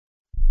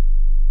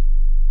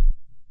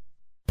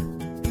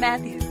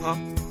Matthew. Huh?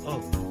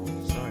 Oh,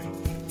 sorry.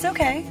 It's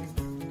okay.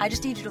 I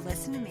just need you to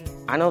listen to me.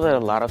 I know that a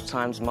lot of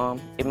times, Mom,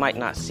 it might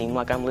not seem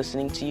like I'm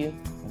listening to you,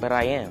 but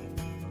I am.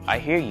 I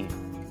hear you.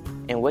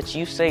 And what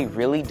you say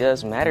really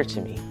does matter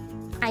to me.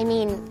 I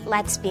mean,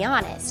 let's be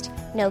honest.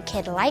 No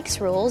kid likes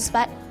rules,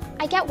 but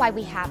I get why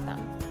we have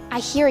them. I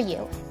hear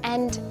you,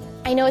 and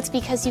I know it's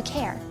because you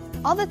care.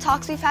 All the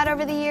talks we've had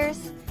over the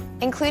years,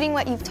 including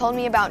what you've told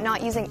me about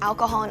not using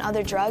alcohol and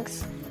other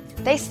drugs,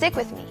 they stick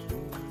with me.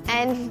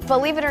 And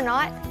believe it or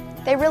not,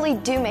 they really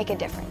do make a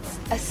difference,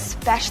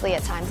 especially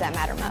at times that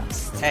matter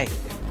most. Hey,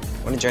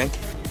 want a drink?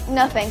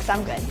 No thanks,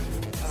 I'm good.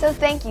 So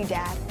thank you,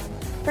 Dad,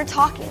 for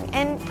talking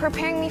and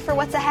preparing me for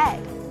what's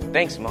ahead.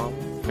 Thanks, Mom,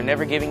 for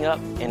never giving up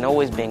and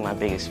always being my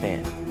biggest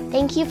fan.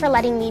 Thank you for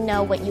letting me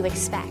know what you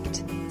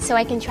expect, so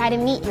I can try to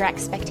meet your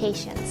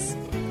expectations.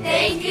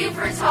 Thank you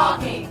for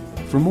talking.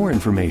 For more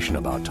information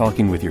about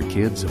talking with your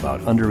kids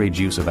about underage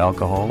use of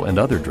alcohol and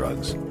other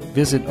drugs,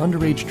 visit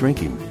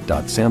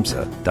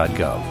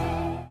underagedrinking.samhsa.gov.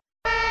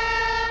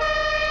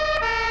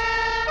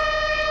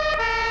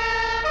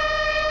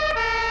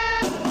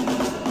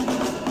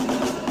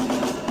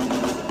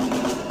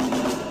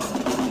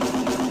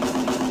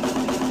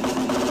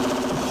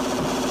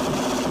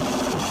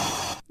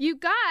 You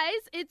guys,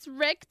 it's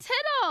Rick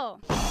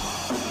Tittle.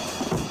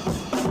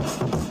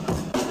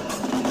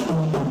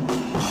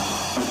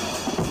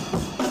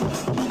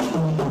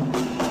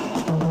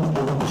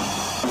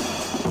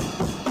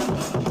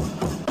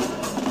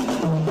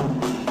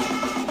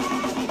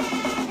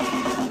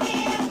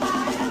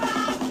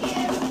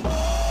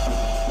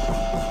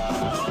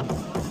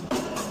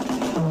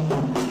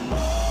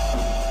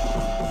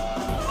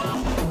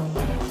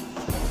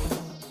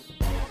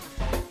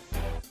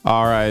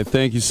 All right,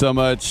 thank you so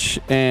much,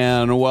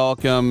 and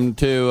welcome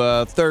to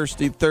a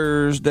Thirsty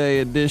Thursday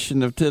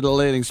edition of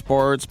Titillating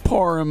Sports.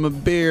 Pour him a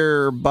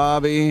beer,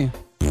 Bobby.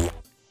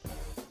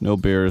 No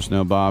beers,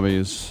 no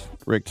bobbies.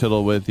 Rick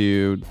Tittle with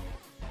you.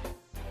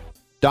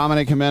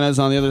 Dominic Jimenez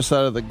on the other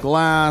side of the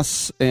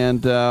glass,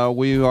 and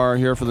we are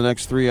here for the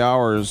next 3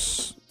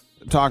 hours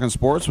talking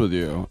sports with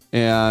you.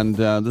 And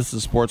this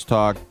is Sports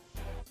Talk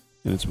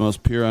in its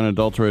most pure,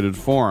 unadulterated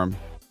form.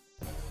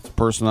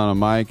 Person on a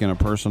mic and a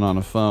person on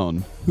a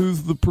phone.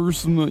 Who's the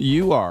person that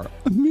you are?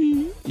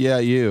 Me? Yeah,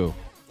 you.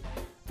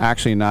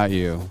 Actually, not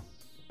you.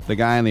 The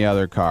guy in the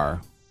other car.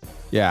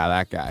 Yeah,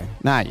 that guy.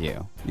 Not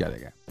you. Yeah,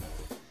 that guy.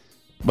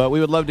 But we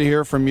would love to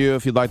hear from you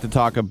if you'd like to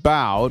talk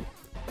about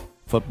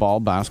football,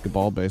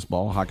 basketball,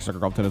 baseball, hockey, soccer,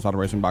 golf, tennis, auto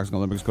racing, boxing,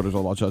 Olympics, quarters,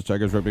 all chess,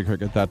 checkers, rugby,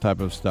 cricket, that type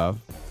of stuff.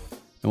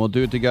 And we'll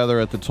do it together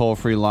at the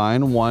toll-free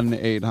line,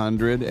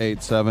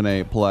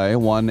 1-800-878-PLAY,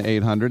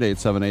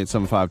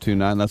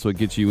 1-800-878-7529. That's what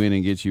gets you in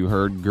and gets you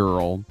heard,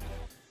 girl.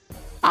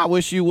 I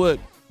wish you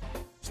would.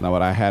 It's not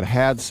what I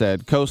had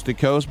said. Coast to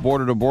coast,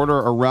 border to border,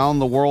 around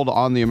the world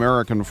on the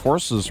American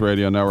Forces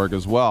Radio Network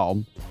as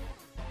well.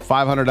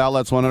 500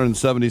 outlets,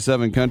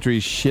 177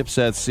 countries, ships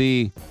at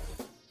sea.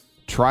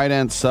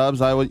 Trident subs.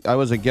 I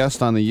was a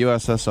guest on the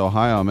USS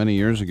Ohio many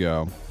years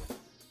ago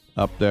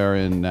up there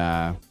in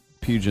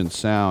Puget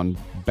Sound,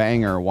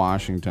 Bangor,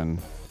 Washington,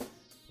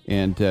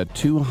 and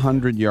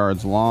 200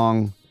 yards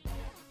long,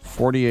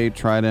 48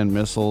 Trident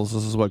missiles.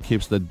 This is what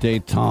keeps the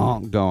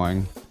détente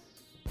going.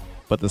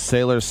 But the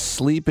sailors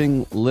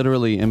sleeping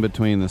literally in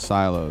between the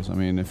silos. I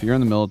mean, if you're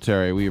in the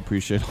military, we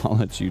appreciate all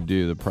that you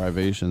do, the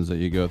privations that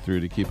you go through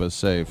to keep us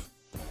safe.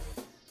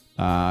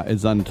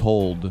 It's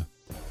untold.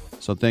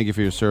 So thank you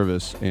for your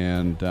service,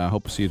 and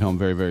hope to see you at home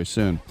very, very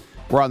soon.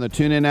 We're on the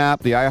TuneIn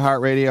app, the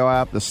iHeartRadio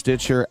app, the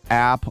Stitcher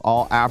app,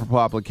 all Apple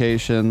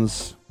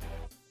applications,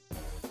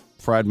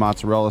 fried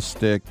mozzarella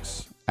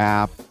sticks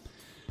app.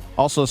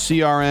 Also,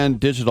 CRN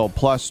Digital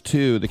Plus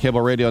 2, the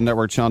cable radio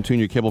network channel, tune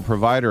your cable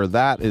provider.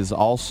 That is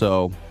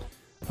also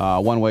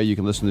one way you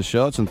can listen to the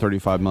show. It's in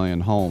 35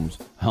 million homes.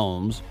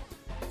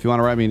 If you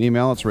want to write me an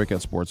email, it's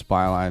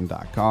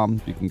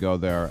rick@sportsbyline.com. You can go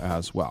there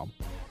as well.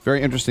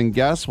 Very interesting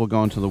guests. We'll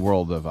go into the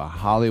world of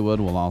Hollywood.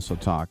 We'll also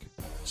talk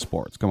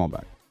sports. Come on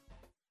back.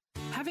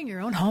 Having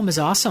your own home is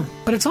awesome,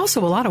 but it's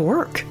also a lot of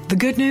work. The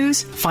good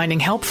news? Finding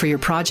help for your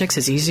projects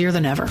is easier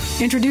than ever.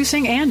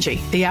 Introducing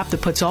Angie, the app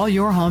that puts all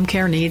your home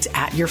care needs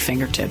at your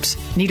fingertips.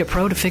 Need a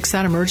pro to fix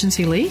that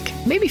emergency leak?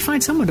 Maybe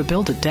find someone to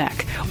build a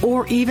deck,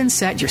 or even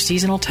set your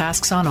seasonal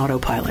tasks on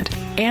autopilot.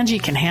 Angie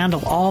can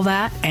handle all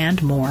that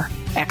and more.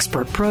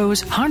 Expert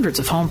pros, hundreds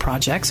of home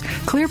projects,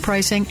 clear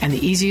pricing, and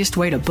the easiest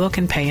way to book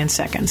and pay in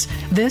seconds.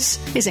 This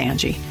is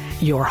Angie,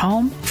 your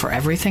home for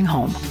everything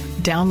home.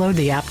 Download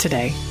the app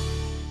today.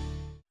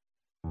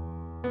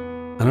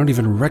 I don't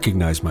even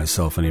recognize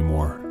myself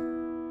anymore.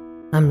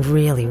 I'm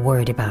really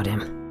worried about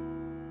him.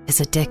 His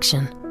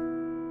addiction.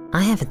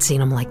 I haven't seen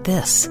him like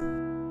this.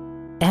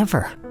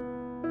 Ever.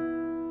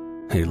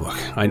 Hey, look,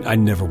 I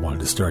never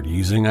wanted to start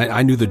using.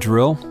 I knew the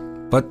drill,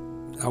 but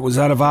I was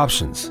out of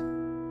options.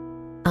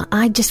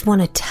 I just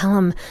want to tell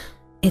him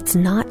it's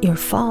not your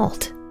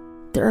fault.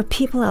 There are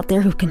people out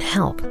there who can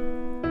help.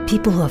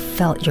 People who have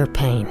felt your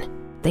pain.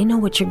 They know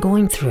what you're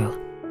going through.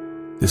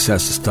 This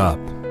has to stop.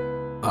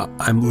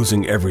 I'm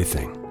losing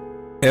everything.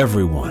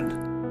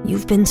 Everyone.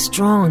 You've been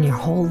strong your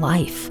whole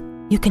life.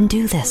 You can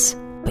do this,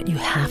 but you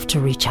have to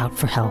reach out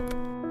for help.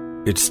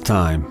 It's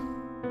time.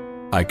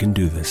 I can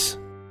do this.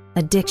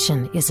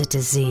 Addiction is a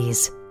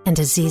disease, and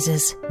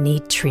diseases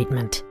need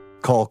treatment.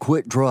 Call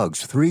Quit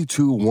Drugs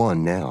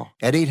 321 now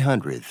at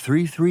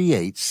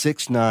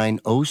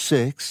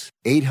 800-338-6906.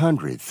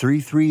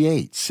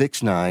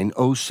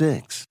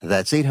 800-338-6906.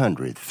 That's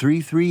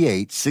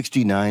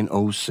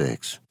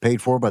 800-338-6906.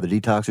 Paid for by the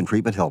Detox and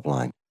Treatment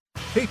Helpline.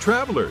 Hey,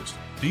 travelers,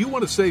 do you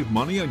want to save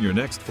money on your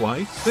next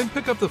flight? Then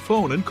pick up the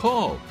phone and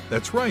call.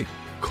 That's right,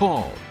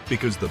 call,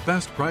 because the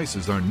best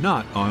prices are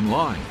not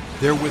online.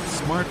 They're with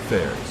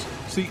SmartFares.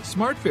 See,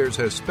 SmartFares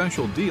has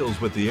special deals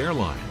with the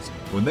airlines.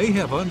 When they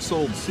have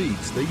unsold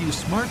seats, they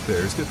use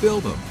SmartFares to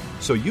fill them.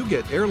 So you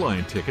get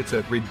airline tickets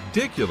at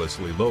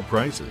ridiculously low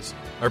prices.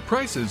 Our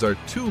prices are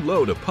too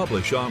low to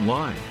publish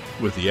online.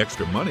 With the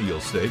extra money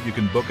you'll save, you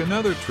can book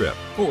another trip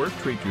or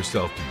treat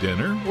yourself to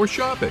dinner or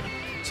shopping.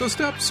 So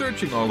stop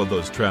searching all of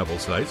those travel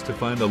sites to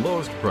find the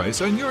lowest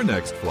price on your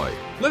next flight.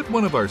 Let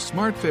one of our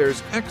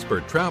SmartFares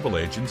expert travel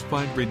agents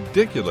find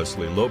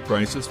ridiculously low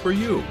prices for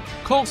you.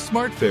 Call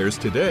SmartFares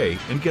today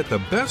and get the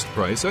best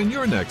price on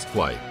your next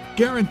flight.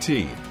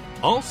 Guaranteed.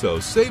 Also,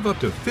 save up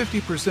to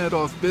 50%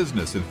 off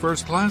business and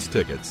first class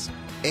tickets.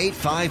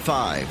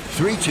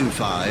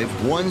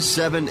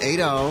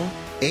 855-325-1780.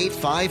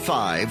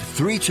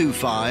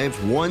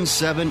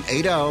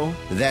 855-325-1780.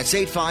 That's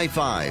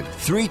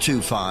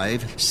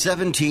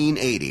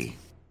 855-325-1780.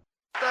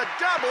 The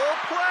double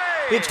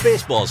play! It's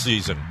baseball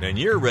season, and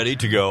you're ready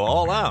to go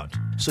all out.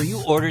 So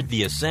you ordered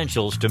the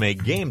essentials to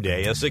make game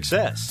day a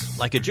success,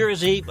 like a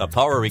jersey, a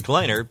power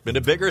recliner, and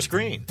a bigger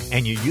screen.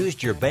 And you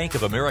used your Bank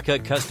of America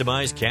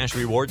customized Cash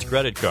Rewards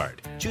credit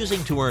card,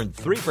 choosing to earn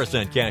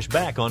 3% cash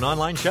back on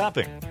online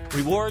shopping.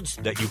 Rewards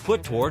that you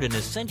put toward an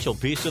essential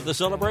piece of the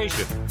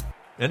celebration.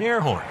 An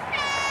air horn.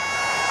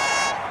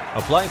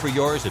 Apply for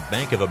yours at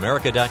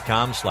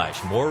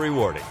bankofamerica.com/more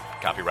rewarding.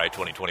 Copyright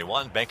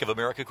 2021, Bank of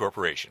America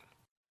Corporation.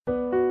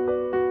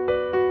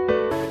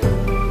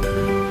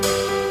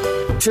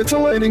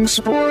 Titillating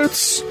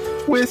Sports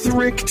with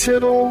Rick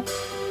Tittle.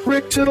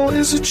 Rick Tittle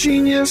is a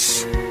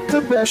genius,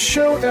 the best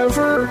show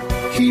ever.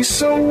 He's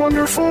so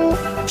wonderful,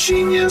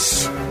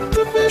 genius,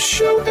 the best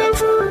show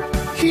ever.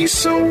 He's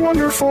so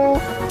wonderful.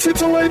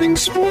 Titillating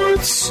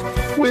Sports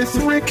with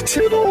Rick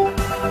Tittle.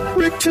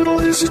 Rick Tittle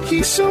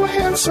he's so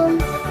handsome,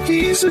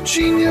 he's a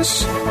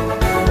genius.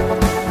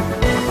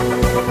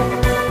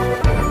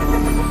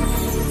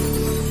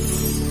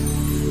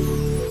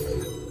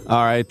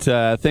 All right,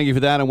 thank you for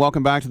that, and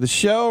welcome back to the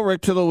show.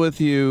 Rick Tittle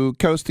with you,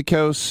 coast to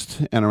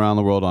coast and around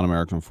the world on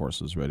American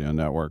Forces Radio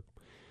Network.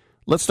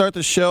 Let's start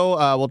the show.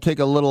 We'll take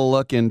a little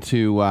look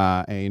into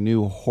a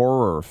new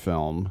horror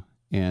film,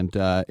 and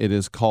it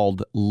is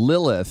called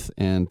Lilith,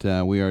 and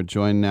we are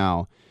joined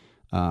now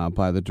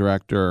by the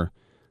director,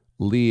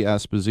 Lee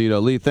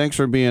Esposito. Lee, thanks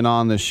for being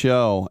on the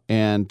show,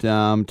 and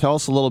tell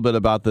us a little bit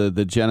about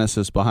the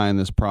genesis behind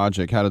this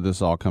project. How did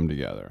this all come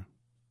together?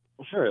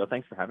 Sure. Well,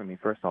 thanks for having me,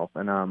 first off.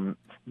 And as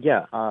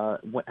far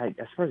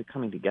as it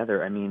coming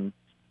together, I mean,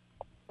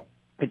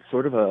 it's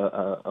sort of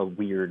a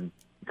weird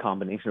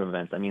combination of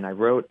events. I mean, I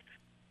wrote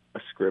a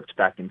script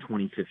back in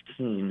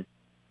 2015,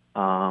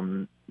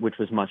 which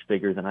was much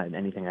bigger than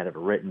anything I'd ever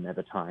written at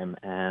the time,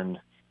 and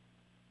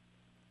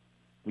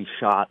we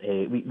shot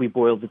we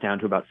boiled it down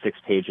to about 6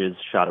 pages,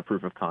 shot a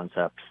proof of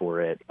concept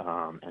for it,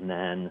 and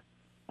then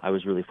I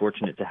was really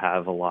fortunate to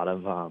have a lot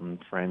of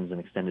friends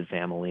and extended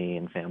family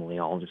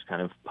all just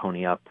kind of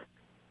pony up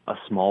a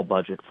small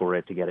budget for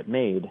it to get it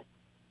made.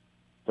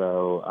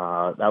 So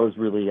I was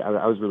really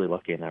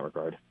lucky in that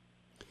regard.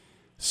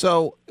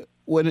 So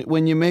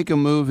when you make a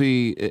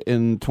movie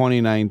in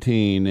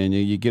 2019 and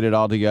you get it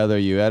all together,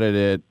 you edit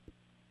it,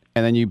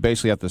 and then you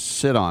basically have to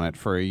sit on it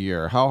for a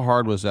year, how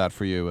hard was that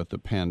for you with the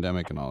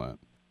pandemic and all that?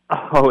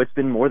 Oh, it's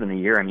been more than a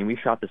year. I mean, we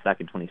shot this back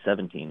in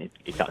 2017.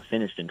 It got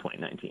finished in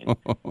 2019.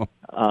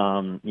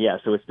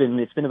 So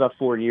it's been about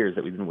 4 years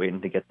that we've been waiting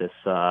to get this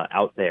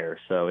out there.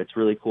 So it's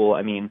really cool.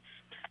 I mean,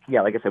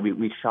 like I said,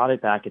 we shot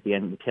it back at the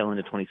tail end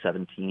of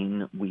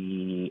 2017.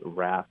 We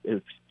wrapped. It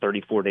was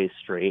 34 days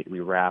straight. We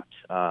wrapped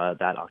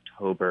that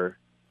October,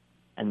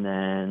 and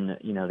then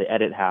the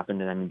edit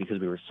happened. And I mean, because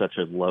we were such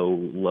a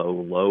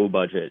low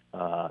budget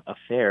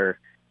affair,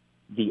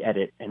 the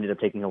edit ended up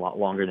taking a lot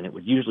longer than it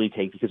would usually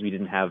take because we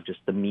didn't have just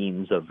the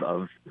means of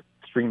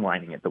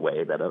streamlining it the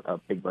way that a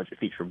big budget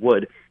feature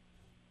would.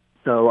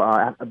 So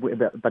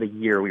about a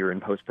year we were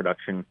in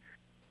post-production,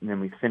 and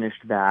then we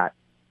finished that,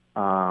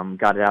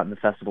 got it out in the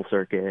festival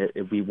circuit.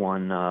 We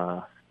won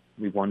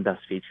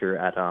Best Feature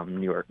at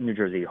New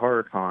Jersey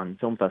HorrorCon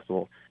Film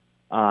Festival,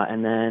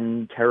 and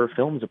then Terror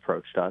Films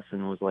approached us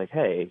and was like,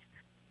 "Hey,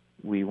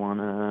 we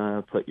want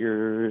to put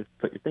your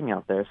thing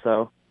out there."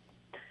 So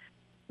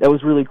that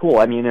was really cool.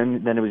 I mean,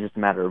 and then it was just a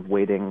matter of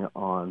waiting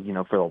on,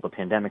 for all the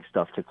pandemic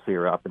stuff to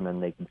clear up, and then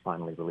they can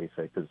finally release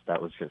it, because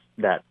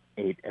that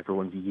ate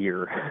everyone's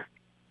year.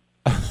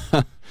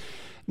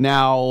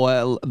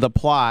 Now, the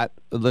plot,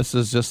 this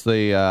is just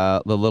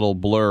the little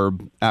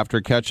blurb.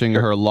 After catching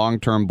her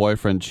long-term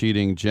boyfriend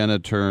cheating, Jenna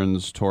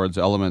turns towards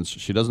elements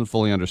she doesn't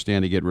fully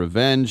understand to get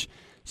revenge.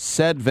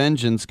 Said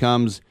vengeance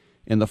comes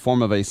in the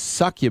form of a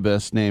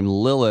succubus named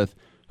Lilith,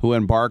 who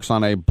embarks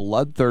on a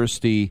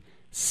bloodthirsty,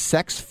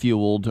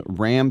 sex-fueled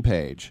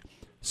rampage.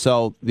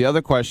 So the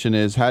other question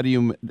is,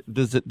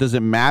 does it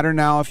matter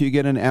now if you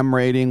get an M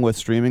rating with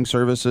streaming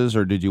services,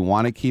 or did you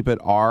want to keep it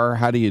R?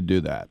 How do you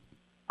do that?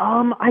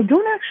 I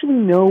don't actually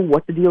know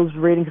what the deal is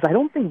with ratings, because I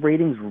don't think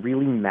ratings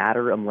really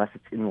matter unless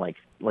it's in like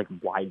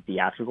wide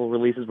theatrical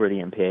releases where the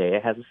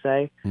MPAA has a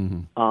say.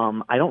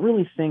 Mm-hmm. I don't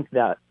really think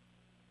that.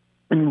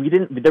 I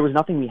mean, there was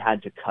nothing we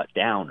had to cut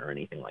down or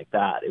anything like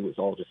that. It was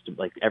all just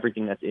like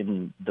everything that's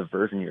in the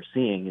version you're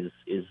seeing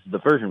is the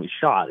version we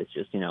shot. It's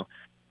just,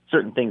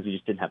 certain things we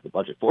just didn't have the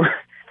budget for.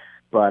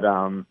 But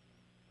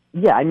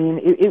yeah, I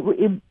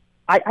mean,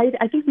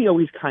 I think we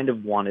always kind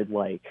of wanted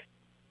like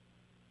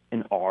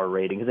an R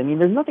rating, because I mean,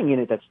 there's nothing in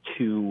it that's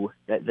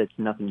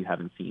nothing you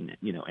haven't seen,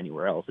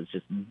 anywhere else. It's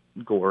just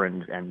gore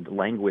and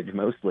language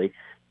mostly.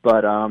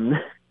 But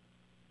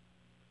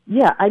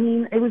yeah, I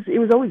mean, it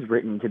was always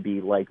written to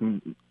be like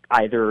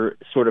either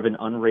sort of an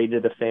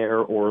unrated affair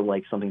or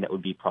like something that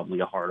would be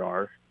probably a hard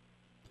R.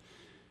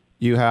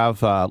 You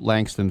have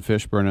Langston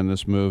Fishburne in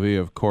this movie.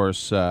 Of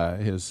course,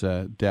 his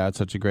dad's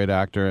such a great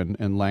actor,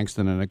 and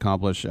Langston an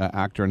accomplished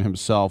actor in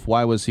himself.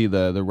 Why was he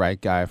the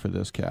right guy for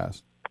this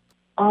cast?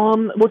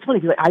 Well, it's funny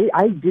because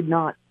I did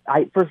not.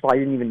 First of all, I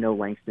didn't even know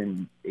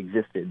Langston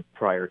existed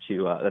prior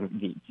to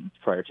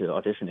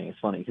auditioning. It's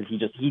funny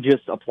because he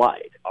just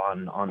applied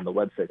on the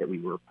website that we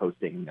were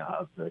posting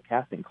the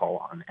casting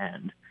call on,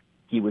 and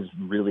he was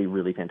really,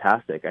 really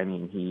fantastic. I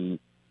mean, he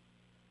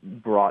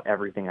brought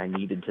everything I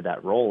needed to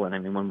that role. And I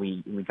mean, when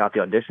we got the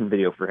audition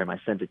video for him, I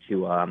sent it to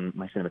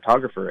my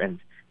cinematographer, and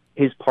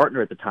his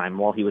partner at the time,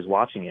 while he was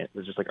watching it,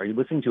 was just like, "Are you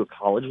listening to a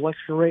college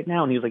lecture right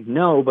now?" And he was like,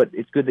 "No, but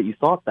it's good that you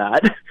thought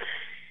that."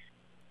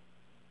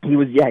 He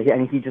was,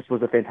 and he just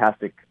was a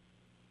fantastic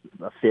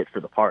fit for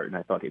the part, and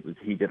I thought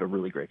he did a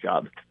really great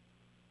job.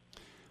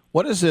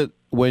 What is it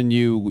when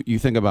you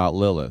think about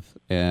Lilith,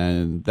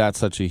 and that's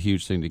such a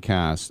huge thing to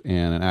cast,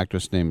 and an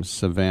actress named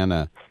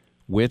Savannah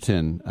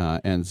Witten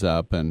ends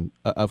up, and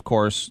of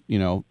course,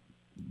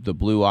 the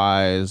blue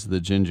eyes,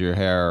 the ginger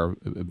hair,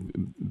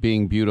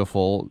 being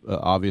beautiful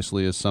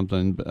obviously is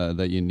something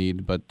that you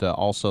need, but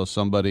also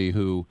somebody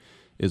who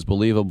is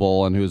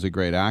believable and who's a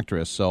great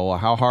actress. So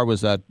how hard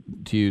was that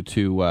to you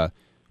to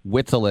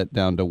whittle it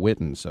down to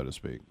Witten, so to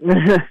speak?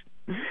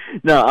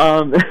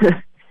 No,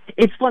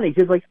 it's funny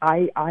because like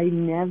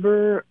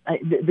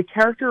the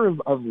character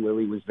of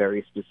Lily was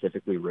very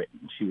specifically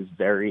written. She was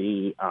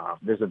very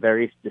there's a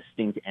very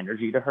distinct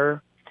energy to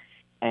her,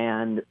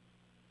 and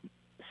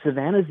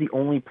Savannah's the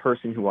only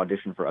person who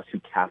auditioned for us who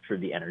captured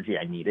the energy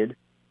I needed.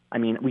 I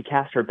mean, we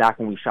cast her back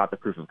when we shot the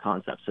proof of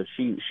concept, so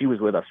she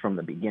was with us from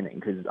the beginning.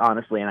 Because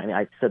honestly, and I mean,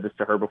 I've said this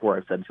to her before,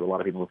 I've said it to a lot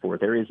of people before,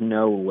 there is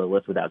no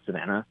Lilith without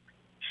Savannah.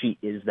 She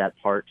is that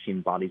part. She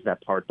embodies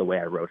that part the way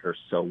I wrote her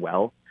so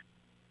well.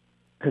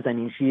 Because I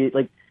mean, she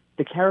like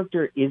the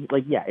character is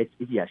like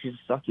she's a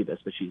succubus,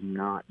 but she's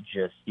not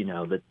just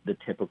the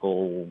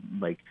typical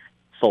like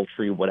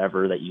sultry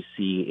whatever that you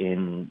see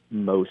in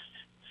most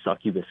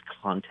succubus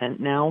content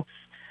now.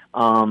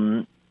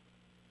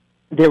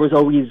 There was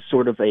always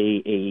sort of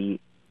an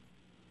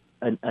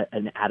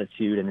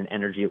attitude and an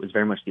energy. It was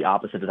very much the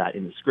opposite of that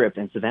in the script,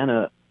 and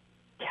Savannah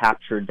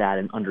captured that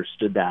and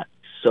understood that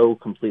so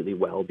completely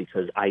well,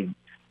 because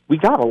we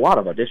got a lot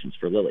of auditions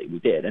for Lily. We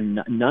did,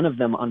 and none of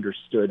them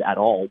understood at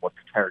all what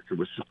the character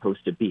was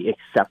supposed to be,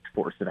 except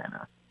for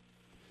Savannah.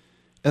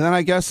 And then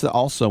I guess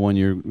also when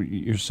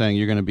you're saying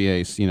you're going to be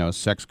a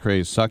sex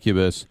crazed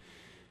succubus,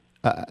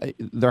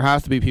 there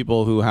has to be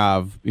people who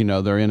have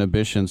their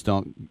inhibitions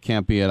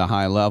can't be at a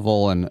high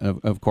level, and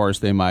of course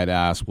they might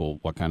ask, well,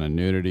 what kind of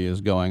nudity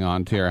is going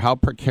on here? How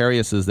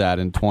precarious is that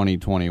in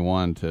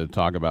 2021 to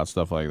talk about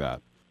stuff like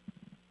that?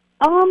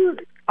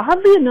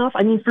 Oddly enough,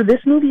 I mean, for this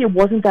movie, it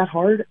wasn't that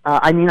hard.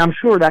 I mean, I'm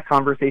sure that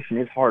conversation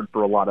is hard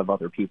for a lot of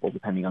other people,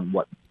 depending on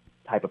what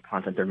type of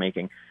content they're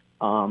making.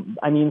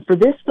 I mean, for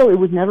this, though, it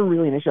was never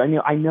really an issue.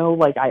 I know,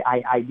 like,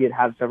 I did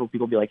have several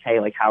people be like, hey,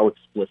 like, how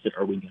explicit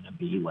are we going to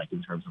be, like,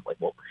 in terms of, like,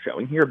 what we're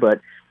showing here?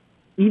 But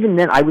even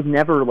then, I was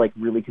never, like,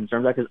 really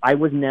concerned about it, because I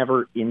was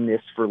never in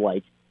this for,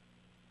 like,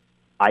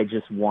 I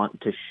just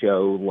want to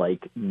show,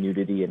 like,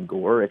 nudity and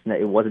gore. It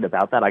wasn't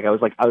about that. Like, I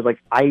was like,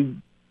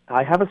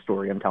 I have a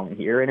story I'm telling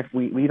here, and if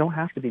we don't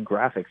have to be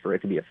graphic for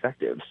it to be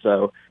effective.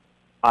 So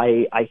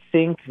I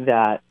think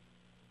that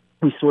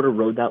we sort of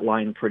rode that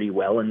line pretty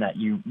well, in that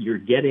you're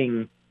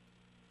getting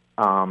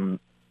the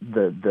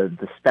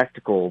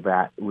spectacle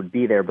that would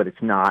be there, but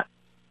it's not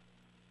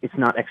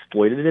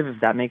exploitative,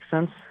 if that makes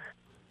sense.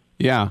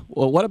 Yeah.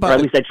 Well, what about? Or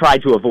at least I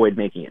tried to avoid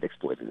making it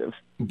exploitative.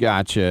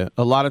 Gotcha.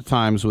 A lot of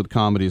times with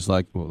comedies,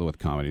 I was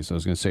going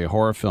to say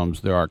horror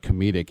films, there are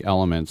comedic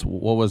elements.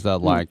 What was that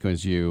like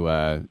as you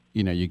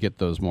get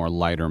those more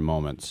lighter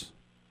moments?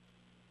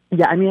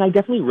 Yeah, I mean, I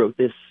definitely wrote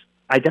this.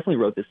 I definitely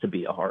wrote this to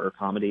be a horror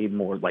comedy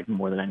more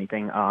than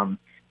anything.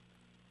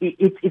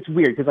 It's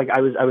weird because like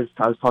I was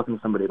talking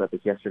to somebody about this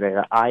yesterday.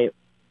 I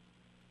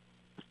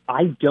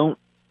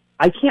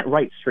can't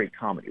write straight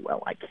comedy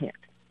well. I can't.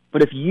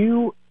 But if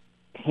you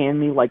hand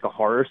me like a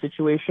horror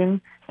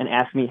situation and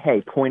ask me,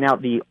 hey, point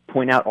out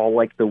all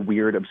like the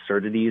weird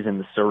absurdities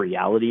and the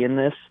surreality in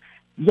this,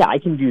 yeah, I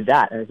can do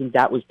that. And I think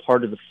that was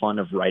part of the fun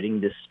of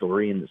writing this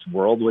story in this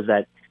world, was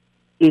that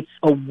it's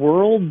a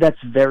world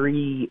that's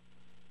very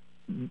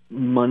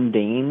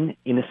mundane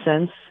in a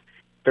sense,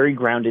 very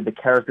grounded. The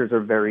characters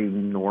are very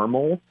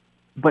normal,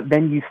 but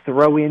then you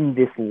throw in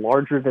this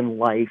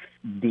larger-than-life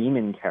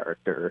demon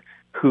character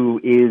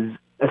who is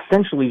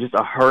essentially just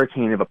a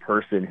hurricane of a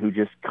person who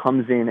just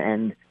comes in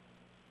and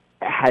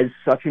has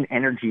such an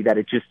energy that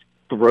it just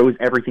throws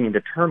everything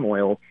into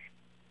turmoil.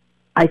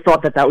 I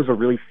thought that was a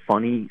really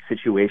funny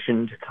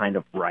situation to kind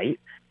of write.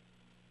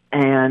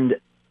 And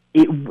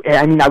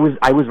I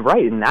was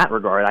right in that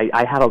regard.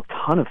 I had a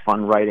ton of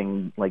fun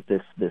writing like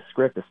this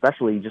script,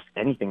 especially just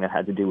anything that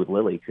had to do with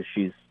Lily, because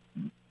she's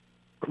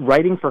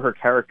writing for her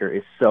character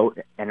is so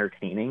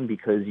entertaining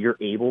because you're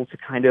able to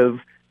kind of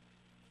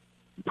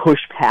push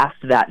past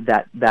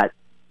that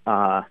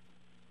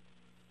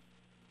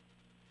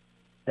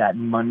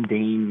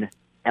mundane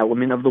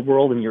element of the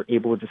world, and you're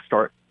able to just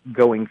start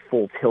going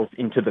full tilt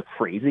into the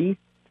crazy.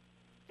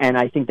 And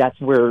I think that's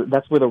where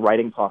the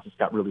writing process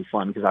got really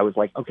fun, because I was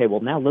like, okay, well,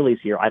 now Lily's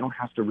here. I don't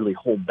have to really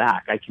hold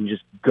back. I can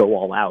just go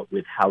all out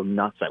with how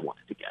nuts I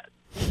wanted to get.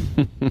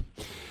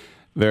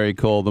 Very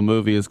cool. The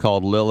movie is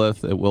called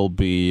Lilith. It will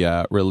be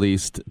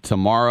released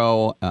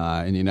tomorrow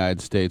in the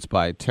United States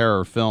by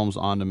Terror Films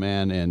on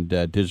demand and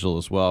digital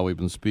as well. We've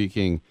been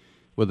speaking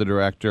with the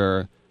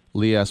director,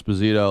 Lee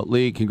Esposito.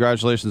 Lee,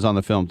 congratulations on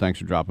the film. Thanks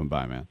for dropping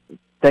by, man.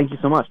 Thank you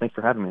so much. Thanks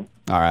for having me.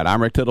 All right,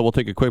 I'm Rick Tittle. We'll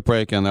take a quick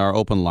break, and there are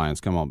open lines.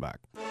 Come on back.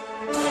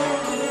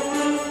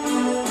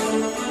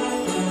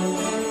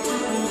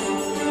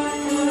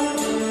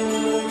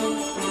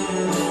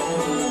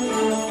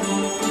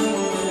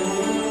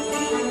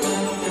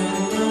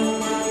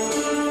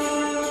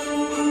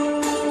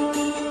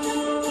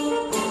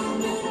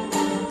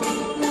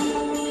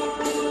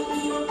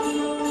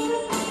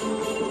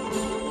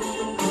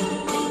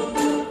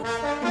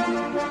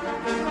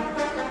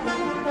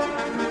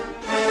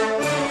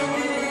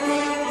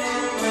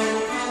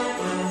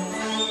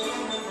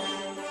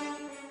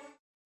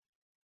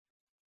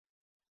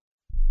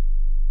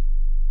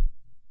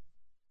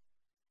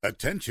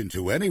 Attention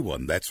to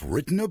anyone that's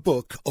written a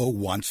book or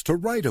wants to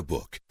write a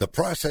book. The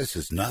process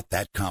is not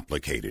that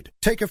complicated.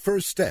 Take a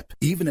first step.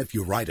 Even if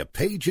you write a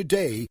page a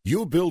day,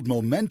 you'll build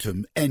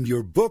momentum and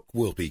your book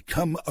will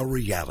become a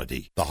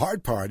reality. The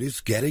hard part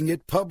is getting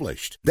it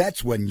published.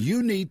 That's when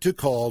you need to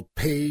call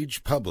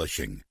Page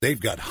Publishing. They've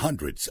got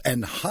hundreds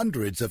and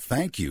hundreds of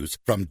thank yous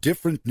from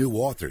different new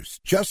authors,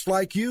 just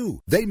like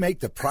you. They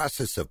make the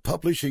process of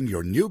publishing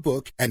your new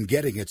book and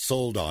getting it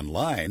sold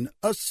online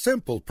a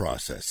simple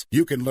process.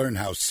 You can learn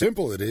how simple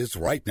it is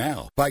right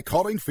now by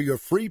calling for your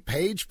free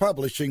Page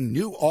Publishing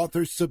New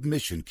Author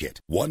Submission Kit.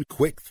 One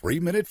quick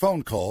 3-minute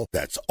phone call,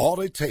 that's all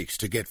it takes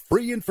to get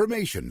free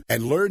information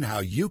and learn how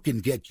you can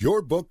get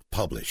your book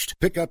published.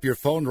 Pick up your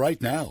phone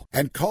right now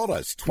and call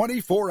us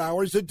 24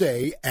 hours a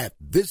day at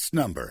this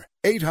number.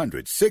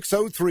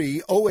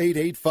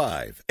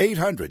 800-603-0885.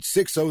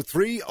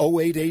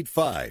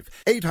 800-603-0885.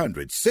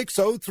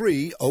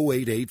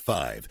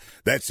 800-603-0885.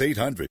 That's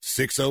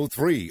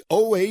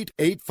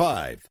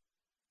 800-603-0885.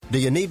 Do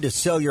you need to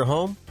sell your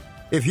home?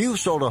 If you've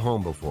sold a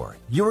home before,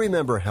 you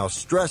remember how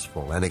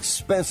stressful and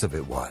expensive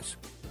it was.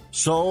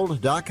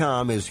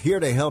 Sold.com is here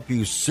to help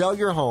you sell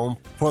your home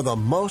for the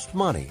most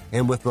money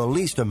and with the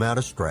least amount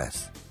of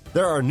stress.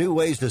 There are new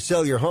ways to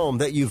sell your home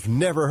that you've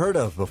never heard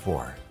of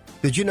before.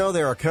 Did you know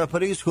there are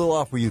companies who'll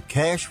offer you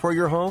cash for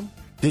your home?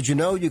 Did you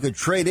know you could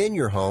trade in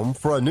your home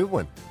for a new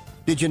one?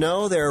 Did you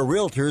know there are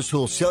realtors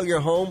who'll sell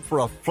your home for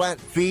a flat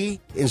fee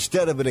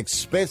instead of an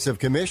expensive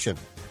commission?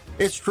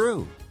 It's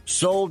true.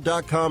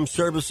 Sold.com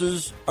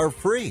services are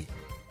free.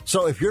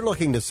 So if you're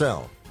looking to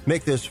sell,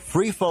 make this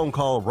free phone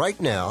call right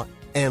now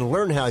and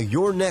learn how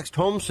your next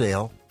home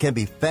sale can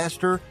be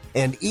faster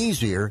and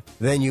easier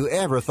than you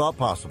ever thought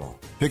possible.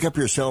 Pick up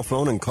your cell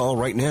phone and call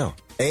right now.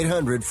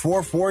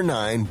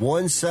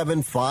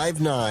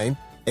 800-449-1759.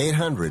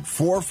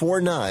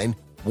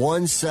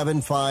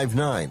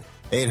 800-449-1759.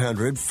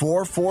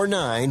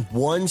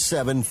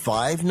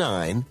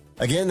 800-449-1759.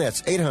 Again,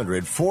 that's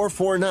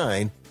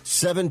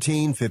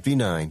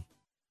 800-449-1759.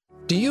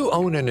 Do you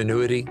own an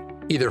annuity,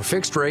 either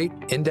fixed rate,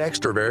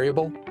 indexed, or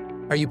variable?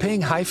 Are you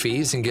paying high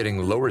fees and getting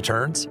low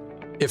returns?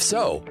 If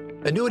so,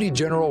 Annuity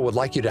General would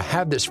like you to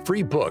have this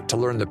free book to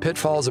learn the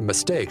pitfalls and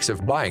mistakes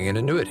of buying an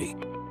annuity.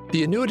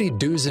 The Annuity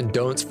Do's and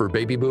Don'ts for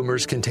Baby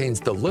Boomers contains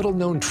the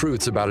little-known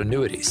truths about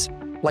annuities,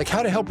 like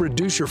how to help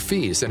reduce your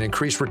fees and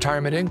increase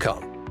retirement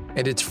income.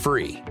 And it's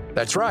free.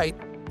 That's right,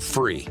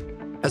 free.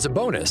 As a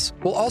bonus,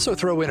 we'll also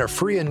throw in a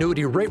free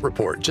annuity rate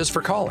report just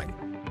for calling.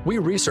 We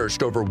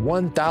researched over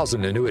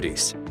 1,000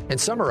 annuities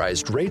and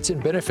summarized rates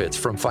and benefits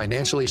from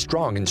financially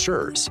strong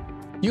insurers.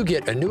 You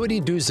get Annuity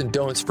Do's and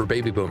Don'ts for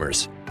Baby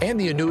Boomers and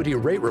the Annuity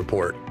Rate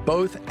Report,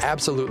 both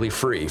absolutely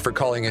free for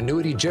calling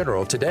Annuity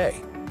General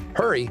today.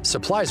 Hurry,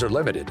 supplies are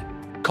limited.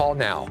 Call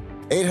now.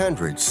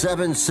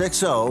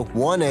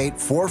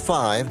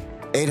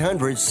 800-760-1845.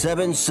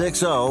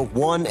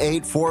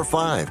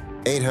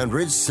 800-760-1845.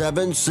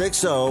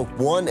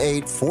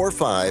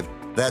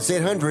 800-760-1845. That's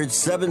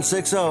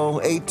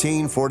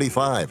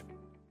 800-760-1845.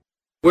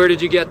 Where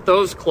did you get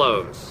those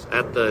clothes?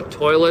 At the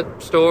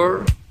toilet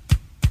store?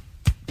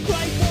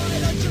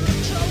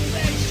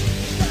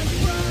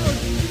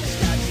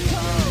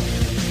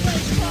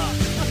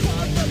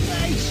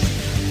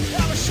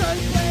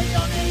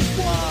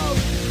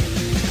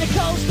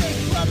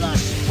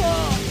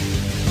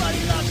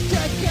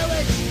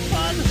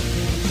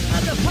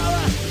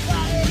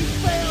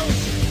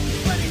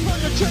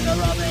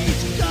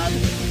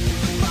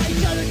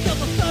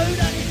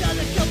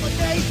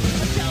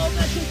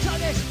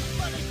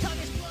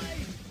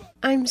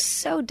 I'm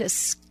so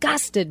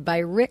disgusted by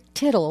Rick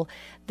Tittle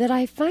that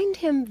I find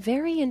him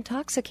very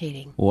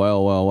intoxicating.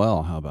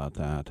 Well, how about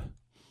that?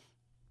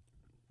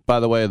 By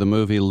the way, the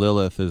movie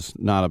Lilith is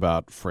not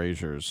about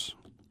Frasier's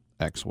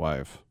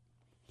ex-wife.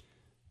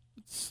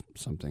 It's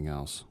something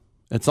else.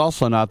 It's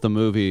also not the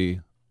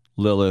movie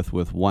Lilith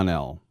with one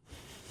L,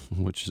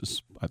 which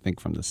is, I think,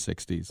 from the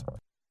 60s.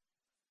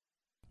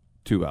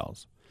 2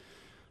 L's.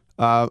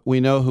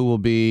 We know who will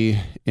be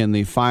in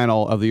the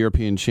final of the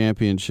European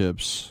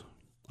Championships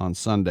on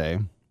Sunday.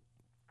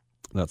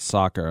 That's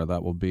soccer.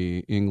 That will be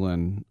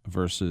England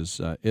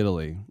versus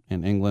Italy.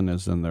 And England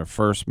is in their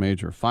first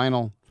major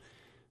final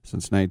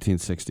since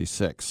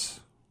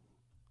 1966.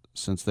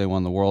 Since they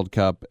won the World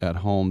Cup at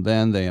home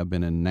then, they have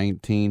been in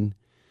 19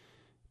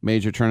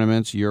 major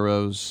tournaments,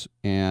 Euros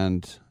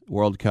and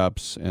World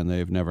Cups, and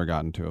they've never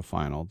gotten to a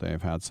final.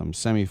 They've had some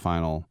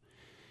semifinal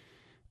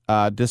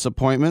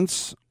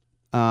disappointments.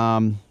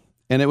 And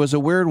it was a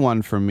weird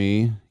one for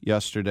me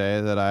yesterday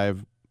that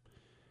I've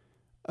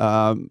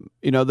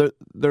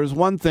there's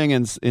one thing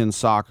in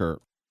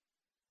soccer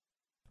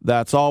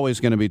that's always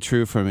going to be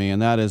true for me, and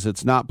that is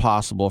it's not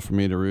possible for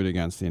me to root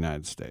against the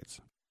United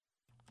States.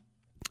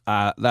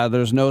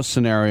 There's no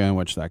scenario in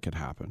which that could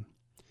happen.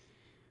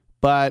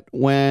 But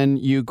when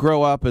you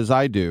grow up, as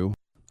I do,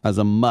 as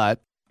a mutt,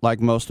 like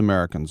most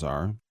Americans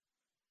are,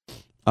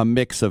 a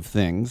mix of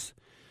things,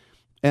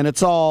 and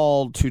it's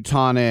all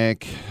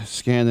Teutonic,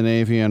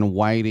 Scandinavian,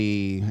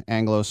 whitey,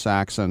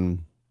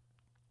 Anglo-Saxon,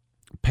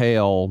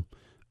 pale.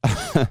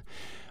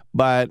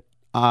 But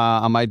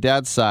on my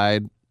dad's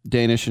side,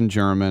 Danish and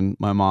German.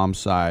 My mom's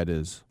side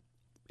is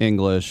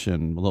English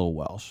and a little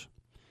Welsh.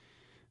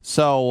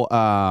 So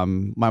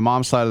my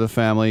mom's side of the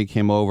family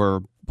came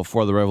over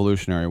before the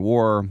Revolutionary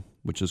War,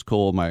 which is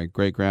cool. My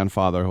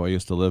great-grandfather, who I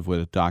used to live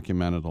with,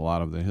 documented a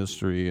lot of the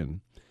history.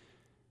 And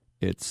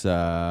it's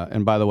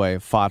and by the way,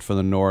 fought for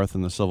the North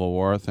in the Civil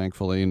War.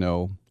 Thankfully,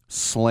 no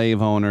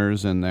slave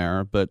owners in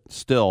there, but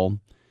still,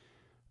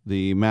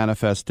 the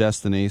manifest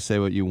destiny, say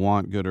what you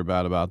want, good or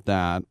bad about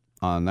that,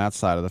 on that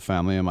side of the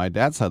family. And my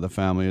dad's side of the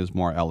family is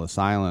more Ellis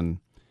Island,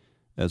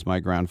 as my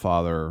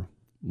grandfather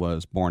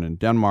was born in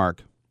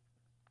Denmark.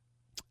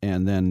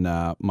 And then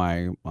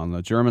on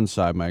the German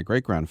side, my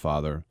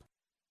great-grandfather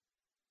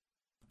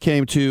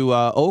came to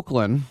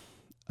Oakland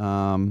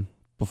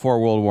before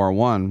World War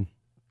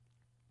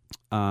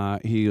I.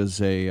 He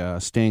was a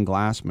stained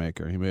glass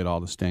maker. He made all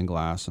the stained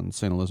glass in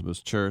St.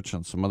 Elizabeth's Church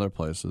and some other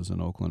places in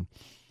Oakland.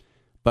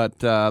 But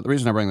the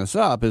reason I bring this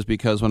up is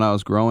because when I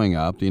was growing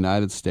up, the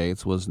United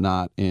States was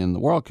not in the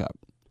World Cup.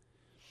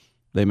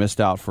 They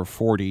missed out for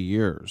 40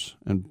 years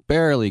and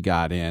barely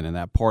got in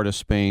that Port of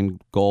Spain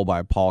goal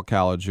by Paul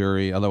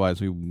Caligiuri.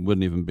 Otherwise, we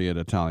wouldn't even be at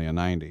Italia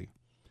 90.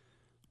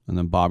 And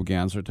then Bob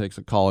Ganser takes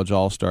a college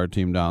all-star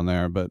team down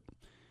there. But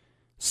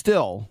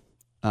still,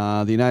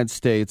 the United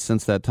States,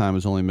 since that time,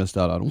 has only missed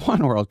out on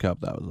one World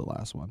Cup. That was the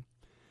last one.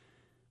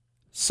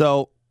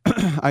 So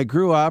I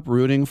grew up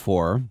rooting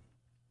for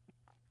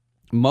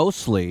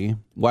mostly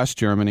West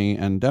Germany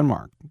and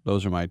Denmark.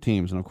 Those are my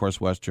teams. And, of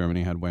course, West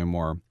Germany had way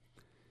more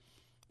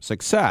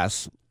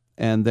success.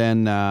 And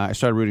then I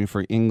started rooting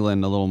for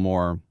England a little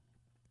more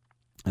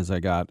as I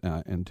got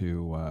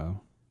into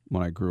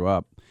when I grew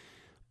up.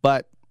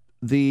 But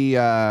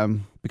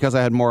because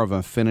I had more of an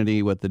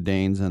affinity with the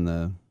Danes and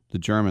the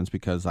Germans,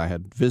 because I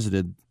had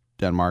visited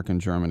Denmark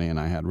and Germany and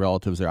I had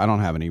relatives there. I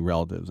don't have any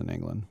relatives in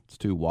England. It's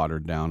too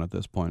watered down at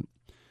this point.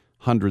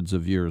 Hundreds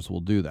of years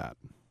will do that,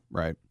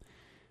 right?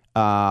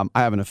 I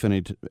have an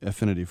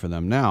affinity for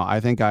them now. I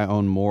think I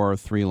own more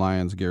Three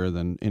Lions gear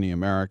than any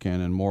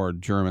American, and more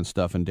German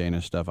stuff and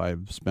Danish stuff.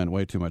 I've spent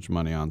way too much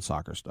money on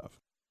soccer stuff.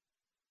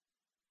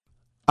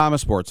 I'm a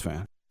sports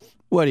fan.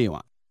 What do you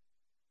want?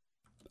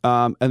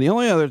 And the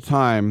only other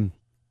time,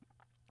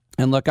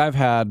 and look, I've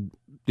had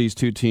these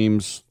two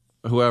teams,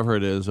 whoever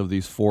it is, of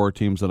these four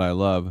teams that I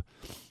love,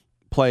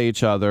 play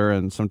each other,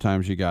 and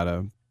sometimes you got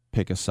to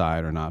pick a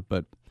side or not.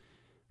 But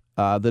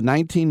the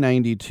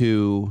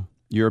 1992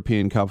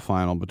 European Cup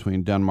final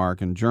between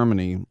Denmark and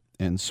Germany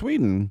and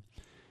Sweden,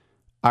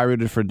 I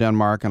rooted for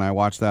Denmark, and I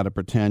watched that at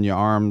Britannia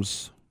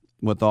Arms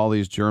with all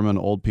these German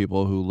old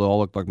people who all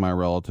looked like my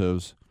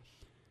relatives.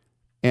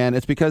 And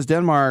it's because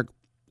Denmark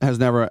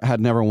had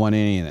never won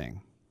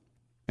anything.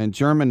 And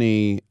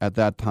Germany at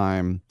that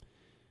time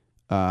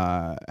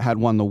had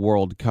won the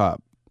World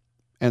Cup.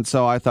 And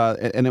so I thought,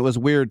 and it was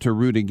weird to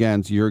root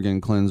against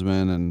Jürgen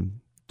Klinsmann and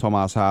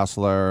Thomas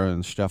Hassler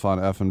and Stefan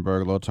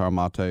Effenberg, Lothar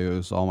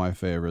Matthäus, all my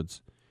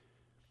favorites.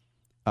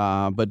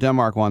 But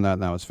Denmark won that,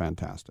 and that was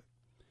fantastic.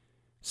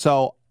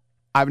 So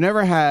I've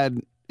never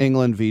had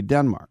England v.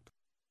 Denmark.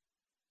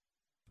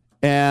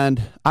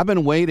 And I've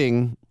been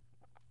waiting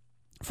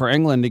for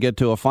England to get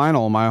to a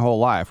final my whole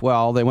life.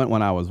 Well, they went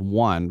when I was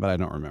 1, but I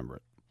don't remember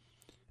it.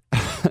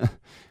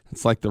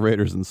 It's like the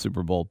Raiders in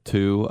Super Bowl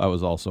II. I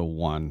was also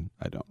 1.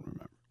 I don't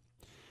remember.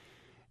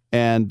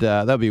 And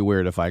that'd be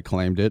weird if I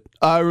claimed it.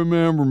 I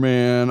remember,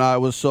 man. I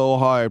was so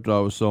hyped. I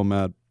was so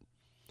mad.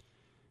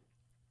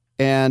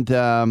 And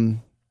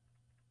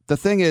the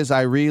thing is,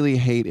 I really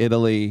hate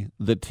Italy,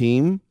 the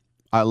team.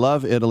 I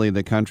love Italy,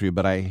 the country,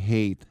 but I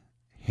hate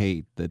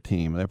the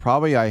team.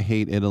 I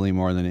hate Italy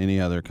more than any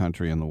other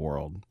country in the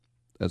world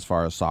as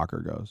far as soccer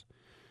goes.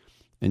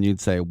 And you'd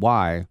say,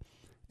 why?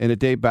 And it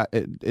dates back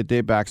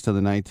to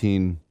the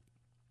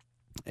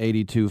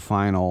 1982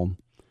 final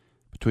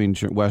between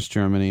West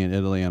Germany and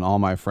Italy, and all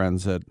my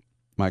friends at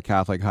my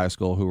Catholic high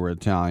school who were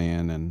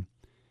Italian, and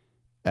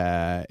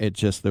there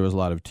was a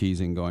lot of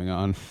teasing going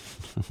on,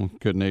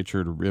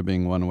 good-natured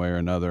ribbing one way or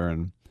another,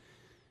 and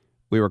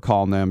we were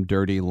calling them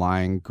dirty,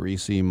 lying,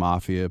 greasy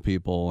mafia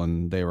people,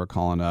 and they were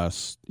calling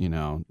us,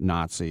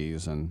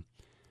 Nazis, and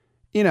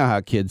you know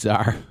how kids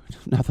are,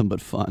 nothing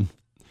but fun.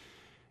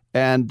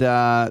 And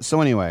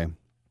so anyway,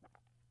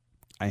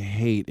 I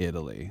hate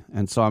Italy.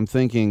 And so I'm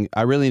thinking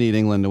I really need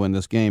England to win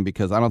this game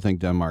because I don't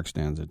think Denmark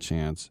stands a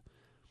chance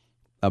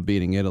of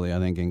beating Italy. I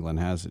think England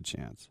has a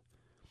chance.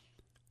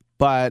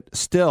 But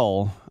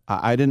still,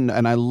 I didn't,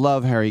 and I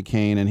love Harry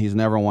Kane, and he's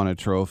never won a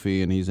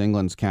trophy, and he's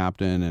England's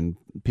captain, and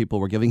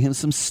people were giving him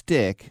some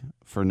stick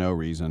for no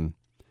reason.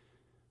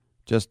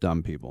 Just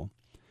dumb people.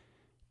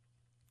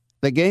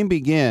 The game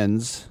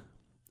begins,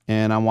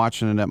 and I'm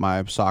watching it at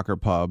my soccer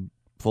pub,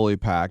 fully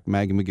packed,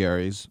 Maggie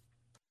McGarry's.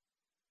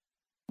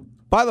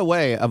 By the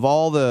way, of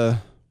all the,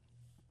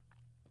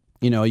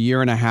 a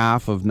year and a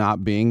half of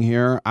not being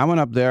here, I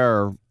went up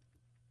there a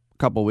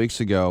couple weeks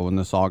ago when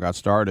this all got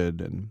started,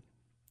 and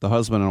the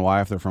husband and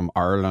wife, they're from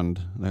Ireland.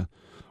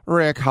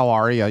 Rick, how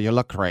are you? You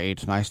look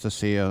great. Nice to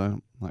see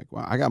you. Like,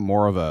 well, I got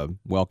more of a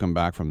welcome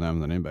back from them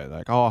than anybody.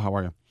 Like, oh, how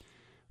are you?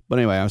 But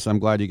anyway, I'm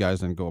glad you guys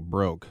didn't go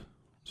broke.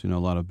 So, a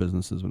lot of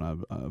businesses when I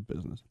have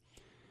business.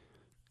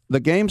 The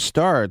game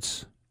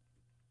starts,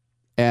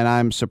 and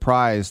I'm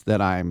surprised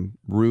that I'm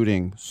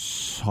rooting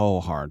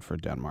so hard for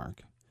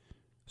Denmark.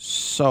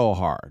 So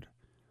hard.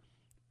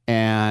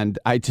 And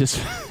I just,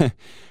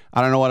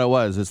 I don't know what it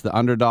was. It's the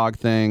underdog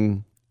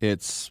thing.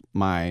 It's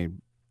my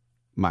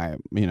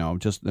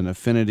just an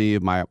affinity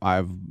of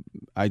I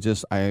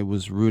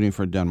was rooting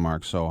for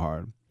Denmark so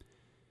hard.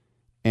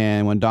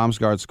 And when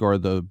Damsgaard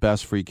scored the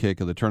best free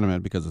kick of the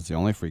tournament, because it's the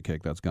only free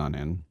kick that's gone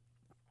in,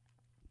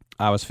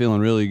 I was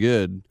feeling really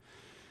good.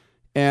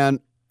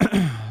 And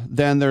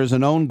then there's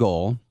an own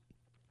goal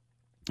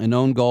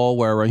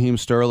where Raheem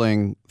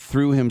Sterling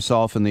threw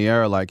himself in the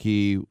air like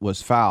he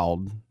was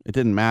fouled. It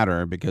didn't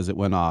matter because it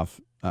went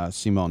off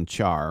Simon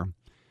Kjær.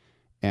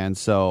 And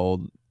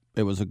so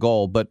it was a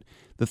goal. But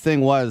the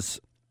thing was,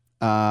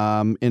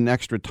 in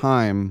extra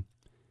time,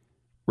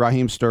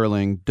 Raheem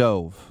Sterling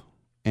dove.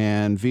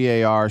 And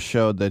VAR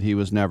showed that he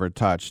was never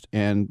touched.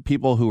 And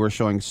people who were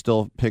showing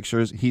still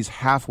pictures, he's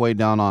halfway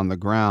down on the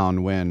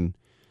ground when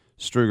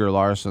Struger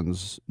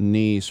Larsson's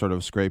knee sort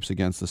of scrapes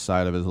against the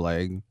side of his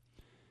leg.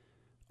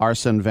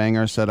 Arsene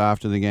Wenger said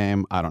after the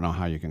game, I don't know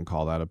how you can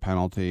call that a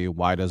penalty.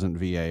 Why doesn't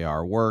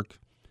VAR work?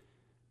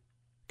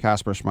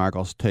 Kasper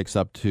Schmeichel takes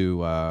up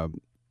to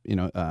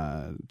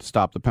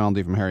stop the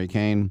penalty from Harry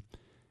Kane,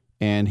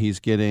 and he's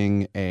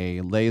getting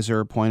a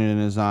laser pointed in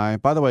his eye.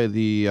 By the way,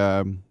 the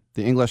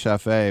English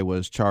FA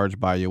was charged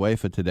by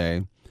UEFA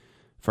today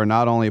for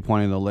not only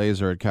pointing the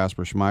laser at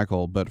Kasper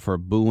Schmeichel, but for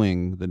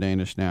booing the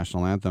Danish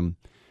national anthem.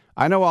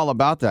 I know all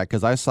about that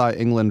because I saw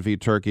England v.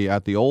 Turkey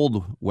at the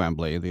old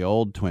Wembley, the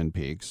old Twin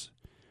Peaks,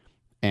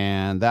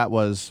 and that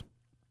was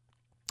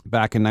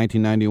back in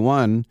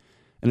 1991.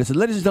 And it said,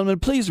 ladies and gentlemen,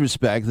 please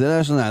respect the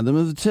national anthem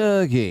of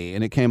Turkey.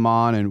 And it came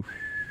on and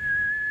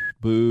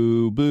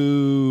boo,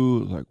 boo.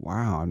 It was like,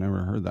 wow, I've never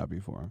heard that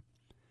before.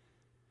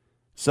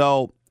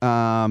 So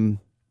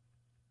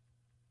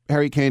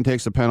Harry Kane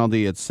takes a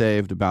penalty. It's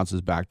saved. It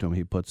bounces back to him.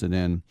 He puts it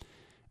in.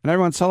 And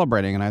everyone's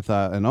celebrating. And I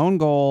thought, an own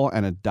goal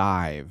and a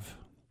dive.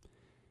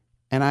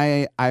 And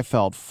I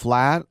felt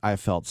flat. I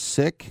felt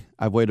sick.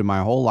 I've waited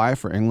my whole life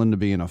for England to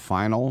be in a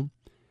final.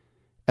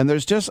 And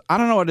there's just, I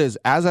don't know what it is.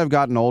 As I've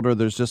gotten older,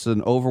 there's just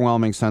an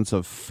overwhelming sense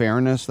of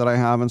fairness that I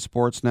have in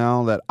sports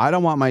now that I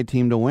don't want my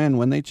team to win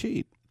when they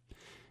cheat.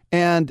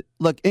 And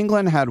look,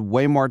 England had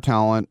way more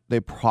talent. They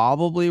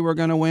probably were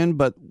going to win,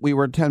 but we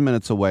were 10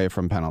 minutes away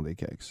from penalty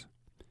kicks.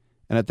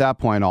 And at that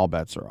point, all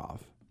bets are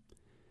off.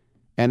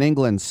 And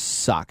England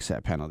sucks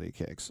at penalty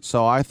kicks.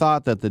 So I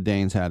thought that the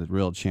Danes had a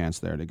real chance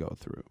there to go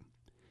through.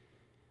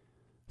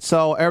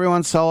 So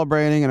everyone's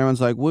celebrating and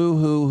everyone's like, woo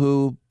hoo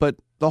hoo. But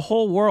the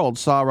whole world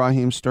saw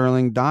Raheem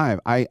Sterling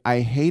dive. I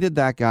hated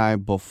that guy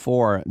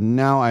before.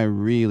 Now I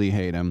really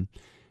hate him.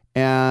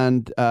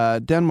 And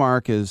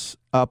Denmark is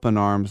up in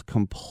arms,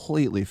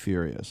 completely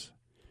furious.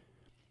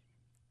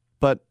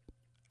 But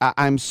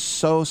I'm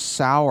so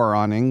sour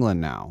on England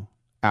now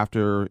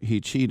after he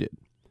cheated.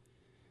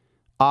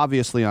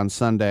 Obviously, on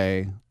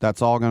Sunday, that's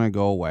all going to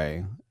go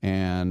away,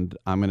 and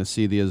I'm going to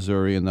see the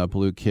Azzurri in the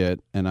blue kit,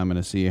 and I'm going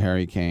to see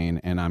Harry Kane,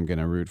 and I'm going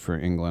to root for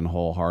England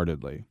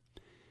wholeheartedly.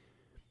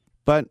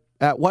 But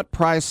at what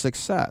price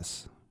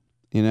success?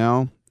 You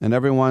know? And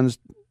everyone's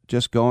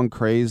just going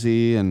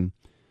crazy, and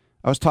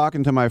I was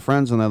talking to my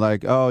friends, and they're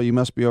like, oh, you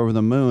must be over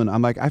the moon.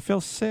 I'm like, I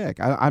feel sick.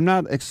 I'm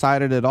not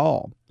excited at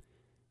all.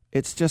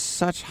 It's just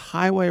such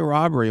highway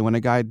robbery when a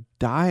guy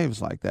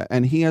dives like that.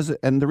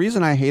 And the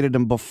reason I hated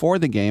him before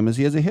the game is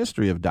he has a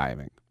history of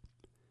diving.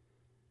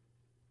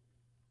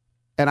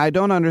 And I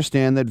don't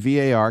understand that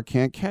VAR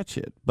can't catch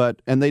it.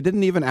 And they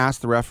didn't even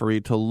ask the referee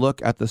to look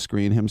at the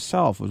screen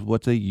himself, was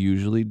what they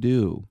usually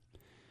do.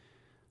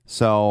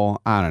 So,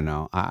 I don't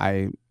know.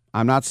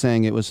 I'm not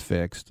saying it was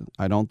fixed.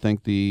 I don't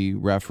think the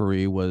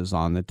referee was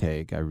on the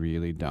take. I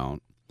really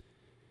don't.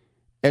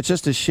 It's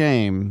just a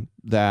shame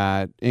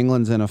that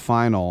England's in a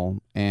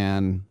final,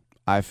 and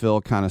I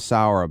feel kind of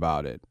sour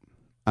about it.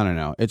 I don't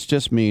know. It's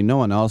just me. No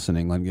one else in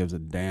England gives a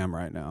damn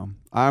right now.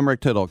 I'm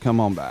Rick Tittle. Come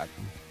on back.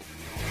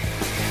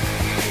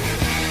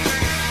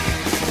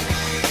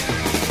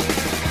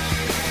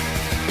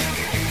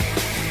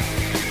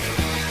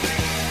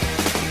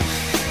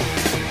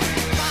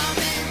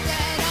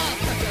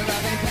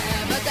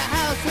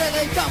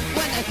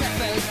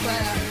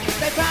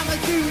 They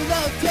promise you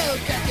love till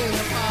death do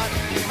them part.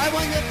 I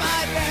wonder if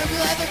my parents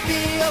will ever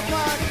be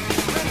apart.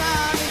 My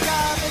mom is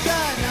off at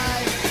the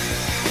night.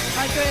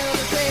 I'm thrilled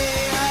to see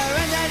her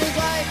and daddy's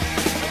wife.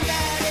 And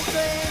daddy's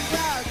twins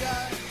are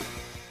gone.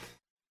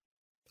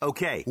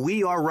 Okay,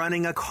 we are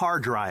running a car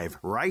drive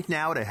right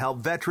now to help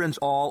veterans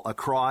all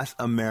across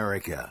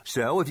America.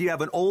 So if you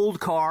have an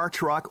old car,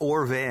 truck,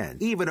 or van,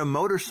 even a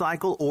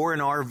motorcycle or an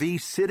RV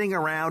sitting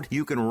around,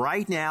 you can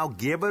right now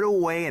give it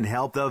away and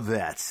help the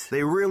vets.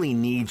 They really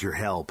need your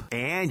help.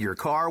 And your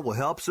car will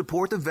help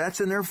support the vets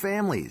and their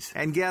families.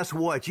 And guess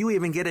what? You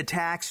even get a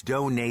tax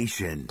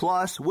donation.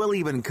 Plus, we'll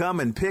even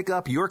come and pick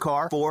up your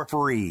car for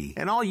free.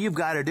 And all you've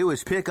got to do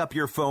is pick up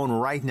your phone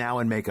right now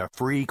and make a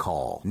free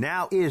call.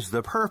 Now is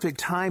the perfect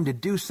time to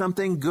do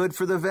something good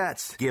for the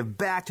vets. Give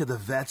back to the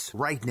vets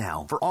right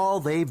now for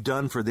all they've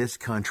done for this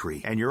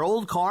country. And your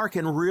old car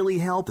can really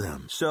help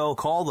them. So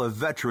call the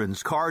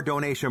Veterans Car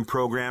Donation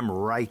Program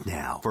right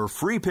now for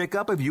free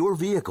pickup of your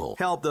vehicle.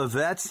 Help the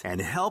vets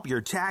and help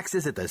your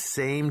taxes at the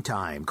same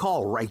time.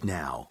 Call right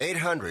now.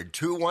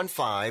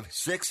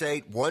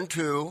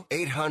 800-215-6812.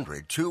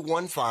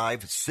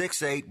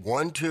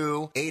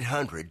 800-215-6812.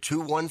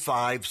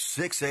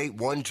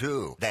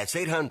 800-215-6812. That's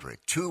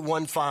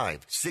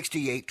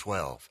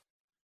 800-215-6812.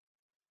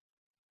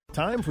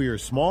 Time for your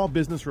Small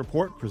Business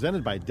Report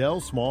presented by Dell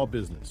Small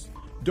Business.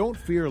 Don't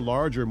fear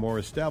larger, more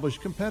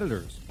established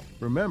competitors.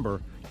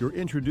 Remember, you're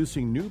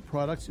introducing new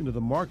products into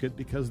the market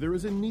because there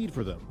is a need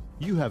for them.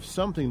 You have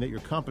something that your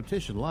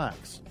competition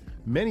lacks.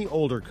 Many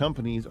older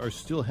companies are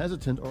still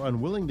hesitant or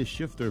unwilling to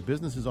shift their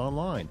businesses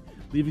online,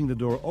 leaving the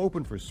door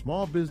open for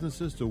small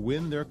businesses to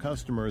win their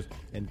customers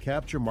and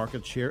capture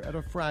market share at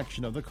a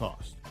fraction of the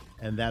cost.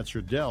 And that's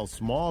your Dell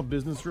Small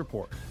Business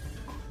Report.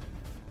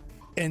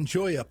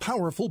 Enjoy a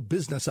powerful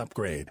business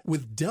upgrade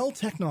with Dell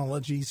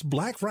Technologies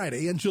Black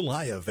Friday and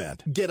July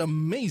event. Get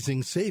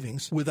amazing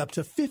savings with up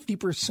to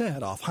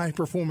 50% off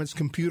high-performance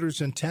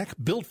computers and tech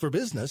built for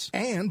business,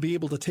 and be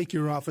able to take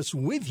your office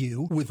with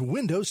you with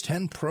Windows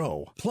 10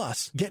 Pro.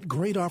 Plus, get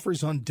great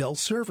offers on Dell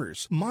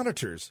servers,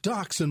 monitors,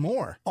 docks, and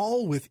more,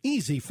 all with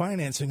easy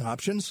financing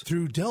options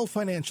through Dell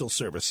Financial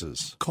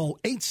Services. Call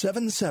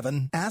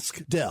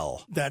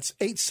 877-ASK-DELL. That's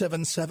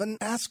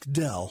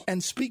 877-ASK-DELL,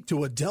 and speak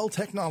to a Dell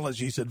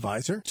Technologies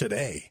advisor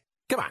today.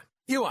 Come on,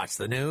 you watch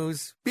the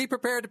news. Be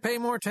prepared to pay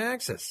more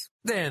taxes.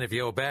 Then if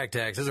you owe back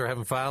taxes or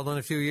haven't filed in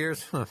a few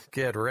years,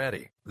 get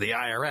ready. The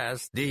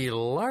IRS, the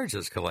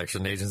largest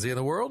collection agency in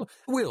the world,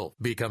 will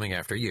be coming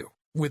after you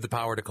with the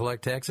power to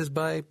collect taxes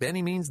by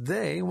any means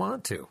they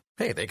want to.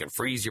 Hey, they can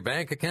freeze your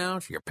bank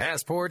account, your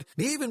passport,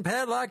 even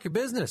padlock your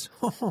business.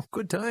 Oh,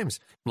 good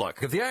times.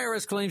 Look, if the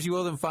IRS claims you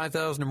owe them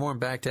 $5,000 or more in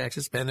back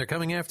taxes and they're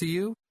coming after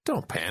you,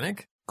 don't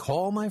panic.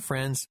 Call my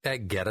friends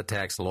at Get a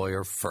Tax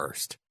Lawyer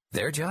first.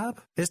 Their job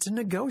is to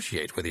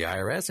negotiate with the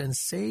IRS and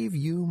save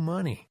you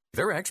money.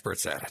 They're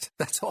experts at it.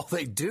 That's all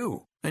they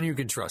do. And you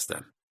can trust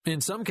them. In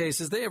some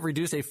cases, they have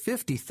reduced a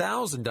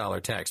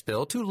 $50,000 tax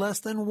bill to less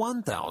than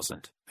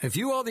 $1,000. If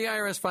you owe the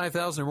IRS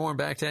 $5,000 or more in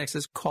back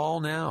taxes, call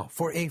now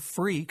for a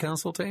free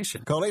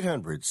consultation. Call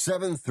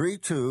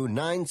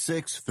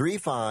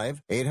 800-732-9635.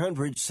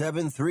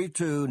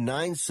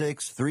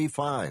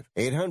 800-732-9635.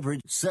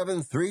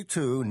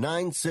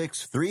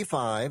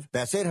 800-732-9635.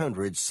 That's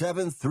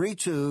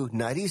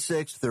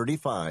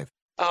 800-732-9635.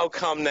 Oh,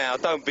 come now.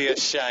 Don't be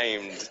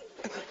ashamed.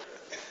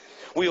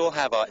 We all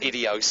have our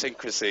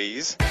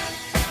idiosyncrasies.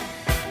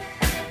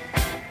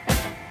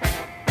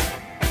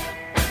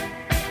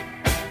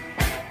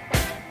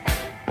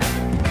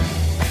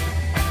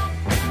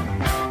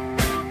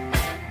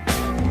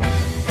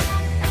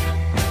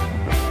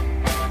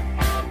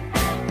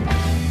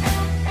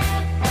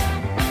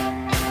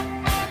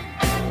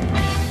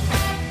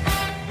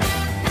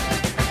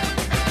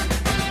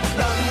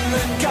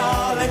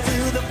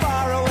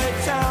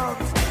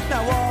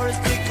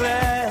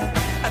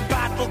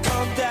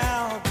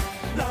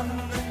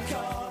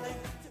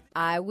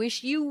 I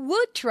wish you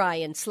would try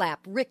and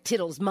slap Rick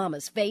Tittle's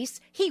mama's face.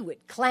 He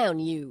would clown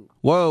you.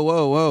 Whoa,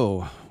 whoa,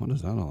 whoa. What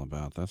is that all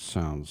about? That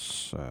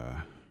sounds,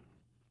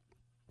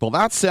 well,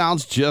 that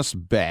sounds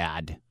just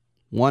bad.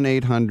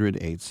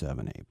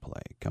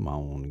 1-800-878-PLAY. Come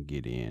on,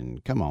 get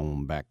in. Come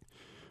on back.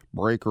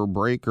 Breaker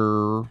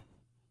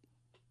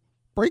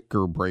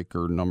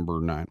number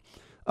 9.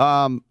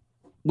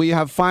 We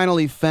have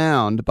finally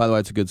found, by the way,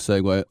 it's a good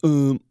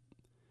segue.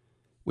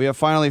 We have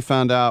finally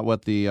found out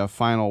what the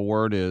final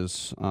word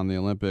is on the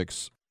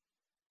Olympics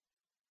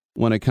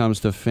when it comes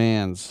to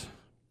fans.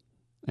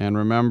 And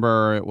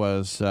remember, it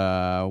was,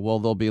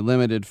 there'll be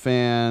limited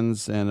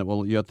fans, and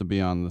you have to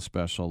be on the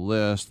special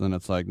list. And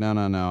it's like,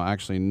 no.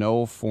 Actually,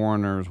 no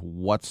foreigners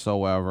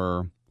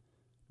whatsoever.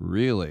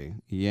 Really?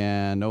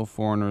 Yeah, no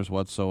foreigners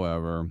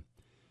whatsoever.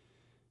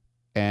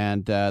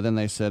 And then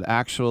they said,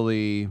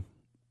 actually,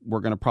 we're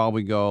going to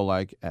probably go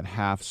like at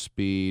half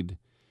speed.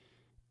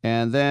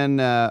 And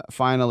then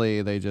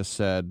finally they just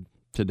said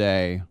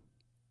today,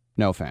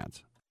 no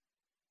fans.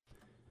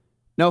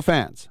 No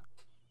fans.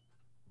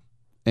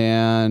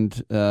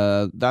 And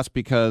that's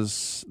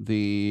because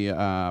the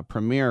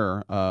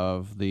premier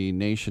of the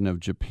nation of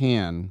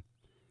Japan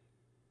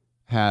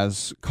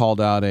has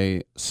called out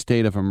a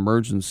state of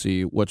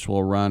emergency, which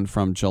will run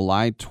from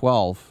July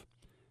 12th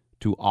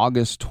to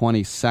August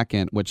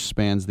 22nd, which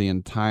spans the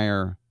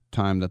entire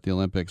time that the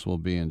Olympics will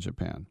be in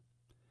Japan.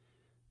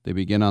 They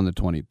begin on the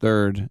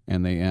 23rd,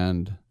 and they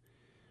end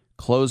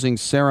closing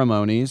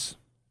ceremonies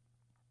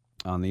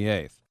on the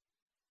 8th.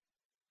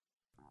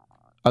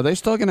 Are they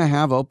still going to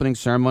have opening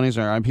ceremonies,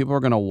 or people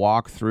are going to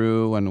walk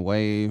through and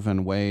wave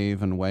and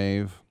wave and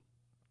wave?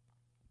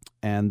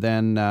 And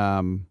then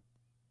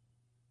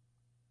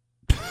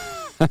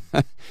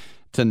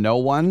to no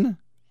one?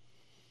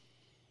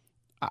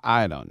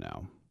 I don't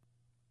know.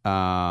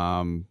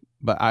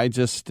 But I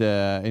just,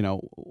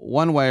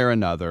 one way or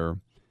another,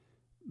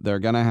 they're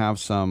going to have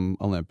some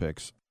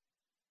Olympics,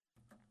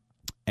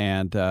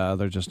 and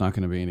there's just not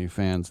going to be any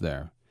fans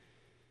there.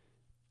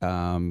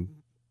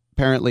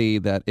 Apparently,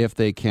 that if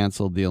they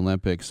canceled the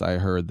Olympics, I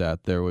heard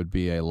that there would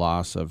be a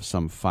loss of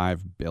some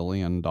 $5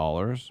 billion.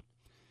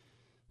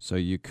 So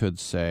you could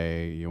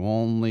say you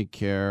only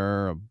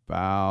care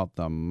about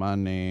the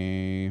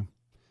money.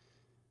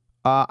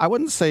 I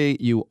wouldn't say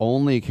you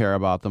only care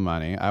about the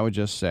money. I would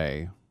just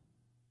say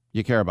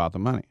you care about the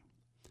money.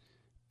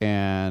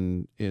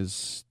 And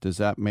does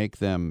that make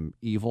them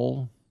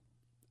evil?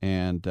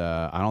 And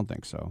I don't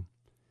think so.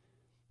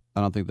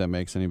 I don't think that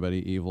makes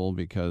anybody evil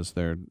because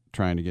they're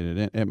trying to get it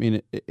in. I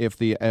mean, if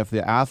the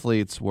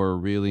athletes were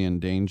really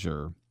in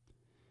danger,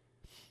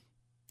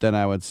 then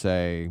I would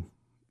say,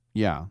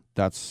 yeah,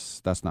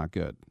 that's not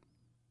good.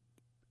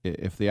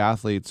 If the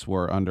athletes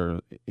were under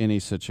any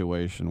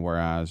situation,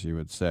 whereas you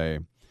would say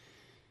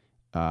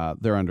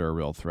they're under a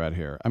real threat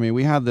here. I mean,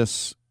 we had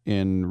this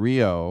in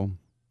Rio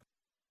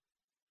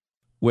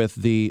with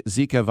the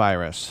Zika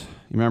virus.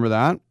 You remember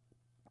that?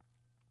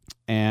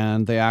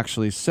 And they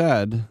actually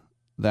said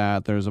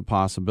that there's a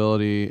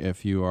possibility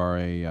if you are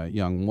a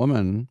young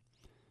woman,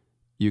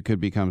 you could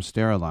become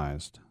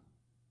sterilized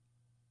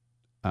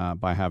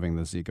by having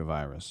the Zika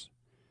virus.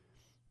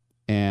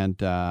 And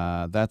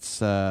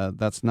that's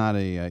not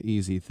a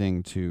easy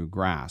thing to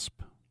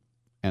grasp.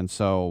 And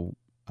so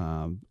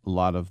a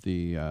lot of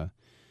the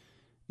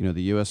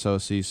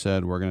USOC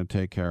said, we're going to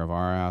take care of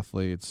our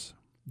athletes.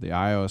 The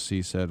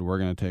IOC said, we're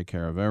going to take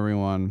care of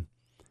everyone.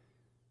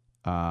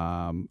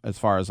 As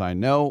far as I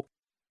know,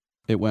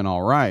 it went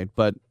all right.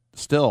 But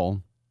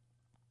still,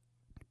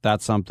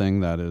 that's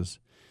something that is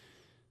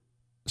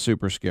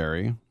super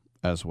scary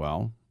as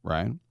well,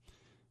 right?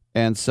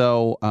 And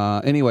so,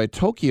 anyway,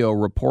 Tokyo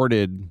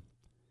reported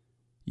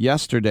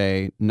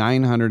yesterday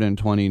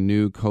 920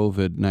 new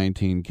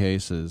COVID-19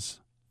 cases.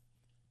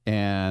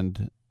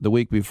 And the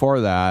week before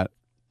that,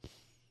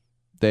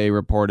 they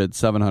reported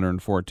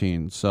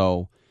 714.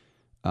 So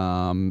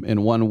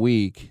in 1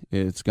 week,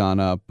 it's gone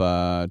up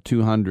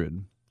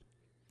 200.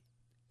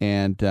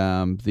 And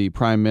the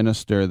prime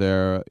minister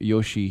there,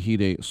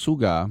 Yoshihide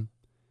Suga,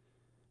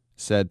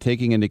 said,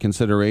 taking into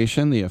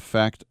consideration the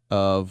effect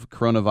of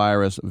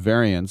coronavirus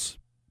variants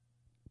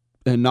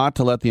and not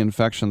to let the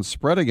infection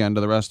spread again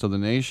to the rest of the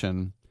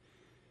nation,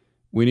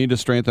 we need to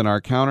strengthen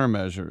our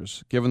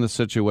countermeasures. Given the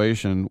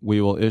situation, we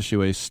will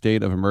issue a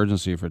state of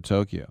emergency for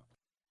Tokyo.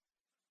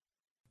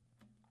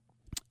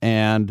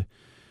 And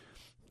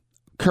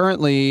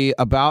currently,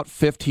 about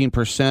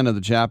 15% of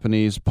the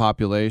Japanese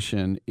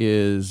population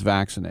is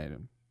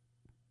vaccinated.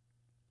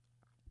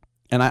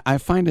 And I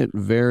find it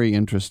very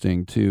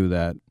interesting, too,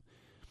 that,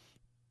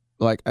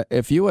 like,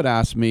 if you would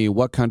ask me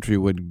what country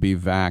would be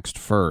vaxxed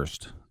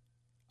first,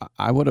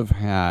 I would have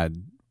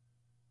had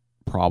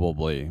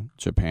probably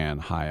Japan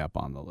high up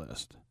on the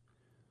list.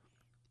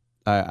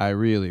 I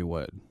really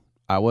would.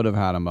 I would have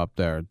had them up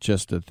there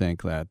just to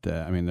think that,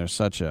 they're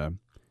such a,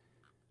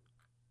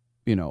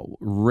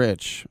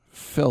 rich,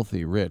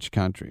 filthy rich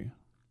country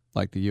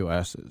like the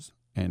U.S. is.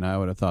 And I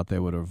would have thought they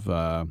would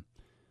have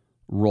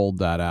rolled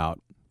that out.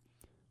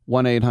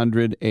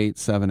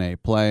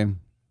 1-800-878-PLAY.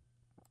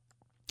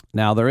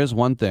 Now, there is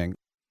one thing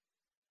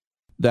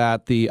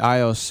that the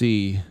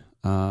IOC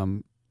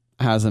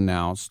has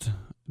announced,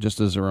 just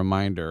as a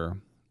reminder,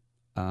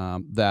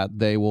 that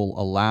they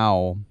will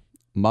allow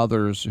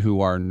mothers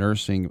who are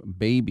nursing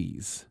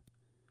babies,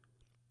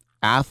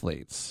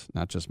 athletes,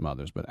 not just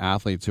mothers, but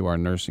athletes who are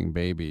nursing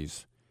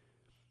babies,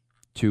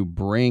 to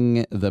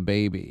bring the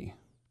baby.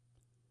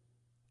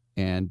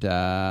 And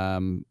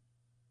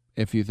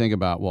if you think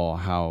about,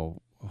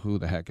 who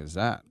the heck is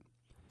that?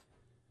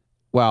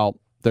 Well,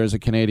 there's a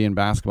Canadian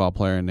basketball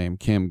player named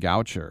Kim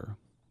Goucher,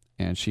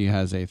 and she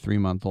has a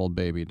 3-month-old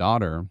baby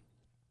daughter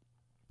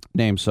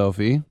named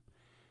Sophie,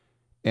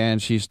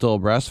 and she's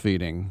still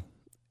breastfeeding.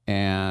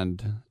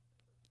 And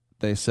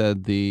they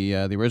said the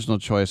original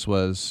choice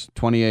was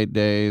 28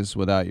 days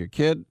without your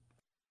kid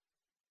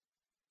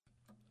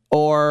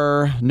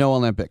or no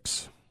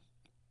Olympics.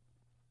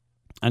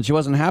 And she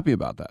wasn't happy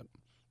about that,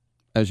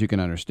 as you can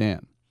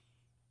understand.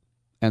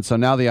 And so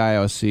now the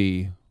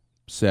IOC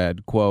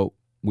said, quote,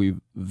 "We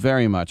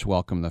very much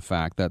welcome the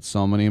fact that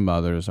so many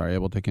mothers are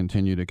able to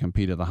continue to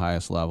compete at the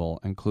highest level,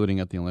 including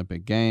at the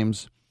Olympic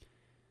Games.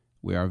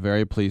 We are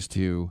very pleased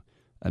to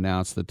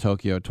announce the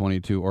Tokyo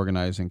 22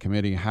 Organizing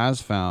Committee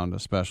has found a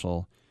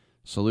special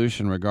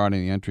solution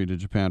regarding the entry to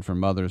Japan for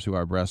mothers who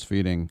are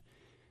breastfeeding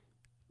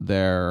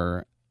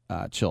their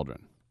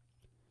children."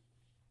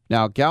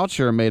 Now,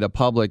 Goucher made a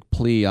public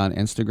plea on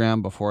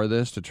Instagram before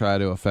this to try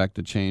to effect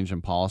a change in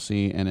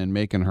policy, and in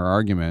making her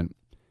argument,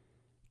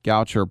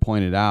 Goucher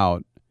pointed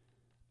out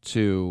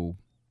to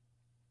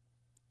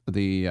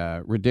the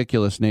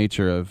ridiculous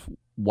nature of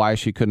why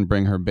she couldn't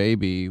bring her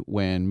baby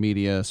when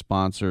media,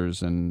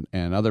 sponsors, and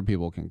other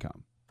people can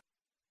come.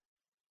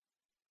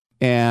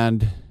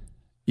 And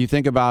you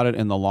think about it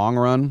in the long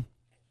run,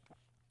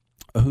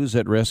 who's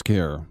at risk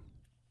here?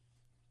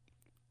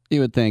 You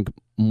would think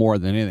more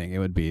than anything it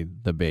would be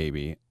the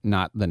baby,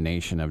 not the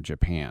nation of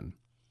Japan.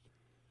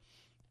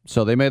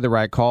 So they made the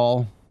right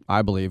call,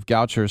 I believe.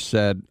 Goucher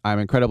said, "I'm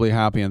incredibly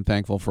happy and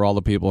thankful for all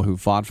the people who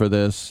fought for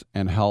this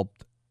and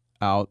helped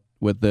out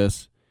with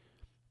this.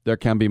 There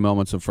can be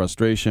moments of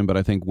frustration, but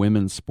I think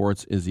women's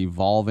sports is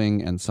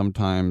evolving, and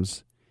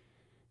sometimes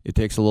it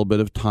takes a little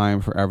bit of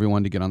time for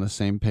everyone to get on the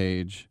same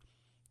page.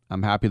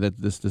 I'm happy that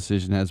this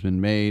decision has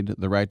been made,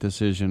 the right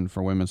decision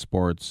for women's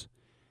sports,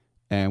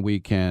 and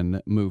we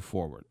can move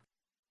forward."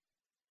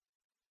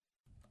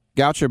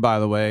 Goucher, by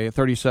the way,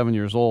 37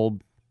 years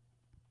old,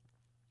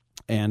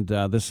 and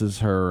this is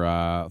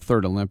her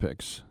third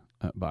Olympics,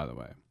 by the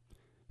way.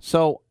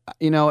 So,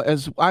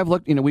 as I've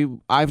looked,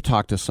 I've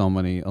talked to so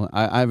many.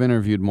 I've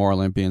interviewed more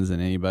Olympians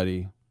than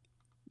anybody,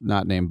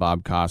 not named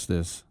Bob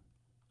Costas,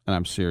 and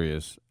I'm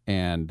serious.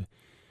 And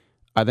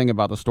I think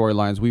about the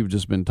storylines we've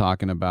just been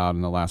talking about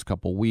in the last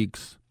couple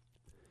weeks.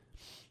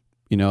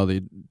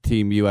 The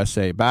Team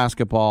USA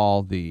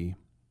basketball, the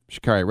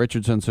Sha'Carri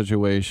Richardson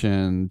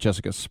situation,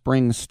 Jessica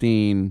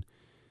Springsteen,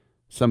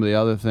 some of the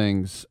other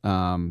things,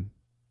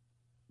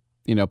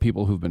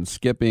 people who've been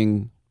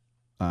skipping.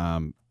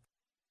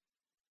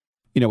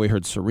 We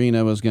heard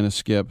Serena was going to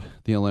skip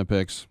the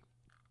Olympics.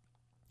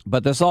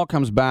 But this all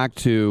comes back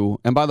to,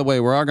 and by the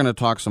way, we are going to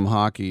talk some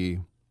hockey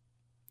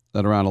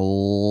at around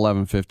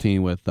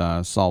 11:15 with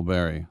Saul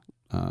Berry.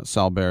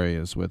 Saul Berry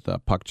is with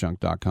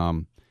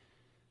puckjunk.com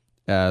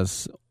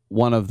as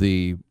one of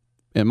the,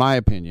 in my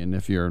opinion,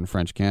 if you're in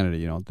French Canada,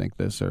 you don't think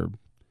this, or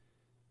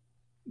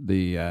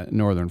the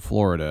Northern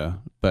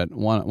Florida, but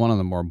one of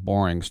the more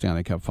boring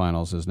Stanley Cup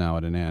finals is now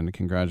at an end.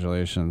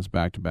 Congratulations,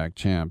 back-to-back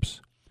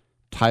champs.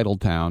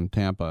 Titletown,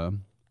 Tampa,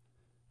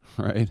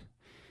 right?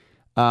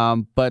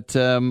 But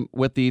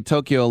with the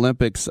Tokyo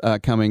Olympics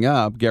coming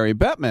up, Gary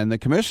Bettman, the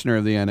commissioner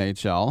of the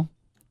NHL,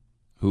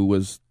 who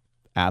was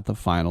at the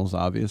finals,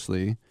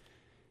 obviously,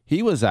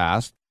 he was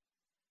asked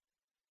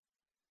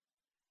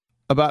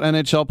about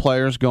NHL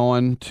players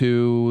going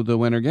to the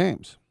Winter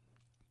Games,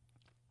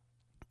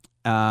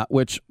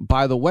 which,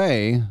 by the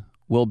way,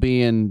 will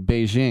be in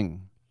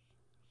Beijing.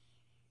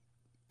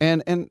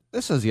 And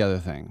this is the other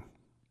thing.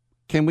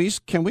 Can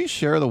we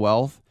share the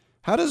wealth?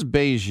 How does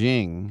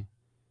Beijing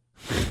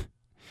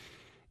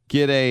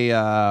get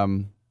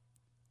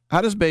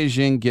how does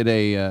Beijing get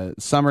a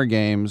summer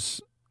games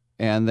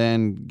and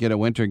then get a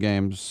winter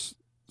games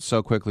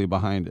so quickly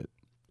behind it?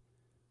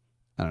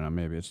 I don't know.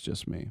 Maybe it's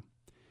just me.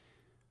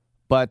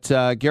 But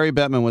Gary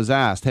Bettman was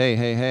asked,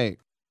 hey,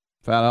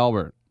 Fat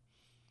Albert,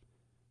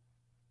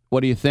 what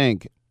do you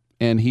think?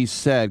 And he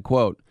said,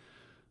 quote,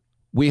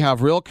 "We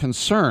have real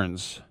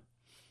concerns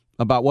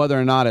about whether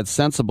or not it's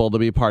sensible to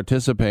be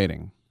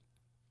participating.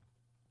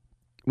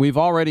 We've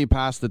already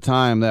passed the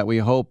time that we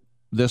hope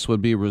this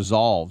would be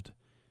resolved.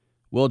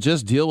 We'll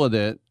just deal with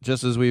it,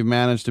 just as we've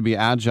managed to be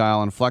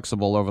agile and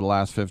flexible over the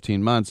last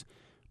 15 months,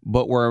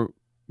 but we're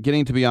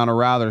getting to be on a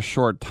rather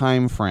short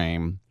time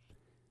frame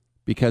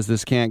because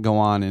this can't go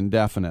on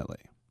indefinitely."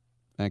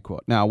 End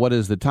quote. Now, what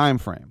is the time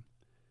frame?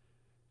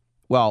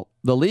 Well,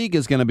 the league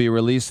is going to be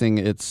releasing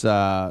its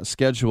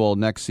schedule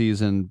next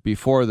season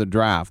before the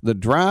draft. The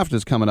draft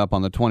is coming up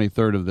on the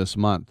 23rd of this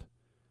month.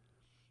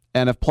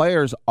 And if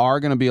players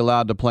are going to be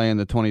allowed to play in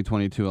the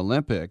 2022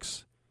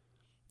 Olympics,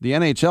 the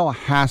NHL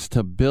has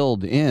to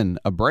build in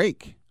a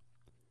break.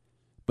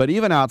 But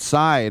even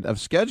outside of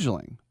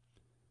scheduling,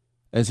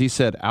 as he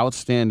said,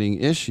 outstanding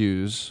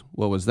issues,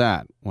 what was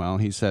that? Well,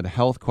 he said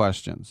health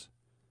questions.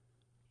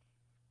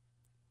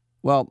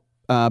 Well,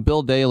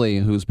 Bill Daley,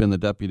 who's been the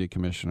deputy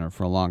commissioner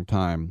for a long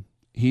time,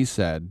 he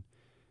said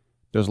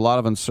there's a lot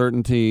of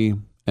uncertainty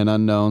and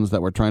unknowns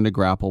that we're trying to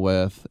grapple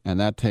with, and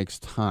that takes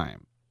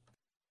time.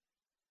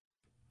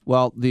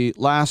 Well, the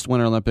last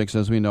Winter Olympics,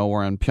 as we know,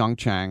 were in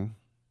Pyeongchang,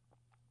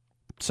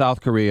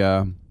 South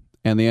Korea,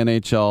 and the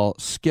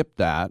NHL skipped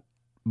that,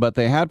 but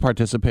they had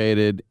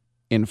participated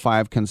in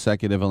 5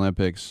 consecutive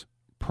Olympics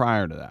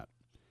prior to that.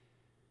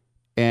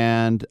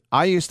 And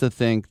I used to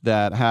think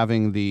that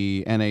having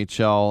the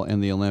NHL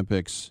in the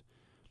Olympics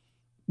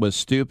was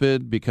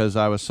stupid because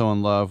I was so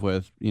in love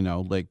with,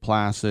 Lake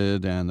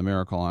Placid and the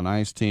Miracle on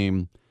Ice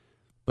team.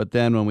 But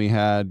then when we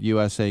had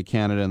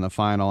USA-Canada in the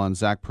final and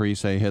Zach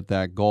Parise hit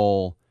that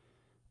goal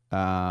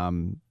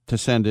to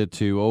send it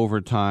to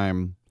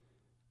overtime,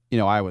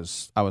 I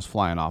was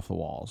flying off the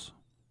walls.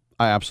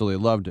 I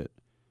absolutely loved it.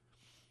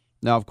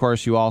 Now, of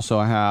course, you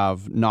also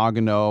have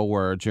Nagano,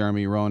 where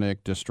Jeremy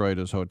Roenick destroyed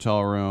his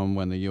hotel room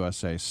when the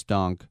USA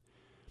stunk.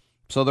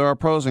 So there are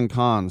pros and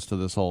cons to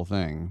this whole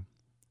thing.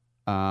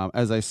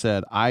 As I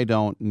said, I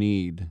don't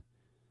need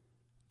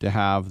to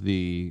have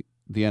the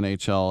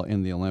NHL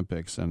in the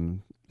Olympics.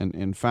 And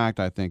in fact,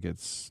 I think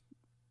it's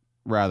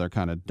rather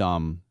kind of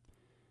dumb.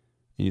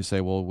 And you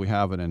say, well, we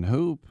have it in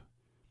hoop.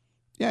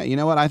 Yeah, you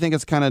know what? I think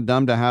it's kind of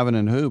dumb to have it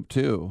in hoop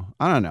too.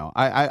 I don't know.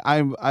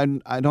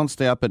 I don't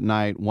stay up at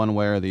night one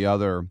way or the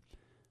other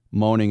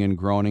moaning and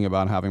groaning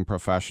about having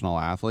professional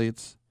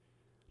athletes,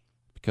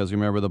 because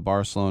remember the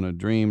Barcelona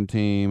Dream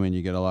Team and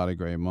you get a lot of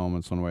great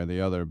moments one way or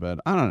the other. But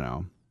I don't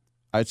know.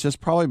 It's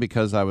just probably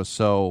because I was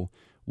so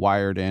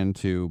wired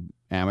into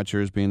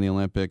amateurs being the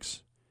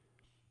Olympics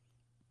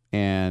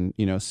and,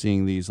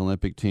 seeing these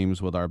Olympic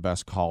teams with our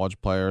best college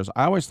players.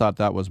 I always thought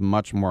that was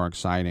much more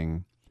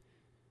exciting.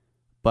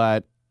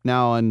 But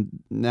now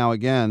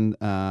again,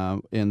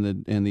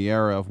 in the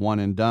era of one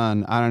and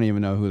done, I don't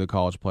even know who the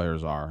college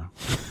players are,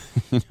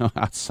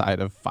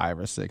 outside of 5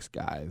 or 6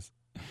 guys.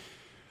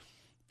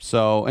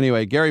 So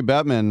anyway, Gary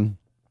Bettman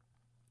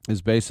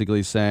is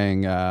basically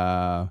saying,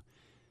 I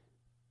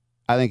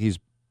think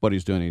what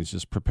he's doing, he's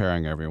just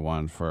preparing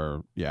everyone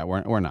for,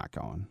 we're not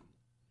going.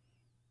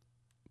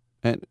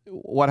 And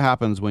what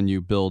happens when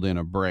you build in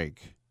a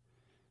break?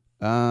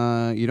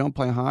 You don't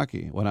play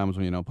hockey. What happens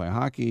when you don't play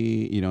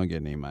hockey? You don't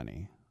get any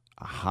money.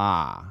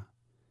 Aha.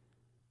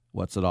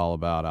 What's it all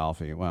about,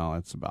 Alfie? Well,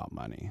 it's about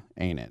money,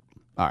 ain't it?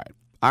 All right.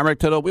 I'm Rick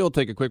Tittle. We will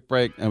take a quick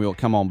break, and we will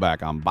come on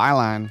back on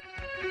Byline.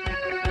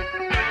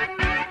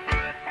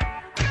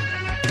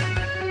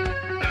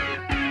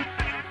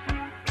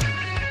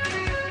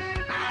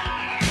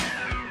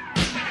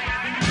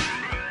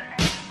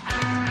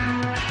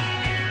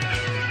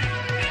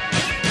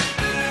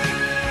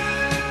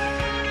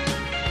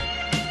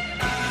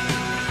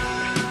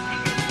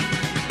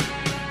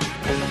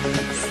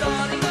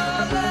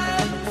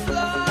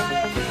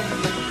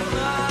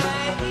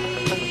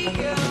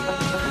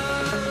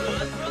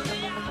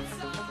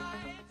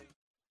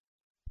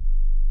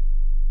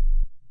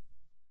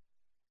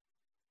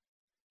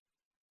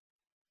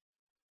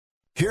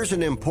 Here's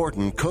an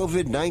important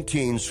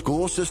COVID-19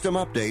 school system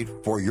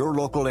update for your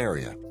local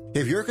area.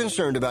 If you're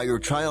concerned about your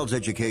child's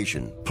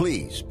education,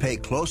 please pay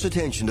close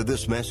attention to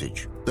this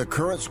message. The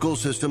current school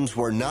systems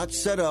were not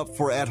set up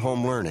for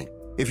at-home learning.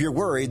 If you're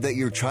worried that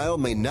your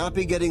child may not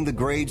be getting the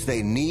grades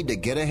they need to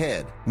get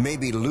ahead, may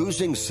be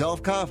losing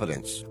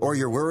self-confidence, or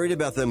you're worried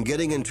about them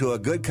getting into a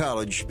good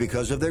college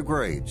because of their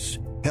grades,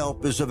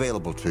 help is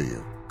available to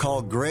you.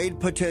 Call Grade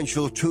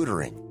Potential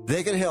Tutoring.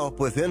 They can help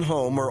with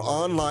in-home or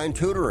online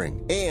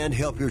tutoring and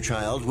help your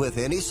child with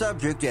any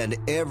subject and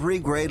every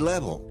grade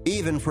level,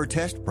 even for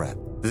test prep.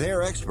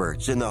 They're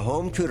experts in the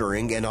home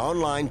tutoring and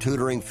online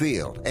tutoring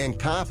field and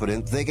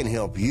confident they can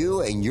help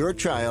you and your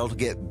child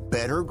get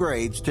better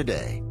grades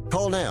today.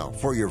 Call now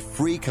for your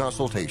free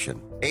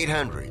consultation.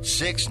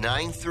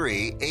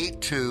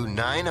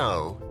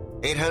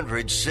 800-693-8290.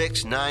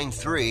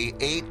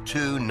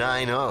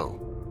 800-693-8290.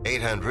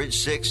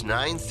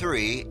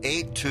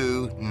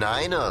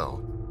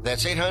 800-693-8290.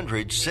 That's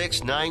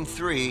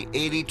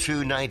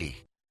 800-693-8290.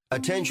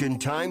 Attention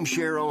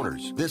timeshare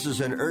owners. This is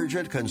an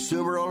urgent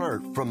consumer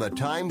alert from the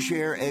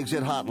Timeshare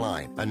Exit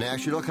Hotline, a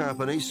national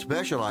company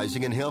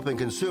specializing in helping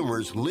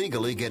consumers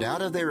legally get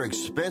out of their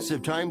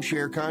expensive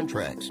timeshare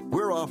contracts.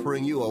 We're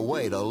offering you a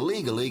way to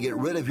legally get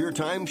rid of your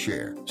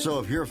timeshare. So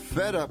if you're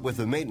fed up with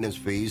the maintenance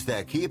fees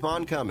that keep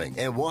on coming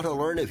and want to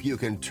learn if you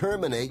can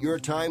terminate your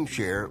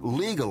timeshare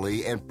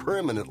legally and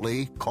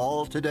permanently,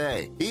 call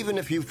today. Even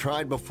if you've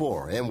tried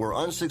before and were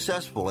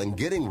unsuccessful in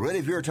getting rid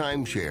of your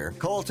timeshare,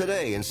 call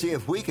today and see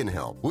if we can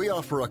help. We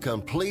offer a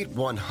complete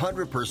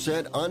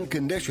 100%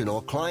 unconditional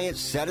client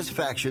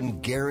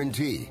satisfaction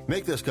guarantee.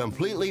 Make this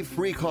completely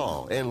free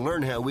call and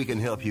learn how we can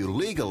help you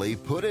legally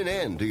put an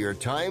end to your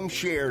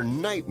timeshare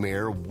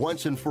nightmare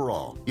once and for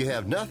all. You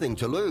have nothing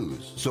to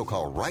lose, so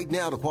call right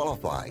now to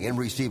qualify and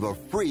receive a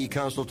free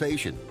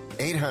consultation.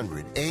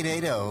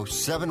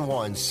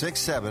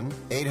 800-880-7167.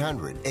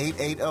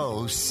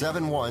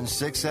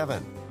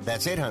 800-880-7167.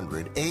 That's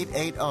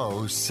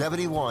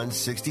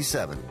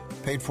 800-880-7167.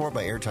 Paid for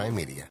by Airtime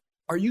Media.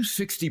 Are you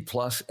 60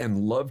 plus and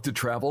love to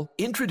travel?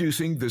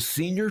 Introducing the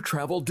Senior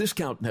Travel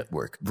Discount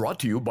Network, brought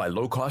to you by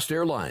Low Cost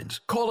Airlines.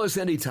 Call us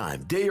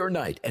anytime, day or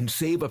night, and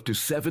save up to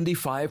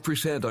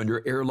 75% on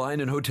your airline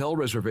and hotel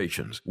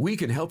reservations. We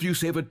can help you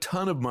save a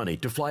ton of money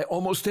to fly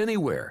almost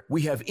anywhere.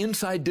 We have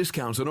inside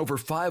discounts on over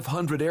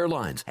 500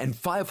 airlines and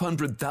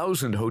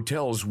 500,000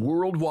 hotels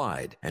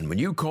worldwide. And when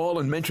you call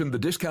and mention the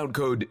discount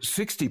code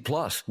 60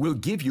 plus, we'll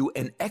give you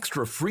an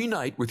extra free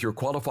night with your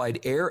qualified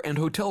air and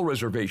hotel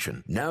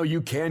reservation. Now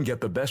you can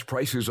get the best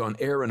prices on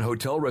air and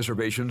hotel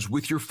reservations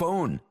with your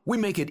phone. We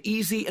make it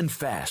easy and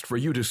fast for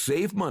you to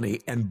save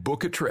money and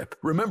book a trip.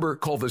 Remember,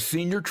 call the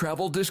Senior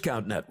Travel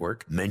Discount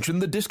Network, mention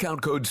the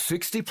discount code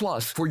 60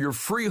 plus for your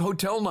free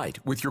hotel night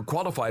with your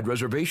qualified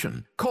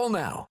reservation. Call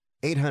now.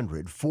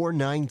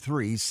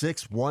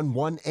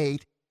 800-493-6118.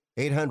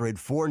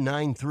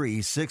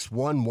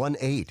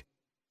 800-493-6118.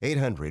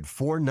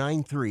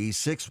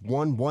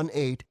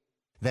 800-493-6118.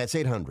 That's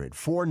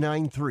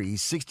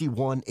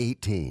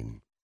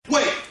 800-493-6118.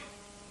 Wait!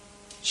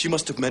 She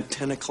must have meant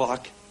 10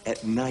 o'clock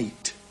at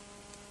night.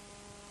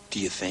 Do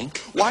you think?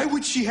 Why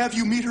would she have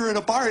you meet her in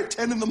a bar at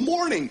 10 in the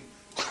morning?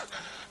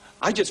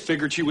 I just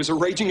figured she was a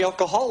raging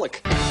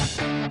alcoholic.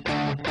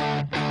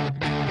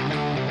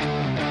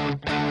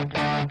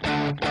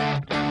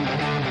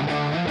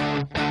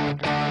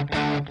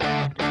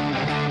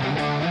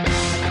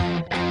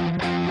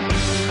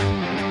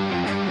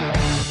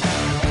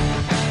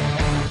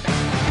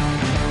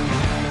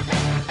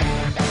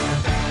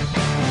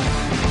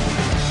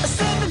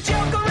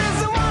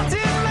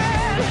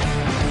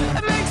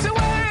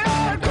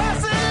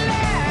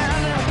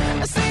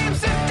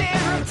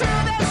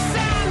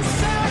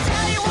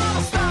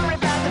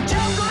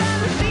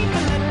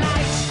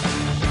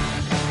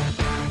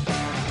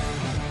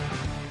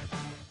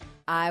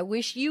 I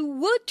wish you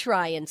would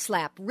try and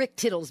slap Rick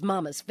Tittle's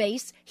mama's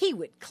face. He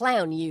would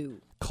clown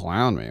you.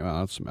 Clown me? Well,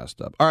 that's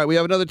messed up. All right, we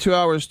have another 2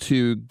 hours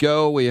to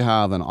go. We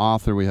have an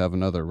author. We have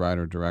another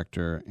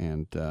writer-director.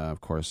 And, of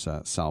course,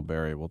 Sal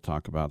Berry will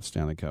talk about the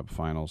Stanley Cup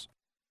Finals.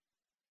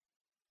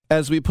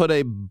 As we put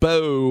a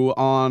bow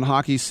on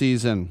hockey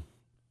season,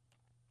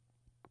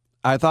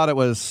 I thought it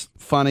was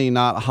funny,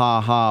 not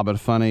ha-ha, but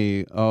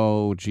funny,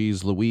 oh,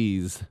 geez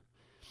Louise,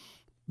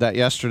 that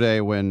yesterday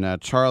when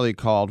Charlie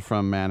called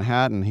from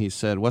Manhattan, he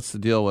said, what's the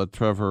deal with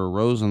Trevor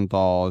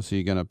Rosenthal? Is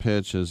he going to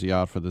pitch? Is he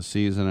out for the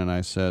season? And I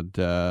said,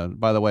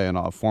 by the way,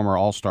 a former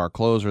all-star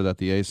closer that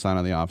the A's signed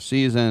in the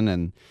offseason.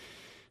 And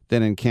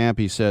then in camp,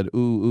 he said,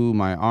 ooh,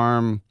 my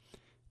arm.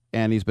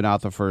 And he's been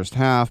out the first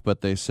half, but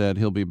they said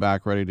he'll be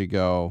back ready to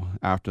go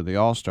after the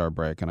all-star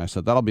break. And I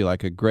said, that'll be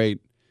like a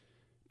great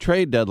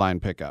trade deadline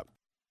pickup.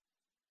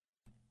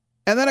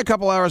 And then a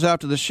couple hours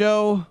after the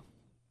show,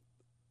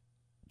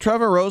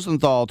 Trevor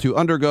Rosenthal to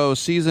undergo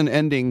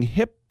season-ending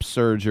hip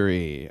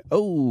surgery.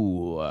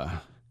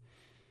 Oh.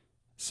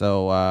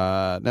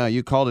 So, no,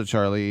 you called it,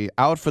 Charlie.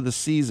 Out for the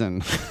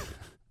season.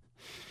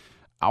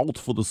 Out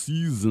for the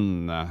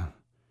season.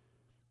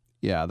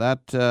 Yeah,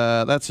 that's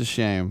a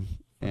shame.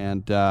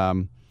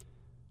 And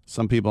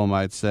some people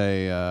might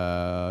say,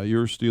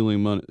 you're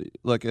stealing money.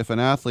 Look, if an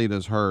athlete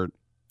is hurt,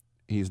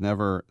 he's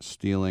never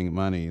stealing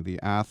money. The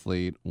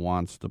athlete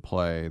wants to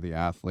play. The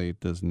athlete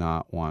does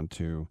not want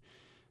to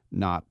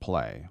not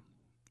play.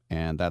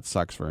 And that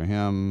sucks for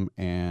him,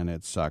 and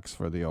it sucks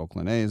for the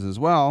Oakland A's as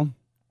well,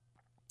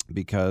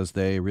 because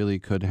they really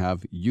could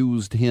have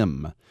used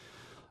him.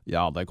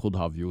 Yeah, they could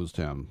have used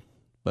him.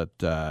 But,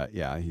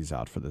 yeah, he's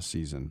out for the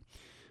season.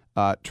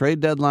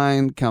 Trade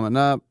deadline coming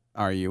up.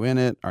 Are you in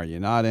it? Are you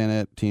not in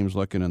it? Teams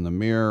looking in the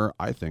mirror.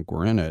 I think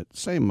we're in it.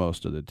 Say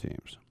most of the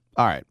teams.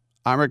 All right.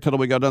 I'm Rick Tittle.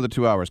 We got another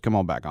 2 hours. Come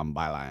on back on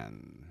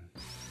Byline.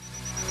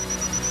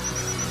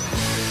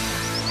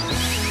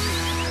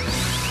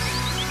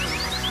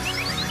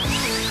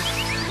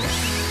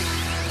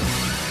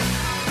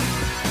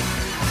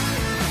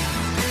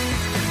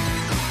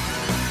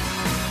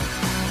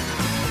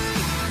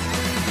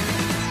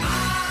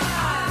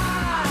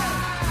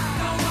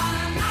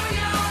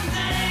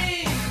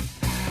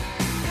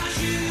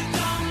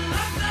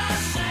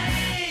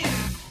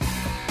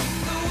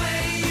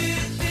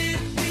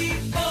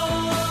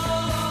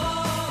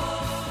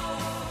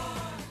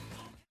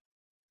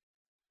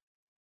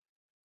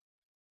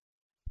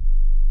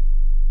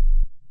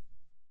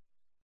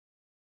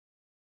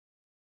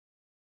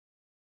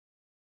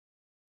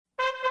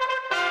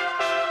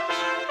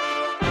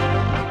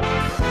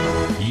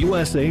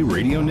 USA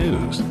Radio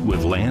News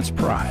with Lance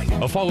Pry.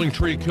 A falling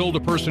tree killed a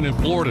person in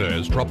Florida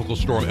as Tropical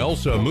Storm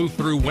Elsa moved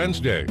through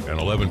Wednesday, and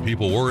 11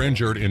 people were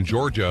injured in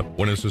Georgia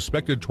when a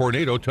suspected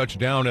tornado touched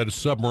down at a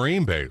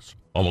submarine base.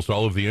 Almost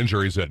all of the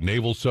injuries at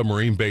Naval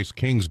Submarine Base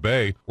Kings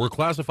Bay were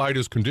classified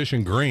as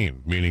condition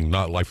green, meaning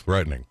not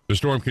life-threatening. The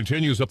storm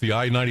continues up the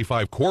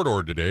I-95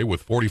 corridor today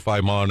with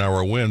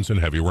 45-mile-an-hour winds and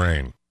heavy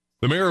rain.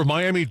 The mayor of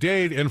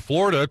Miami-Dade in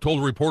Florida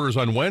told reporters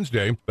on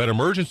Wednesday that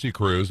emergency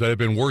crews that have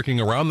been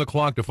working around the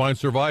clock to find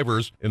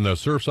survivors in the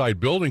Surfside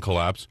building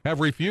collapse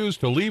have refused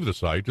to leave the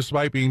site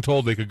despite being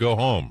told they could go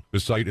home. The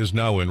site is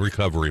now in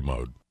recovery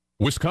mode.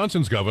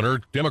 Wisconsin's governor,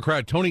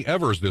 Democrat Tony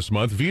Evers, this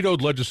month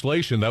vetoed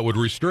legislation that would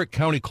restrict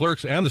county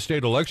clerks and the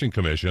state election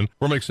commission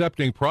from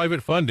accepting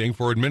private funding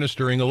for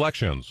administering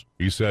elections.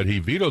 He said he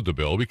vetoed the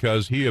bill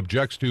because he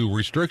objects to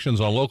restrictions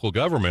on local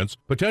governments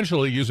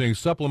potentially using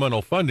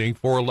supplemental funding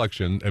for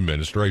election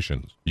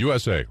administrations.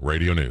 USA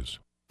Radio News.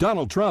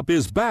 Donald Trump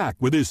is back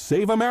with his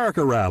Save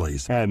America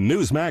rallies, and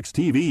Newsmax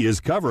TV is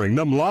covering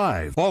them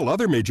live. All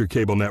other major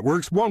cable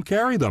networks won't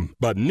carry them,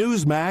 but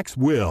Newsmax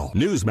will.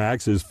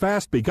 Newsmax is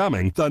fast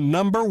becoming the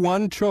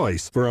 #1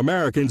 choice for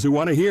Americans who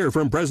want to hear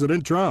from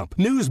President Trump.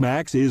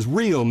 Newsmax is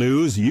real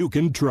news you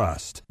can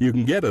trust. You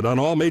can get it on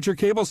all major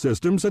cable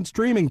systems and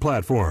streaming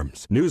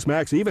platforms.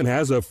 Newsmax even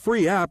has a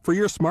free app for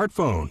your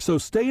smartphone, so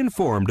stay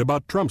informed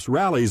about Trump's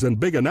rallies and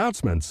big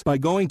announcements by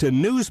going to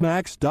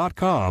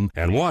Newsmax.com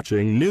and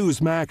watching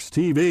Newsmax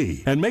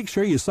TV. And make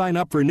sure you sign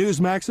up for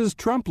Newsmax's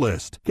Trump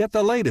List. Get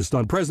the latest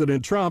on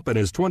President Trump and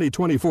his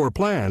 2024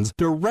 plans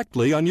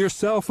directly on your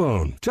cell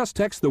phone. Just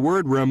text the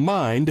word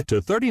REMIND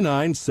to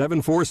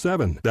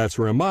 39747. That's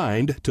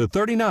REMIND to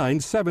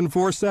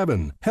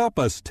 39747. Help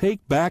us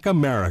take back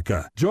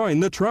America. Join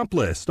the Trump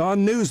List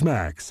on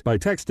Newsmax by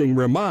texting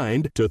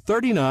REMIND to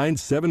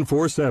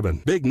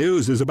 39747. Big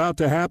news is about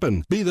to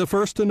happen. Be the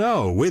first to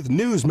know with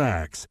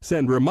Newsmax.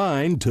 Send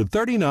REMIND to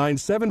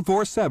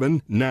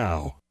 39747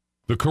 now.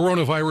 The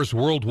coronavirus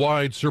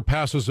worldwide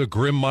surpasses a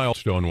grim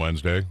milestone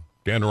Wednesday.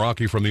 Dan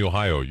Naraki from the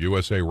Ohio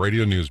USA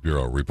Radio News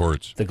Bureau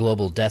reports. The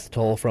global death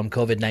toll from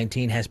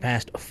COVID-19 has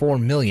passed 4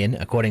 million,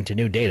 according to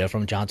new data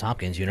from Johns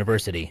Hopkins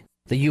University.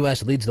 The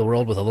U.S. leads the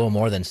world with a little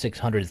more than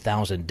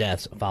 600,000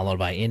 deaths, followed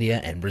by India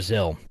and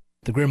Brazil.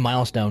 The grim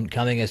milestone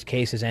coming as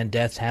cases and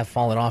deaths have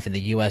fallen off in the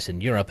U.S.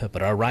 and Europe,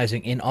 but are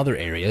rising in other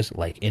areas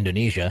like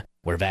Indonesia,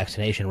 where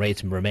vaccination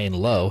rates remain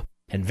low,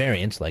 and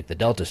variants like the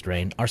Delta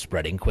strain are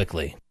spreading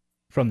quickly.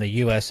 From the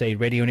USA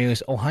Radio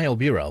News Ohio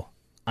Bureau,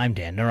 I'm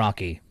Dan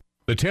Naraki.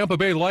 The Tampa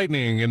Bay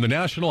Lightning in the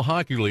National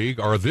Hockey League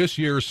are this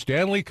year's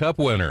Stanley Cup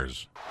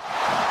winners.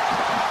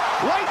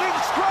 Lightning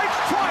strikes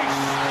twice.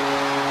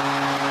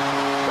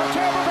 The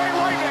Tampa Bay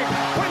Lightning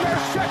win their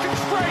second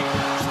straight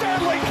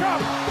Stanley Cup.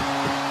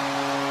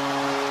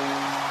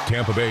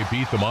 Tampa Bay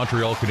beat the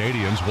Montreal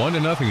Canadiens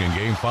 1-0 in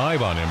Game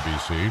 5 on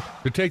NBC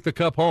to take the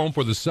cup home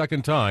for the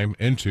second time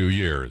in 2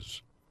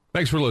 years.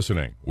 Thanks for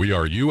listening. We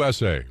are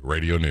USA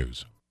Radio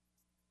News.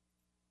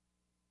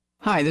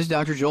 Hi, this is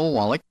Dr. Joel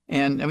Wallach,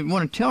 and I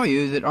want to tell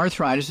you that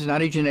arthritis is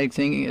not a genetic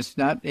thing. It's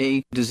not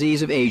a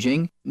disease of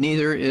aging.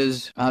 Neither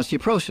is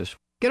osteoporosis.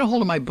 Get a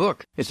hold of my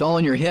book. It's all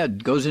in your head.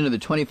 It goes into the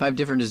 25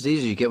 different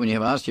diseases you get when you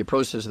have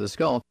osteoporosis of the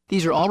skull.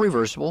 These are all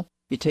reversible.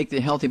 You take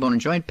the Healthy Bone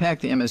and Joint Pack,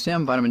 the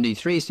MSM, vitamin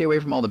D3, stay away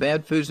from all the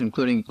bad foods,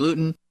 including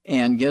gluten,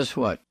 and guess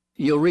what?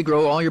 You'll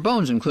regrow all your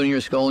bones, including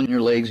your skull and your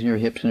legs and your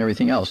hips and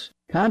everything else.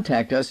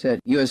 Contact us at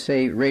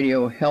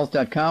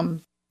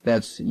usaradiohealth.com.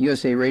 That's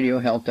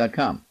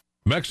usaradiohealth.com.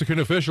 Mexican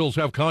officials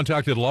have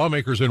contacted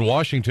lawmakers in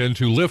Washington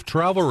to lift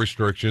travel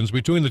restrictions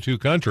between the two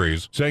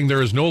countries, saying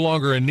there is no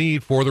longer a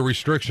need for the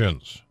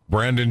restrictions.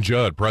 Brandon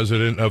Judd,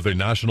 president of the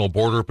National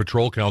Border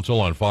Patrol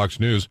Council on Fox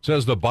News,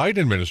 says the Biden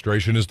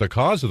administration is the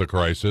cause of the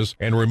crisis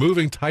and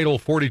removing Title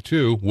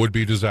 42 would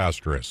be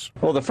disastrous.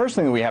 Well, the first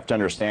thing that we have to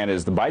understand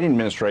is the Biden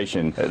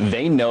administration,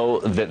 they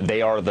know that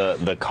they are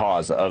the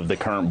cause of the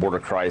current border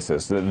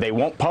crisis. They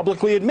won't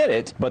publicly admit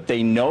it, but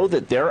they know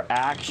that their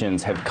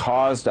actions have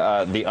caused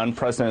the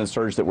unprecedented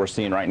surge that we're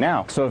seeing right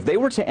now. So if they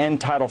were to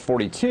end Title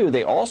 42,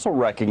 they also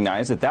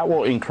recognize that that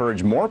will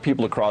encourage more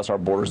people to cross our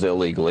borders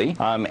illegally,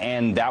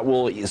 and that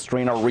will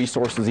strain our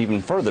resources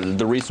even further,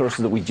 the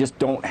resources that we just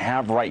don't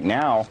have right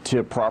now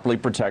to properly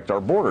protect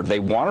our border. They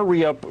want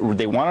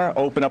to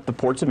open up the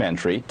ports of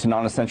entry to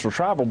non-essential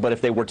travel, but if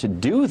they were to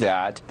do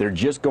that, they're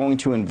just going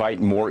to invite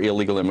more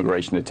illegal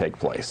immigration to take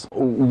place.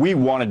 We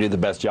want to do the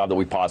best job that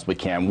we possibly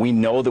can. We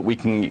know that we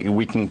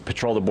can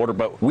patrol the border,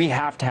 but we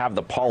have to have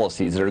the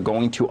policies that are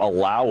going to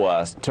allow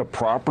us to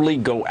properly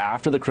go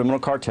after the criminal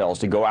cartels,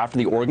 to go after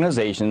the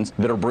organizations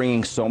that are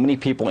bringing so many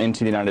people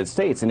into the United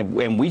States,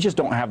 and we just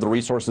don't have the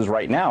resources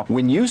right now.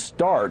 When you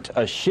start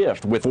a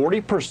shift with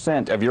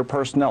 40% of your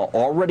personnel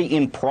already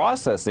in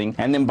processing,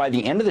 and then by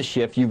the end of the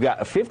shift, you've got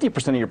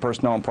 50% of your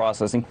personnel in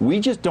processing, we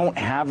just don't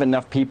have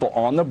enough people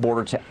on the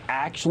border to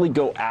actually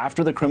go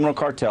after the criminal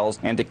cartels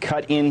and to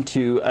cut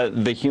into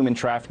the human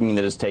trafficking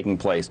that is taking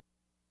place.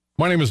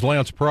 My name is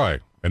Lance Pry,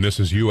 and this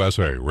is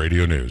USA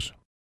Radio News.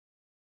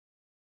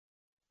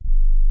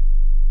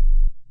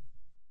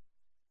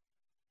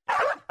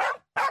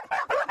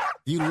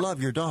 You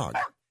love your dog.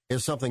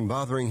 Is something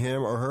bothering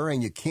him or her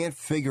and you can't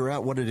figure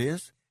out what it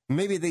is?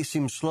 Maybe they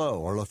seem slow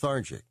or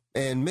lethargic,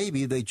 and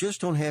maybe they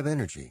just don't have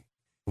energy.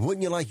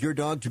 Wouldn't you like your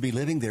dog to be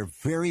living their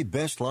very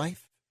best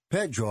life?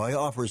 PetJoy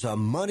offers a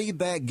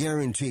money-back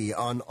guarantee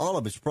on all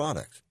of its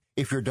products.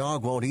 If your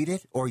dog won't eat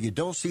it or you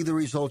don't see the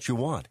results you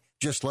want,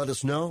 just let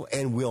us know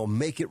and we'll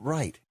make it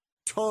right.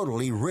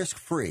 Totally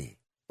risk-free.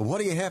 What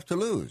do you have to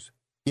lose?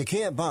 You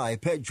can't buy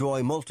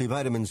PetJoy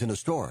multivitamins in a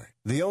store.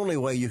 The only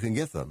way you can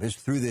get them is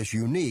through this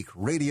unique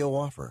radio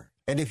offer.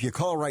 And if you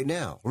call right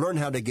now, learn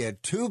how to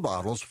get 2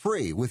 bottles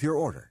free with your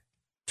order.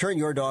 Turn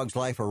your dog's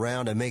life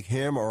around and make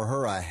him or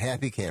her a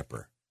happy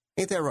camper.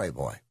 Ain't that right,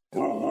 boy?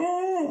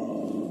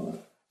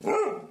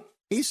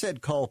 He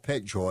said call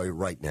PetJoy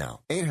right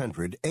now.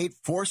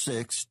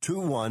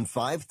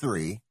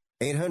 800-846-2153.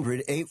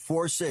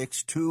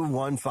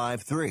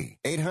 800-846-2153.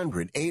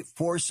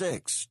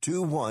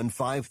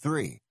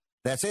 800-846-2153.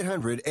 That's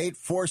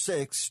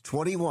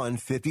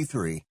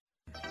 800-846-2153.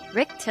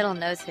 Rick Tittle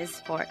knows his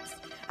sports.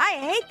 I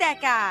hate that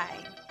guy.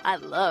 I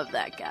love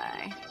that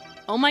guy.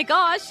 Oh my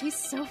gosh, he's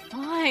so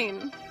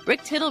fine.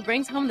 Rick Tittle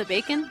brings home the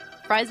bacon,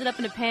 fries it up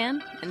in a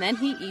pan, and then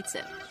he eats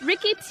it.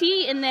 Ricky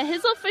T in the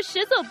hizzle for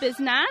shizzle,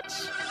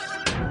 biznatch.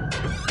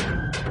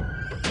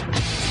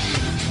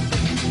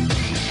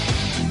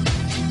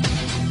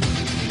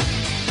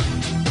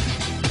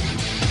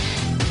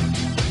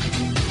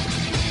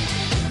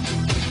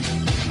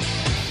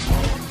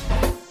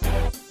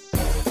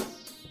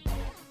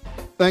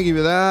 Thank you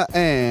for that,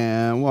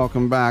 and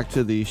welcome back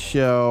to the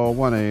show.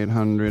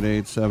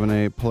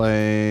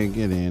 1-800-878-PLAY.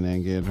 Get in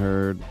and get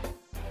heard.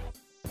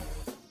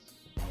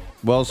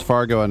 Wells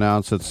Fargo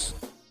announced it's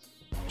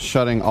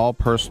shutting all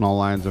personal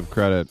lines of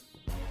credit.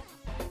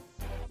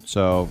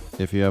 So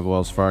if you have a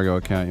Wells Fargo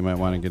account, you might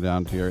want to get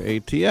down to your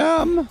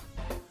ATM.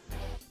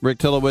 Rick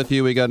Tittle with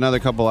you. We got another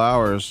couple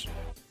hours.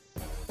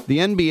 The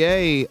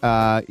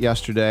NBA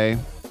yesterday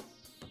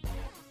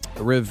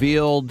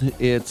revealed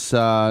its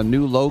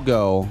new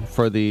logo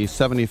for the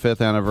 75th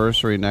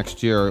anniversary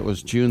next year. It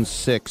was June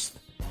 6th,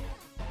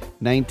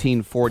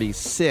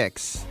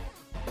 1946.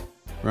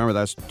 Remember,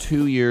 that's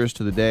 2 years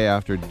to the day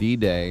after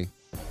D-Day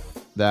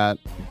that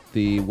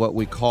what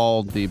we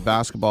called the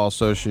Basketball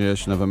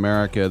Association of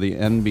America, the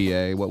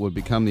NBA, what would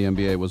become the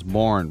NBA, was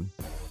born.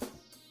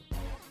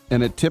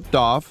 And it tipped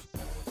off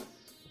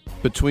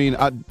between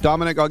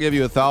Dominic, I'll give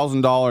you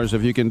 $1,000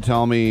 if you can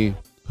tell me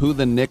who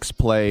the Knicks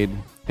played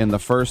in the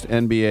first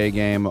NBA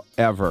game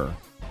ever.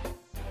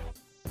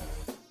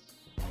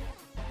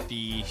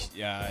 The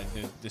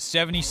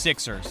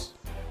 76ers.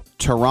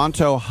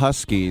 Toronto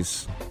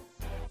Huskies.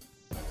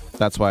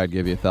 That's why I'd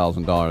give you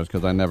 $1,000,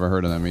 because I never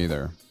heard of them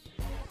either.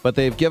 But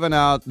they've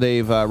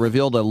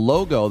revealed a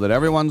logo that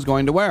everyone's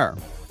going to wear.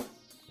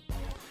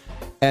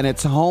 And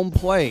it's home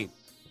plate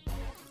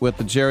with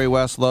the Jerry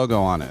West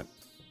logo on it.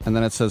 And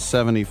then it says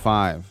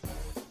 75.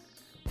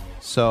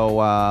 So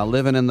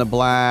living in the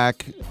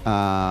black,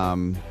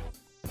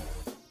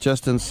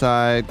 just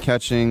inside,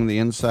 catching the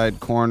inside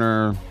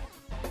corner,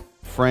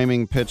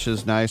 framing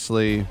pitches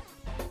nicely.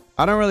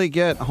 I don't really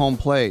get home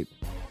plate.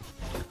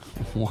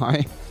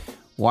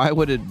 Why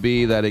would it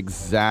be that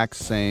exact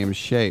same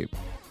shape?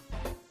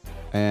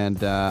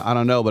 And I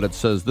don't know, but it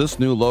says this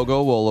new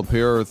logo will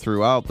appear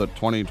throughout the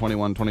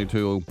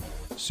 2021-22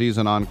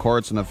 season on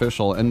courts and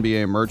official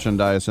NBA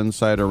merchandise,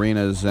 inside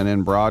arenas, and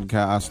in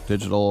broadcast,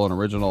 digital, and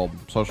original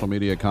social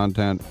media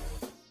content.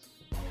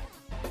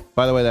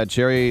 By the way, that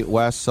Jerry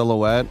West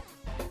silhouette,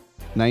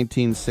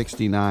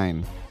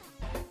 1969.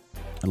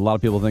 A lot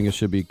of people think it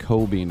should be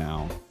Kobe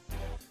now.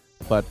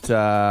 But,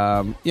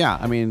 yeah,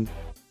 I mean,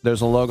 there's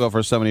a logo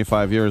for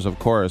 75 years, of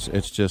course.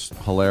 It's just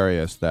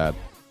hilarious that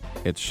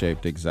it's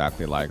shaped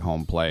exactly like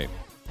home plate.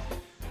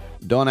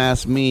 Don't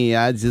ask me,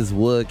 I just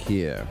work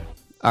here.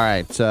 All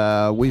right,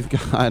 we've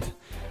got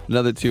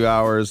another 2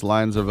 hours.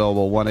 Lines are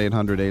available,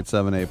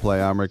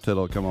 1-800-878-PLAY. I'm Rick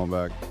Tittle. Come on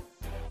back.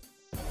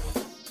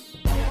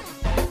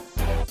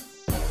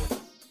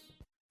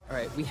 All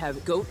right, we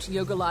have goat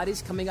yoga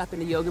lattes coming up in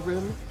the yoga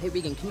room. Hey,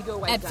 Regan, can you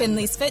go At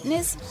Finley's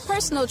Fitness,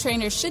 personal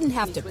trainers shouldn't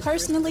have to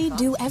personally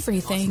do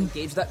everything.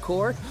 Engage that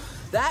core.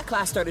 That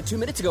class started 2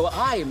 minutes ago.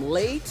 I am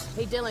late.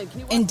 Hey, Dylan, can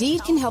you...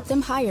 Indeed can help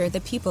them hire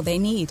the people they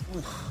need.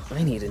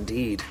 I need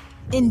Indeed.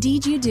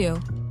 Indeed you do.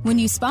 When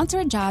you sponsor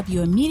a job,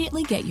 you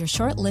immediately get your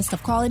short list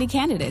of quality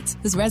candidates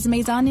whose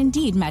resumes on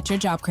Indeed match your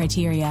job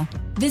criteria.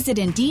 Visit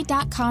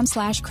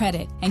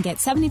Indeed.com/credit and get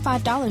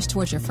 $75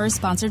 towards your first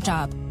sponsored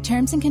job.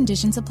 Terms and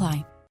conditions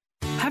apply.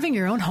 Having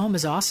your own home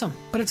is awesome,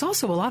 but it's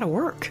also a lot of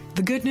work.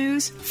 The good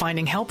news?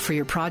 Finding help for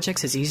your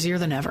projects is easier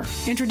than ever.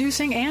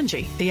 Introducing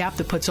Angie, the app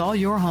that puts all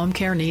your home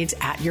care needs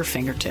at your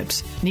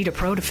fingertips. Need a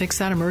pro to fix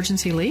that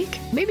emergency leak?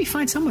 Maybe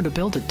find someone to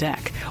build a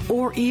deck,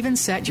 or even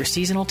set your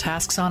seasonal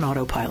tasks on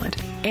autopilot.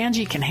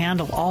 Angie can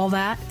handle all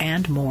that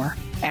and more.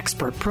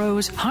 Expert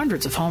pros,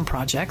 hundreds of home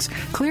projects,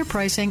 clear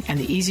pricing, and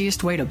the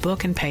easiest way to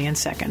book and pay in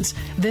seconds.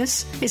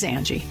 This is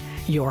Angie,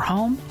 your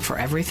home for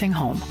everything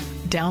home.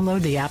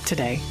 Download the app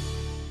today.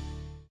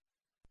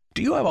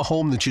 Do you have a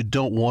home that you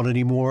don't want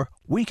anymore?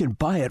 We can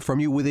buy it from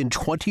you within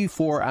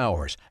 24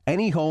 hours,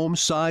 any home,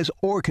 size,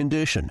 or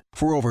condition.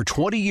 For over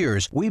 20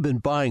 years, we've been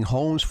buying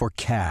homes for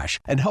cash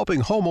and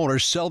helping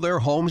homeowners sell their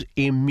homes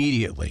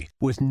immediately,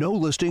 with no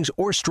listings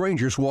or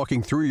strangers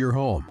walking through your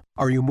home.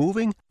 Are you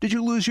moving? Did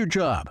you lose your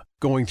job?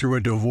 Going through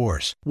a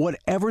divorce?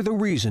 Whatever the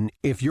reason,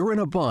 if you're in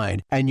a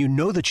bind and you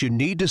know that you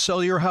need to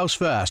sell your house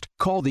fast,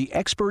 call the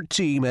expert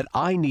team at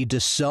I Need to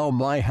Sell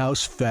My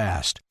House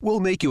Fast. We'll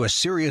make you a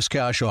serious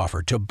cash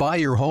offer to buy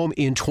your home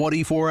in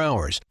 24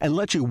 hours and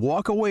let you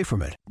walk away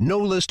from it. No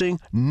listing,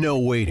 no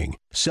waiting.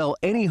 Sell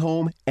any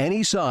home,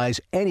 any size,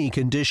 any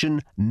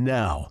condition,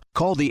 now.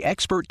 Call the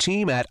expert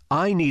team at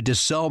I Need to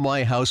Sell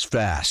My House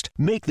Fast.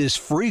 Make this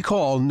free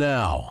call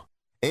now.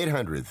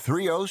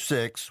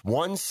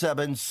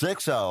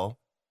 800-306-1760.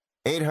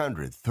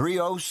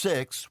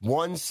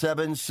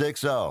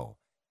 800-306-1760.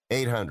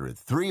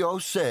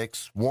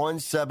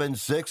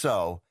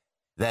 800-306-1760.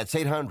 That's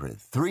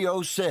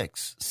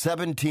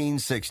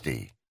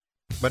 800-306-1760.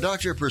 My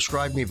doctor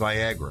prescribed me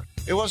Viagra.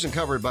 It wasn't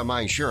covered by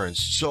my insurance,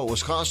 so it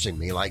was costing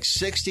me like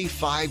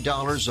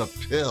 $65 a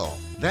pill.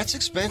 That's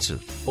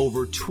expensive.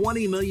 Over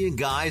 20 million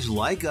guys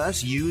like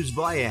us use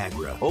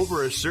Viagra.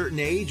 Over a certain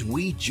age,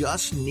 we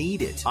just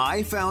need it.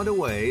 I found a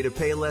way to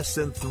pay less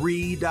than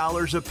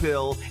 $3 a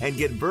pill and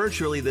get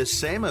virtually the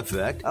same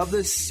effect of the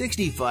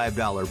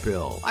 $65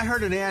 pill. I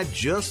heard an ad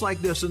just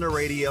like this on the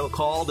radio,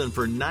 called, and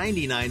for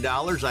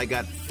 $99, I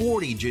got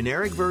 40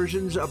 generic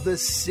versions of the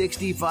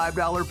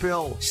 $65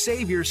 pill.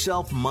 Save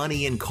yourself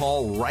money and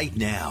call right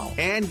now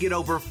and get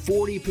over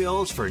 40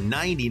 pills for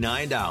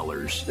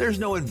 $99. There's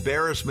no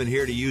embarrassment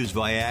here to use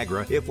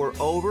Viagra. If we're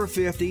over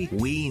 50,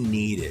 we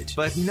need it,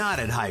 but not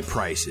at high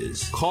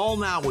prices. Call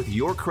now with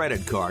your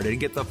credit card and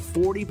get the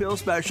 40 pill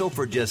special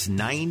for just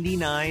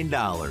 $99.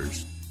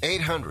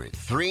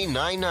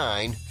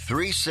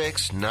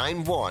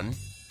 800-399-3691.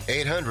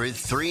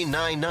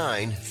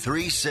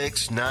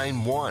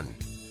 800-399-3691.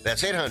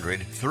 That's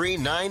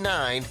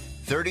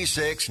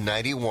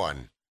 800-399-3691.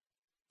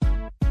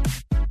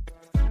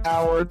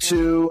 Hour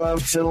 2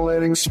 of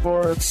titillating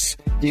sports.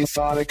 You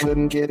thought it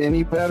couldn't get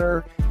any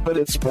better, but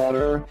it's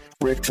better.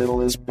 Rick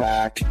Tittle is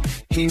back.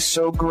 He's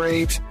so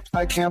great.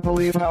 I can't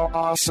believe how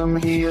awesome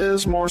he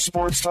is. More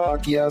sports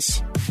talk,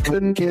 yes.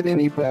 Couldn't get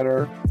any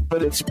better,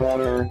 but it's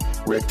better.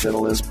 Rick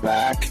Tittle is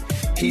back.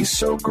 He's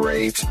so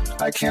great.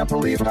 I can't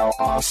believe how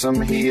awesome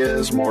he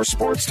is. More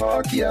sports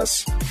talk,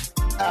 yes.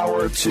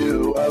 Hour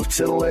 2 of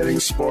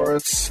titillating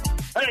sports.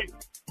 Hey!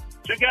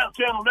 Check out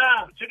Channel 9.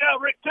 Check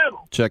out Rick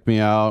Tittle. Check me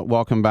out.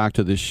 Welcome back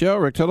to the show.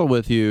 Rick Tittle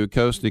with you,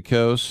 coast to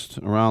coast,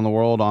 around the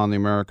world on the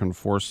American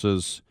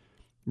Forces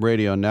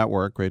Radio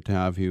Network. Great to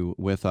have you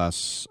with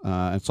us.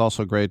 It's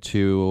also great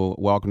to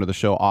welcome to the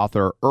show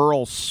author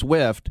Earl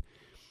Swift.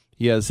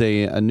 He has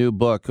a new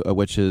book,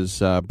 which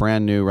is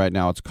brand new right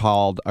now. It's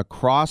called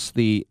Across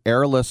the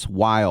Airless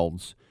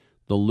Wilds,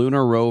 The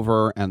Lunar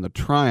Rover and the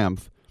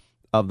Triumph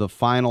of the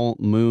Final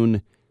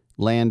Moon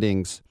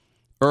Landings.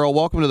 Earl,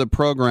 welcome to the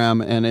program,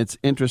 and it's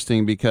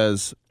interesting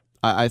because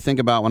I think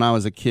about when I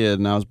was a kid,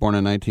 and I was born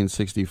in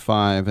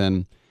 1965,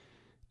 and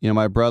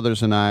my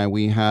brothers and I,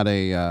 we had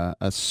a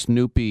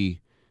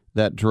Snoopy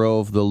that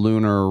drove the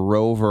lunar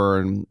rover,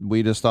 and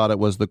we just thought it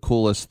was the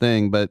coolest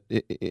thing. But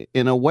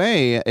in a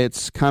way,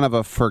 it's kind of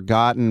a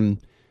forgotten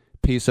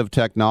piece of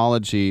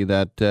technology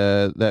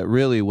that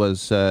really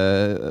was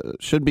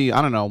should be,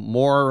 I don't know,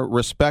 more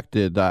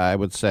respected, I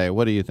would say.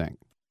 What do you think?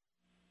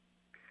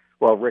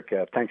 Well, Rick,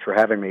 thanks for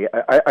having me.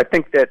 I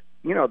think that,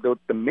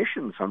 the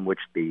missions on which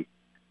the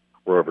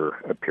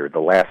rover appeared, the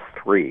last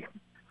 3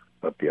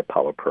 of the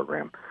Apollo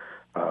program,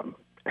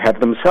 have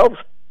themselves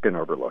been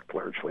overlooked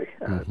largely.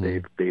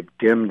 They've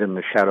dimmed in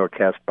the shadow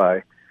cast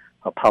by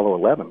Apollo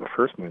 11, the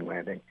first moon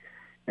landing.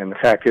 And the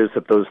fact is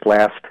that those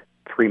last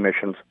 3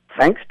 missions,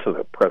 thanks to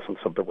the presence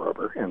of the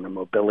rover and the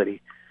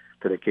mobility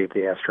that it gave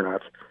the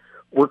astronauts,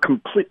 were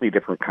completely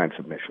different kinds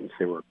of missions.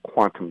 They were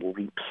quantum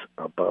leaps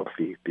above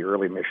the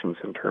early missions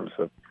in terms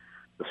of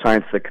the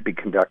science that could be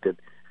conducted,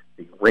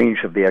 the range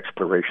of the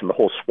exploration, the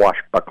whole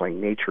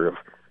swashbuckling nature of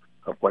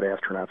what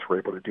astronauts were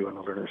able to do on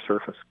the lunar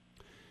surface.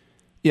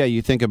 Yeah,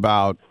 you think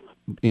about,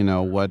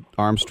 what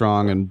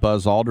Armstrong and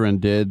Buzz Aldrin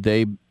did.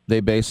 They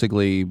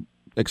basically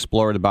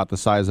explored about the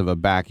size of a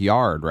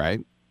backyard, right?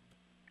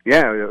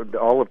 Yeah,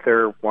 all of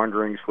their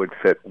wanderings would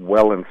fit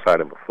well inside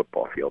of a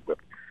football field with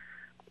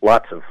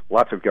lots of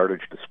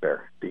yardage to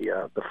spare.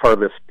 The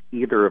farthest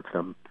either of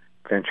them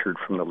ventured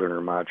from the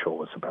lunar module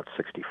was about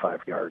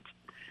 65 yards.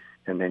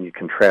 And then you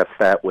contrast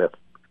that with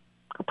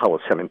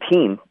Apollo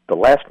 17, the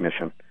last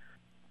mission,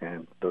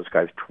 and those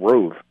guys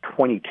drove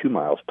 22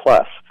 miles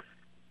plus,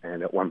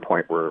 and at one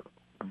point were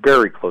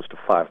very close to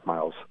 5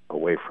 miles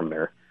away from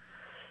their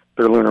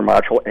lunar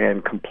module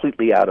and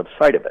completely out of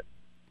sight of it.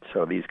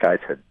 So these guys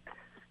had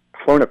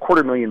flown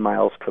 250,000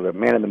 miles to the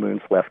man in the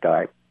moon's left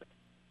eye,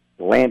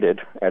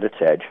 landed at its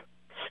edge,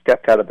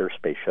 stepped out of their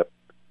spaceship,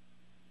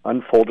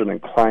 unfolded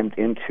and climbed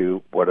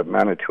into what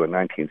amounted to a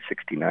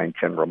 1969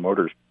 General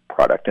Motors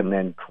product, and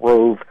then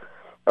drove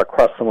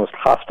across the most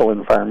hostile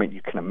environment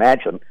you can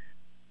imagine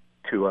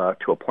to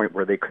a point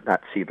where they could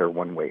not see their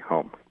one-way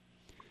home,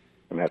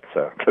 and that's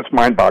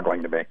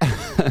mind-boggling to me.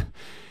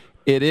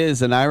 It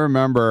is, and I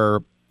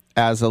remember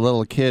as a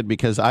little kid,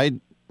 because I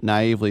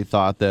naively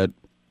thought that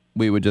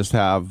we would just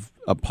have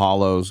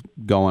Apollos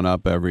going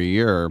up every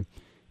year,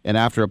 and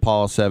after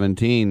Apollo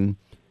 17,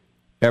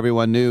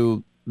 everyone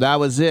knew that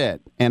was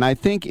it. And I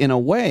think in a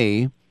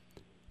way,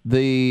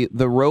 the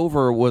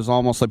rover was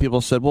almost like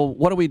people said, well,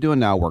 what are we doing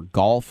now? We're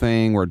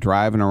golfing, we're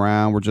driving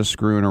around, we're just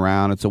screwing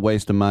around. It's a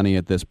waste of money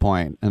at this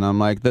point. And I'm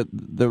like,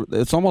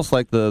 it's almost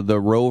like the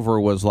rover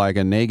was like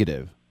a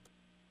negative.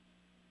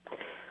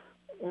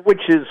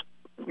 Which is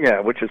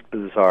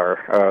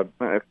bizarre.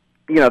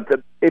 If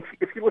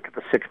you look at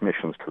the 6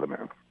 missions to the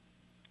moon,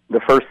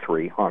 the first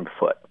 3 on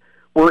foot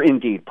were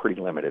indeed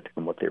pretty limited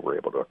in what they were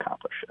able to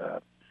accomplish.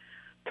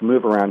 To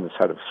move around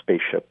inside of a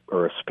spaceship,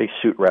 or a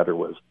spacesuit rather,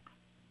 was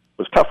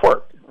tough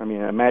work. I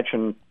mean,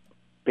 imagine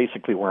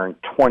basically wearing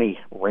 20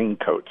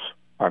 raincoats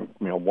on,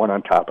 one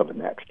on top of the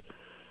next,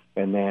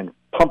 and then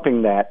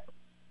pumping that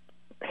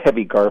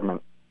heavy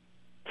garment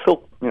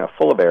full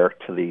of air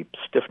to the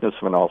stiffness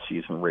of an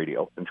all-season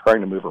radio and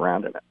trying to move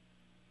around in it.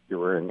 You're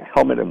wearing a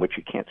helmet in which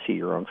you can't see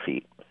your own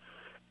feet.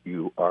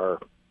 You are,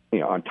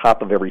 on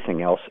top of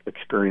everything else,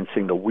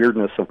 experiencing the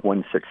weirdness of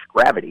 1/6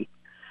 gravity,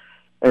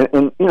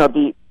 and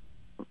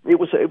it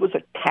was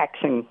a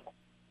taxing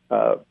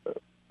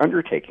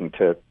undertaking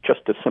to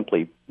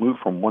simply move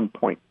from one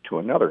point to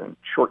another in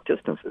short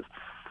distances.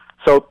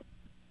 So,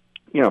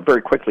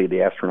 very quickly the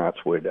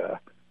astronauts would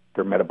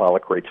their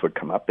metabolic rates would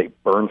come up. They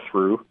burn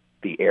through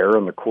the air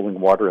and the cooling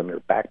water in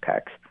their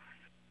backpacks,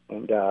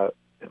 and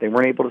they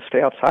weren't able to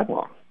stay outside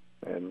long.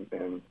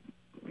 And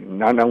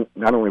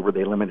not only were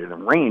they limited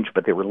in range,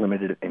 but they were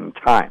limited in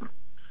time.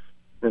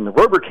 Then the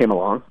rover came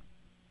along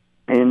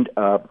and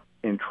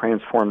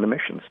transformed the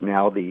missions.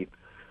 Now the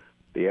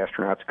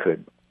astronauts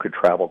could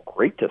travel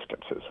great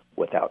distances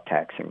without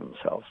taxing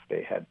themselves.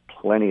 They had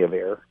plenty of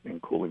air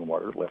and cooling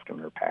water left in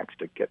their packs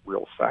to get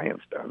real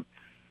science done,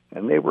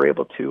 and they were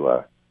able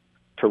to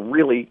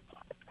really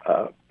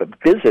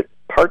visit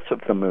parts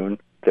of the moon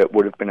that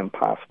would have been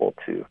impossible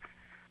to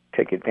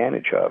take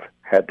advantage of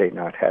had they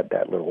not had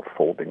that little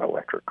folding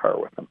electric car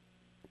with them.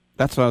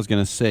 That's what I was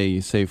going to say.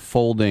 You say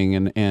folding,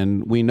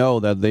 and we know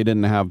that they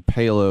didn't have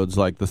payloads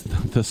like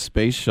the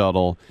space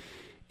shuttle.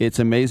 It's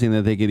amazing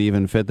that they could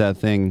even fit that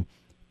thing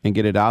and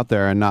get it out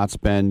there and not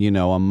spend,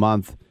 a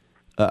month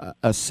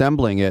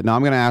assembling it. Now,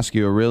 I'm going to ask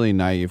you a really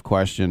naive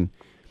question.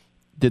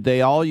 Did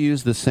they all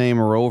use the same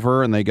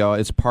rover and they go,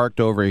 it's parked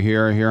over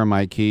here, here are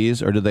my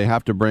keys, or did they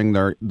have to bring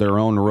their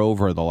own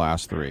rover the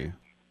last 3?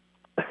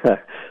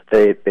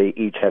 They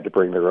each had to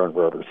bring their own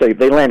rovers.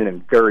 They landed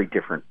in very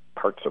different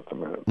parts of the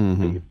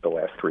moon, the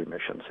last 3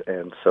 missions,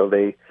 and so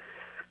they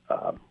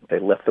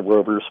left the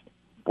rovers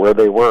where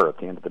they were at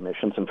the end of the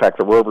missions. In fact,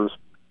 the rovers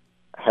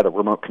had a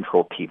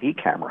remote-controlled TV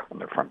camera on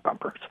their front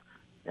bumpers,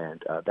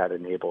 and that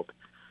enabled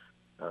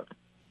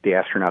the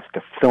astronauts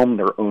to film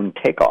their own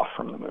takeoff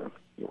from the moon.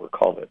 You'll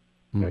recall that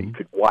you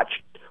could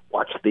watch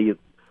the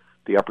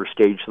upper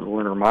stage of the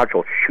lunar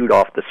module shoot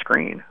off the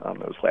screen on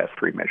those last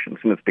 3 missions,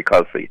 and it's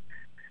because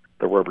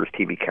the rover's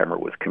TV camera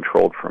was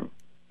controlled from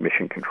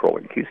Mission Control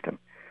in Houston.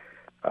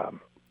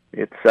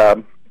 It's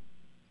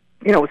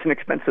an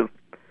expensive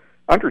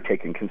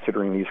undertaking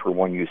considering these were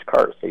one-use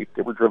cars. They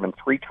were driven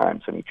 3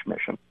 times on each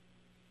mission.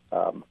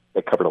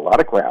 They covered a lot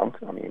of ground.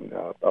 I mean,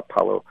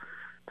 Apollo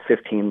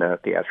 15, the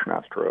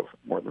astronauts drove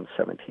more than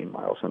 17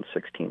 miles. On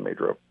 16, they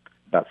drove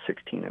about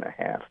 16 and a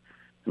half.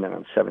 And then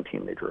on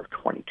 17, they drove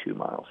 22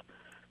 miles.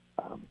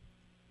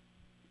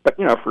 But,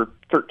 for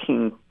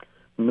 $13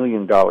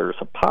 million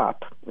a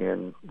pop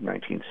in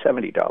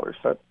 1970 dollars,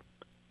 that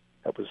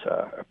was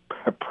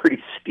a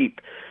pretty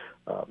steep.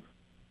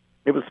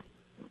 It was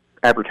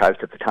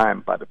advertised at the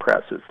time by the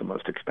press as the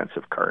most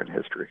expensive car in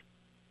history.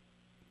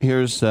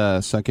 Here's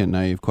a second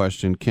naive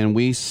question. Can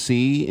we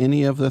see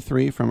any of the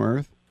 3 from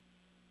Earth?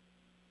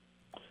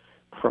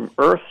 From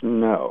Earth,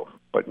 no.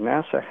 But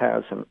NASA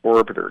has an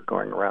orbiter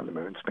going around the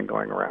moon. It's been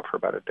going around for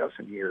about a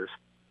dozen years,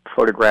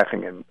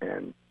 photographing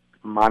and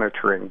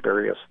monitoring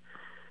various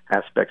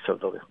aspects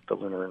of the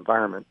lunar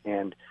environment.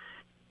 And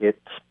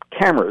its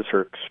cameras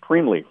are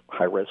extremely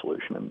high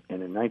resolution.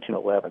 And in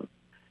 1911,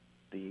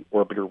 the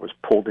orbiter was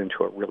pulled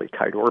into a really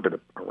tight orbit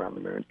around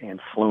the moon and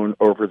flown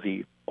over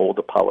the old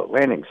Apollo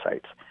landing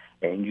sites.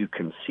 And you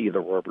can see the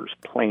rover's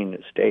plain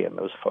as day in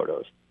those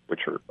photos,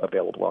 which are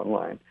available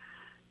online.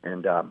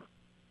 And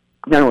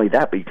not only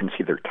that, but you can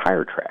see their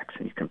tire tracks,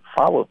 and you can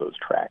follow those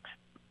tracks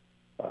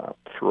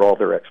through all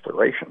their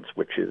explorations,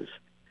 which is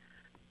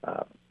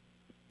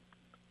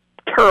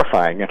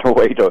terrifying in a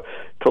way to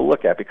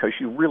look at, because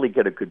you really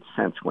get a good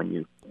sense when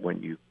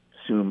you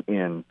zoom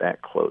in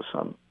that close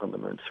on the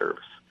moon's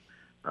surface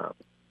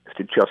as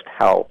to just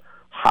how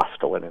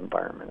hostile an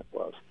environment it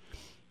was.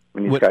 I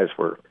mean, these guys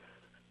were.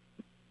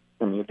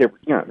 I mean,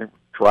 they're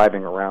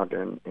driving around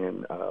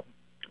in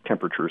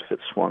temperatures that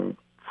swung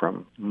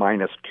from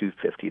minus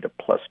 250 to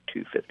plus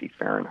 250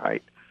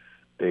 Fahrenheit.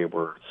 They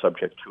were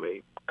subject to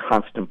a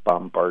constant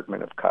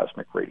bombardment of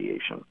cosmic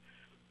radiation,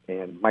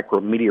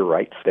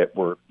 micrometeorites that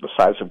were the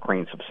size of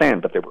grains of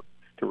sand, but they were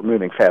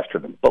moving faster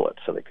than bullets,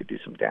 so they could do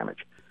some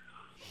damage.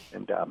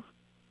 And the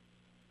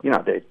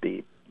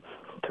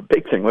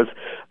big thing was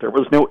there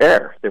was no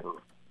air. They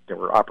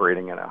were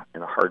operating in a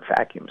hard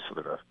vacuum, so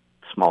that a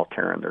small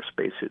tear in their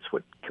spacesuits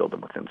would kill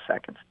them within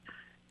seconds.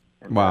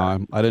 And, wow,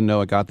 I didn't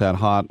know it got that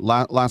hot.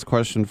 Last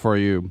question for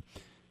you,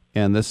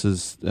 and this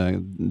is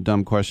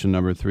dumb question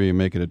number 3.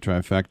 Make it a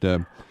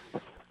trifecta.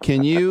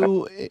 Can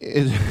you?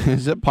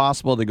 Is it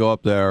possible to go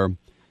up there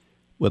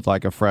with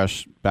like a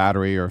fresh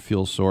battery or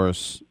fuel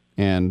source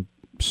and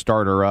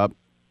start her up,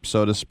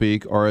 so to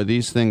speak, or are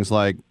these things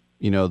like,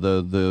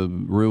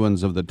 the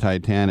ruins of the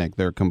Titanic?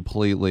 They're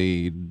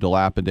completely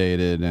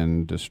dilapidated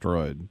and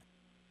destroyed.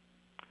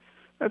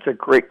 That's a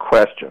great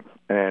question,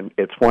 and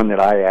it's one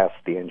that I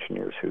asked the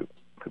engineers who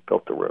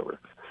built the rover.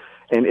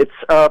 And it's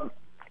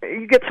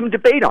you get some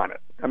debate on it.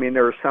 I mean,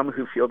 there are some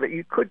who feel that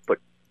you could put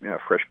a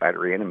fresh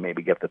battery in and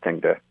maybe get the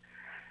thing to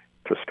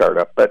start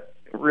up. But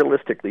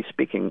realistically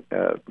speaking,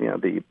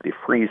 the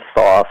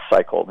freeze-thaw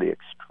cycle, the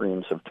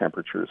extremes of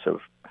temperatures have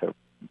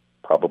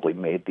probably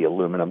made the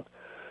aluminum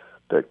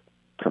that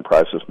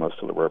comprises most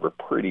of the rover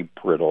pretty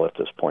brittle at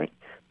this point.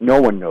 No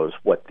one knows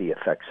what the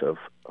effects of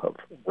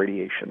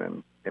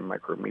radiation and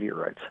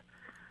micrometeorites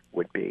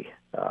would be.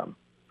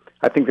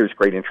 I think there's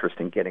great interest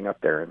in getting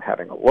up there and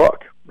having a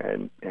look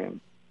and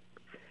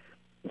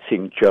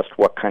seeing just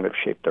what kind of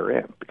shape they're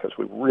in, because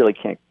we really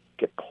can't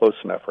get close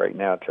enough right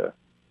now to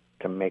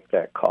make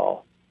that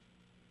call.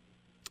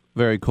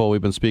 Very cool.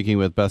 We've been speaking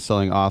with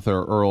best-selling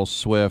author Earl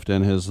Swift,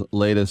 and his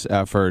latest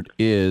effort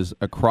is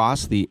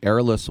Across the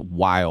Airless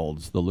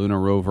Wilds, the lunar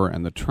rover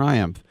and the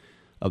triumph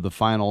of the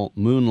final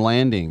moon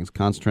landings,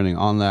 concentrating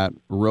on that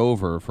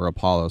rover for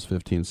Apollos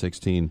 15,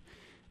 16,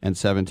 and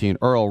 17.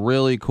 Earl,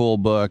 really cool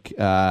book.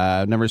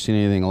 I've never seen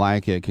anything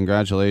like it.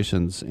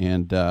 Congratulations,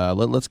 and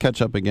let's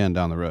catch up again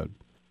down the road.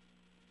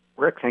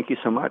 Rick, thank you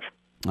so much.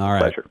 All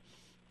right. Pleasure.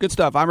 Good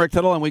stuff. I'm Rick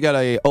Tittle, and we got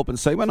an open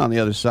segment on the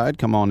other side.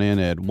 Come on in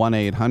at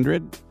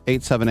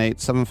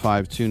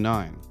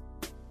 1-800-878-7529.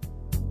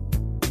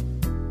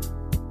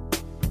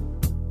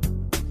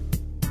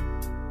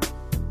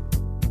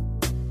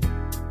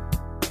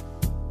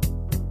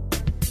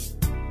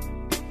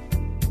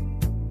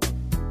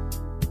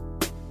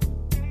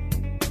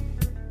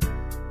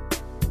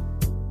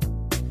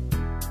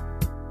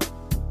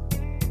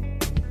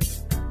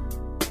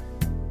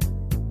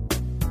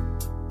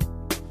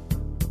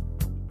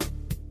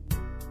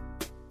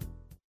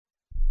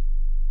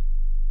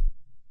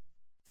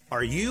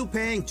 Are you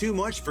paying too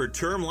much for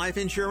term life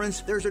insurance?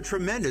 There's a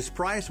tremendous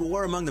price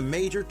war among the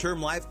major term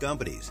life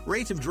companies.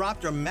 Rates have dropped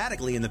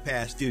dramatically in the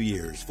past few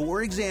years.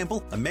 For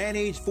example, a man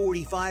age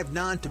 45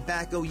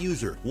 non-tobacco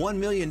user, $1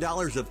 million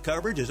of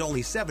coverage is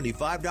only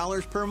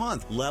 $75 per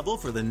month, level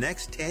for the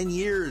next 10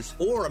 years.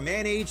 Or a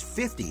man age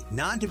 50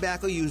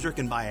 non-tobacco user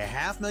can buy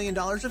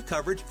 $500,000 of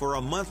coverage for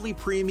a monthly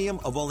premium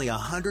of only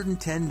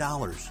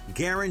 $110.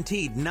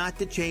 Guaranteed not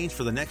to change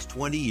for the next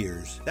 20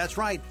 years. That's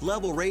right,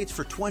 level rates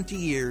for 20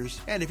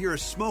 years. And if you're a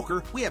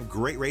smoker, we have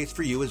great rates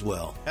for you as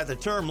well. At the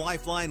Term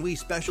Lifeline, we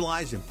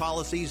specialize in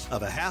policies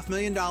of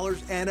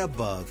 $500,000 and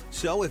above.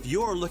 So if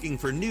you're looking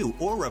for new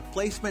or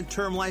replacement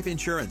term life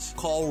insurance,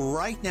 call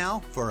right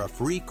now for a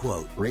free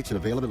quote. Rates and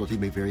availability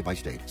may vary by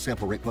state.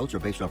 Sample rate quotes are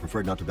based on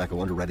preferred non-tobacco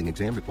underwriting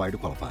exam required to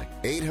qualify.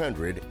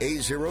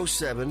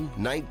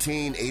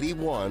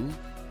 800-807-1981.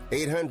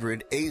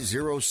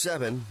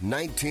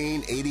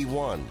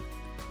 800-807-1981.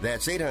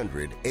 That's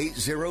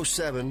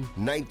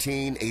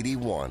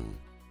 800-807-1981.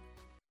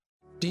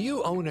 Do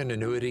you own an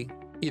annuity,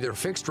 either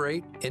fixed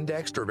rate,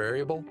 indexed, or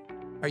variable?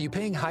 Are you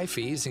paying high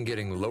fees and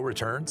getting low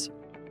returns?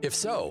 If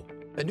so,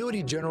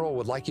 Annuity General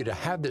would like you to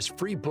have this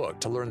free book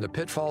to learn the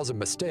pitfalls and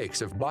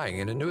mistakes of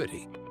buying an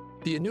annuity.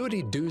 The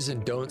Annuity Do's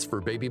and Don'ts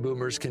for Baby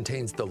Boomers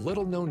contains the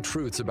little-known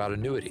truths about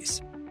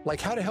annuities, like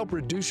how to help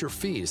reduce your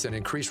fees and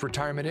increase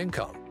retirement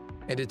income.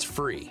 And it's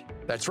free.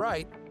 That's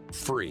right,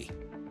 free.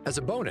 As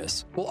a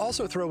bonus, we'll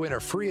also throw in a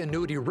free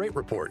annuity rate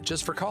report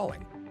just for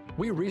calling.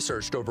 We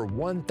researched over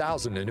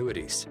 1,000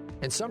 annuities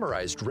and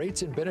summarized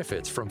rates and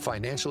benefits from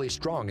financially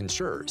strong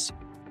insurers.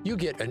 You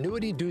get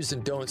Annuity Do's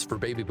and Don'ts for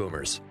Baby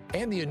Boomers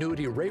and the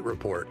Annuity Rate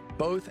Report,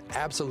 both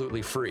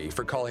absolutely free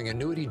for calling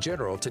Annuity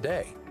General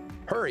today.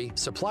 Hurry,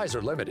 supplies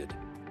are limited.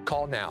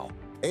 Call now.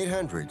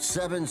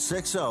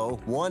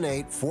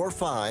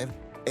 800-760-1845.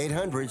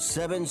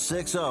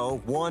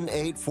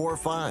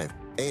 800-760-1845.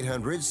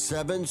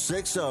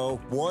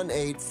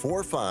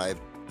 800-760-1845.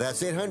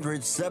 That's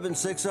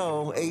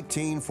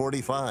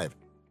 800-760-1845.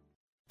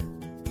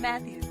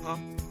 Matthew. Huh?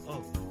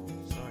 Oh,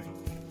 sorry.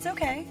 It's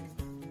okay.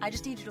 I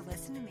just need you to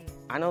listen to me.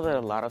 I know that a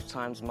lot of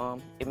times,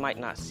 Mom, it might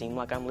not seem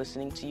like I'm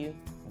listening to you,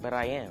 but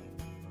I am.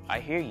 I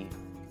hear you.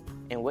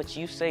 And what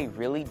you say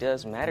really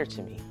does matter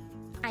to me.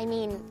 I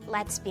mean,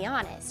 let's be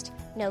honest.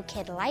 No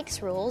kid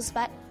likes rules,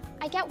 but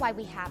I get why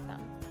we have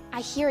them.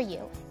 I hear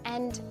you,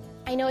 and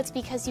I know it's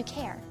because you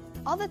care.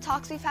 All the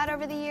talks we've had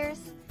over the years,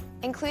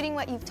 including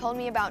what you've told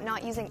me about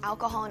not using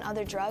alcohol and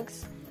other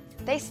drugs,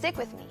 they stick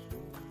with me.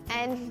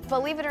 And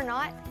believe it or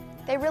not,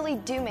 They really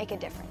do make a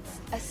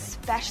difference,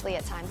 especially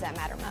at times that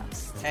matter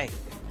most. Hey,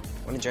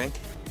 want a drink?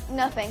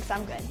 No thanks,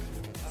 I'm good.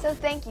 So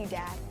thank you,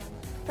 Dad,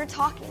 for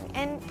talking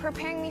and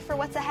preparing me for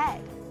what's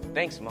ahead.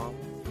 Thanks, Mom,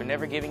 for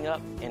never giving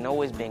up and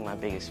always being my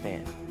biggest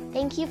fan.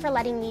 Thank you for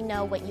letting me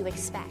know what you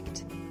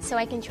expect, so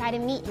I can try to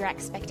meet your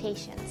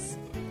expectations.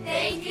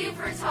 Thank you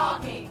for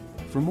talking.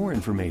 For more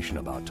information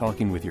about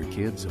talking with your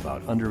kids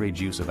about underage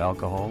use of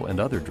alcohol and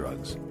other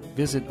drugs,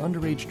 visit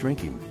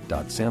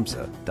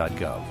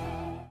underagedrinking.samhsa.gov.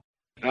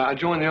 I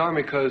joined the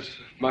Army because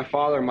my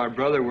father and my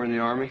brother were in the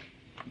Army.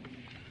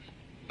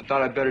 I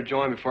thought I'd better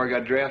join before I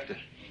got drafted.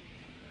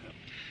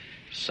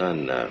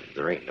 Son,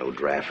 there ain't no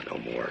draft no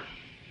more.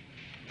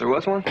 There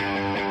was one?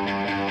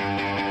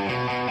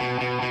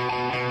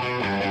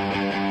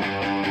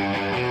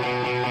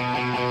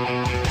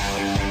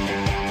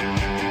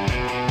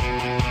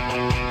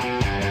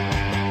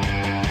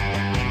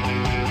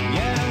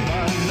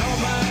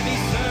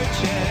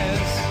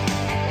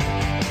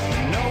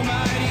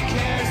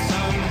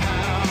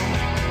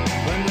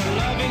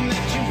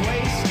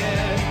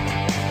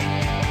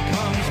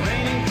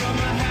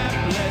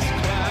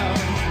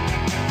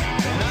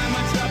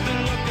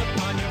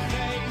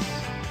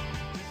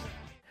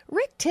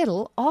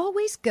 Tittle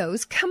always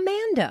goes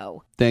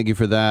commando. Thank you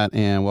for that,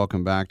 and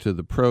welcome back to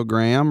the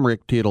program.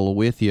 Rick Tittle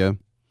with you.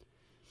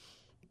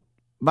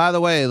 By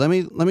the way, let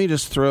me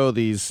just throw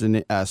these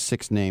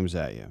 6 names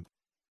at you.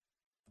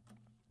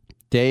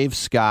 Dave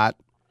Scott,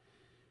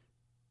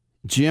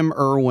 Jim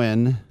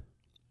Irwin,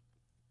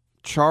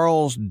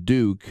 Charles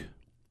Duke,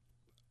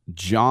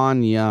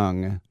 John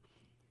Young,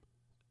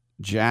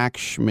 Jack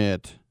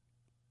Schmidt,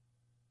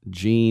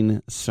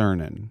 Gene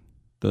Cernan.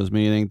 Those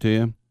mean anything to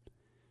you?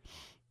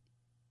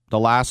 The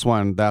last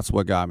one, that's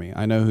what got me.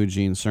 I know who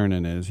Gene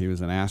Cernan is. He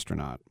was an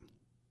astronaut.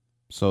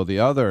 So the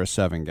other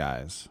 7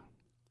 guys,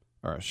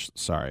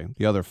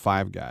 the other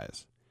 5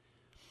 guys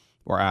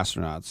were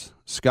astronauts.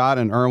 Scott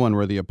and Irwin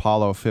were the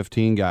Apollo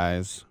 15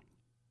 guys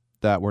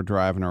that were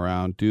driving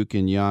around. Duke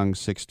and Young,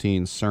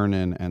 16.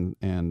 Cernan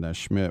and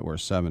Schmidt were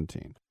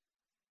 17.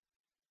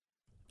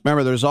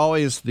 Remember, there's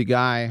always the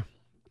guy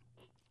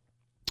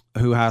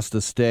who has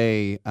to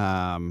stay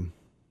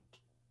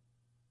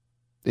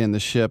in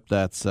the ship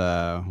that's,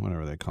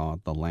 whatever they call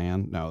it, the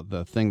land? No,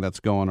 the thing that's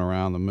going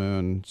around the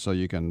moon so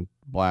you can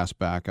blast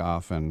back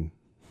off and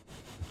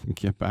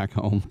get back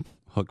home,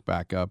 hook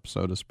back up,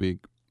 so to speak.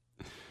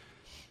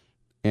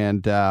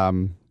 And I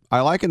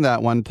likened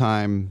that one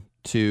time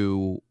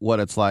to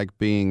what it's like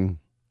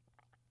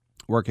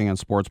working in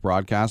sports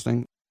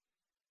broadcasting.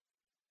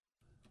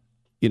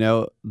 You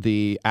know,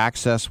 the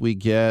access we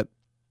get,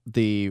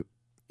 the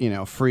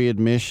free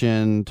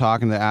admission,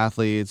 talking to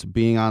athletes,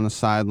 being on the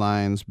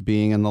sidelines,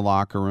 being in the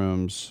locker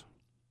rooms,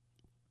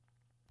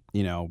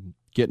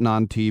 getting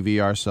on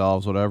TV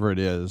ourselves, whatever it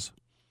is.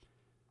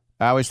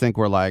 I always think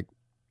we're like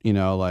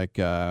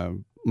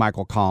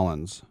Michael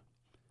Collins.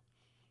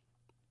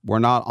 We're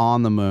not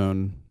on the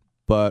moon,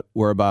 but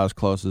we're about as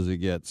close as it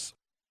gets.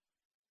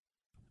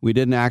 We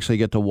didn't actually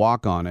get to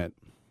walk on it,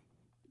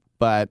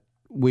 but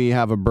we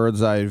have a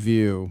bird's eye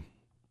view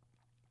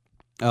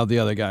of the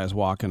other guys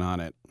walking on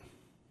it.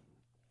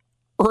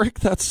 Rick,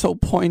 that's so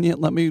poignant.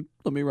 Let me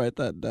write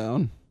that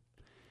down.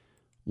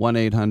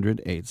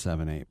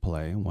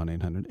 1-800-878-PLAY.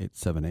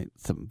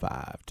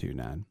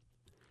 1-800-878-7529.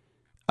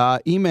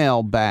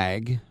 Email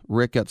bag,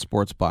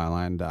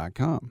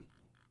 rick@sportsbyline.com.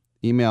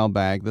 Email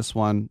bag. This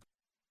one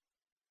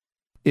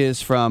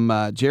is from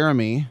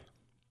Jeremy.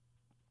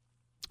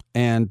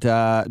 And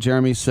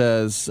Jeremy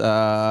says,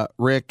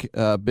 Rick,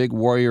 big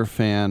Warrior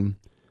fan.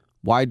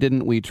 Why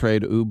didn't we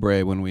trade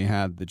Oubre when we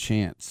had the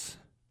chance?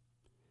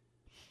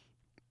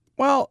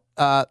 Well,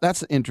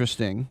 that's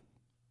interesting.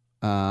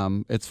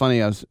 It's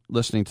funny, I was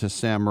listening to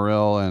Sam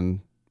Morrill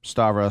and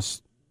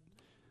Stavros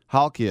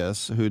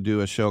Halkias, who do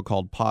a show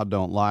called Pod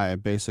Don't Lie.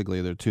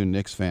 Basically, they're 2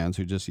 Knicks fans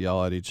who just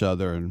yell at each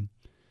other, and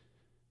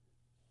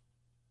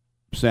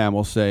Sam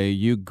will say,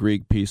 "You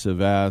Greek piece of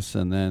ass,"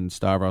 and then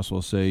Stavros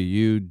will say,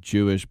 "You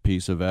Jewish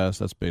piece of ass."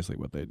 That's basically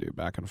what they do,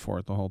 back and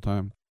forth the whole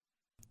time.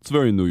 It's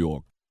very New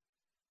York.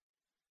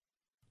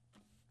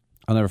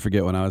 I'll never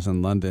forget when I was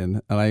in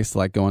London, and I used to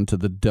like going to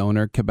the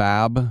doner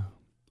kebab,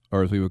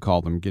 or as we would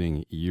call them,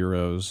 getting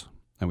euros,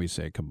 and we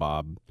say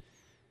kebab.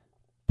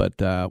 But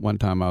one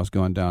time I was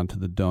going down to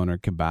the doner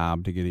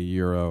kebab to get a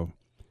euro,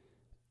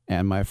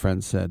 and my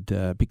friend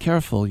said, be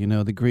careful,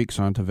 the Greeks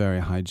aren't a very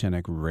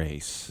hygienic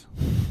race.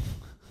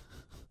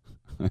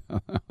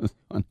 That was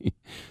funny.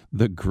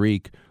 The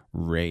Greek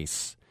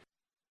race.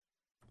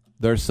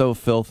 They're so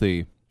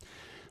filthy.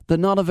 They're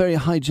not a very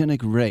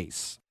hygienic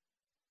race.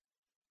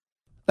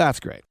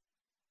 That's great.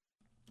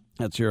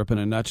 That's Europe in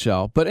a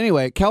nutshell. But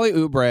anyway, Kelly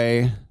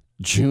Oubre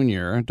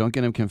Jr., don't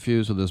get him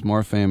confused with his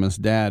more famous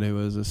dad, who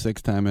was a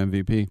 6-time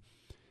MVP.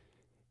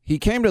 He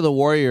came to the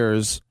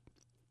Warriors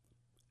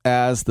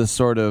as the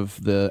sort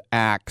of the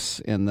axe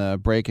in the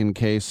break-in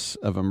case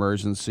of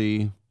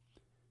emergency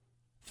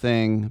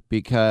thing,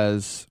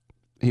 because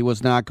he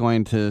was not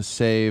going to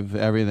save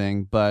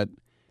everything. But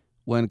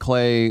when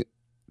Clay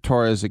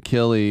tore his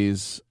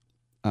Achilles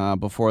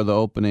before the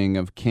opening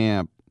of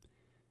camp,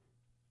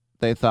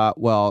 they thought,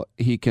 well,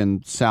 he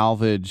can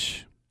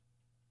salvage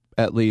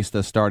at least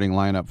a starting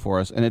lineup for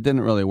us. And it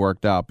didn't really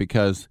work out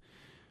because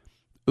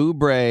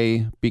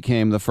Oubre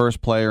became the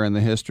first player in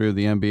the history of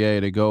the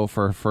NBA to go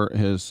for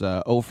his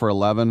 0 for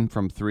 11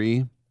 from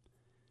 3.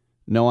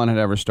 No one had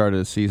ever started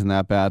a season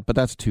that bad, but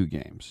that's 2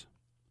 games.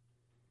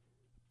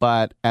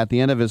 But at the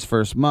end of his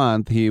first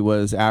month, he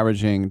was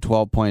averaging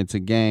 12 points a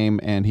game,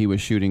 and he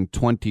was shooting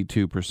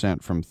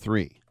 22% from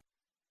 3.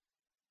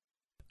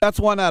 That's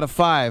 1 out of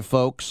 5,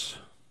 folks,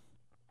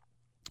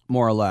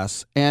 more or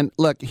less. And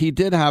look, he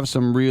did have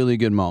some really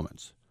good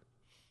moments.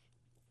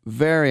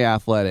 Very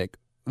athletic,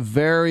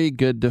 very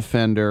good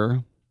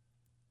defender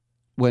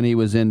when he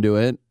was into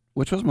it,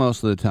 which was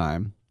most of the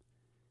time.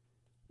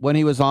 When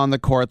he was on the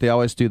court, they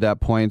always do that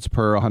points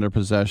per 100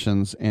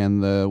 possessions,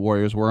 and the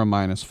Warriors were a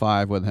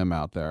 -5 with him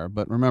out there.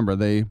 But remember,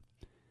 they,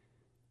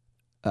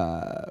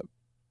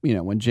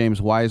 when James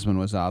Wiseman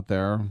was out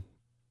there,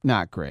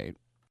 not great.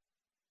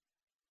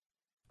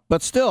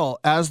 But still,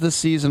 as the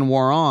season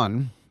wore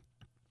on,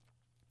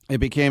 it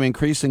became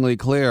increasingly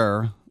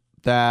clear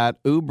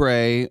that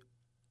Oubre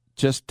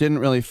just didn't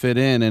really fit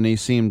in, and he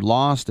seemed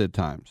lost at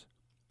times.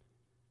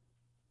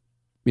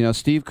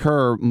 Steve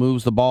Kerr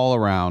moves the ball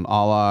around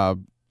a la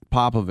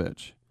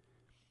Popovich.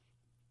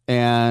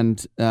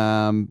 And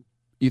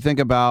you think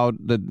about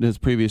his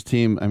previous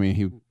team. I mean,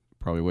 he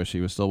probably wish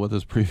he was still with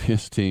his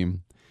previous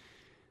team.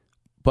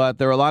 But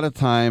there were a lot of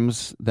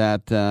times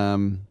that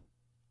the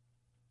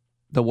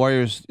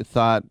Warriors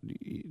thought,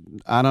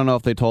 I don't know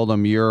if they told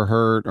him you're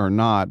hurt or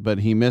not, but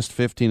he missed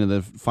 15 of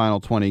the final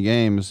 20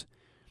 games,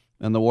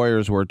 and the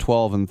Warriors were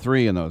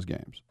 12-3 in those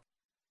games.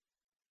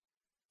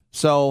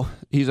 So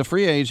he's a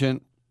free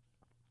agent.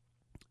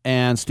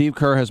 And Steve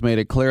Kerr has made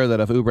it clear that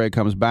if Oubre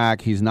comes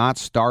back, he's not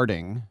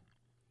starting.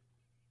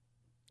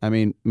 I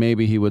mean,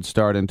 maybe he would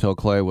start until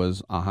Klay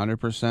was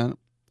 100%.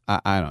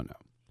 I don't know.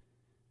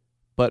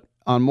 But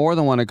on more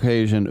than one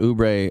occasion,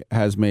 Oubre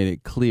has made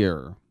it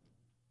clear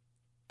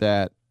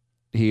that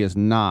he is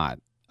not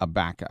a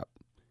backup.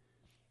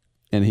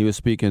 And he was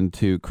speaking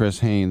to Chris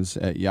Haynes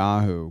at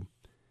Yahoo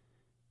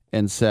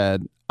and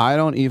said, I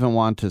don't even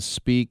want to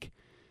speak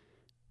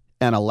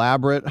and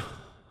elaborate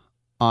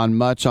on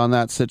much on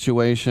that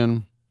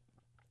situation,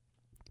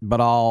 but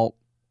I'll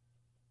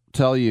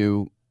tell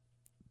you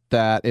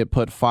that it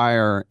put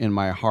fire in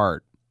my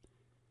heart.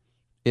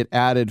 It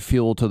added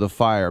fuel to the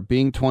fire.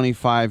 Being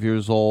 25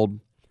 years old,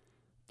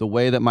 the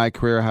way that my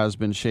career has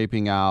been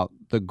shaping out,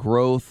 the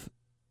growth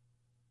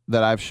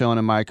that I've shown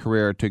in my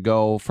career to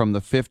go from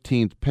the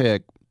 15th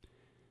pick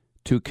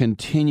to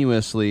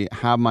continuously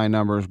have my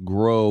numbers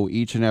grow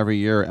each and every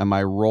year and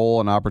my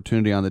role and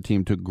opportunity on the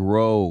team to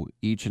grow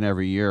each and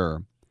every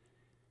year.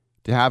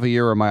 To have a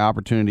year where my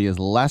opportunity is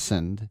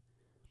lessened,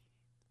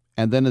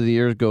 and then as the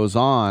year goes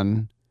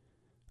on,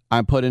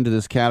 I'm put into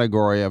this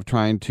category of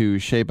trying to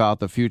shape out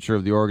the future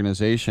of the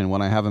organization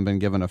when I haven't been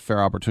given a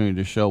fair opportunity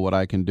to show what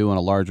I can do on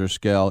a larger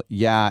scale.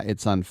 Yeah,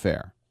 it's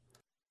unfair.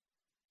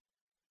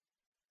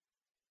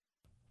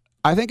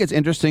 I think it's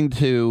interesting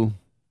to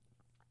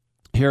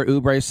hear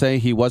Oubre say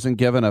he wasn't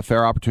given a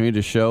fair opportunity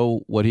to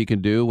show what he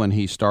can do when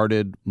he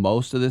started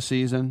most of the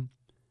season.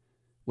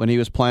 When he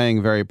was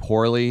playing very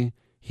poorly,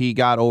 he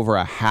got over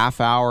a half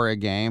hour a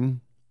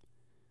game.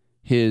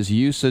 His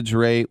usage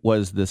rate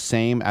was the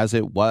same as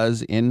it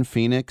was in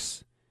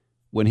Phoenix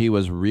when he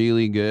was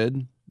really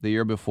good the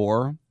year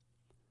before.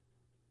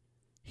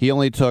 He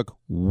only took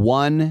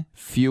 1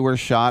 fewer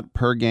shot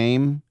per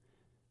game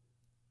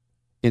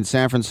in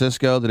San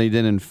Francisco than he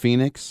did in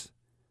Phoenix.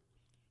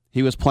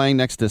 He was playing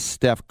next to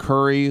Steph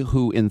Curry,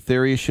 who in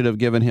theory should have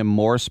given him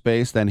more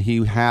space than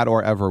he had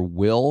or ever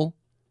will.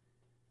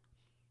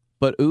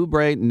 But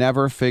Oubre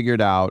never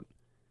figured out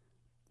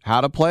how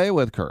to play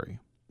with Curry.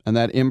 And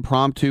that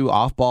impromptu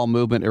off-ball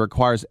movement, it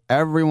requires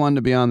everyone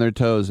to be on their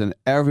toes and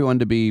everyone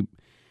to be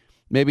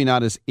maybe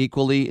not as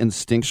equally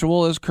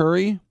instinctual as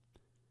Curry.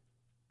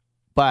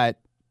 But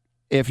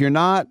if you're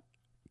not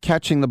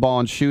catching the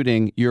ball and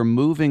shooting, you're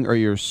moving or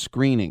you're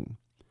screening.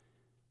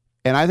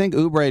 And I think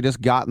Oubre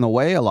just got in the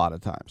way a lot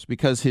of times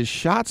because his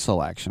shot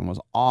selection was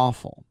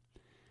awful.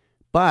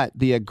 But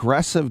the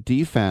aggressive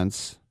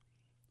defense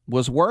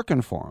was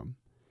working for him.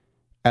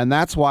 And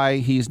that's why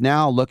he's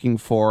now looking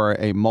for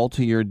a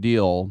multi-year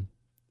deal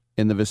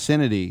in the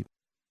vicinity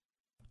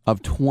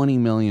of $20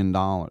 million.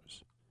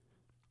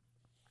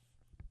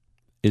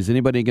 Is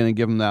anybody going to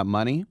give him that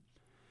money?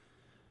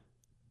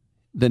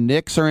 The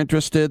Knicks are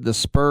interested, the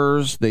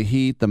Spurs, the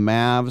Heat, the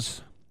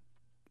Mavs.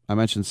 I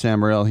mentioned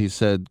Sam Morril. He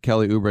said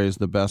Kelly Oubre is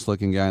the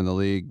best-looking guy in the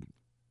league,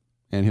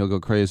 and he'll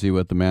go crazy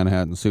with the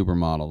Manhattan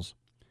supermodels.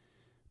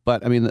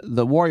 But, I mean,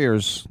 the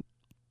Warriors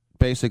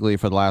basically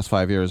for the last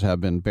 5 years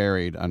have been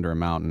buried under a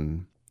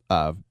mountain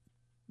of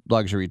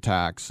luxury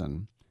tax,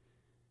 and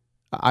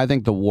I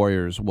think the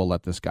Warriors will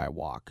let this guy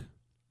walk.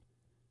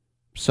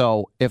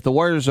 So if the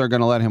Warriors are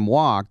going to let him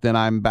walk, then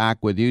I'm back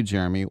with you,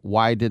 Jeremy.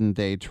 Why didn't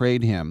they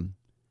trade him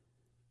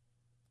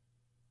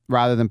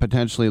rather than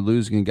potentially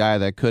losing a guy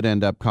that could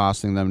end up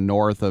costing them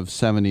north of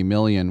 $70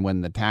 million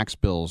when the tax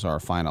bills are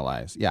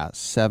finalized. Yeah,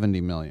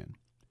 $70 million.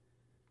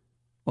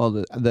 Well,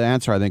 the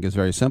answer, I think, is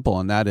very simple,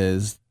 and that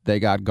is they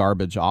got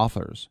garbage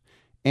offers.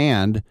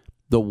 And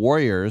the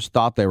Warriors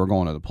thought they were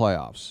going to the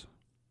playoffs.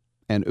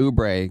 And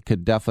Oubre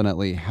could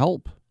definitely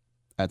help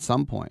at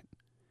some point.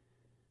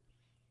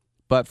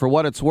 But for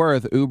what it's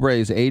worth,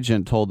 Oubre's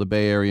agent told the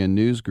Bay Area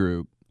News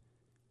Group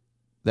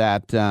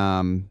that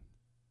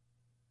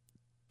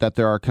that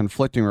there are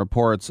conflicting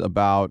reports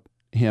about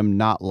him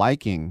not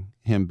liking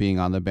him being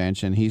on the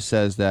bench, and he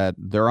says that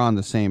they're on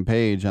the same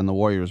page and the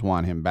Warriors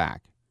want him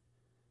back.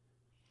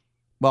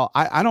 Well,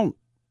 I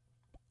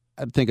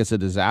think it's a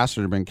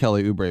disaster to bring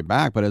Kelly Oubre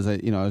back, but as I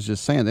was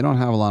just saying, they don't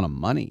have a lot of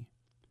money.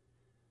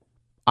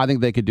 I think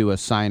they could do a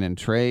sign and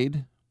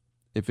trade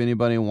if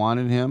anybody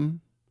wanted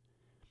him,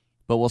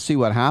 but we'll see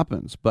what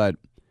happens. But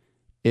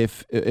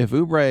if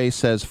Oubre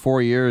says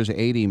 4 years,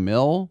 $80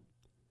 million,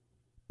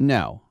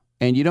 no.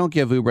 And you don't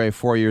give Oubre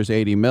 4 years,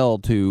 $80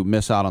 million to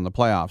miss out on the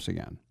playoffs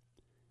again.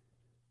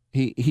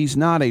 He's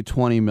not a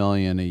 $20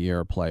 million a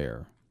year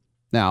player.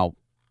 Now,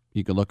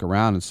 you could look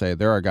around and say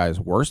there are guys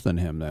worse than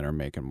him that are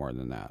making more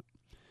than that.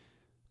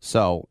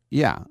 So,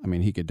 yeah, I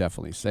mean, he could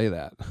definitely say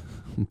that.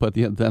 But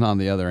then on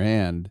the other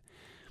hand,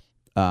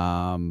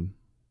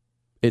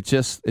 it's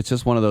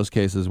just one of those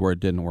cases where it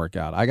didn't work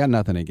out. I got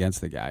nothing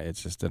against the guy. It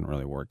just didn't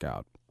really work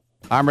out.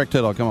 I'm Rick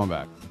Tittle. Come on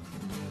back.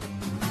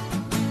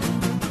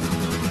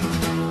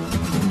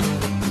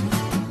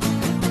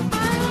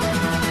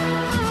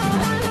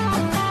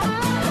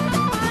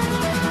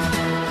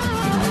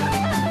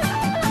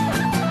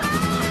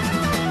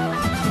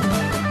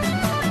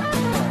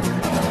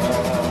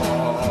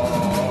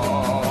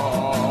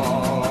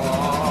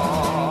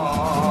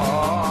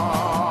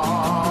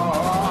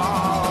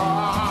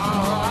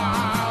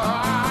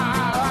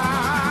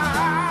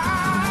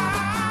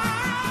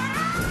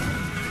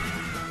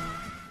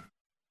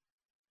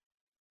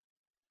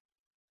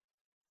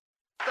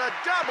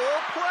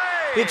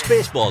 It's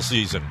baseball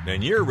season,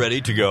 and you're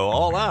ready to go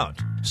all out.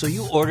 So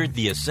you ordered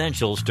the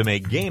essentials to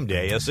make game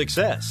day a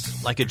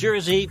success, like a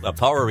jersey, a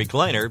power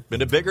recliner,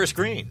 and a bigger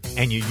screen.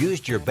 And you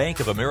used your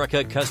Bank of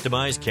America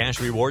customized Cash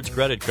Rewards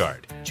credit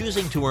card,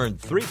 choosing to earn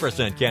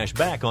 3% cash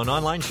back on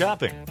online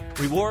shopping.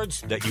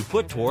 Rewards that you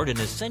put toward an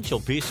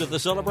essential piece of the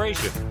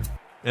celebration,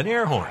 an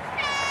air horn.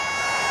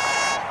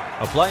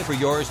 Apply for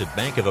yours at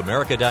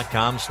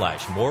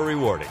bankofamerica.com/more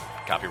rewarding.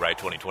 Copyright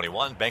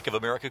 2021, Bank of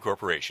America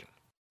Corporation.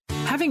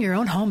 Having your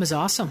own home is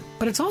awesome,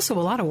 but it's also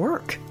a lot of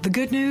work. The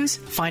good news?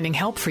 Finding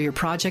help for your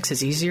projects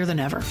is easier than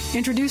ever.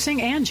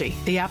 Introducing Angie,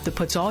 the app that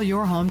puts all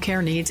your home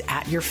care needs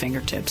at your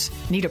fingertips.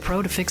 Need a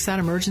pro to fix that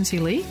emergency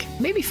leak?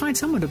 Maybe find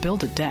someone to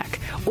build a deck,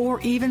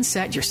 or even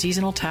set your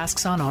seasonal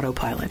tasks on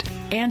autopilot.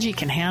 Angie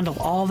can handle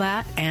all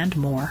that and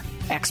more.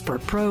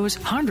 Expert pros,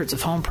 hundreds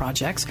of home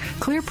projects,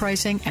 clear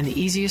pricing, and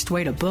the easiest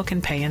way to book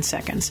and pay in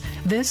seconds.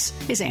 This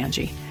is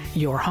Angie,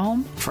 your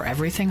home for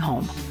everything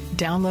home.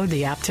 Download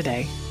the app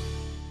today.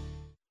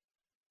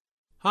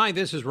 Hi,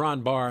 this is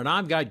Ron Barr, and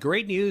I've got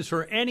great news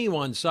for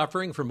anyone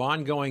suffering from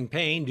ongoing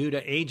pain due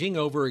to aging,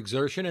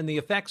 overexertion, and the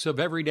effects of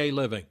everyday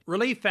living.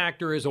 Relief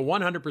Factor is a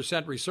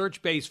 100%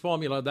 research-based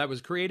formula that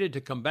was created to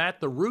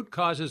combat the root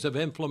causes of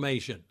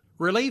inflammation.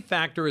 Relief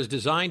Factor is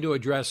designed to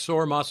address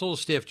sore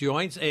muscles, stiff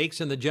joints, aches,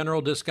 and the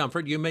general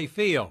discomfort you may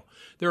feel.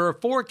 There are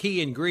 4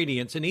 key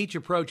ingredients, and each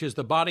approaches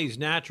the body's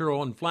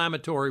natural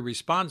inflammatory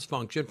response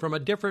function from a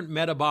different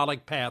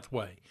metabolic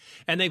pathway.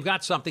 And they've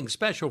got something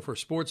special for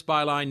Sports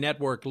Byline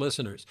Network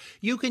listeners.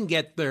 You can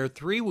get their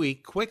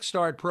 3-week quick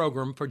start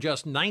program for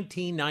just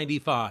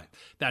 $19.95.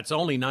 That's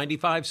only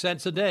 95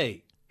 cents a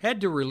day.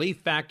 Head to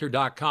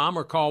ReliefFactor.com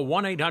or call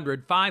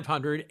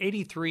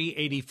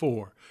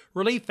 1-800-500-8384.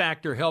 Relief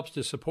Factor helps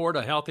to support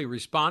a healthy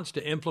response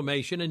to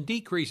inflammation and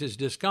decreases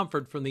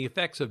discomfort from the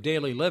effects of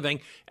daily living,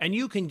 and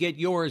you can get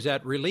yours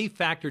at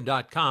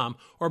ReliefFactor.com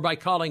or by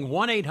calling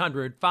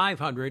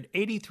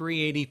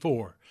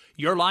 1-800-500-8384.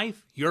 Your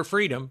life, your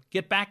freedom.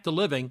 Get back to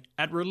living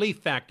at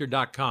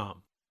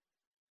ReliefFactor.com.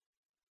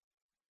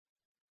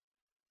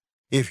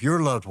 If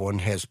your loved one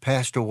has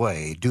passed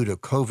away due to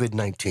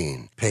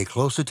COVID-19, pay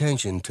close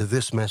attention to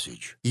this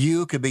message.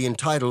 You could be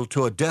entitled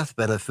to a death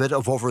benefit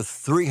of over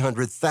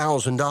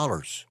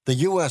 $300,000. The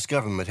U.S.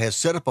 government has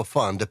set up a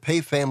fund to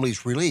pay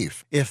families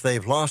relief if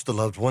they've lost a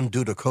loved one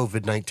due to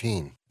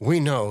COVID-19. We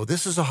know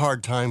this is a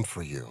hard time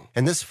for you,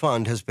 and this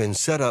fund has been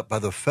set up by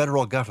the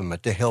federal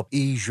government to help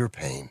ease your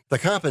pain. The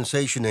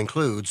compensation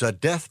includes a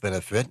death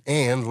benefit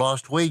and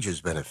lost wages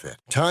benefit.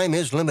 Time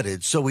is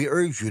limited, so we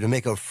urge you to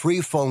make a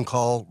free phone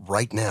call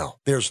right now.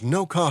 There's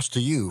no cost to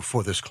you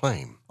for this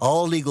claim.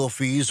 All legal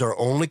fees are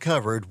only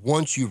covered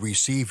once you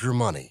receive your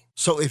money.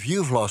 So if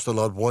you've lost a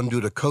loved one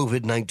due to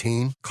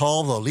COVID-19,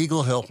 call the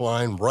legal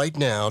helpline right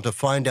now to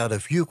find out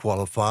if you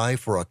qualify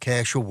for a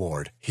cash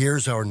award.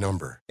 Here's our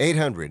number: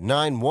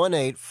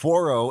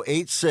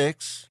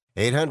 800-918-4086.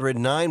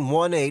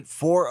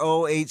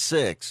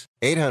 800-918-4086.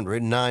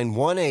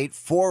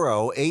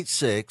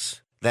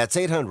 800-918-4086. That's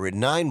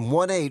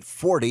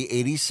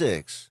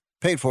 800-918-4086.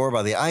 Paid for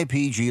by the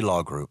IPG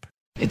Law Group.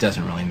 It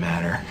doesn't really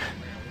matter.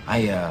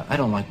 I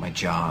don't like my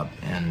job,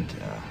 and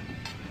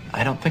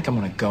I don't think I'm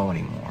going to go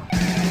anymore.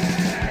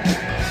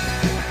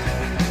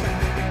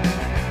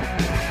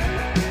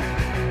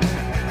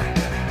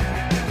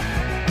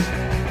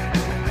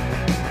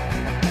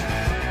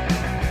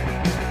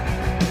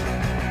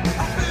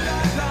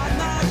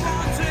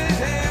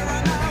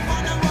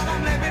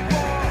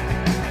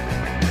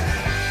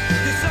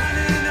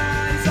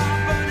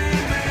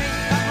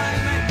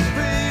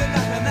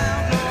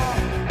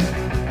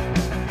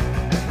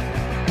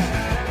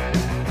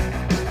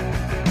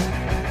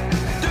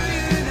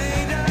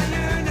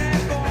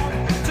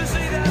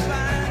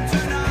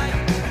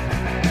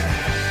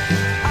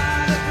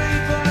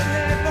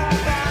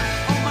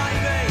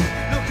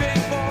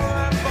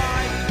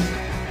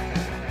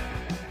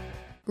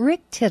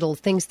 Rick Tittle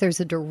thinks there's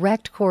a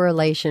direct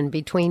correlation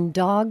between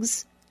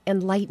dogs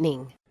and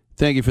lightning.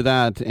 Thank you for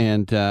that,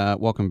 and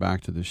welcome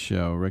back to the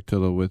show. Rick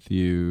Tittle with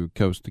you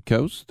coast to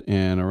coast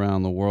and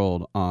around the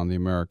world on the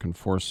American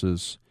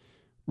Forces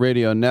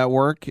Radio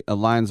Network.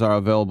 Lines are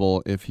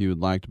available if you would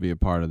like to be a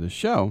part of the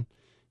show,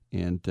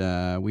 and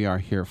we are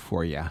here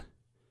for you.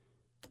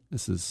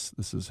 This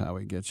is how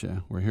we get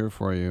you. We're here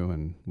for you,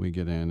 and we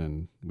get in,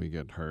 and we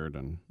get heard,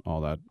 and all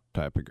that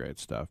type of great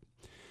stuff.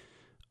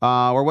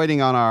 We're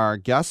waiting on our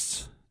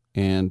guests,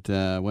 and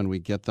when we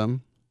get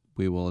them,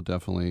 we will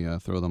definitely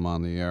throw them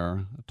on the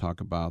air,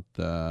 talk about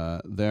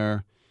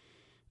their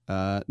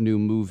new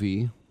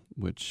movie,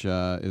 which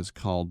is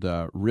called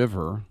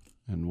River,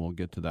 and we'll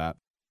get to that.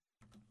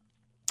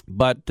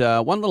 But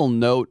one little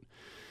note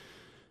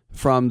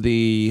from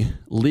the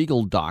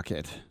legal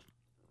docket.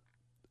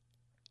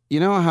 You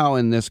know how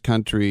in this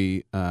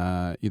country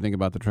you think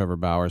about the Trevor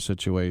Bauer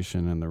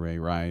situation and the Ray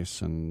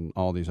Rice and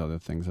all these other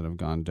things that have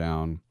gone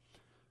down?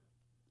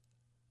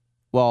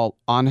 Well,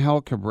 Angel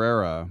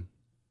Cabrera,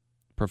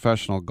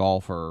 professional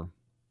golfer,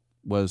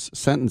 was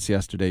sentenced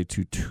yesterday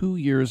to 2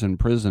 years in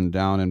prison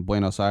down in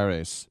Buenos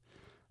Aires,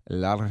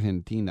 La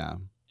Argentina.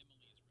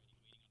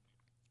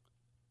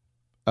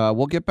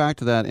 We'll get back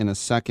to that in a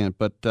second,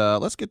 but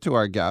let's get to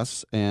our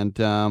guests.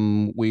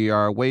 And we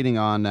are waiting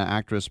on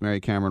actress Mary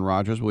Cameron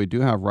Rogers, but we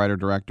do have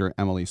writer-director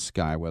Emily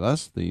Skye with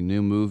us. The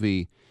new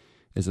movie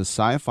is a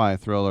sci-fi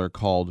thriller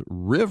called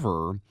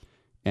River,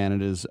 and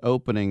it is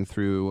opening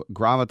through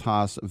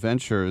Gravitas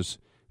Ventures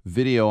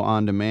Video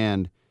on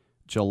Demand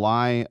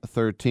July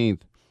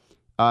 13th.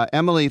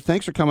 Emily,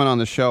 thanks for coming on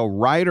the show.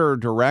 Writer,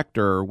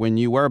 director, when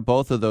you wear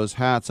both of those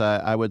hats,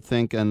 I would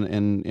think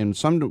in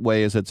some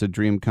ways it's a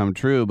dream come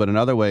true, but in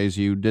other ways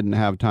you didn't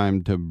have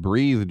time to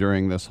breathe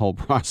during this whole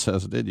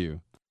process, did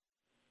you?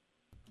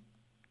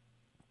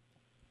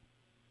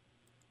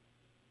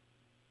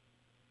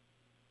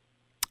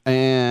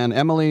 And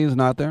Emily's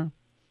not there?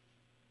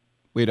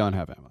 We don't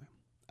have Emily.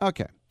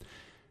 Okay.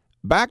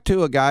 Back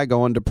to a guy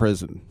going to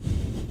prison.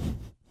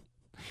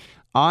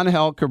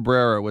 Angel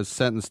Cabrera was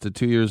sentenced to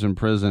 2 years in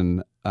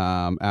prison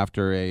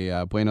after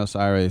a Buenos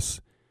Aires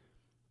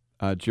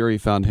jury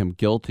found him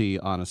guilty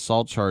on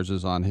assault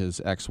charges on his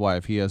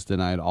ex-wife. He has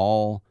denied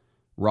all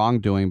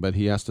wrongdoing, but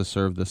he has to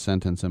serve the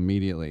sentence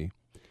immediately.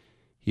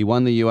 He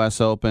won the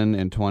U.S. Open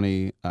in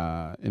 2007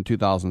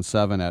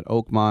 at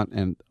Oakmont,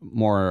 and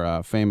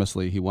more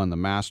famously, he won the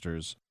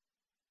Masters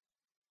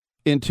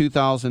in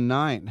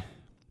 2009.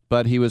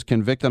 But he was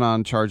convicted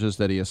on charges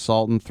that he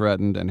assaulted,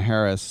 threatened, and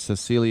harassed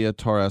Cecilia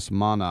Torres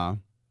Mana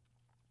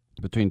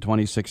between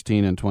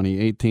 2016 and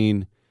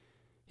 2018.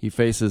 He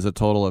faces a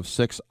total of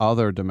 6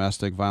 other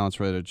domestic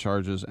violence-related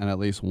charges, and at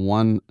least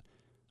one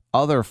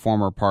other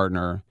former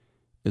partner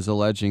is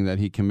alleging that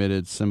he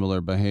committed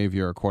similar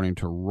behavior, according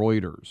to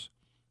Reuters.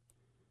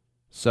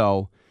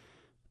 So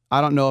I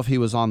don't know if he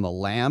was on the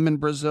lam in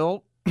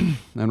Brazil. And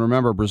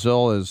remember,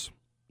 Brazil is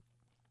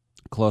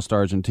close to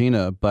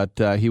Argentina, but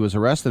he was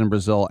arrested in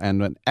Brazil and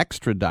went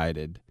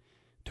extradited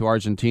to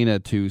Argentina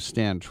to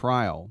stand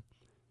trial.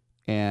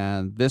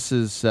 And this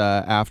is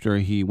after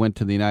he went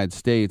to the United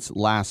States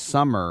last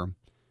summer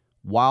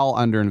while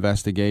under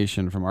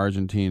investigation from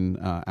Argentine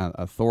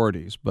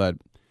authorities. But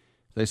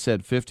they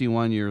said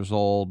 51 years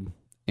old,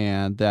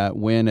 and that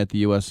win at the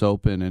U.S.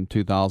 Open in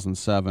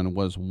 2007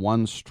 was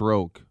one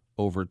stroke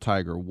over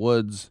Tiger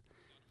Woods.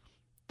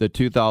 The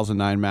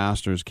 2009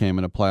 Masters came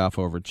in a playoff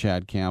over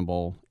Chad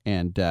Campbell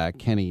and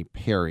Kenny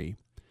Perry.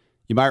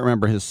 You might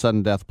remember his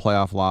sudden death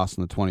playoff loss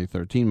in the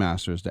 2013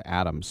 Masters to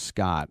Adam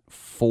Scott,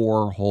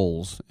 4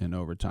 holes in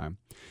overtime.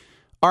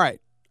 All right.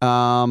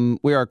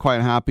 We are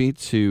quite happy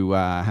to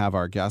have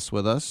our guests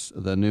with us.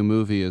 The new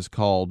movie is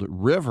called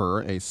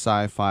River, a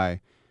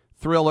sci-fi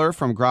thriller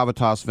from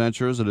Gravitas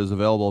Ventures. It is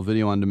available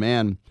video on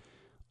demand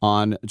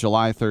on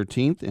July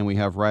 13th, and we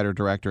have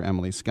writer-director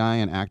Emily Skye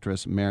and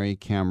actress Mary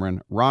Cameron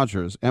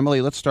Rogers.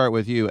 Emily, let's start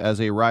with you. As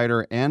a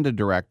writer and a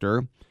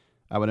director,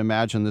 I would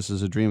imagine this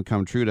is a dream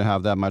come true to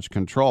have that much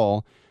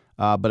control,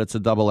 but it's a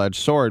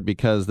double-edged sword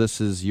because this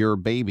is your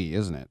baby,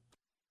 isn't it?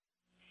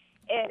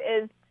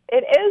 It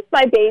is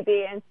my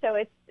baby, and so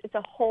it's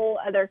a whole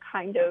other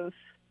kind of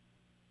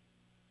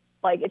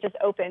Like, it just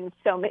opens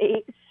so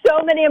many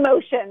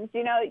emotions.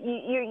 You know,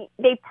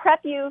 they prep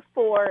you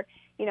for,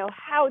 you know,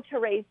 how to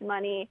raise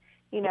money,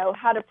 you know,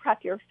 how to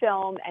prep your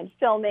film and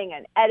filming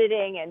and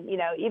editing and, you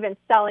know, even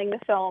selling the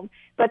film.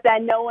 But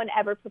then no one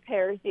ever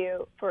prepares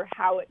you for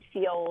how it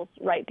feels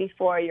right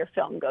before your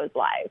film goes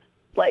live.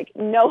 Like,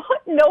 no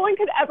one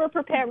could ever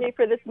prepare me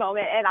for this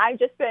moment. And I've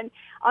just been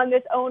on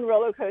this own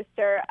roller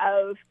coaster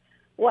of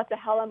what the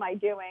hell am I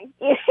doing?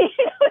 You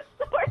know,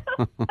 sort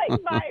of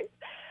like vibes.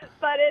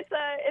 But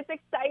it's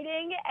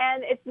exciting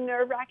and it's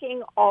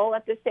nerve-wracking all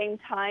at the same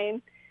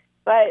time.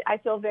 But I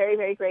feel very,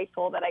 very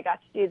grateful that I got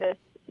to do this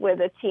with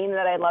a team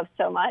that I love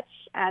so much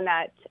and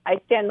that I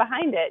stand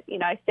behind it. You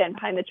know, I stand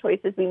behind the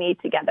choices we made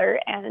together.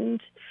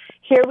 And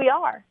here we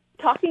are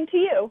talking to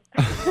you.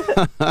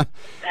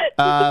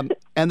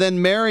 And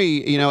then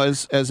Mary, you know,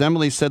 as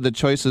Emily said, the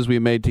choices we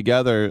made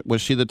together,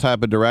 was she the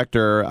type of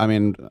director? I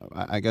mean,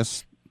 I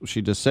guess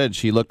she just said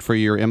she looked for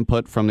your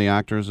input from the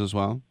actors as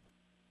well.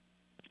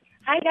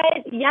 Hi,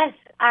 guys. Yes,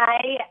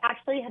 I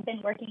actually have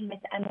been working with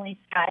Emily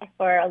Skye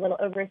for a little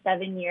over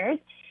 7 years.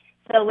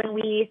 So when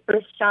we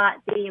first shot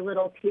the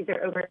little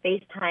teaser over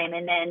FaceTime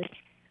and then,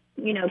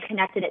 you know,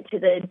 connected it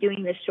to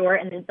doing the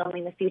short and then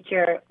filming the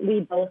feature,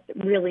 we both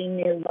really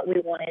knew what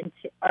we wanted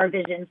our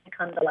visions to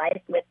come to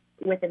life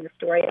within the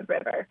story of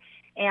River.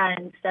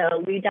 And so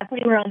we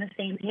definitely were on the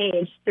same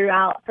page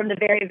throughout from the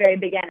very, very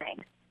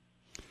beginning.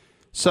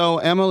 So,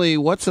 Emily,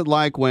 what's it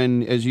like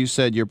when, as you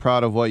said, you're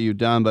proud of what you've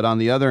done, but on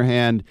the other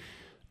hand,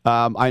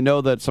 I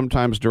know that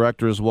sometimes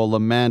directors will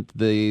lament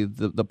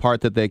the part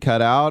that they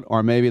cut out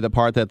or maybe the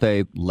part that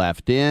they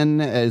left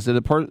in. Is it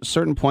a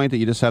certain point that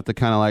you just have to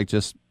kind of like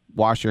just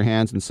wash your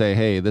hands and say,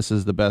 hey, this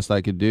is the best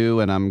I could do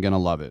and I'm going to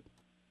love it?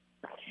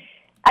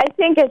 I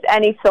think as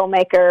any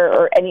filmmaker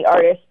or any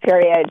artist,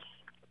 period,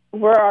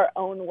 we're our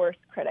own worst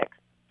critics.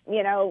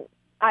 You know,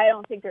 I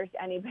don't think there's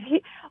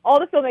anybody,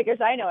 all the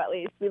filmmakers I know at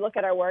least, we look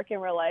at our work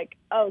and we're like,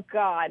 oh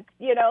God,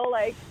 you know,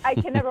 like I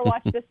can never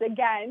watch this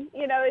again.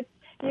 You know,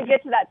 you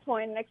get to that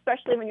point, and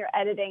especially when you're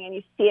editing and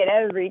you see it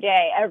every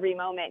day, every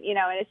moment, you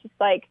know, and it's just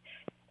like,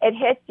 it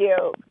hits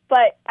you.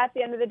 But at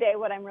the end of the day,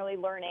 what I'm really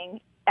learning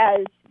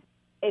as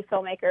a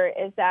filmmaker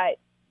is that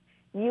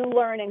you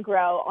learn and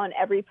grow on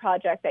every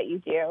project that you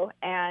do,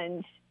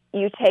 and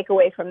you take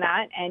away from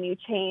that and you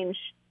change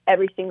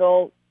every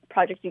single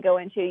project you go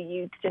into.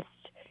 You just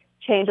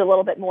change a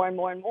little bit more and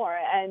more and more.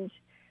 And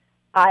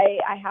I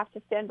have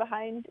to stand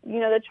behind, you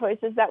know, the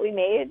choices that we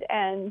made.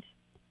 And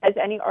as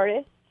any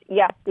artist,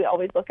 yes, we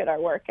always look at our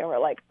work and we're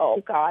like,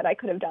 oh God, I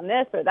could have done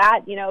this or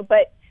that, you know,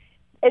 but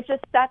it's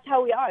just, that's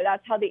how we are.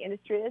 That's how the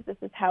industry is. This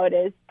is how it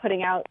is,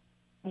 putting out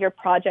your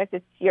project.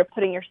 You're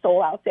putting your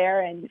soul out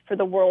there and for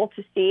the world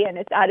to see, and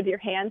it's out of your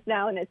hands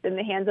now and it's in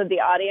the hands of the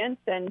audience,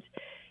 and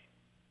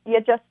you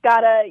just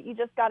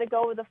gotta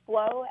go with the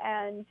flow.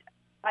 And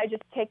I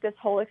just take this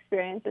whole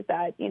experience as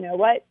that, you know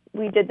what,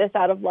 we did this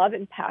out of love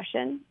and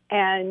passion,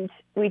 and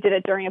we did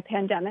it during a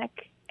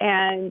pandemic,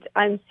 and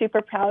I'm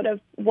super proud of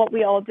what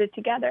we all did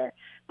together.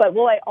 But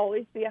will I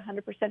always be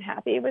 100%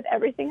 happy with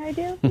everything I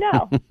do?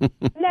 No,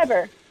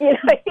 never. You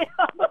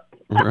know?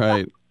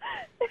 Right.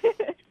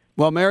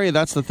 Well, Mary,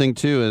 that's the thing,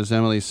 too, as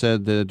Emily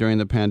said, during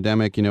the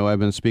pandemic, you know, I've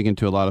been speaking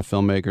to a lot of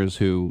filmmakers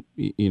who,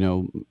 you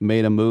know,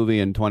 made a movie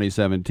in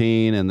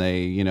 2017 and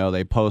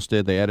they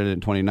posted, they edited in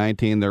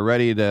 2019. They're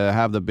ready to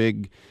have the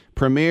big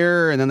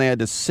premiere, and then they had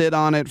to sit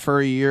on it for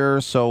a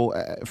year. So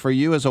for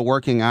you as a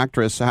working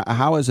actress,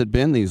 how has it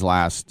been these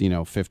last,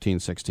 15,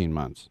 16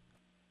 months?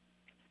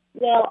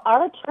 Well,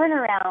 our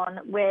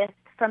turnaround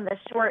from the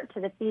short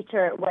to the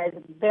feature was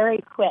very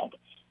quick.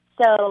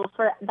 So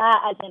for that,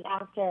 as an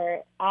actor,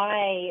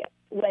 I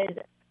was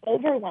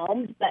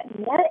overwhelmed, but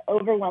more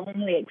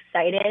overwhelmingly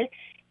excited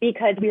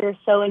because we were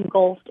so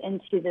engulfed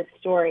into this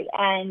story.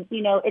 And,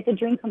 you know, it's a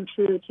dream come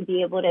true to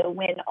be able to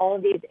win all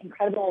of these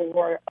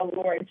incredible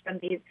awards from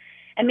these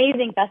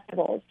amazing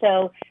festivals.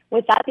 So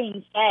with that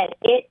being said,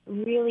 it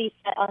really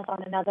set us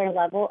on another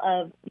level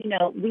of, you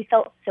know, we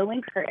felt so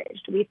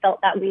encouraged. We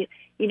felt that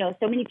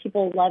so many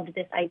people loved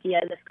this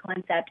idea, this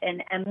concept,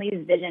 and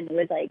Emily's vision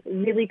was like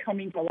really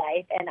coming to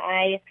life. And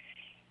I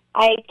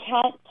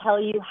can't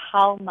tell you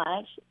how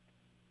much,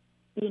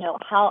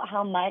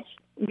 how much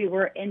we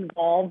were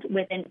involved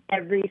within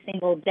every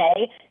single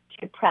day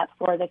to prep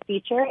for the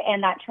feature.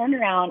 And that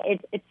turnaround,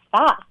 it's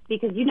fast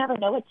because you never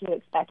know what to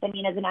expect. I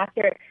mean, as an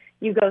actor,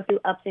 you go through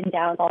ups and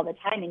downs all the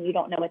time and you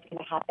don't know what's going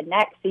to happen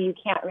next. So you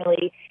can't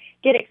really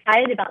get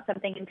excited about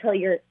something until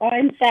you're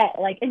on set,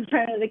 like in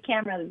front of the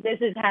camera, this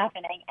is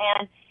happening.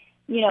 And,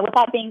 with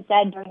that being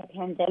said, during the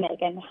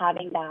pandemic and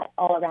having that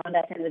all around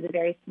us, and it was a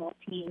very small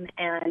team,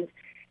 and,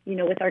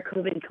 with our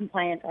COVID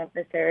compliance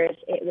officers,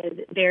 it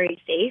was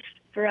very safe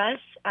for us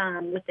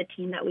with the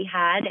team that we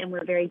had, and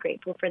we're very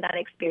grateful for that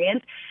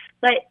experience.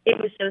 But it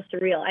was so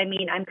surreal. I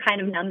mean, I'm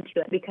kind of numb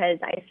to it because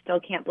I still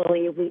can't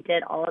believe we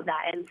did all of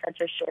that in such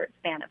a short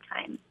span of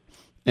time.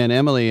 And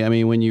Emily, I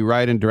mean, when you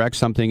write and direct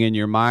something in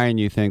your mind,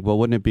 you think, well,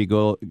 wouldn't it be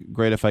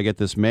great if I get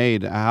this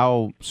made?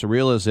 How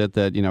surreal is it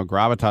that,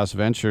 Gravitas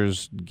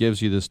Ventures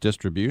gives you this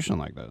distribution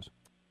like this?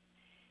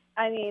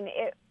 I mean,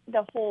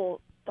 the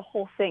whole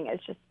thing has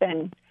just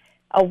been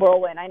a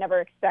whirlwind. I never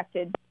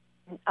expected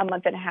a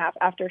month and a half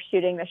after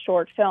shooting the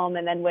short film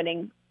and then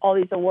winning all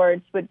these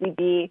awards would we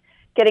be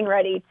getting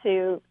ready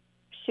to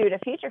shoot a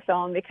feature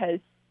film, because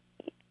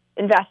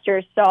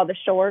investors saw the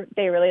short,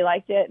 they really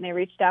liked it, and they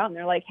reached out and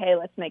they're like, hey,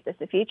 let's make this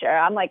a feature.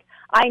 I'm like,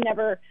 I'm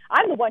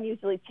the one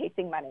usually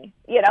chasing money,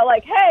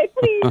 like, hey,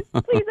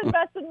 please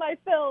invest in my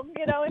film,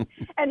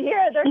 and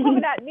here they're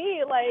coming at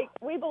me like,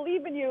 we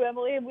believe in you,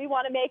 Emily, and we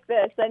want to make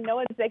this, and no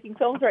one's making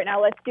films right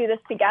now, let's do this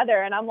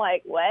together. And I'm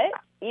like, what?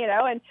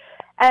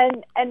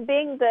 And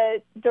being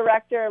the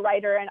director,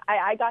 writer, and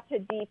I got to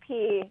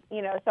DP,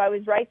 so I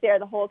was right there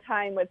the whole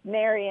time with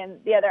Mary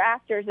and the other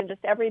actors and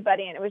just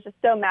everybody, and it was just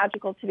so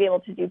magical to be able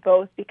to do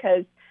both,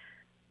 because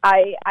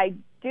I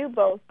do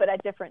both, but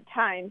at different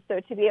times. So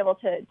to be able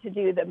to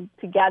do them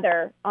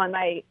together on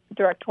my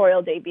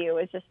directorial debut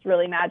was just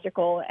really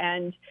magical,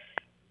 and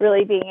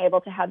really being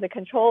able to have the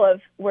control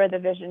of where the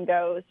vision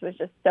goes was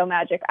just so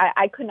magic.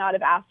 I could not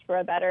have asked for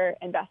a better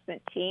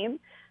investment team.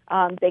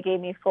 They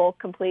gave me full,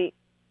 complete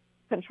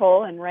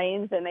control and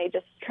reins, and they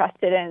just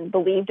trusted and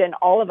believed in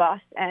all of us,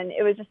 and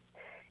it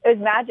was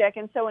magic.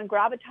 And so in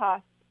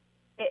Gravitas,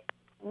 it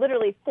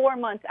literally 4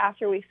 months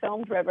after we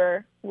filmed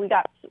River, we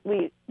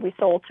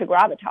sold to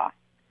Gravitas,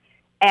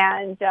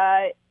 and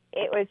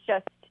it was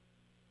just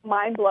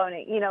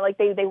mind-blowing. Like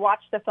they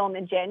watched the film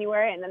in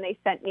January, and then they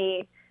sent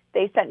me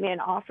an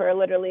offer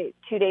literally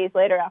 2 days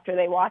later after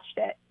they watched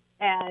it.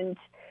 And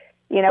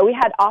we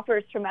had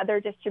offers from other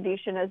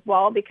distribution as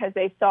well, because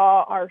they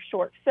saw our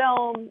short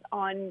film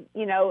on,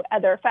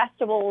 other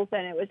festivals,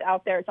 and it was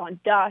out there. It's on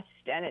Dust,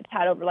 and it's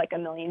had over like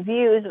 1 million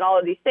views and all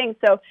of these things.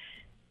 So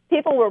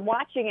people were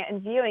watching it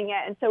and viewing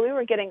it. And so we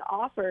were getting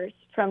offers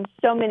from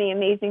so many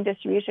amazing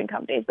distribution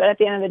companies. But at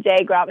the end of the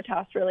day,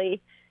 Gravitas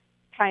really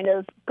kind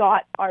of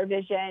got our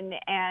vision,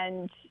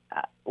 and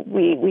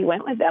we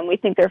went with them. We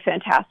think they're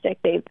fantastic.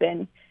 They've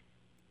been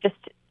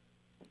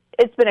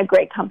it's been a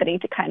great company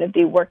to kind of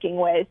be working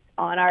with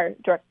on our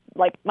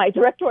my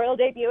directorial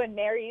debut and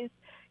Mary's,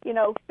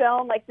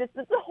 film. Like this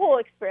the whole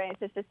experience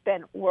has just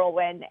been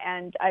whirlwind,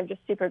 and I'm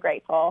just super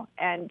grateful.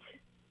 And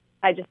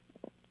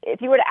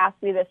if you were to ask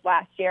me this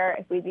last year,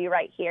 if we'd be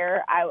right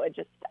here, I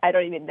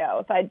don't even know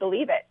if I'd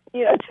believe it,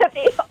 to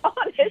be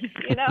honest,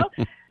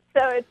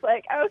 So it's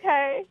like,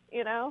 okay,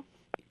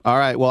 All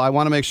right. Well, I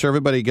want to make sure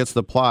everybody gets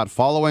the plot.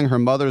 Following her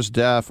mother's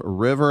death,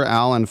 River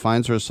Allen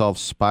finds herself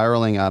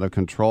spiraling out of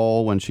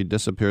control. When she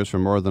disappears for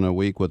more than a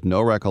week with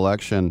no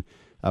recollection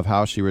of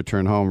how she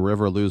returned home,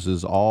 River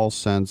loses all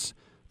sense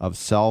of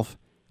self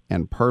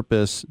and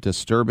purpose.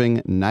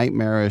 Disturbing,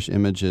 nightmarish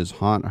images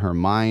haunt her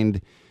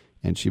mind,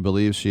 and she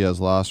believes she has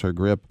lost her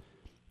grip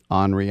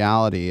on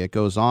reality. It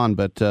goes on,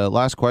 but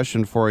last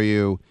question for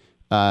you.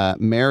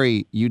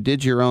 Mary, you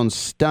did your own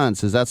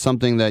stunts. Is that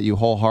something that you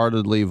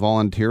wholeheartedly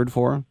volunteered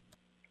for?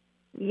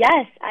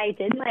 Yes, I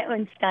did my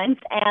own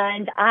stunts,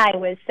 and I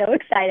was so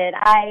excited.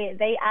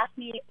 They asked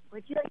me,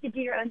 would you like to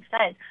do your own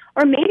stunts?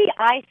 Or maybe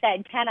I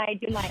said, can I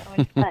do my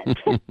own stunts?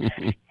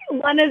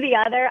 One or the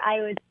other.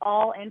 I was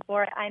all in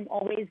for it. I'm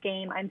always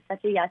game. I'm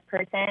such a yes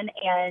person,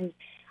 and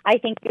I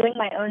think doing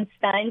my own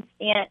stunts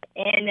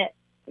and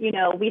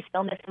we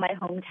filmed this in my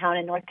hometown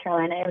in North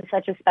Carolina. It was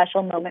such a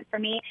special moment for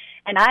me.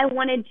 And I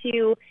wanted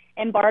to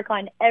embark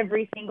on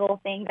every single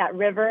thing that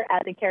River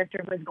as a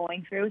character was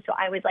going through. So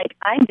I was like,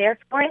 I'm there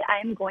for it.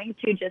 I'm going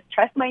to just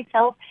trust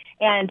myself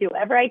and do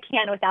whatever I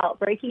can without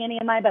breaking any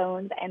of my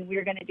bones. And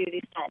we're going to do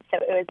these stunts. So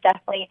it was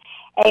definitely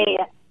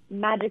a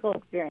magical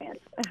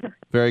experience.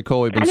 Very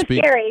cool. We've been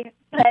speaking. Scary,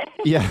 but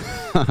yeah,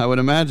 I would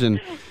imagine.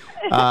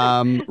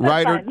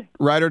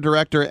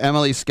 Writer-director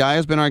Emily Skye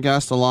has been our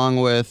guest, along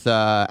with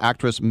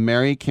actress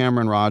Mary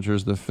Cameron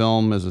Rogers. The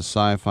film is a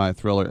sci-fi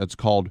thriller. It's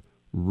called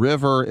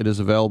River. It is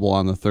available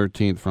on the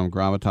 13th from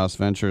Gravitas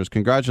Ventures.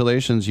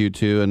 Congratulations, you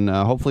two, and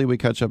hopefully we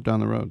catch up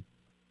down the road.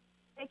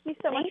 Thank you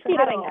so much for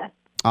having us.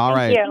 All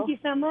right. Thank you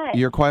so much.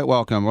 You're quite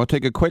welcome. We'll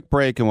take a quick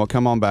break, and we'll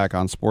come on back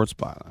on Sports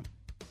Byline.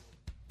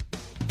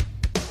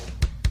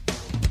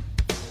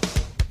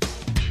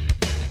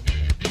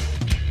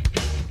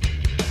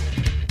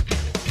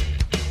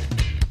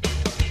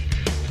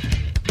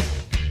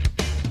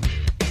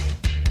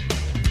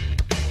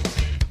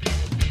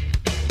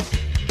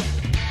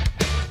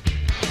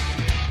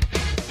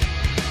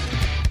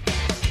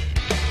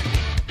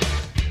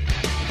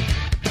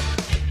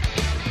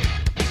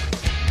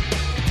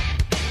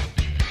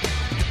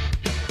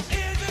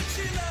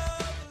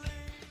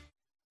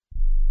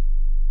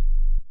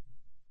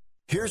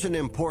 Here's an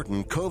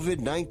important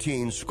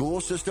COVID-19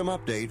 school system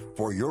update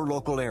for your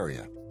local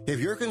area. If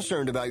you're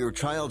concerned about your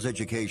child's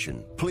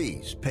education,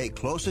 please pay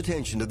close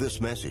attention to this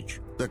message.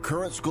 The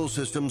current school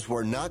systems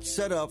were not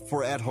set up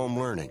for at-home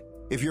learning.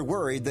 If you're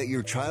worried that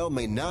your child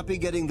may not be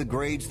getting the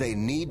grades they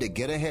need to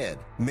get ahead,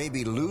 may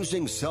be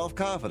losing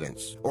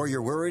self-confidence, or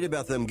you're worried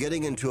about them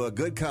getting into a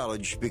good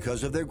college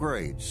because of their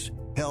grades,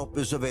 help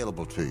is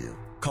available to you.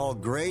 Call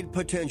Grade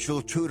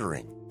Potential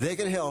Tutoring. They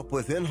can help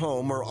with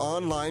in-home or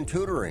online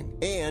tutoring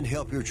and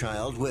help your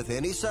child with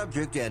any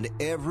subject and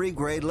every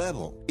grade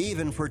level,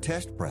 even for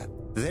test prep.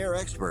 They're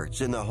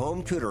experts in the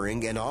home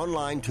tutoring and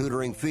online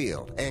tutoring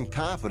field and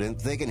confident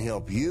they can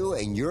help you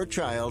and your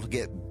child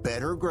get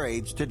better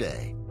grades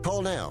today.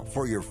 Call now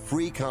for your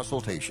free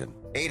consultation.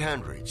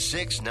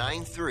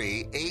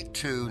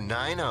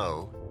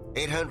 800-693-8290.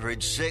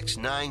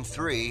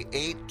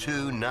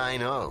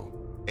 800-693-8290.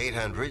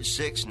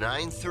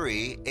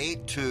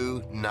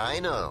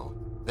 800-693-8290.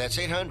 That's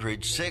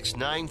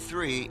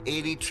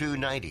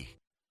 800-693-8290.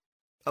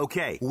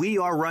 Okay, we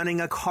are running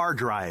a car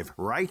drive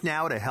right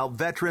now to help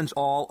veterans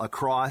all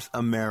across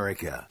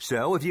America.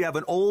 So if you have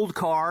an old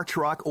car,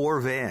 truck, or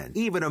van,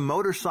 even a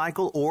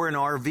motorcycle or an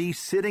RV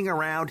sitting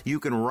around, you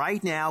can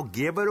right now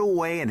give it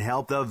away and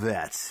help the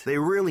vets. They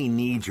really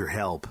need your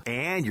help.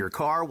 And your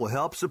car will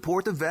help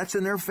support the vets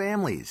and their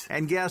families.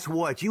 And guess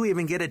what? You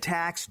even get a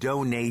tax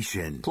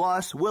donation.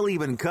 Plus, we'll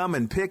even come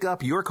and pick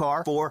up your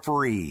car for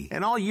free.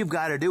 And all you've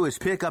got to do is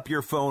pick up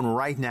your phone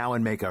right now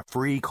and make a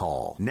free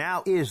call.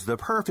 Now is the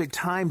perfect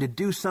time to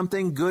do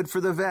something good for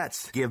the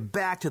vets. Give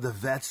back to the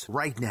vets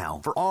right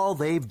now for all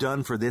they've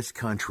done for this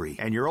country.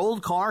 And your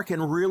old car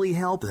can really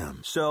help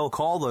them. So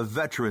call the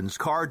Veterans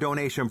Car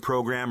Donation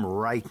Program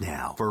right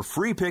now for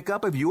free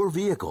pickup of your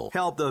vehicle.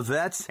 Help the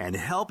vets and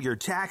help your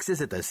taxes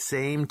at the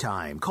same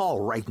time. Call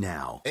right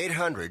now.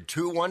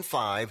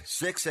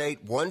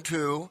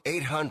 800-215-6812.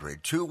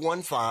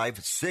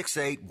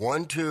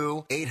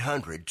 800-215-6812.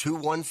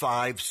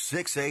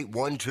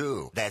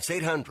 800-215-6812. That's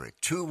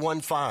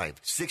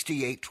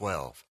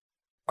 800-215-6812.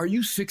 Are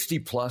you 60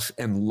 plus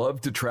and love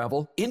to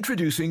travel?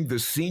 Introducing the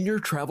Senior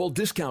Travel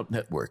Discount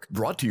Network,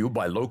 brought to you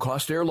by Low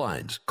Cost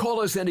Airlines.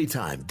 Call us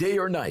anytime, day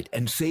or night,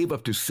 and save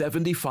up to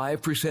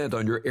 75%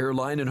 on your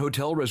airline and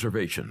hotel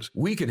reservations.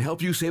 We can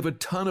help you save a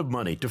ton of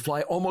money to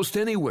fly almost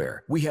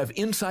anywhere. We have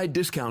inside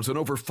discounts on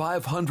over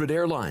 500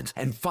 airlines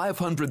and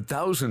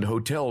 500,000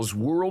 hotels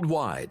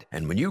worldwide.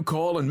 And when you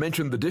call and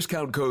mention the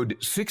discount code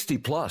 60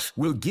 plus,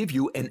 we'll give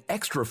you an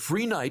extra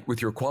free night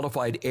with your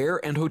qualified air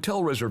and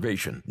hotel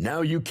reservation.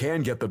 Now you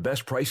can get the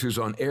best prices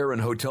on air and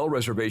hotel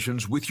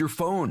reservations with your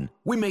phone.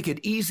 We make it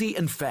easy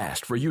and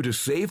fast for you to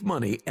save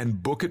money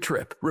and book a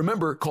trip.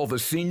 Remember, call the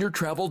Senior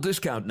Travel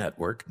Discount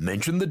Network.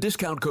 Mention the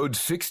discount code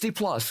 60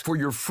 plus for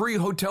your free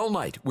hotel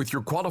night with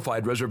your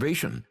qualified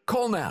reservation.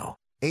 Call now.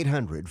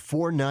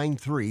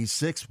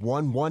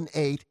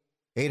 800-493-6118.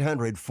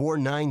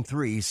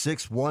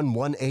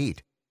 800-493-6118.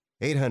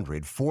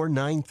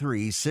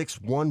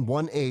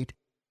 800-493-6118.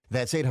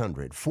 That's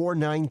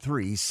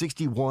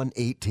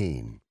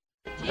 800-493-6118.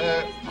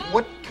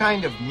 What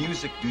kind of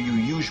music do you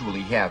usually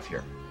have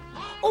here?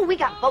 Oh, we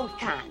got both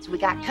kinds. We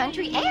got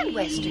country and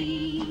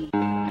western.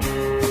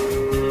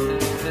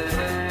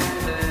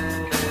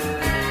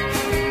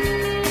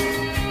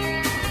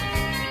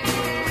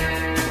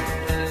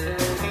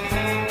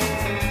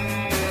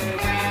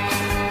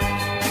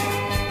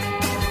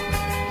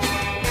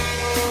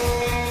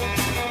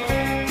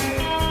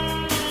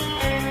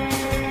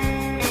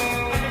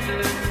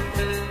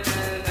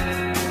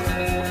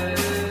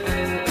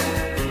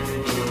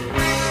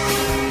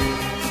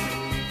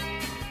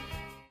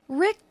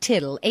 Rick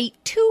Tittle ate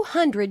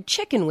 200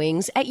 chicken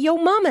wings at Yo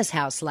Mama's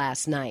house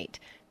last night.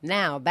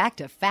 Now, back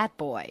to Fat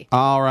Boy.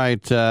 All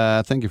right.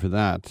 Thank you for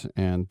that.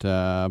 And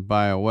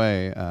by the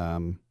way,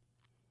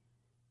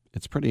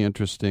 it's pretty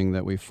interesting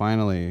that we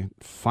finally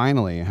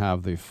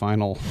have the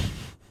final.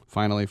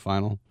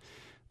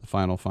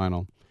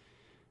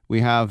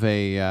 We have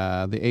the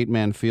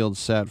 8-man field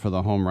set for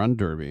the home run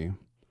derby.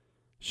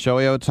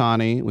 Shohei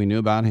Ohtani, we knew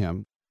about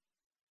him.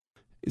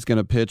 He's going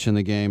to pitch in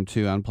the game,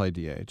 too, and play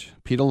DH.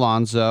 Pete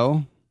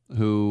Alonso,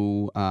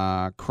 who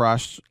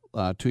crushed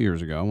 2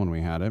 years ago when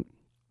we had it,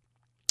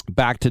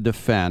 back to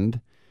defend.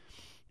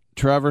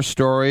 Trevor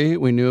Story,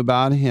 we knew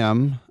about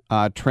him.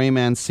 Trey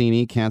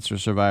Mancini, cancer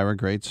survivor,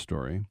 great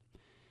story.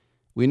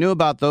 We knew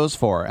about those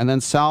four. And then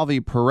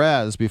Salvi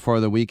Perez, before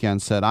the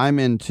weekend, said, I'm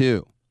in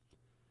too.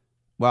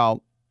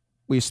 Well,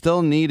 we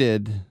still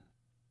needed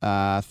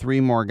 3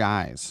 more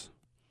guys.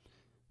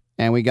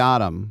 And we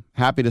got him.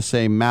 Happy to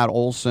say Matt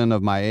Olson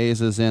of my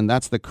A's is in.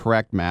 That's the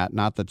correct Matt,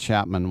 not the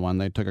Chapman one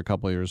they took a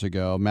couple of years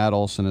ago. Matt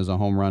Olson is a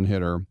home run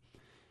hitter.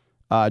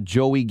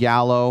 Joey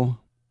Gallo,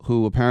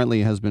 who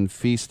apparently has been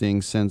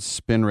feasting since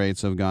spin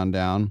rates have gone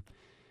down.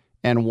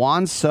 And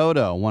Juan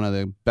Soto, one of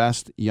the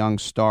best young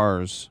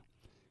stars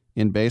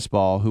in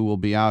baseball, who will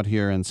be out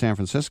here in San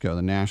Francisco.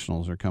 The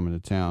Nationals are coming to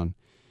town.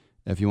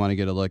 If you want to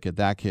get a look at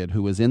that kid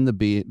who was in the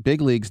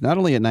big leagues, not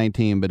only at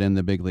 19, but in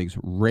the big leagues,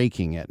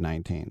 raking at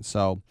 19.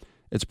 So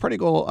it's pretty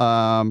cool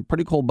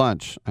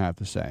bunch, I have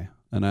to say.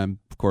 And I'm,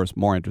 of course,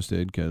 more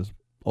interested because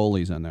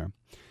Ole's in there.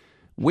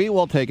 We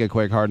will take a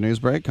quick hard news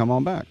break. Come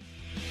on back.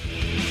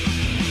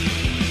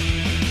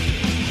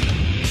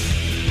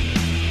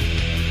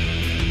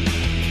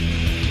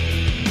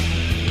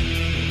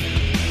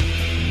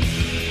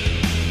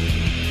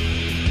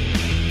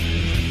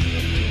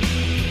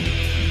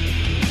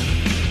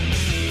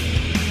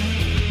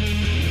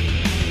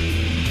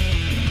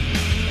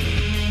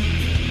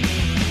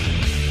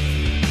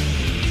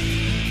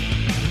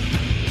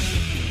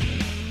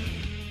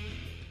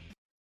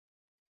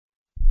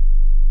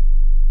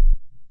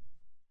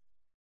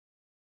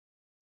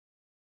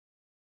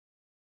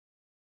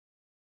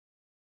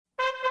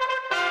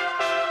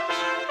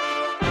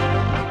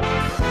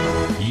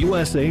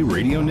 USA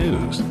Radio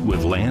News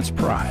with Lance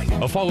Pry.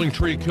 A falling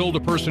tree killed a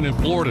person in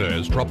Florida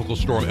as Tropical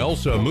Storm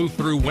Elsa moved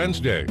through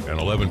Wednesday, and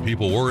 11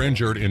 people were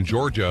injured in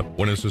Georgia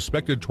when a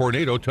suspected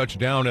tornado touched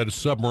down at a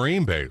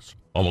submarine base.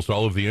 Almost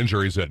all of the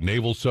injuries at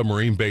Naval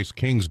Submarine Base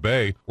Kings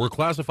Bay were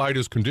classified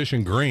as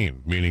condition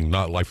green, meaning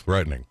not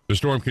life-threatening. The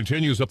storm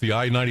continues up the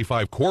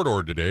I-95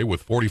 corridor today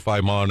with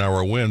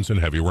 45-mile-an-hour winds and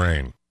heavy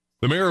rain.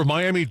 The mayor of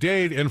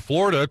Miami-Dade in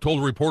Florida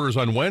told reporters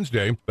on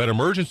Wednesday that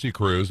emergency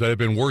crews that have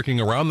been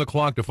working around the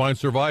clock to find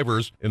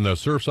survivors in the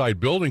Surfside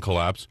building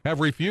collapse have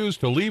refused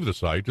to leave the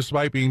site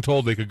despite being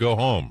told they could go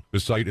home. The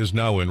site is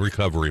now in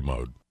recovery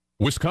mode.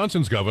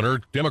 Wisconsin's governor,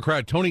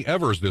 Democrat Tony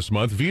Evers, this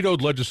month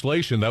vetoed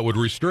legislation that would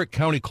restrict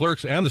county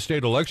clerks and the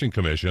state election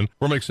commission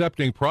from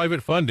accepting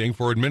private funding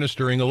for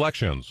administering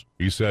elections.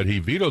 He said he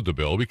vetoed the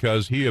bill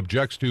because he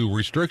objects to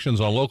restrictions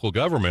on local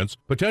governments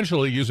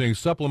potentially using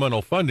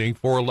supplemental funding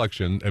for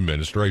election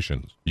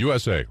administrations.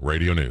 USA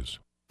Radio News.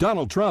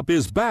 Donald Trump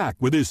is back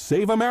with his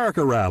Save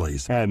America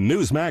rallies, and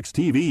Newsmax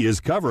TV is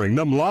covering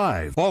them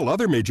live. All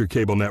other major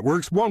cable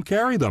networks won't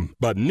carry them,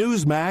 but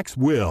Newsmax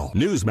will.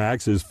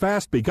 Newsmax is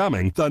fast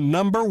becoming the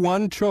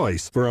 #1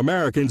 choice for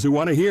Americans who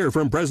want to hear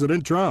from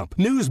President Trump.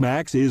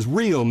 Newsmax is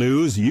real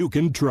news you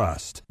can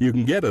trust. You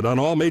can get it on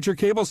all major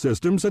cable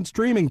systems and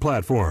streaming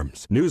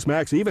platforms.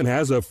 Newsmax even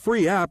has a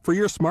free app for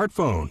your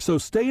smartphone, so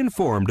stay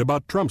informed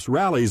about Trump's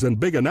rallies and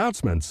big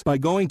announcements by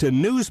going to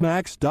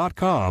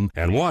Newsmax.com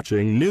and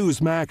watching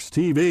Newsmax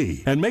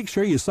TV. And make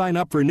sure you sign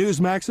up for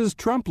Newsmax's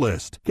Trump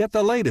List. Get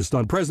the latest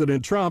on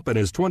President Trump and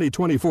his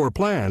 2024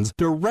 plans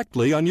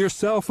directly on your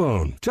cell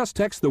phone. Just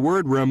text the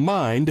word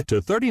REMIND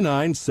to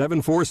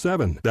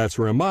 39747. That's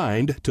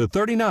REMIND to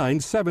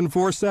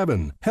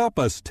 39747. Help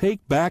us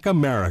take back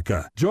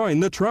America. Join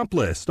the Trump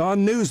List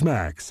on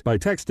Newsmax by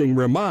texting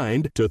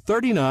REMIND to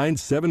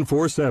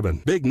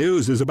 39747. Big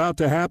news is about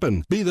to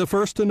happen. Be the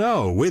first to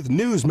know with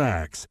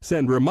Newsmax.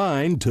 Send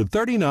REMIND to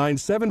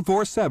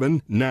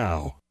 39747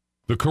 now.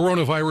 The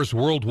coronavirus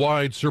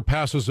worldwide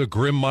surpasses a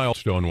grim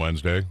milestone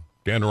Wednesday.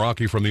 Dan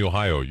Naraki from the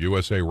Ohio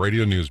USA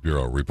Radio News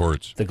Bureau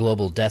reports. The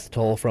global death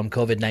toll from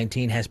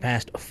COVID-19 has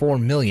passed 4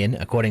 million,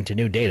 according to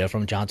new data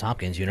from Johns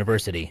Hopkins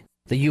University.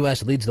 The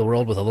U.S. leads the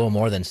world with a little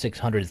more than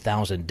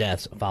 600,000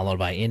 deaths, followed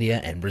by India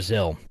and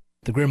Brazil.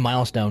 The grim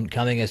milestone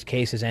coming as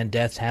cases and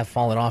deaths have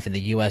fallen off in the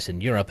U.S.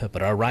 and Europe,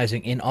 but are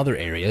rising in other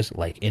areas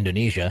like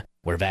Indonesia,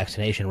 where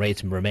vaccination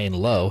rates remain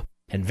low,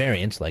 and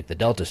variants like the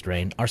Delta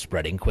strain are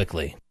spreading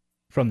quickly.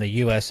 From the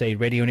USA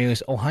Radio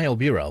News Ohio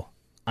Bureau,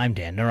 I'm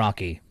Dan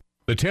Naraki.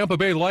 The Tampa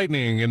Bay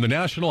Lightning in the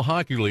National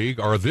Hockey League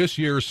are this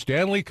year's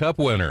Stanley Cup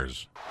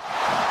winners.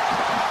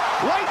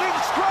 Lightning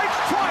strikes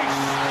twice.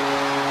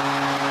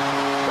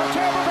 The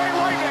Tampa Bay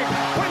Lightning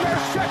win their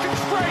second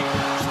straight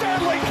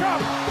Stanley Cup.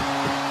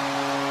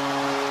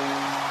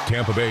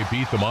 Tampa Bay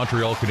beat the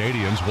Montreal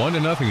Canadiens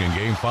 1-0 in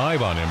Game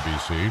 5 on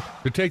NBC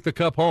to take the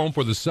cup home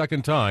for the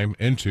second time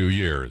in 2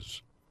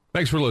 years.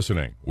 Thanks for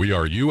listening. We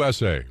are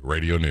USA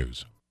Radio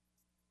News.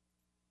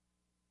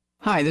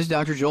 Hi, this is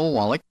Dr. Joel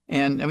Wallach,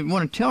 and I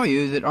want to tell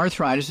you that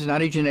arthritis is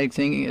not a genetic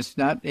thing. It's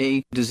not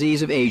a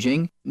disease of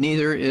aging.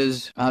 Neither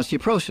is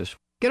osteoporosis.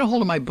 Get a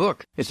hold of my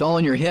book. It's all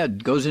in your head.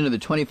 It goes into the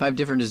 25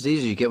 different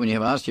diseases you get when you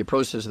have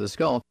osteoporosis of the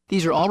skull.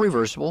 These are all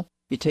reversible.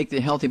 You take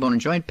the Healthy Bone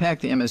and Joint Pack,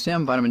 the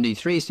MSM, vitamin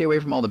D3, stay away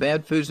from all the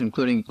bad foods,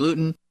 including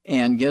gluten,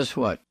 and guess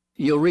what?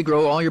 You'll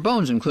regrow all your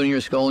bones, including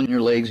your skull and your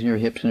legs and your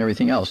hips and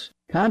everything else.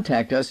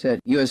 Contact us at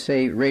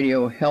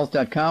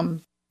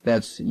usaradiohealth.com.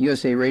 That's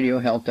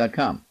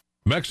usaradiohealth.com.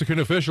 Mexican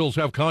officials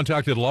have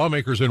contacted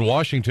lawmakers in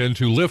Washington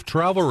to lift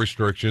travel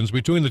restrictions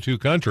between the two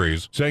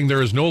countries, saying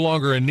there is no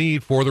longer a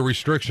need for the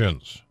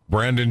restrictions.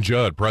 Brandon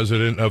Judd,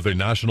 president of the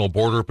National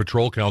Border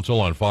Patrol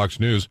Council on Fox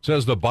News,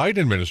 says the Biden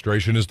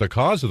administration is the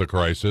cause of the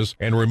crisis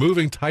and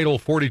removing Title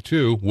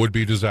 42 would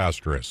be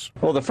disastrous.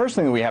 Well, the first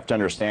thing that we have to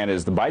understand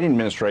is the Biden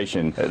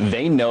administration,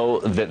 they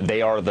know that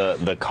they are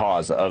the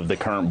cause of the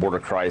current border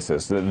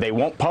crisis. They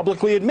won't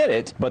publicly admit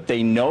it, but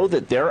they know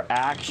that their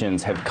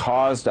actions have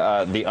caused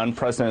the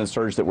unprecedented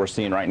surge that we're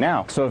seeing right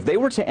now. So if they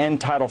were to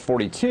end Title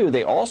 42,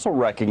 they also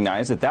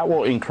recognize that that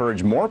will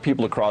encourage more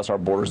people to cross our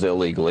borders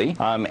illegally,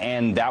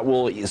 and that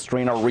will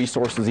strain our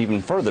resources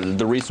even further,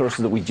 the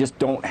resources that we just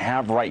don't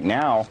have right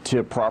now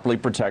to properly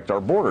protect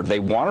our border. They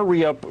want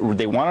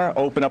to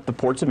open up the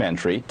ports of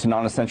entry to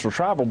non-essential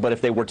travel, but if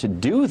they were to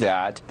do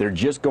that, they're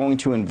just going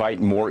to invite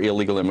more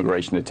illegal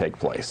immigration to take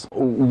place.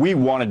 We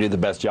want to do the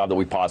best job that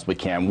we possibly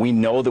can. We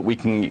know that we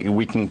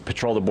can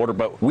patrol the border,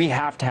 but we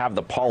have to have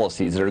the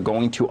policies that are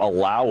going to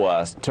allow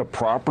us to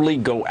properly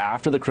go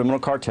after the criminal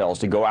cartels,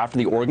 to go after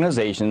the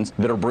organizations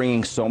that are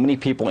bringing so many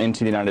people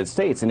into the United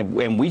States,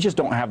 and we just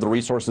don't have the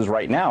resources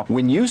right now.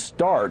 When you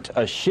start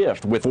a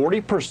shift with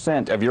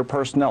 40% of your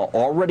personnel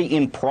already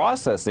in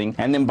processing,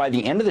 and then by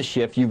the end of the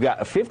shift, you've got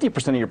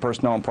 50% of your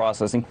personnel in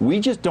processing, we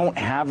just don't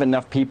have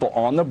enough people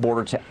on the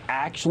border to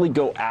actually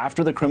go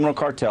after the criminal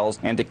cartels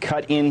and to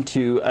cut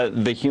into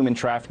the human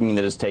trafficking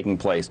that is taking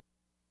place.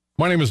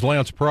 My name is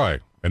Lance Pry,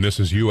 and this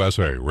is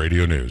USA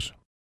Radio News.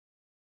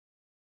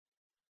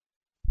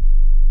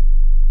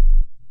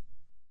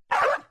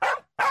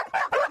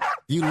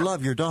 You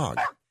love your dog.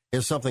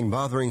 Is something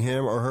bothering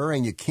him or her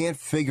and you can't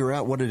figure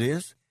out what it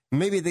is?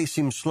 Maybe they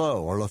seem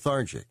slow or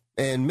lethargic,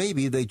 and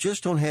maybe they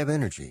just don't have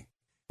energy.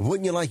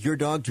 Wouldn't you like your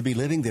dog to be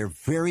living their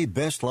very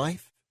best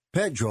life?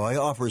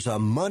 PetJoy offers a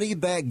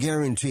money-back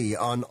guarantee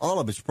on all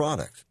of its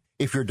products.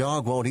 If your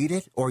dog won't eat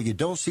it or you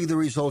don't see the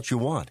results you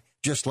want,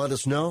 just let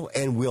us know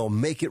and we'll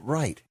make it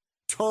right.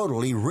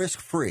 Totally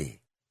risk-free.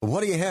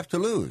 What do you have to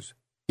lose?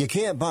 You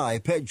can't buy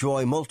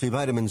PetJoy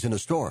multivitamins in a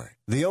store.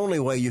 The only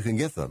way you can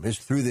get them is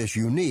through this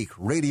unique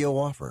radio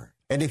offer.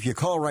 And if you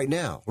call right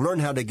now, learn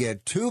how to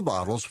get 2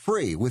 bottles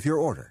free with your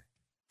order.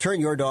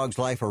 Turn your dog's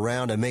life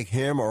around and make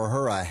him or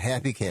her a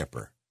happy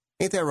camper.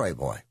 Ain't that right,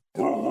 boy?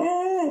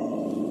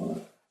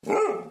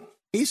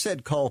 He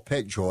said call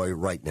PetJoy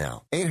right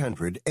now.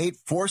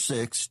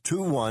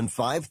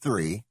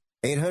 800-846-2153.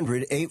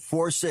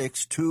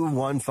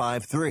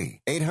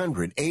 800-846-2153.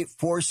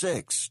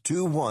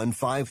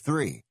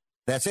 800-846-2153.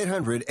 That's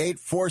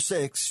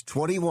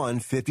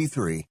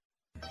 800-846-2153.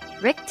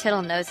 Rick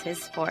Tittle knows his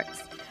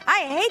sports. I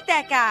hate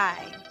that guy.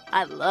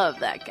 I love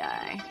that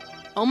guy.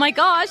 Oh my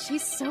gosh,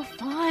 he's so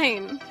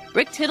fine.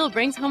 Rick Tittle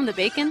brings home the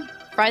bacon,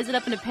 fries it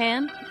up in a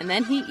pan, and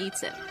then he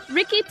eats it.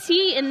 Ricky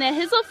T in the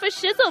hizzle for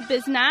shizzle,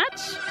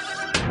 biznatch.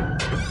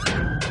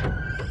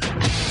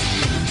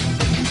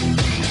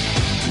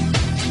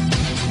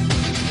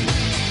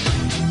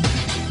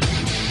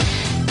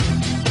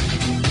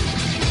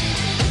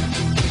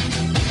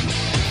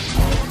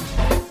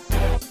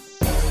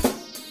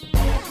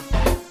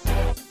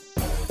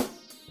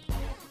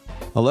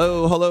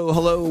 Hello, hello,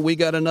 hello. We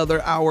got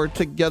another hour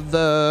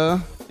together.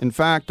 In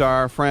fact,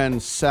 our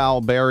friend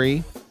Sal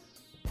Berry,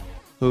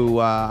 who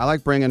I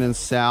like bringing in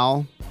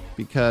Sal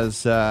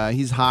because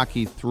he's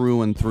hockey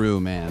through and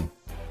through, man.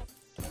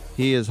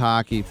 He is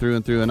hockey through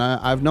and through. And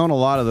I've known a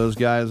lot of those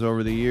guys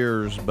over the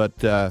years, but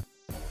they're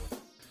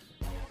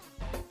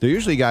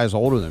usually guys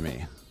older than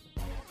me.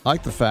 I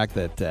like the fact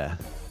that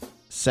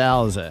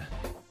Sal is a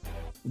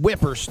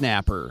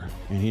whippersnapper,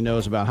 and he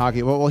knows about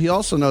hockey. Well, he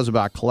also knows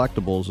about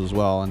collectibles as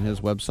well on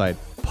his website,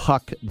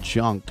 Puck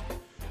Junk.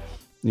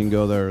 You can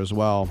go there as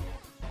well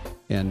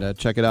and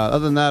check it out.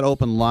 Other than that,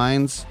 open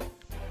lines,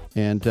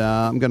 and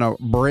I'm going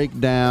to break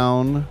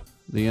down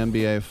the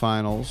NBA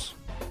Finals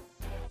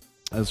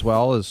as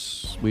well,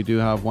 as we do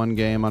have one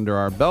game under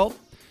our belt,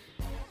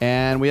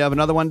 and we have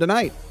another one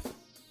tonight.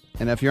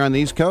 And if you're on the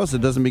East Coast,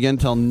 it doesn't begin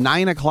until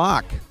 9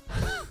 o'clock.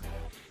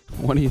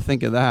 What do you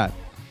think of that?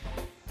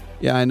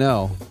 Yeah, I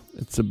know.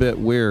 It's a bit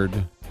weird.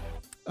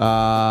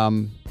 But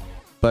some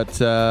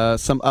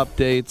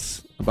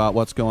updates about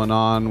what's going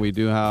on. We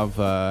do have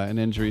an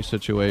injury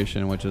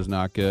situation, which is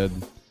not good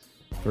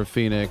for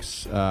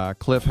Phoenix.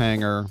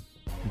 Cliffhanger.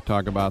 We'll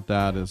talk about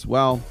that as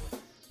well.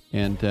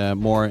 And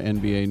more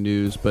NBA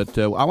news. But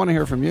I want to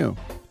hear from you.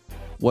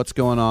 What's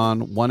going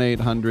on?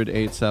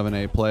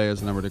 1-800-878-PLAY is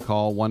the number to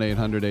call.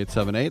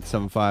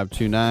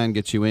 1-800-878-7529.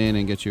 Get you in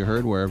and get you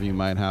heard wherever you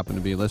might happen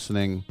to be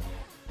listening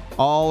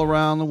all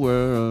around the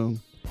world.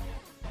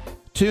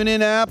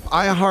 TuneIn app,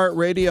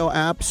 iHeartRadio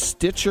app,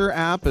 Stitcher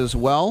app as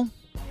well.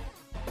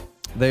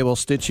 They will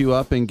stitch you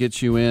up and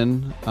get you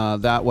in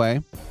that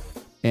way.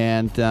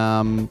 And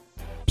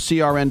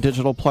CRN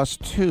Digital Plus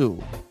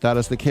 2. That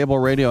is the cable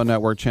radio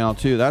network channel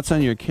 2. That's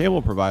on your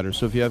cable provider.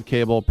 So if you have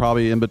cable,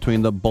 probably in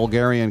between the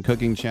Bulgarian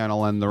cooking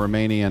channel and the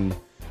Romanian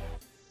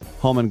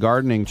home and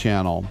gardening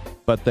channel.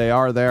 But they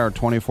are there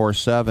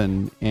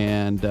 24/7.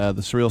 And the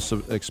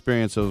surreal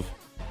experience of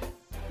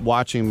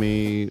watching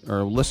me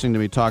or listening to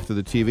me talk to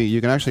the TV.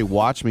 You can actually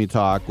watch me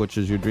talk, which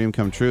is your dream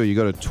come true. You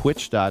go to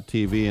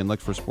twitch.tv and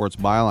look for Sports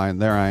Byline.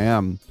 There I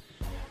am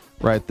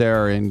right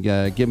there, and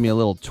give me a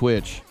little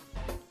twitch.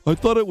 I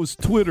thought it was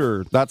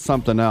Twitter. That's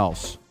something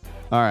else.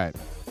 All right.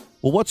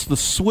 Well, what's the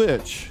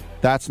Switch?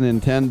 That's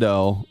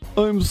Nintendo.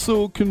 I'm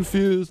so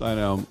confused. I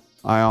know.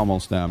 I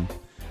almost am.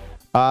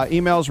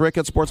 Emails Rick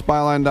at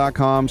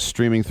sportsbyline.com,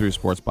 streaming through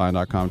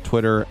sportsbyline.com,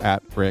 Twitter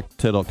at Rick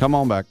Tittle. Come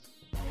on back.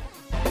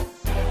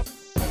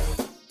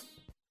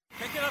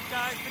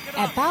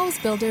 At Bowles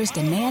Builders,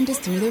 demand is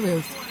through the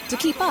roof. To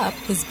keep up,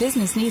 his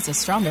business needs a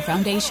stronger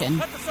foundation.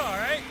 Cut the saw, all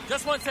right?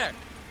 Just one sec.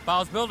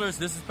 Bowles Builders,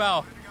 this is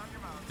Bow.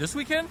 This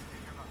weekend?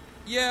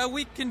 Yeah,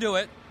 we can do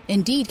it.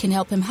 Indeed can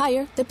help him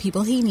hire the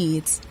people he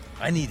needs.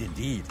 I need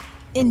Indeed.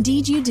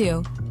 Indeed you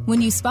do.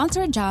 When you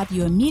sponsor a job,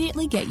 you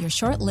immediately get your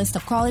short list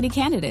of quality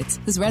candidates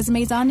whose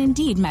resumes on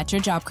Indeed match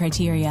your job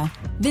criteria.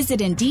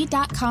 Visit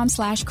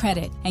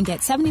Indeed.com/credit and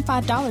get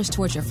 $75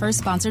 towards your first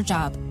sponsored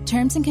job.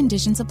 Terms and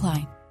conditions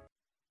apply.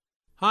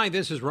 Hi,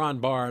 this is Ron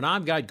Barr, and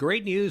I've got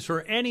great news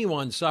for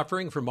anyone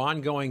suffering from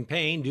ongoing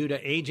pain due to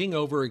aging,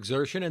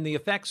 overexertion, and the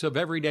effects of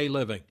everyday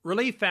living.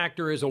 Relief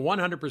Factor is a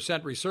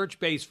 100%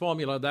 research-based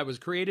formula that was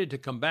created to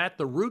combat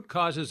the root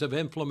causes of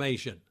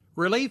inflammation.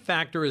 Relief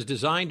Factor is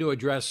designed to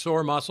address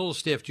sore muscles,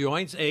 stiff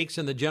joints, aches,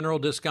 and the general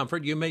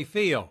discomfort you may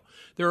feel.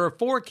 There are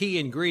 4 key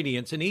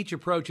ingredients, and each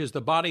approaches the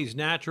body's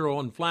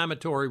natural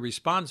inflammatory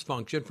response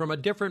function from a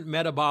different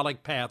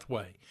metabolic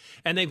pathway.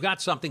 And they've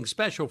got something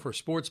special for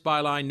Sports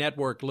Byline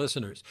Network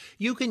listeners.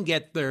 You can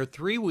get their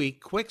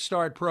 3-week quick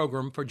start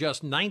program for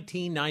just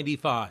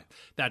 $19.95.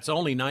 That's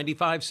only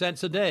 95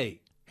 cents a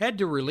day. Head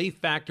to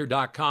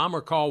ReliefFactor.com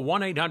or call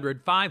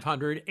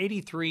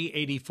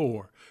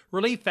 1-800-500-8384.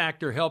 Relief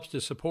Factor helps to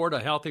support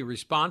a healthy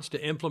response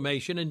to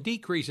inflammation and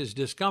decreases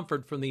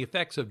discomfort from the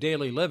effects of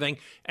daily living,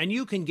 and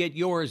you can get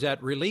yours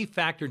at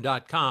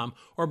ReliefFactor.com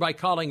or by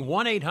calling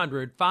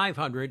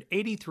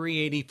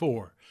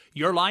 1-800-500-8384.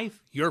 Your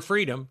life, your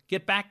freedom.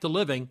 Get back to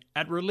living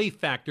at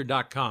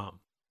ReliefFactor.com.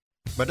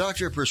 My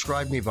doctor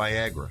prescribed me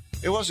Viagra.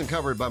 It wasn't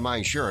covered by my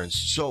insurance,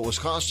 so it was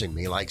costing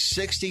me like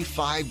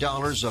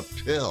 $65 a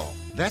pill.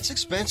 That's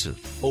expensive.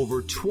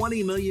 Over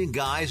 20 million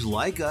guys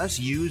like us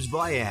use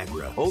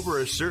Viagra. Over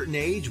a certain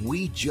age,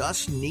 we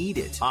just need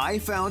it. I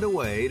found a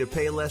way to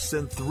pay less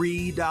than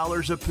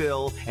 $3 a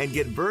pill and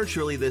get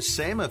virtually the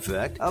same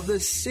effect of the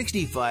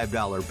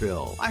 $65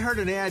 pill. I heard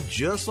an ad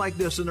just like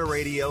this on the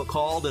radio,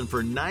 called, and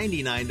for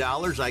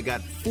 $99, I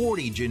got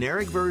 40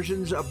 generic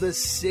versions of the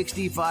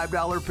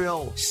 $65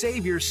 pill.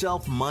 Save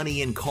yourself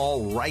money and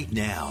call right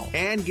now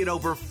and get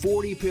over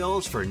 40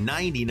 pills for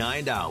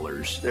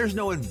 $99. There's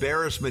no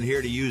embarrassment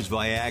here to use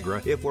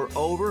Viagra. If we're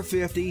over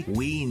 50,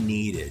 we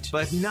need it,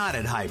 but not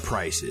at high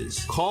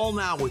prices. Call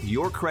now with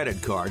your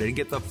credit card and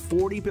get the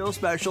 40-pill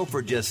special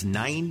for just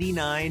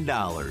 $99.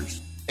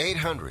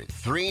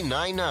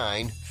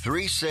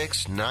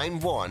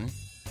 800-399-3691.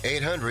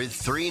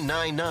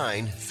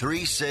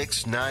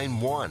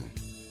 800-399-3691.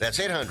 That's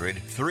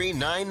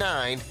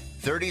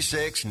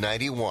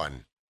 800-399-3691.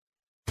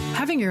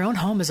 Having your own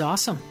home is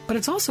awesome, but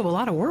it's also a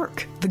lot of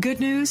work. The good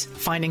news?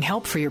 Finding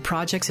help for your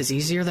projects is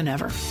easier than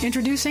ever.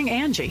 Introducing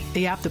Angie,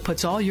 the app that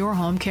puts all your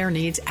home care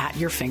needs at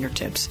your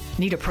fingertips.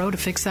 Need a pro to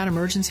fix that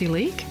emergency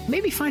leak?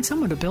 Maybe find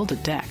someone to build a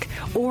deck,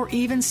 or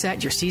even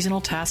set your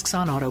seasonal tasks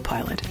on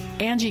autopilot.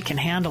 Angie can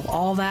handle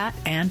all that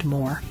and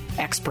more.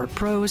 Expert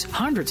pros,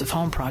 hundreds of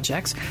home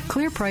projects,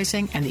 clear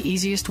pricing, and the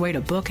easiest way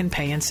to book and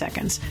pay in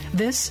seconds.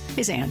 This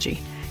is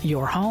Angie,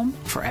 your home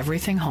for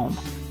everything home.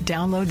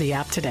 Download the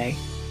app today.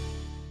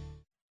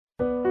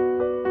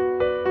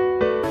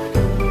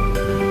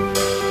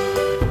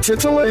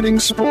 Titillating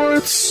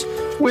Sports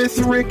with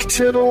Rick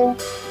Tittle.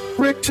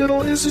 Rick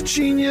Tittle is a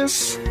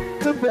genius,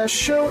 the best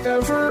show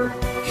ever.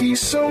 He's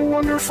so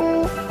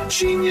wonderful,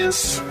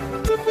 genius,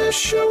 the best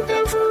show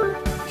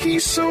ever.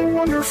 He's so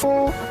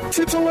wonderful.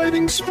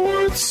 Titillating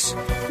Sports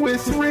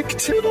with Rick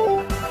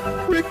Tittle.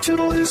 Rick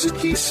Tittle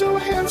he's so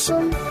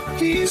handsome,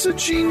 he's a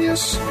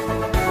genius.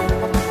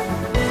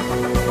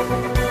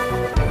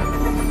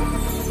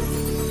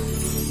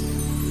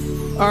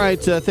 All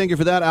right, thank you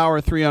for that. Hour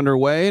 3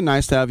 underway.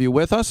 Nice to have you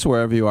with us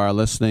wherever you are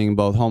listening,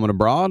 both home and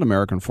abroad.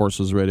 American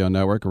Forces Radio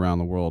Network around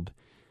the world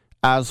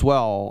as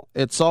well.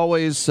 It's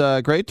always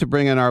great to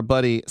bring in our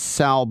buddy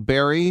Sal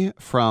Berry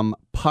from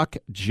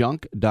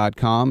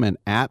puckjunk.com and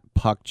at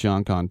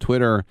puckjunk on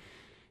Twitter.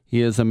 He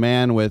is a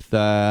man with,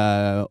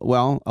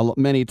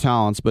 many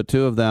talents, but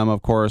 2 of them,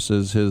 of course,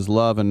 is his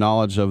love and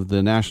knowledge of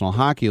the National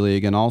Hockey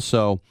League and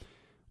also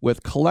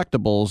with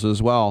collectibles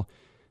as well.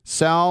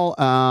 Sal,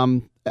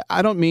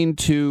 I don't mean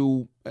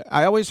to,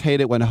 I always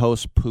hate it when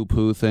hosts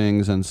poo-poo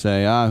things and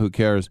say, who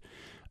cares?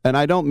 And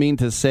I don't mean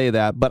to say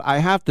that, but I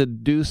have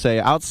to say,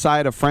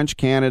 outside of French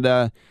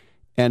Canada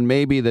and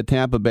maybe the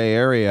Tampa Bay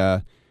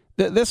area,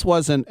 this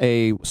wasn't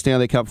a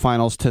Stanley Cup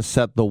Finals to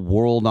set the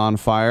world on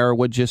fire,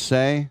 would you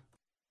say?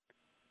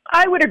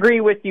 I would agree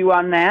with you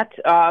on that,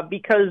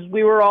 because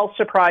we were all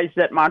surprised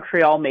that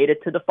Montreal made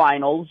it to the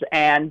finals,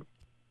 and,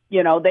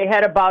 they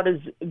had about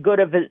as good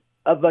of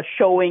a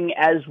showing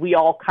as we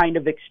all kind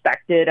of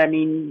expected. I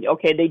mean,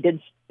 okay, they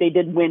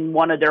did win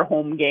one of their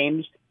home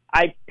games.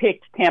 I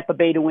picked Tampa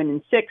Bay to win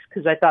in 6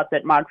 because I thought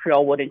that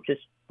Montreal wouldn't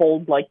just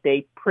fold like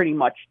they pretty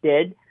much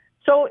did.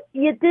 So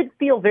it did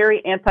feel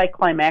very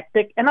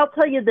anticlimactic. And I'll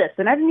tell you this,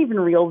 and I didn't even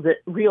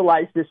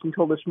realize this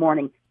until this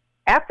morning.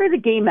 After the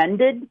game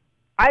ended,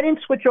 I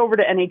didn't switch over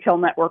to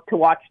NHL Network to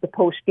watch the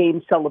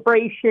post-game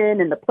celebration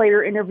and the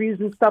player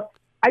interviews and stuff.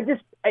 This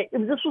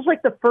was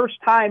like the first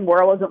time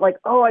where I wasn't like,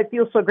 oh, I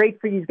feel so great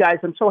for these guys.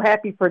 I'm so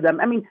happy for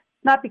them. I mean,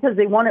 not because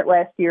they won it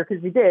last year,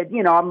 because they did.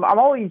 I'm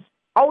always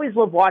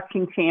love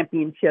watching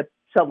championship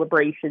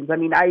celebrations. I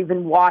mean, I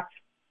even watched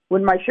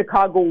when my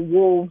Chicago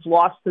Wolves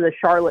lost to the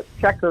Charlotte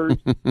Checkers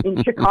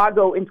in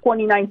Chicago in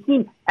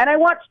 2019, and I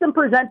watched them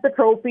present the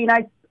trophy, and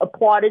I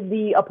applauded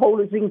the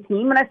opposing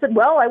team, and I said,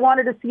 well, I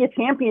wanted to see a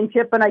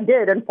championship, and I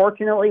did.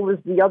 Unfortunately, it was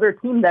the other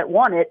team that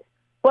won it,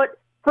 but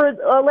for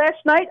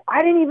last night,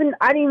 I didn't even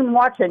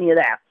watch any of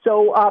that.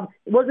 So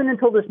it wasn't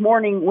until this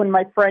morning when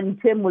my friend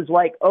Tim was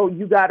like, "Oh,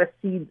 you got to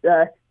see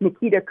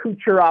Nikita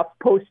Kucherov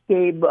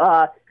post-game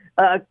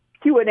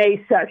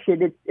Q&A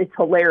session. It's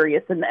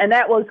hilarious," and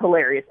that was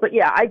hilarious. But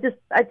yeah, I just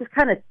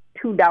kind of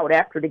tuned out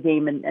after the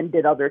game and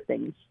did other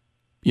things.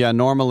 Yeah,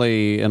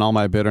 normally in all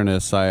my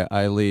bitterness,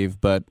 I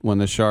leave. But when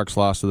the Sharks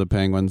lost to the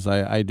Penguins,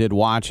 I did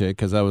watch it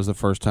because that was the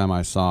first time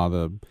I saw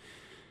the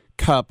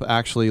Cup,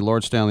 actually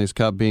Lord Stanley's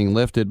Cup, being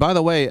lifted. By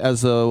the way,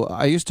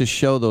 I used to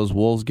show those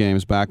Wolves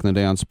games back in the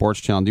day on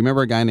Sports Channel. Do you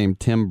remember a guy named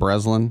Tim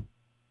Breslin?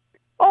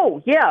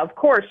 Oh, yeah, of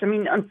course. I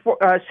mean,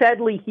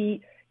 sadly,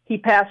 he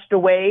passed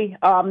away.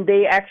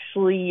 They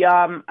actually,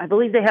 I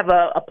believe they have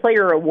a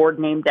player award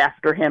named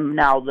after him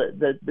now,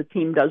 the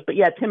team does. But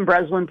yeah, Tim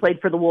Breslin played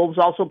for the Wolves,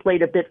 also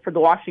played a bit for the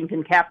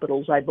Washington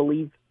Capitals, I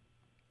believe.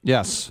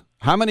 Yes.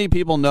 How many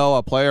people know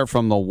a player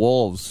from the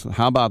Wolves?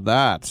 How about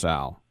that,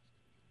 Sal?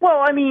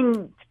 Well, I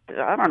mean,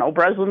 I don't know.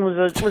 Breslin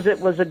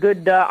was a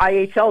good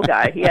IHL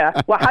guy.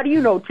 Yeah. Well, how do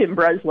you know Tim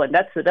Breslin?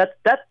 That's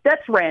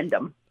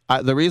random.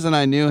 The reason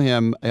I knew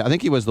him, I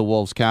think he was the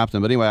Wolves captain.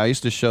 But anyway, I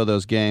used to show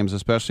those games,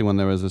 especially when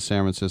there was the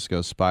San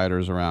Francisco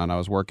Spiders around. I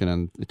was working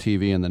on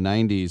TV in the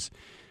 90s.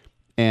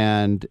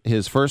 And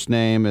his first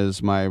name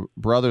is my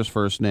brother's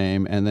first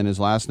name, and then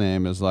his last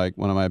name is like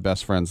one of my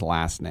best friend's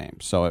last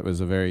names. So it was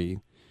a very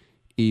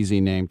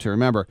easy name to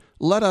remember.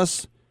 Let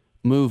us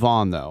move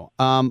on, though.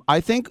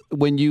 I think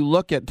when you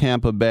look at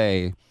Tampa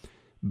Bay,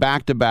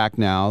 back-to-back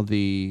now,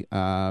 the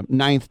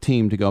ninth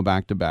team to go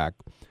back-to-back.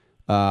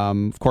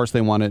 Of course, they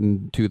won it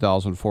in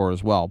 2004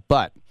 as well.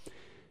 But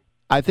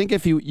I think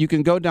if you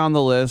can go down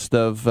the list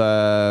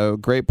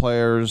of great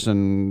players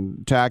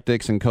and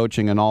tactics and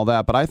coaching and all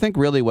that, but I think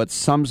really what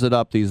sums it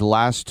up these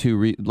last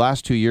 2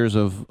 years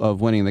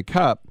of winning the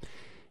Cup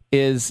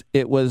is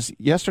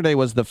yesterday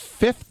was the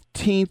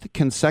 15th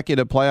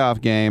consecutive playoff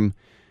game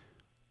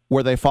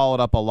where they followed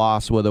up a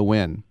loss with a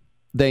win.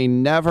 They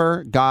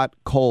never got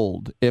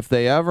cold. If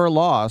they ever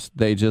lost,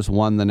 they just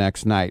won the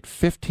next night.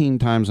 15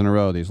 times in a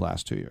row these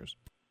last 2 years.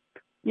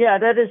 Yeah,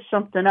 that is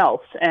something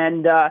else.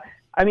 And,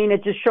 I mean,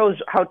 it just shows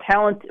how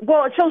talented –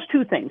 well, it shows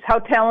two things. How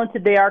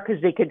talented they are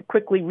because they could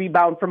quickly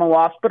rebound from a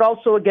loss, but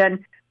also,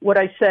 again, what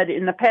I said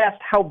in the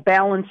past, how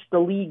balanced the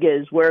league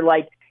is, where,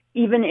 like,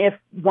 even if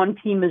one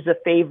team is a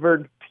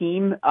favored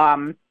team,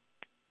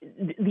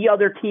 the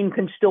other team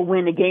can still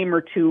win a game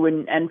or two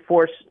and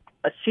force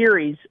a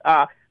series.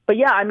 But,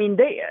 yeah, I mean,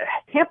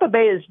 Tampa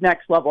Bay is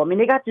next level. I mean,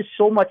 they got just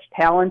so much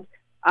talent.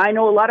 I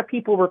know a lot of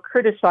people were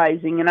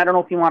criticizing, and I don't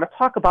know if you want to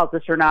talk about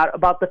this or not,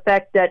 about the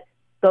fact that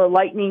the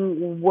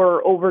Lightning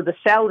were over the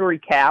salary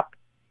cap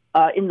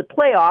in the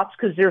playoffs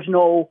because there's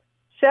no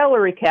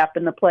salary cap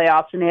in the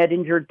playoffs, and they had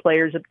injured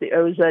players. It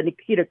was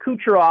Nikita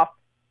Kucherov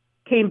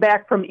came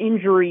back from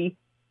injury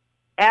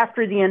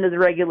after the end of the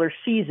regular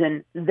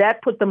season.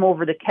 That put them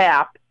over the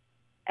cap,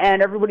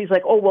 and everybody's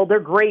like, oh, well, they're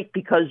great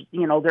because,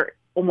 you know, they're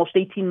almost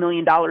 $18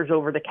 million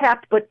over the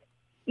cap. But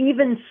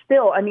even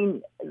still, I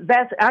mean,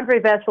 Andrei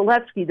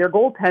Vasilevsky, their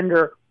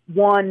goaltender,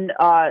 won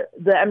the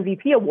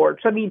MVP award.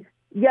 So, I mean,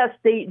 yes,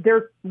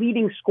 their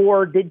leading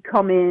scorer did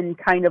come in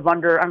kind of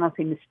under, I don't want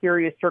to say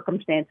mysterious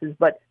circumstances,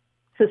 but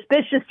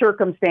suspicious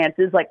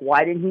circumstances, like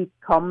why didn't he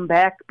come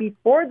back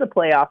before the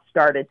playoffs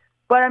started?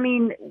 But, I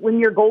mean, when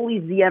your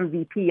goalie's the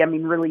MVP, I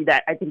mean, really,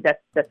 I think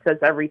that says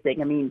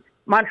everything. I mean,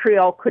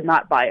 Montreal could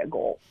not buy a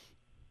goal.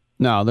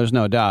 No, there's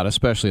no doubt,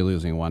 especially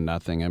losing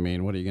 1-0. I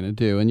mean, what are you going to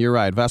do? And you're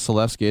right,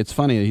 Vasilevsky, it's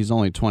funny that he's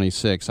only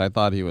 26. I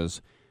thought he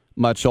was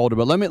much older.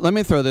 But let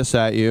me throw this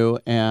at you,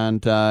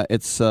 and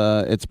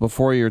it's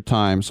before your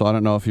time, so I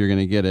don't know if you're going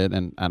to get it,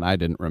 and I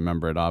didn't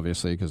remember it,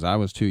 obviously, because I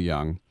was too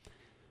young.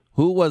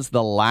 Who was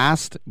the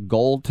last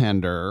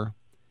goaltender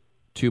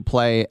to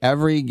play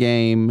every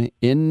game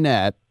in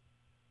net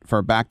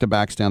for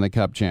back-to-back Stanley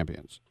Cup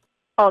champions?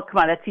 Oh,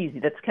 come on, that's easy.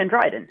 That's Ken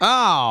Dryden.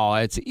 Oh,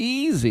 it's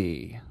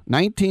easy.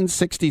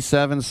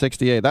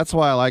 1967-68. That's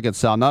why I like it,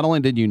 Sal. Not only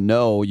did you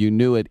know, you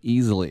knew it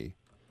easily.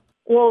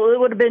 Well, it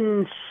would have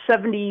been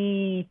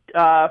 70,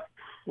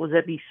 would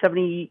that be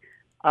 70,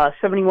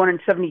 71 and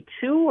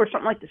 72 or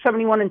something like that?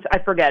 71 and, I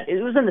forget.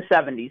 It was in the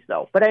 70s,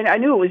 though. But I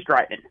knew it was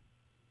Dryden.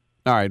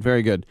 All right,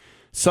 very good.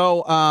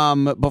 So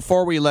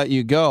before we let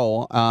you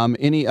go,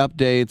 any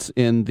updates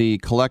in the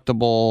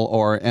collectible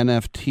or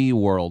NFT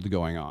world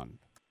going on?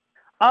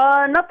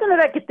 Nothing that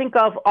I could think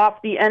of off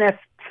the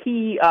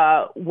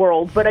NFT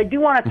world, but I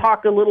do want to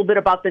talk a little bit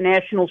about the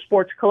National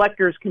Sports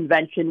Collectors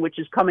Convention, which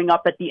is coming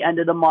up at the end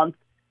of the month.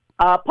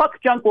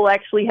 Puck Junk will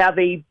actually have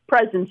a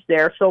presence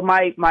there, so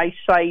my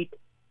site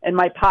and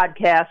my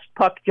podcast,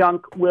 Puck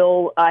Junk,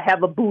 will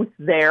have a booth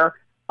there.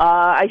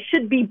 I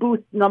should be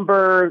booth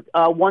number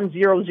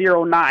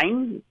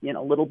 1009,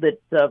 a little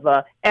bit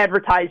of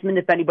advertisement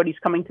if anybody's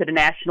coming to the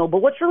National.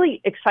 But what's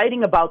really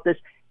exciting about this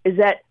is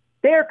that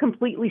they're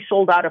completely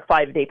sold out of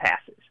 5-day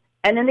passes.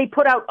 And then they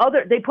put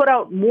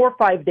out more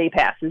 5-day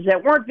passes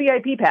that weren't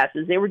VIP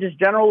passes. They were just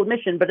general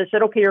admission, but they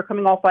said, okay, you're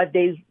coming all 5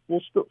 days.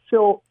 We'll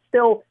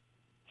still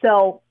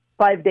sell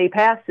 5-day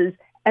passes,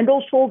 and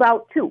those sold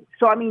out too.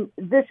 So, I mean,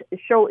 this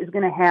show is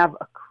going to have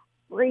a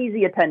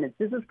crazy attendance.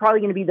 This is probably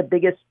going to be the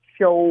biggest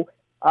show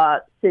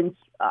since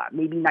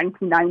maybe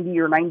 1990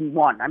 or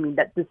 91. I mean,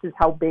 this is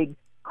how big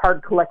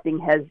card collecting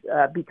has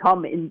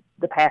become in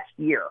the past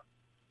year.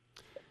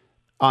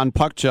 On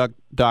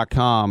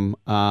puckchuck.com,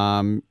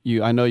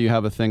 I know you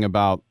have a thing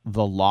about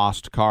the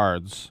lost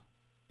cards.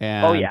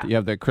 And you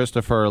have the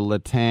Christopher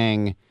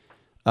Letang.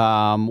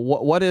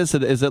 What is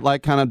it? Is it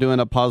like kind of doing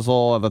a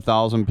puzzle of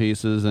 1,000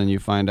 pieces and you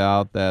find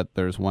out that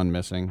there's one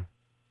missing?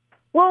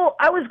 Well,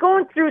 I was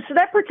going through, so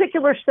that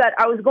particular set,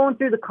 I was going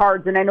through the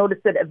cards, and I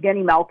noticed that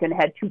Evgeny Malkin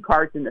had 2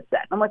 cards in the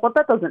set. I'm like, well,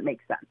 that doesn't make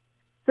sense.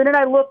 So then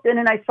I looked, and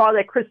then I saw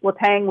that Chris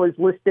Letang was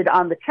listed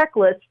on the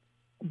checklist,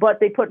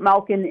 but they put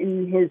Malkin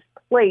in his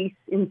place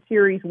in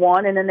Series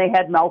 1, and then they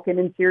had Malkin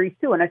in Series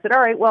 2. And I said, all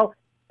right, well,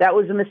 that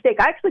was a mistake.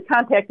 I actually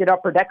contacted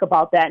Upper Deck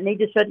about that, and they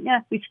just said, yeah,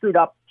 we screwed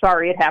up.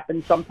 Sorry, it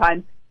happens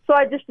sometimes. So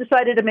I just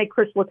decided to make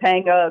Chris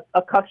Letang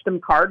a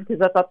custom card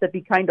because I thought that'd be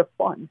kind of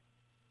fun.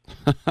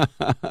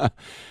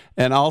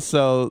 And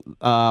also,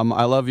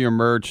 I love your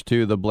merch,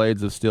 too, the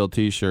Blades of Steel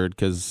t-shirt,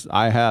 because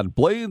I had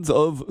Blades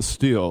of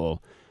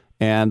Steel.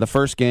 And the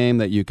first game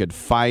that you could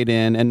fight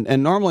in,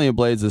 and normally in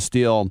Blades of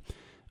Steel,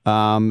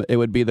 it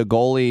would be the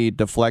goalie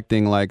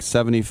deflecting like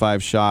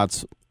 75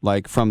 shots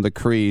like from the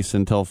crease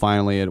until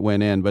finally it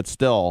went in. But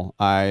still,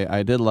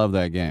 I did love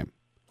that game.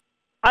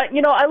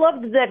 I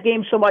loved that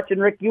game so much, and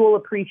Rick, you will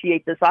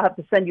appreciate this. I'll have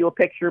to send you a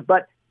picture,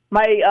 but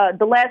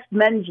the last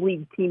men's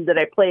league team that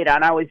I played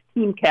on, I was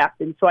team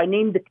captain, so I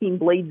named the team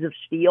Blades of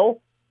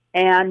Steel,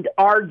 and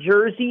our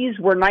jerseys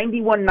were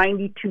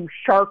 91-92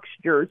 Sharks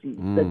jerseys,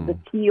 the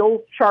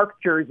teal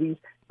Shark jerseys,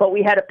 but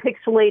we had a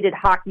pixelated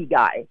hockey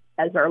guy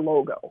as our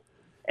logo.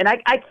 And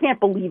I can't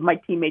believe my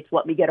teammates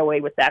let me get away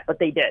with that, but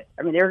they did.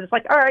 I mean, they were just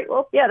like, all right,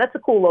 well, yeah, that's a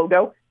cool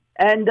logo.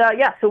 And,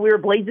 so we were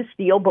Blades of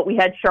Steel, but we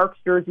had Sharks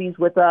jerseys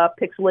with a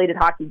pixelated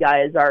hockey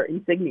guy as our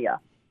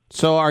insignia.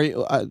 So are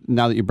you,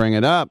 now that you bring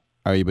it up,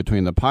 are you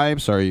between the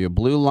pipes? Are you a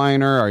blue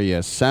liner? Are you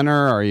a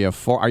center? Are you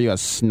a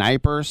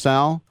sniper,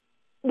 Sal?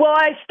 Well,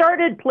 I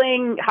started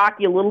playing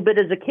hockey a little bit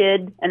as a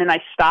kid, and then I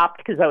stopped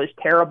because I was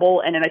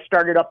terrible, and then I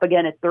started up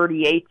again at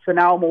 38, so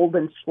now I'm old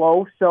and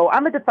slow. So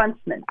I'm a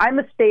defenseman. I'm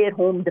a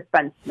stay-at-home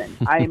defenseman.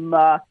 I'm,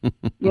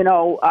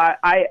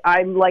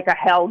 I'm like a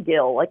Hal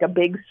Gill, like a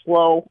big,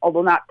 slow,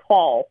 although not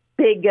tall,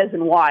 big as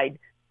in wide,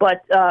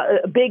 but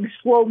a big,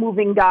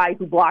 slow-moving guy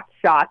who blocks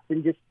shots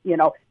and just,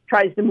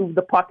 tries to move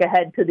the puck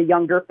ahead to the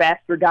younger,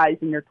 faster guys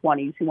in their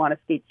 20s who want to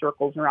skate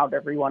circles around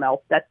everyone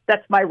else.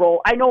 That's my role.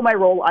 I know my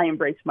role. I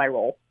embrace my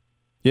role.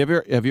 Have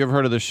you ever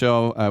heard of the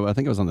show? I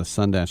think it was on the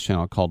Sundance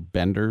Channel called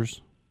Benders.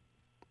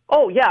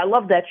 Oh yeah, I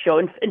love that show.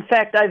 In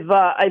fact,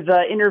 I've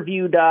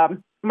interviewed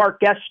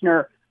Mark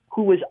Gessner,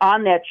 who was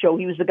on that show.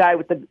 He was the guy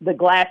with the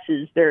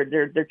glasses.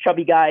 Their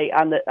chubby guy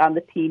on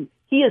the team.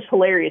 He is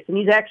hilarious, and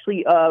he's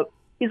actually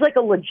he's like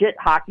a legit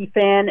hockey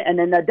fan. And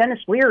then Dennis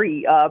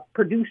Leary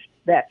produced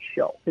that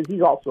show because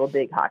he's also a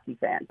big hockey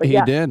fan. But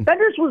he did.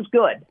 Benders was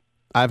good.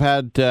 I've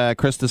had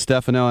Chris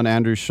DiStefano and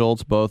Andrew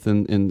Schultz both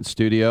in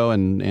studio,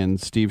 and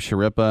Steve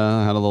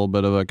Sharippa had a little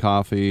bit of a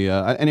coffee.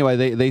 Anyway,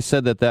 they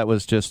said that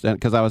was just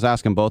because I was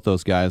asking both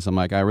those guys. I'm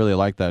like, I really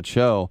like that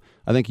show.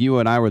 I think you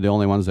and I were the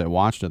only ones that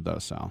watched it, though,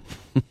 Sal.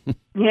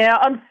 Yeah,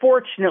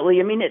 unfortunately.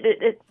 I mean,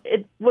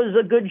 it was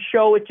a good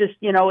show. It just,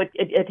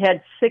 it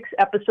had 6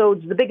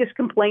 episodes. The biggest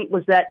complaint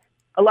was that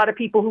a lot of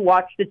people who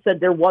watched it said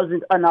there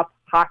wasn't enough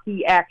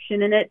hockey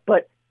action in it,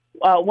 but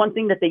one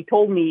thing that they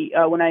told me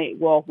when I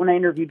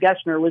interviewed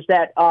Gessner was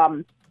that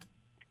I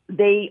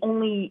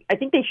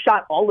think they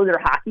shot all of their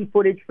hockey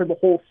footage for the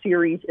whole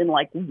series in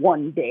like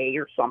one day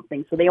or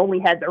something. So they only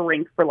had the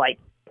rink for like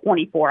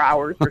 24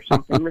 hours or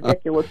something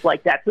ridiculous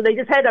like that. So they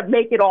just had to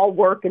make it all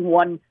work in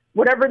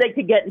whatever they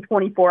could get in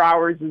 24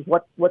 hours is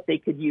what they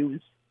could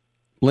use.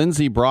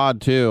 Lindsey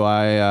Broad too.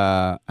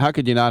 How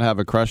could you not have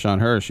a crush on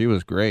her? She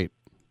was great.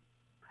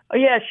 Oh,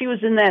 yeah, she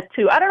was in that,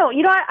 too. I don't know.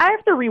 I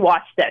have to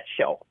rewatch that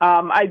show.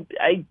 I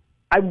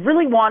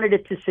really wanted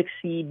it to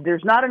succeed.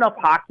 There's not enough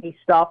hockey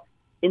stuff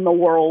in the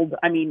world.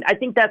 I mean, I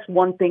think that's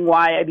one thing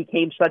why I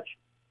became such...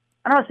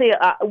 I don't want to say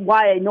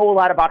why I know a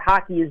lot about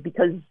hockey is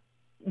because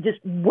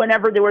just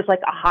whenever there was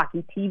like a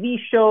hockey TV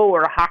show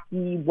or a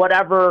hockey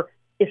whatever,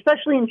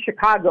 especially in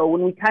Chicago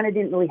when we kind of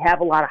didn't really have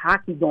a lot of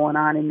hockey going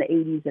on in the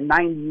 80s and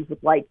 90s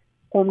with like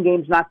home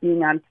games not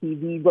being on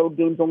TV, road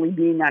games only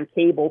being on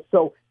cable.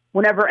 So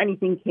whenever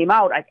anything came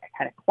out, I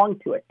kind of clung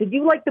to it. Did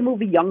you like the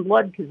movie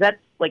Youngblood? Because that's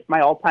like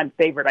my all-time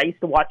favorite. I used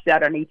to watch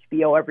that on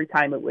HBO every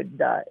time it would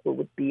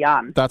be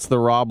on. That's the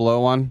Rob Lowe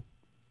one?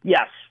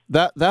 Yes.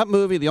 That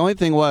movie, the only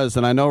thing was,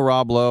 and I know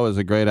Rob Lowe is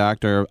a great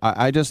actor,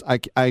 I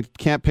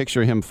can't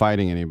picture him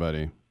fighting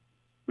anybody.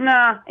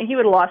 Nah, he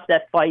would have lost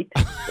that fight,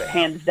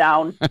 hands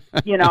down,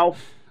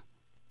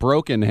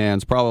 Broken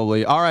hands,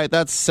 probably. All right,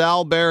 that's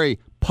Sal Berry,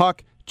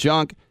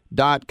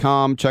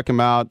 puckjunk.com. Check him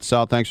out.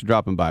 Sal, thanks for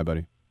dropping by,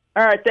 buddy.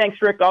 All right, thanks,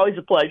 Rick. Always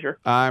a pleasure.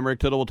 I'm Rick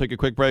Tittle. We'll take a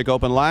quick break.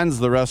 Open lines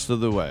the rest of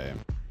the way.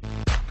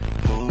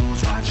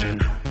 Who's watching?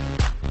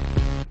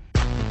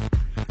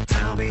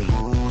 Tell me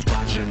who's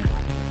watching?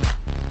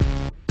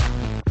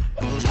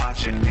 Who's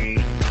watching me?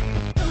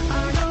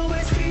 I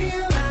always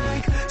feel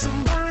like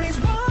somebody's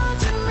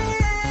watching me,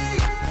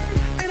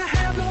 and I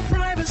have no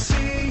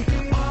privacy.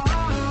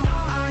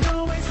 I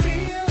always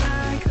feel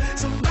like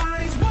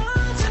somebody's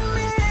watching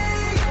me,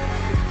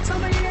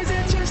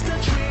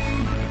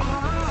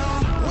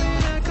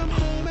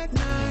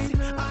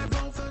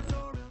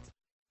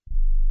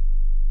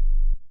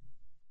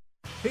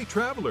 Hey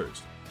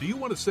travelers, do you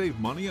want to save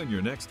money on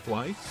your next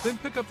flight? Then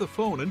pick up the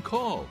phone and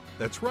call.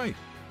 That's right,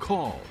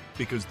 call,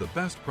 because the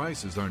best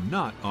prices are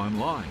not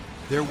online.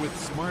 They're with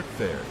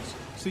SmartFares.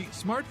 See,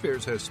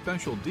 SmartFares has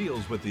special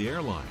deals with the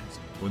airlines.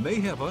 When they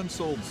have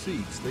unsold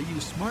seats, they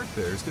use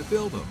SmartFares to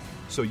fill them.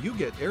 So you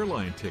get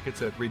airline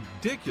tickets at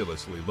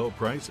ridiculously low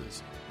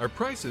prices. Our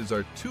prices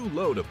are too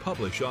low to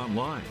publish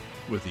online.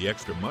 With the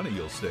extra money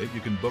you'll save,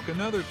 you can book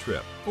another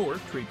trip or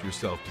treat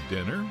yourself to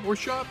dinner or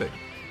shopping.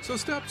 So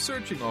stop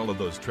searching all of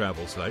those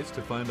travel sites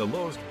to find the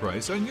lowest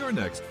price on your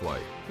next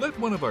flight. Let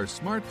one of our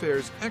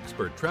SmartFares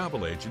expert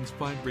travel agents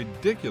find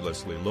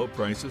ridiculously low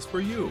prices for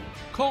you.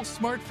 Call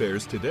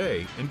SmartFares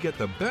today and get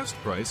the best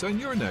price on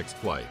your next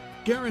flight.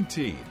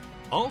 Guaranteed.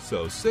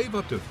 Also, save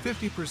up to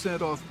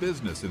 50% off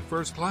business and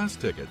first class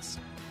tickets.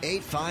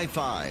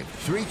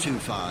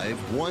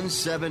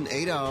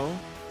 855-325-1780.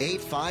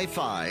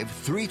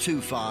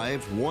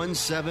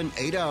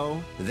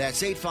 855-325-1780.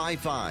 That's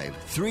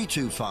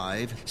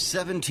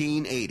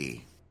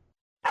 855-325-1780.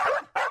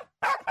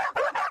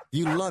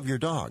 You love your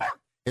dog.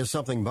 Is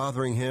something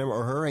bothering him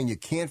or her and you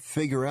can't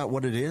figure out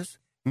what it is?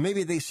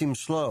 Maybe they seem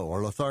slow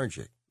or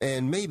lethargic,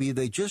 and maybe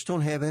they just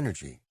don't have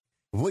energy.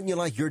 Wouldn't you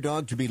like your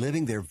dog to be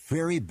living their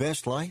very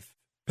best life?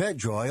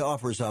 PetJoy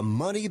offers a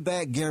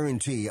money-back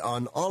guarantee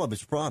on all of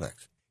its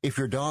products. If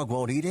your dog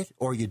won't eat it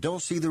or you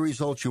don't see the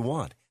results you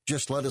want,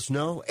 just let us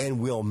know and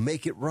we'll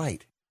make it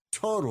right.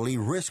 Totally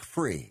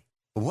risk-free.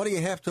 What do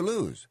you have to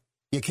lose?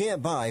 You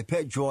can't buy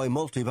PetJoy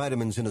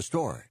multivitamins in a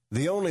store.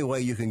 The only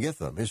way you can get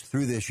them is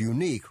through this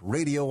unique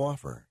radio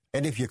offer.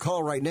 And if you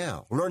call right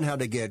now, learn how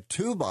to get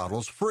 2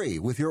 bottles free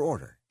with your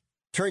order.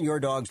 Turn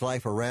your dog's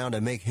life around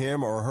and make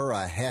him or her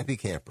a happy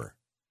camper.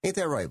 Ain't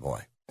that right,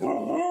 boy?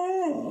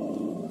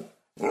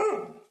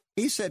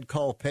 He said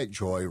call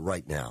PetJoy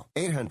right now.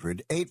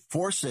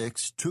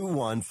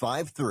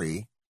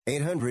 800-846-2153.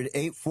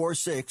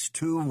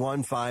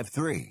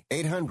 800-846-2153.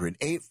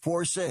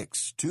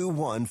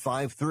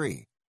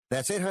 800-846-2153.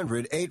 That's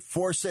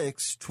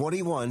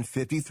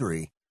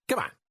 800-846-2153. Come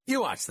on,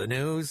 you watch the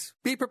news.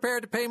 Be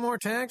prepared to pay more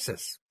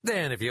taxes.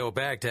 Then if you owe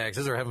back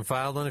taxes or haven't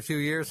filed in a few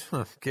years,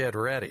 get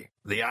ready.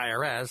 The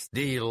IRS,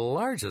 the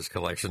largest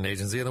collection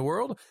agency in the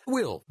world,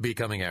 will be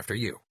coming after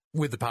you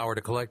with the power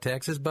to collect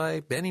taxes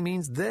by any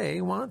means they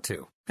want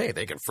to. Hey,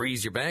 they can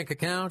freeze your bank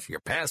account,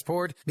 your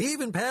passport,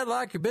 even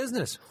padlock your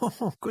business.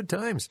 Oh, good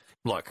times.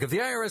 Look, if the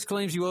IRS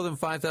claims you owe them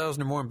 $5,000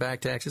 or more in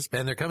back taxes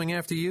and they're coming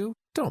after you,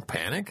 don't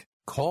panic.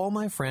 Call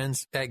my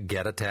friends at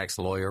Get a Tax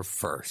Lawyer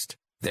first.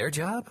 Their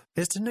job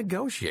is to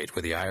negotiate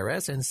with the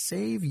IRS and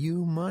save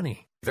you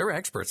money. They're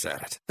experts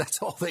at it.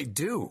 That's all they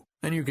do,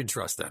 and you can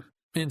trust them.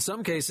 In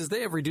some cases,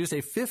 they have reduced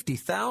a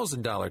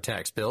 $50,000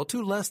 tax bill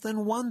to less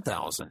than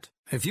 $1,000.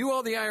 If you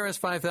owe the IRS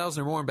 $5,000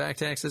 or more in back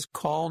taxes,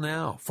 call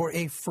now for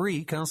a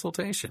free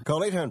consultation.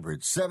 Call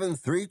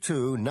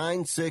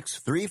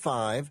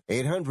 800-732-9635.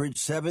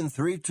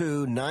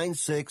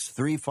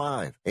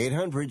 800-732-9635.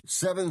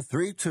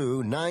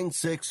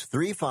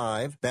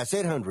 800-732-9635. That's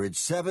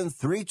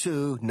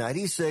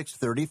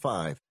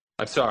 800-732-9635.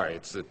 I'm sorry,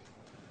 it's the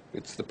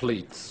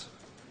pleats.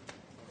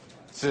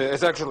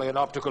 It's actually an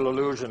optical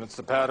illusion. It's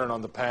the pattern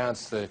on the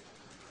pants.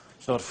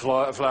 It's not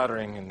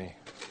flattering in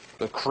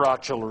the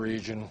crotchal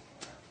region.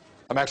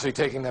 I'm actually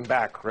taking them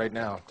back right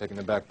now, taking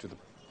them back to the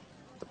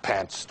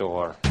pants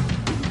store.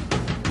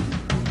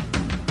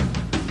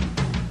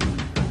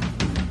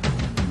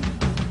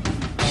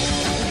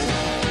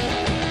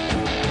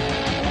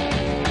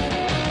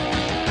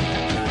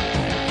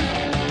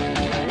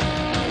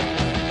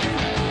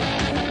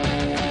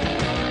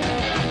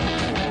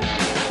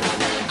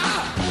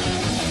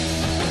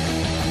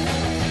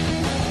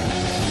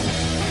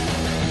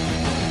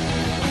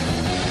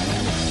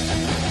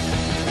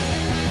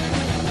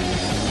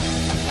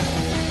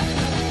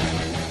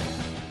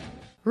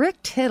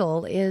 Rick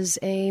Tittle is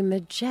a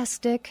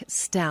majestic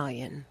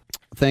stallion.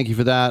 Thank you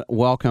for that.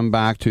 Welcome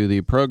back to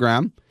the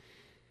program.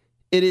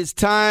 It is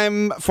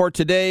time for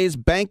today's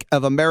Bank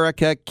of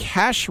America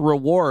Cash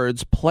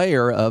Rewards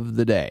Player of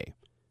the Day.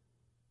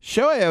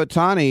 Shohei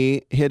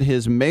Ohtani hit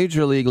his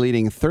Major League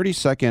leading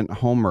 32nd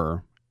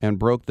homer and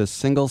broke the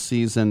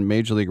single-season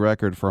Major League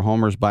record for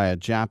homers by a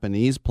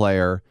Japanese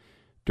player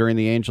during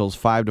the Angels'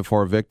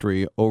 5-4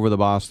 victory over the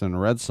Boston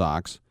Red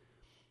Sox.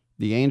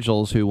 The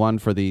Angels, who won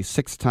for the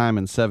 6th time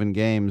in 7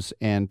 games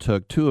and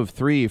took 2 of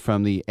 3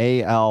 from the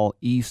AL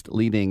East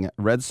leading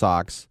Red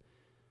Sox.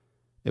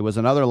 It was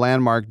another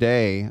landmark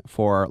day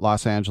for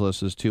Los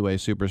Angeles' two-way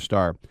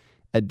superstar.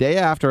 A day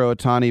after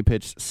Ohtani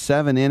pitched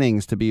 7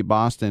 innings to beat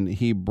Boston,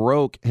 he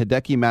broke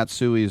Hideki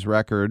Matsui's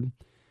record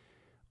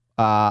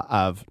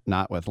of,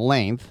 not with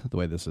length, the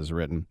way this is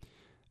written,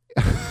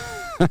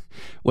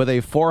 with a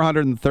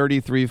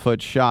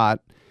 433-foot shot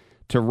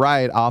to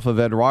right off of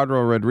Eduardo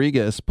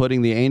Rodriguez,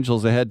 putting the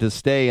Angels ahead to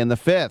stay in the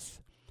 5th.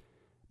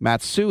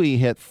 Matsui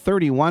hit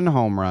 31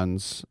 home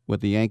runs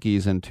with the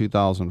Yankees in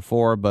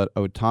 2004, but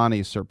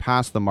Ohtani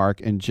surpassed the mark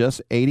in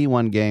just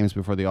 81 games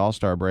before the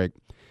All-Star break.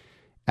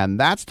 And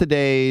that's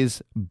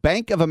today's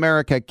Bank of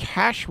America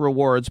Cash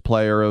Rewards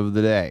Player of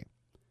the Day.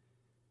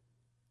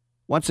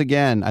 Once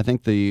again, I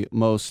think the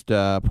most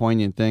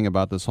poignant thing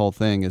about this whole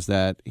thing is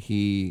that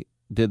he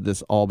did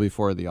this all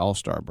before the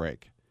All-Star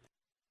break.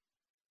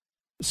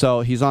 So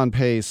he's on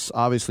pace,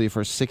 obviously,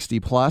 for 60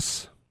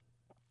 plus.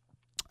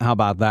 How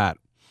about that?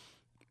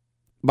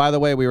 By the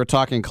way, we were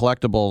talking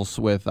collectibles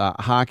with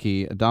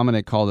hockey.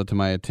 Dominic called it to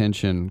my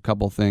attention, a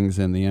couple things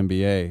in the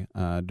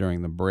NBA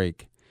during the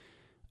break.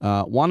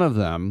 One of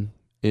them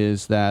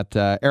is that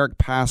Eric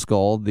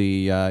Paschall,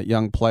 the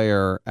young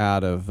player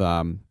out of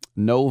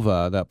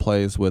Nova that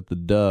plays with the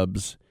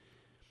Dubs,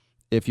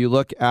 if you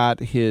look at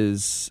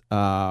his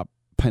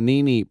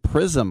Panini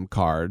Prism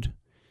card,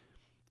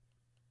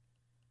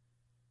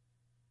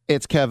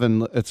 it's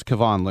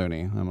Kevon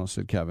Looney. I almost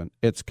said Kevin.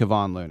 It's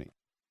Kevon Looney.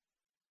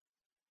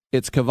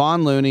 It's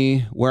Kevon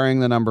Looney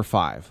wearing the number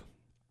 5.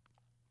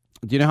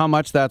 Do you know how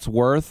much that's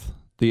worth?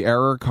 The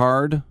error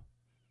card?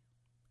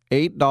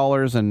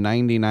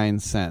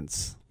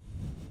 $8.99.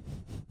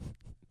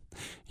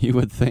 You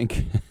would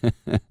think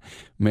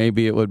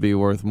maybe it would be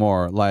worth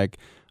more. Like,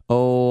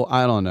 oh,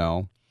 I don't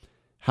know.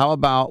 How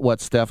about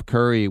what Steph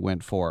Curry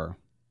went for?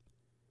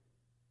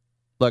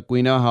 Look,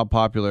 we know how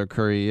popular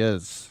Curry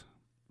is,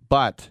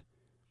 but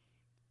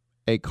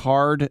a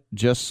card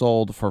just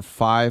sold for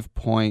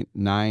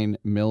 $5.9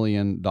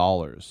 million.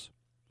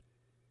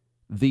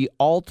 The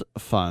Alt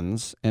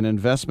Funds, an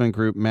investment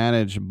group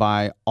managed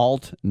by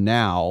Alt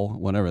Now,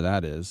 whatever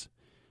that is,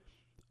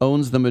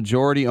 owns the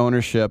majority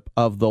ownership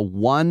of the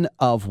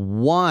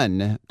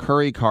one-of-one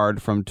Curry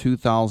card from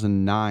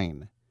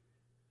 2009.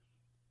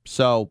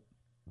 So,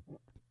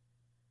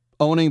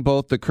 owning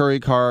both the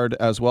Curry card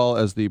as well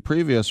as the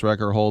previous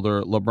record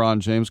holder LeBron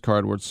James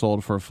card, which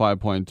sold for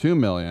 $5.2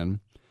 million,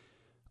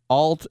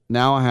 Alt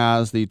now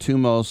has the 2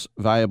 most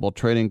valuable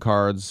trading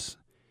cards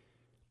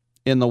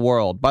in the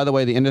world. By the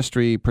way, the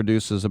industry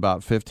produces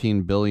about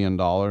 $15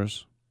 billion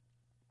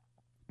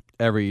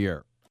every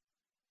year.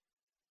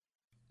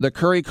 The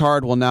Curry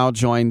card will now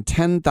join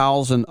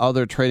 10,000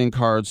 other trading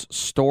cards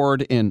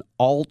stored in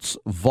Alt's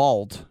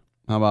vault.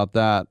 How about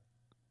that,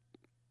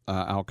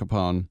 Al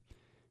Capone?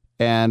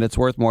 And it's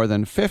worth more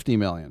than $50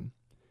 million.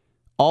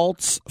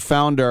 Alt's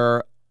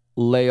founder,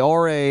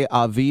 Leore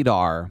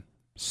Avidar,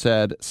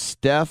 said,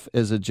 Steph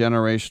is a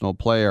generational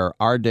player.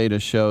 Our data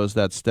shows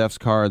that Steph's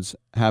cards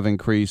have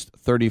increased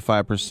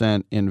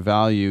 35% in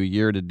value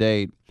year to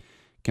date.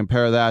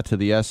 Compare that to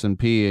the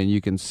S&P, and you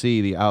can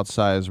see the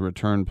outsized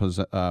return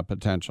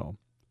potential.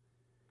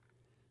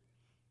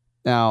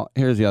 Now,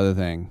 here's the other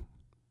thing.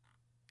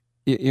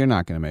 You're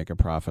not going to make a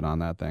profit on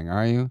that thing,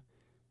 are you?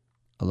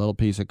 A little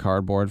piece of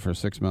cardboard for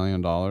 $6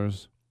 million?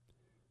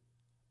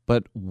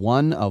 But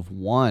one of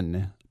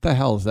one, what the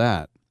hell is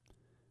that?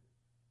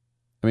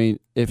 I mean,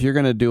 if you're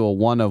going to do a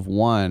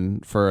one-of-one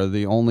for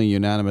the only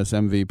unanimous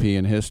MVP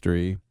in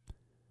history,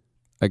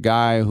 a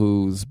guy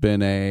who's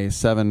been a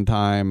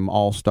 7-time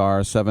All-Star,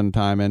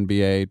 7-time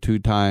NBA,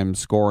 2-time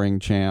scoring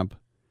champ,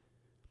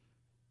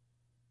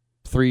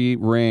 3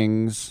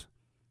 rings,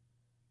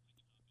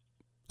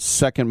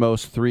 second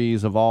most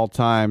threes of all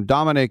time.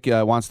 Dominic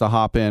wants to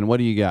hop in. What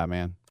do you got,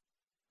 man?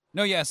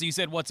 No, yeah, so you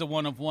said what's a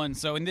one-of-one.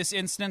 So in this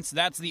instance,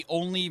 that's the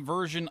only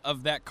version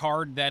of that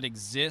card that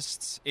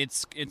exists.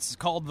 It's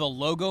called the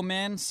Logo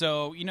Man.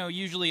 So, you know,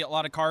 usually a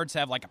lot of cards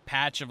have like a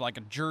patch of like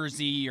a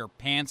jersey or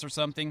pants or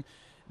something.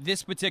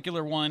 This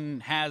particular one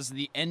has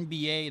the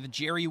NBA, the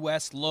Jerry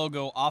West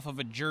logo off of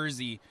a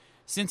jersey.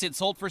 Since it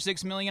sold for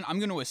 $6 million, I'm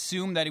going to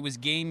assume that it was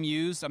game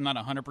used. I'm not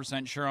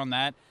 100% sure on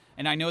that.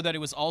 And I know that it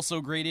was also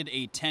graded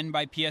a 10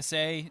 by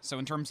PSA. So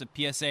in terms of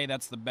PSA,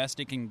 that's the best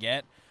it can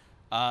get.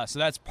 So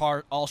that's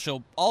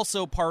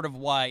also part of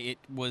why it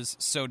was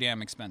so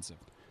damn expensive.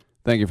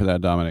 Thank you for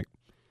that, Dominic.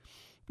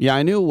 Yeah,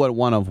 I knew what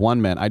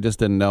one-of-one meant. I just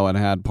didn't know it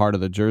had part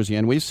of the jersey.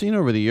 And we've seen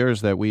over the years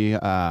that we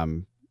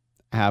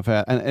have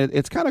had, and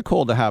it's kind of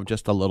cool to have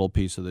just a little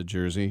piece of the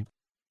jersey.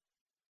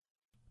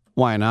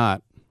 Why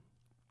not?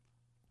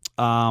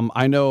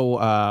 I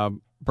know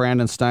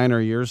Brandon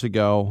Steiner years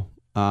ago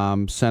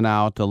sent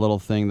out a little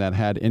thing that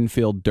had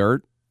infield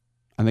dirt.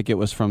 I think it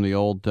was from the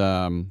old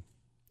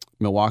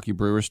Milwaukee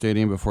Brewers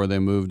Stadium before they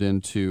moved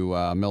into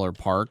Miller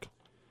Park.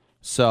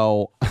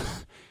 So,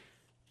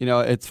 you know,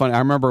 it's funny. I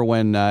remember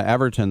when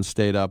Everton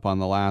stayed up on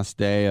the last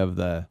day of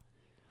the,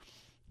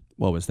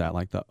 what was that,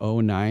 like the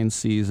 2009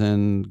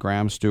 season,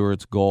 Graham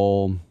Stewart's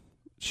goal.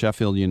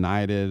 Sheffield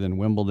United and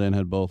Wimbledon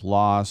had both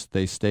lost.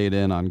 They stayed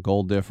in on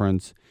goal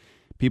difference.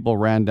 People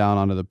ran down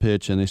onto the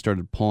pitch and they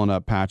started pulling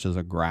up patches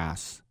of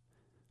grass.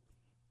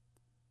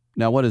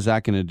 Now, what is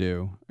that going to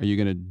do? Are you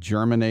going to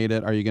germinate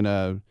it? Are you going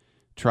to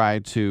try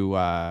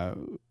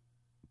to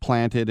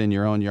plant it in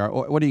your own yard?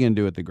 What are you going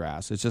to do with the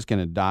grass? It's just going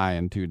to die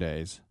in 2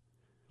 days.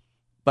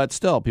 But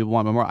still, people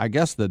want more. I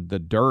guess the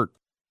dirt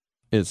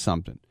is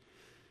something.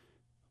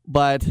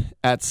 But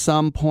at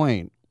some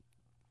point,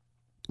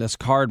 this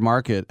card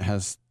market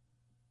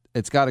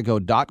it's got to go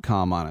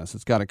 .com on us.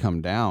 It's got to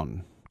come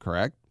down,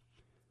 correct?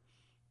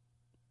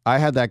 I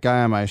had that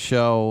guy on my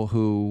show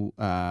who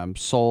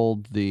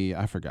sold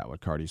I forgot what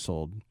card he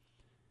sold.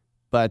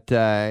 But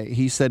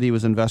he said he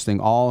was investing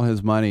all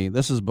his money.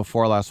 This is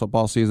before last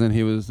football season.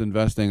 He was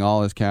investing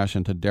all his cash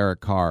into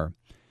Derek Carr.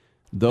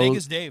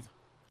 Vegas Dave.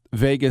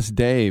 Vegas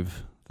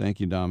Dave. Thank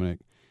you, Dominic.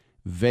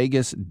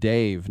 Vegas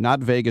Dave,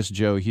 not Vegas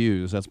Joe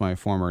Hughes. That's my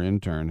former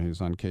intern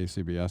who's on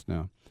KCBS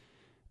now.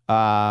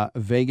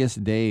 Vegas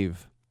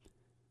Dave.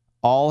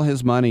 All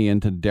his money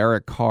into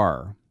Derek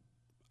Carr.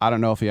 I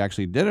don't know if he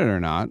actually did it or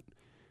not,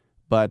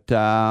 but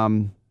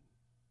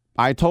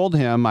I told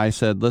him, I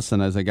said, listen,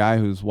 as a guy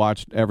who's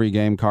watched every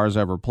game Carr's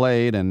ever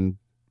played and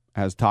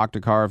has talked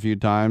to Carr a few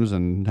times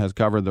and has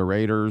covered the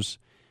Raiders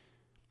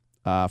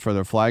for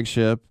their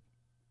flagship,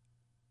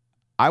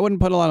 I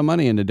wouldn't put a lot of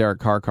money into Derek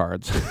Carr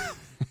cards.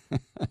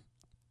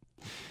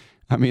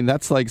 I mean,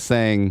 that's like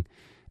saying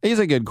he's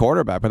a good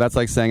quarterback, but that's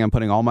like saying I'm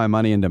putting all my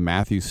money into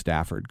Matthew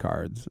Stafford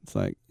cards. It's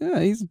like, yeah,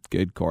 he's a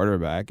good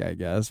quarterback, I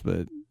guess,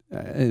 but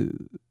there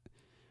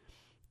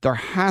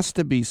has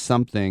to be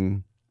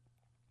something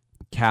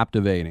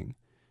captivating.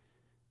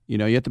 You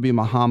know, you have to be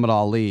Muhammad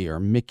Ali or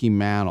Mickey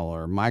Mantle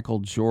or Michael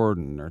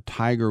Jordan or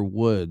Tiger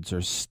Woods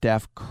or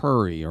Steph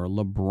Curry or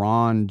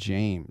LeBron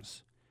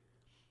James.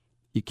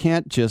 You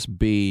can't just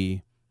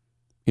be,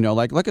 you know,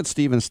 like look at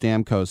Steven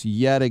Stamkos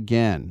yet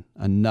again,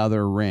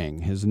 another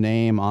ring, his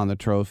name on the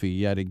trophy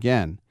yet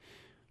again.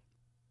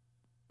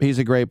 He's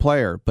a great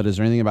player, but is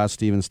there anything about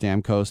Steven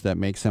Stamkos that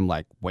makes him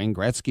like Wayne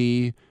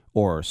Gretzky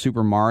or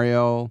Super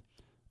Mario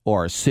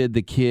or Sid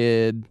the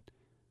Kid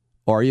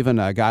or even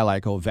a guy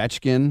like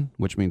Ovechkin,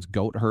 which means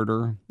goat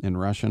herder in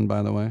Russian,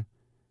 by the way?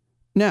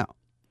 No.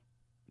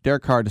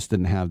 Derek Carr just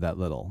didn't have that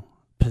little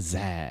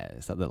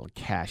pizzazz, that little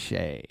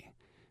cachet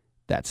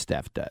that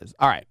Steph does.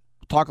 All right,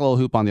 talk a little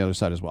hoop on the other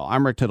side as well.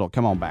 I'm Rick Tittle.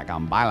 Come on back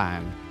on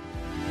Byline.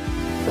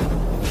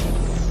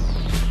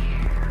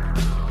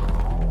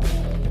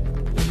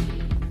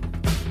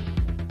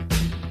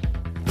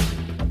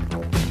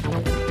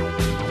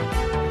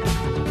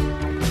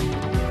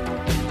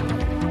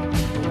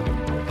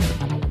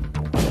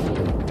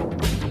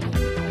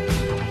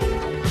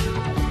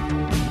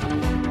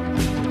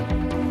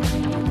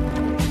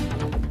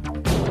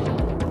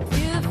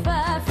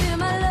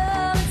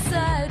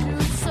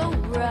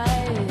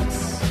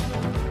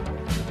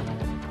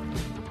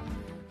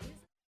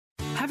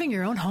 Having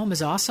your own home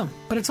is awesome,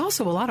 but it's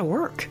also a lot of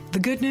work. The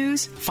good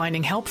news?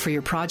 Finding help for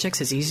your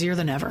projects is easier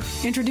than ever.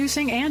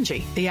 Introducing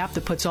Angie, the app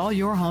that puts all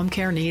your home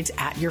care needs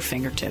at your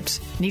fingertips.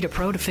 Need a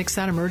pro to fix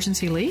that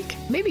emergency leak?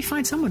 Maybe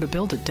find someone to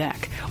build a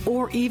deck,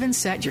 or even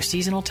set your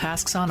seasonal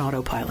tasks on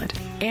autopilot.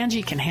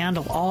 Angie can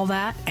handle all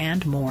that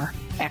and more.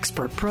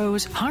 Expert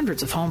pros,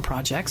 hundreds of home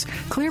projects,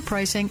 clear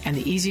pricing, and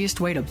the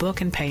easiest way to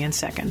book and pay in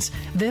seconds.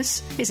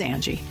 This is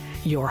Angie,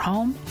 your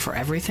home for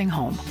everything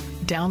home.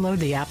 Download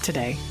the app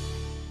today.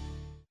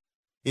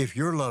 If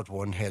your loved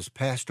one has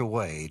passed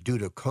away due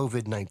to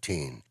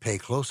COVID-19, pay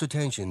close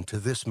attention to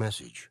this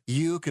message.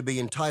 You could be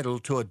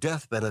entitled to a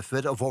death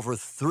benefit of over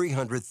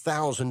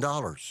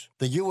 $300,000.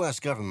 The U.S.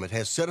 government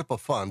has set up a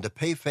fund to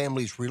pay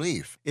families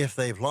relief if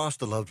they've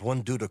lost a loved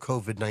one due to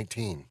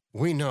COVID-19.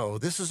 We know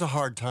this is a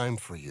hard time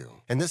for you,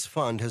 and this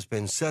fund has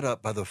been set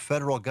up by the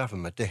federal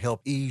government to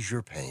help ease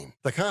your pain.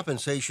 The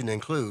compensation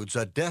includes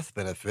a death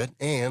benefit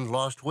and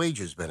lost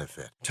wages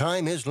benefit.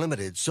 Time is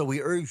limited, so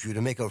we urge you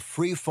to make a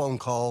free phone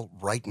call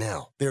right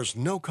now. There's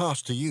no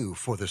cost to you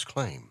for this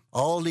claim.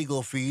 All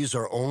legal fees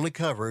are only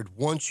covered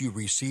once you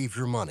receive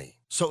your money.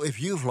 So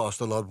if you've lost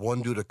a loved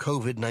one due to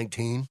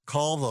COVID-19,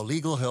 call the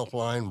legal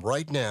helpline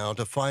right now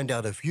to find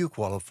out if you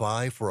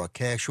qualify for a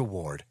cash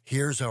award.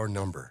 Here's our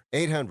number,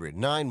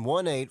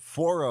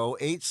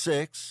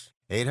 800-918-4086,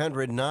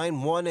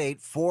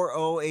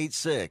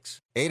 800-918-4086,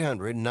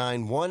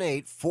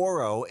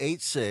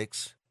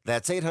 800-918-4086.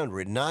 That's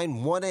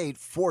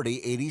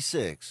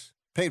 800-918-4086.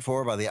 Paid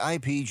for by the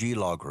IPG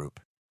Law Group.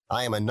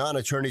 I am a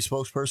non-attorney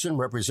spokesperson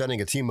representing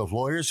a team of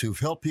lawyers who've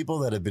helped people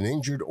that have been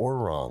injured or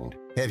wronged.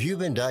 Have you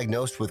been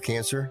diagnosed with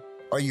cancer?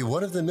 Are you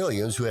one of the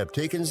millions who have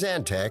taken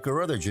Zantac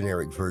or other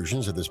generic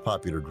versions of this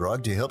popular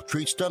drug to help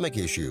treat stomach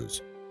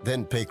issues?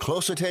 Then pay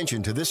close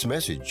attention to this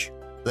message.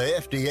 The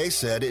FDA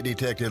said it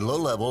detected low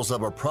levels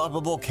of a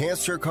probable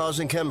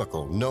cancer-causing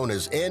chemical known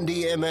as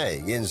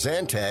NDMA in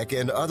Zantac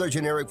and other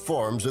generic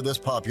forms of this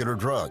popular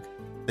drug.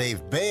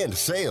 They've banned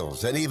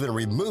sales and even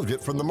removed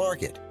it from the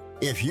market.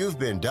 If you've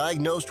been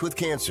diagnosed with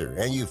cancer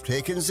and you've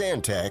taken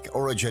Zantac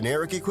or a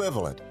generic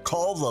equivalent,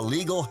 call the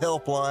legal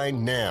helpline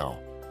now.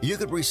 You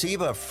could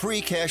receive a free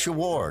cash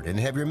award and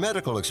have your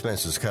medical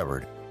expenses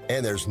covered.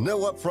 And there's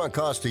no upfront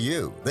cost to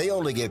you. They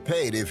only get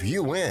paid if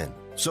you win.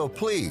 So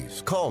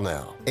please call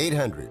now.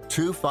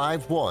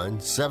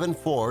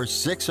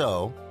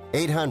 800-251-7460.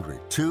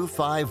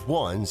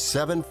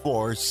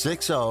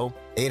 800-251-7460.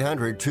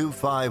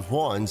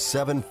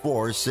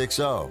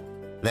 800-251-7460.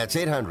 That's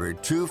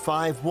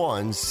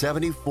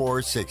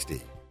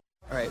 800-251-7460.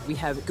 All right, we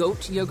have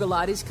goat yoga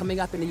lattes coming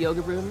up in the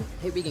yoga room.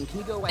 Hey, Regan, can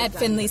you go At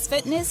Finley's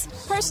Fitness,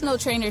 personal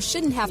trainers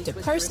shouldn't have to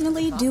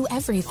personally do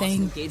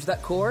everything. Awesome. Engage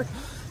that core.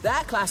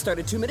 That class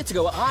started 2 minutes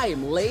ago. I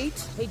am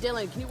late. Hey,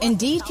 Dylan, can you...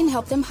 Indeed can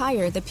help them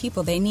hire the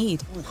people they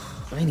need.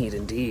 I need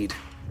Indeed.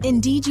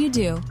 Indeed you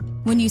do.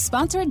 When you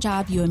sponsor a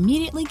job, you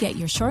immediately get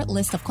your short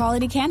list of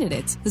quality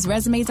candidates whose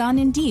resumes on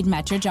Indeed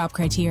match your job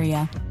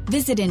criteria.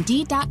 Visit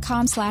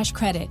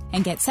Indeed.com/credit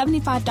and get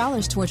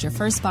 $75 towards your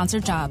first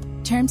sponsored job.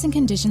 Terms and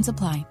conditions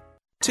apply.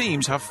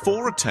 Teams have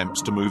 4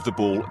 attempts to move the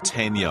ball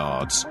 10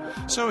 yards.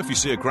 So if you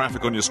see a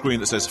graphic on your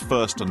screen that says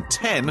first and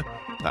 10,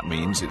 that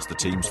means it's the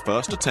team's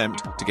first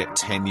attempt to get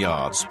 10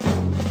 yards.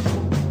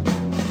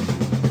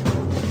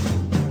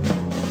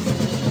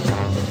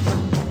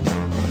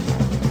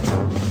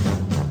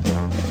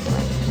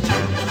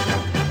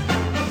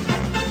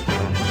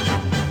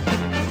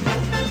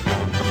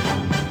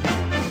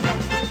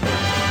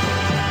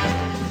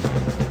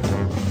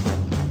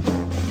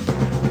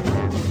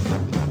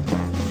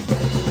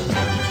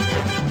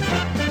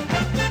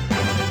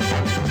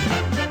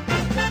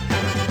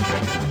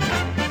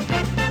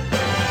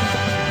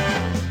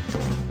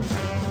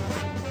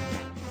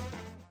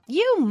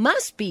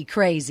 Must be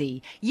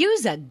crazy.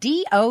 Use a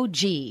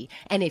DOG.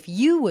 And if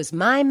you was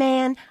my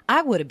man,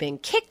 I would have been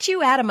kicked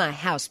you out of my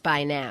house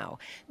by now.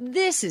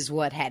 This is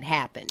what had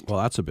happened.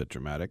 Well, that's a bit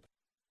dramatic.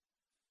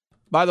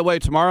 By the way,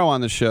 tomorrow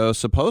on the show,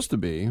 supposed to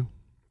be,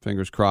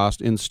 fingers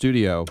crossed, in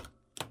studio,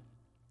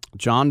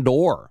 John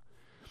Doerr,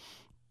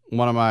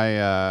 one of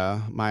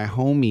my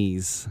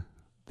homies,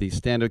 the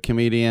stand-up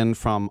comedian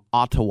from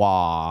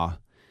Ottawa.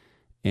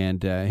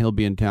 And he'll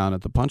be in town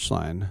at the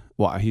Punchline.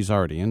 Well, he's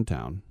already in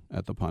town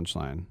at the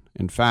Punchline.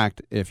 In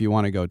fact, if you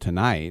want to go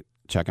tonight,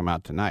 check him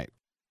out tonight.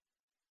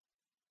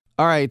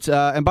 All right.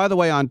 And by the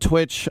way, on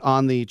Twitch,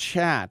 on the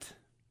chat,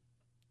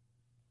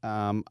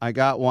 I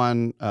got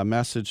a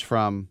message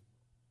from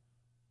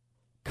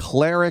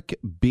Cleric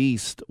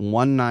Beast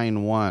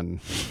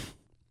 191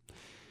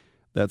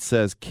 that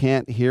says,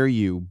 "Can't hear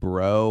you,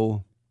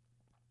 bro."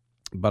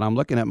 But I'm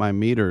looking at my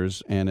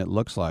meters and it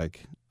looks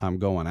like I'm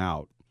going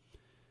out.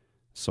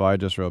 So I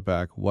just wrote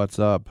back, "What's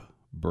up,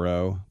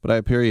 bro?" But I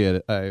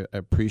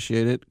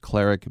appreciate it.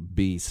 Cleric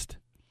Beast.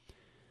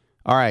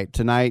 All right,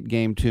 tonight,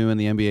 Game 2 in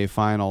the NBA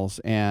Finals.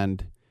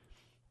 And,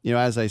 you know,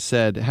 as I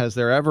said, has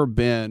there ever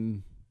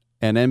been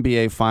an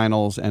NBA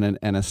Finals and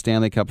a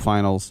Stanley Cup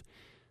Finals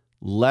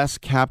less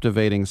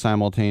captivating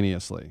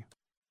simultaneously?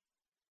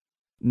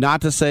 Not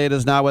to say it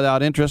is not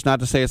without interest, not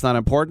to say it's not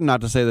important,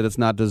 not to say that it's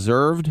not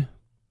deserved,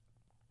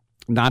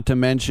 not to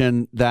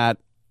mention that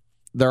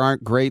there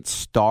aren't great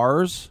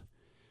stars.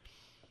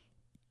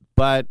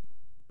 But,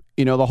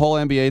 you know, the whole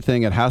NBA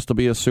thing, it has to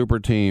be a super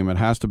team. It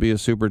has to be a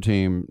super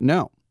team.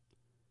 No.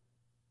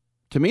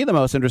 To me, the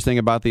most interesting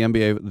about the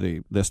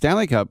NBA, the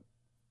Stanley Cup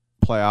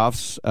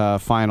playoffs,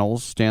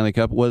 finals, Stanley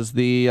Cup, was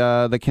the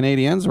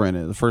Canadiens were in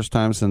it. The first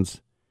time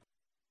since,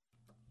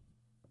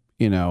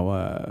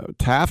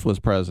 Taft was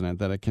president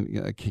that a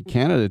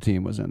Canada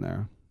team was in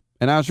there.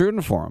 And I was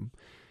rooting for them.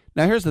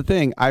 Now, here's the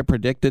thing. I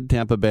predicted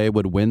Tampa Bay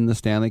would win the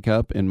Stanley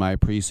Cup in my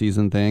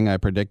preseason thing. I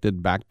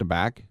predicted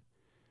back-to-back.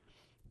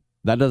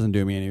 That doesn't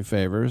do me any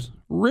favors.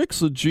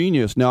 Rick's a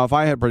genius. Now, if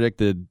I had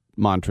predicted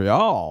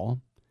Montreal,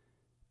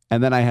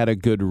 and then I had a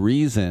good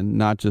reason,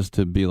 not just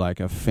to be like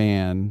a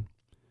fan,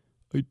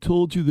 "I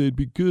told you they'd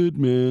be good,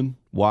 man."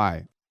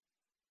 Why?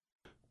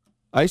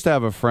 I used to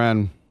have a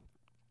friend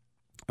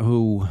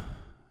who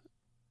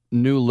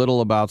knew little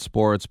about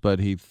sports, but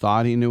he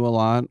thought he knew a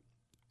lot.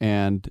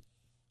 And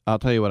I'll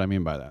tell you what I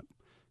mean by that.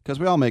 Because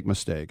we all make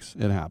mistakes.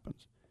 It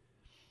happens.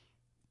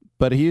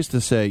 But he used to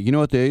say, you know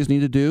what the A's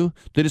need to do?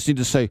 They just need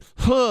to say,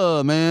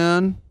 "Huh,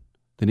 man."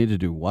 They need to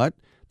do what?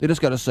 They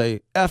just got to say,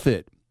 "F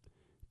it."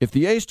 If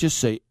the A's just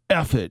say,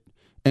 "F it,"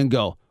 and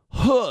go,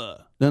 "Huh,"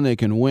 then they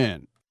can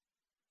win.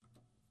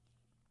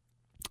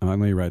 Let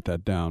me write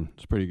that down.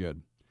 It's pretty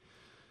good.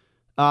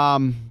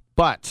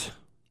 But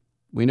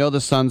we know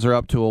the Suns are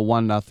up to a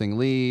 1-0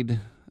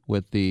 lead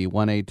with the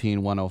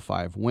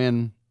 118-105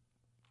 win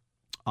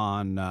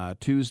on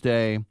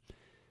Tuesday.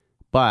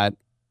 But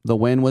the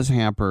win was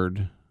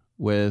hampered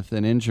with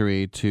an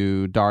injury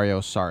to Dario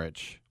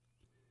Saric.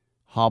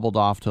 Hobbled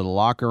off to the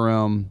locker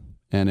room,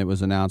 and it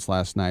was announced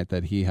last night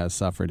that he has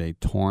suffered a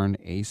torn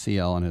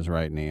ACL in his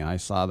right knee. I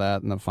saw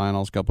that in the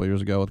finals a couple of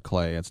years ago with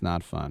Clay. It's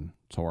not fun.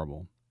 It's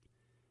horrible.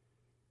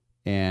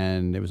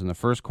 And it was in the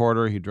first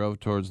quarter. He drove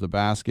towards the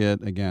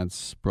basket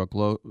against Brooke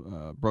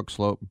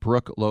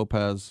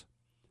Lopez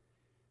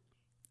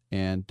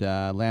and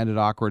landed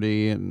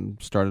awkwardly and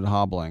started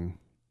hobbling.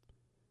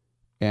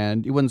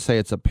 And you wouldn't say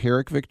it's a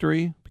Pyrrhic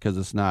victory because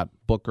it's not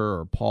Booker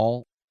or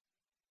Paul.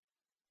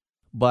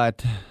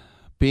 But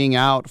being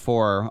out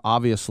for,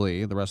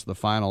 obviously, the rest of the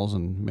finals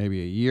and maybe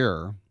a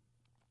year,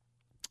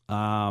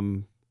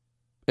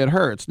 it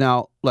hurts.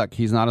 Now, look,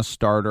 he's not a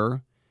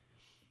starter,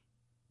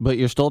 but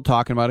you're still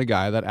talking about a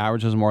guy that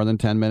averages more than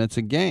 10 minutes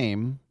a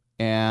game.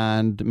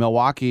 And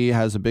Milwaukee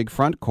has a big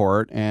front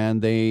court,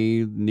 and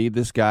they need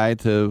this guy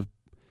to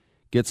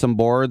get some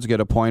boards,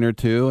 get a point or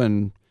two,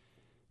 and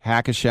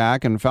hack a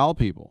shack and foul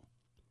people.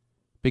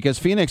 Because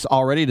Phoenix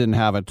already didn't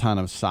have a ton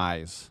of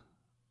size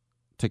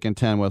to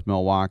contend with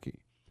Milwaukee.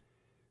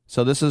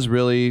 So this is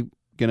really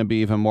going to be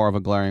even more of a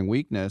glaring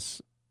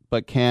weakness,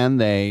 but can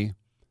they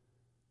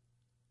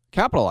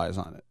capitalize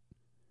on it?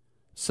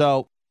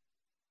 So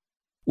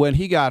When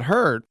he got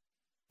hurt,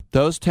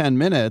 those 10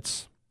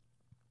 minutes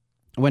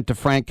went to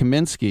Frank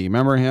Kaminsky.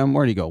 Remember him?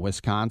 Where'd he go?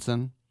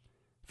 Wisconsin?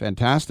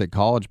 Fantastic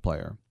college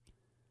player.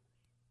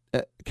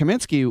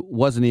 Kaminsky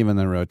wasn't even in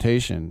the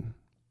rotation.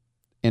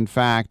 In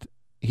fact,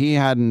 he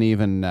hadn't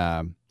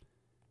even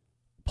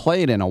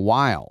played in a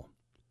while.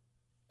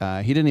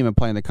 He didn't even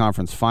play in the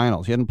conference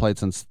finals. He hadn't played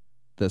since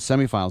the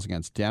semifinals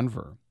against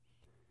Denver.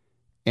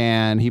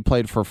 And he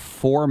played for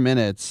 4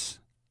 minutes,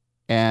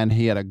 and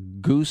he had a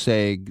goose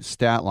egg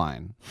stat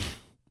line.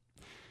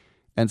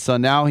 And so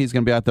now he's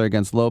going to be out there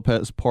against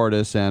Lopez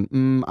Portis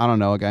and, I don't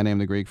know, a guy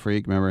named the Greek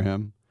Freak. Remember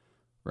him?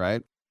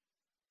 Right?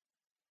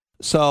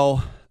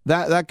 So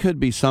that could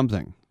be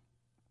something.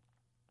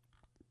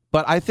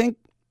 But I think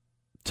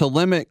to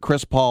limit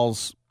Chris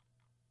Paul's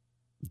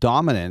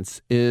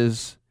dominance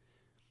is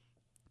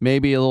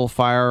maybe a little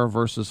fire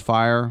versus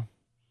fire,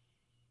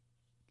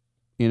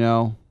 you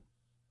know?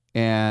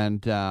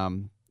 And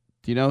do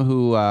you know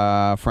who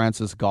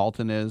Francis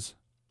Galton is?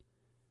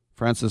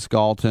 Francis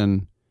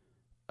Galton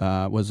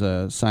was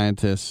a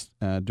scientist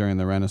during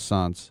the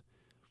Renaissance,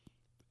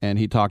 and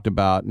he talked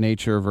about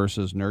nature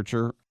versus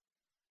nurture,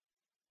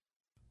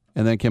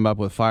 and then came up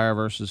with fire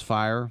versus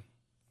fire.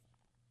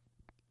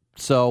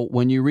 So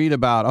when you read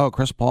about,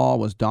 Chris Paul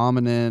was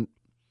dominant,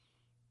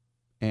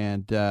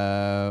 and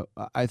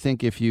I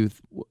think if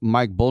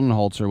Mike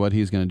Budenholzer, what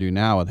he's going to do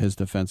now with his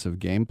defensive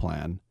game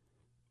plan,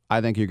 I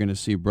think you're going to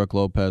see Brook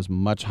Lopez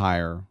much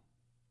higher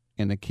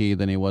in the key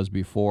than he was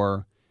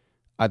before.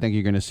 I think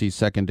you're going to see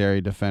secondary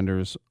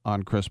defenders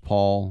on Chris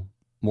Paul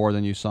more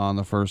than you saw in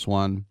the first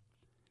one.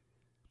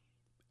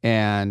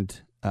 And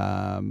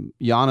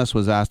Giannis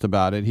was asked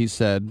about it. He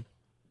said,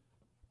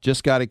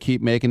 just got to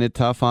keep making it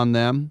tough on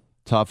them,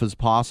 tough as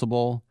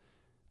possible.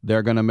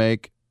 They're going to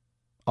make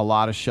a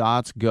lot of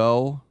shots,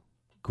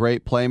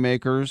 great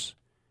playmakers.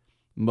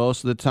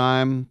 Most of the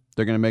time,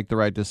 they're going to make the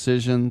right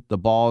decision. The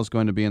ball is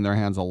going to be in their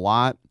hands a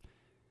lot.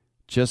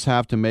 Just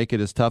have to make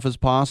it as tough as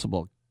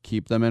possible.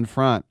 Keep them in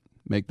front.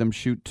 Make them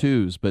shoot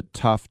twos, but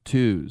tough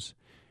twos.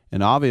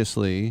 And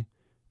obviously,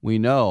 we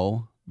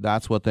know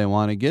that's what they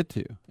want to get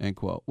to, end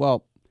quote.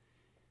 Well,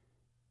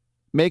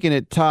 making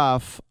it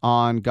tough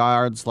on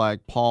guards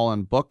like Paul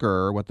and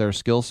Booker with their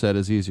skill set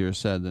is easier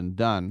said than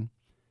done.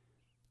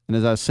 And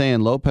as I was saying,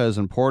 Lopez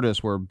and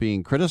Portis were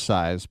being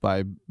criticized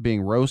by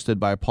being roasted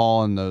by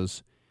Paul in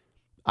those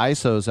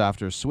ISOs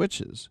after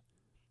switches.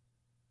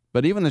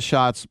 But even the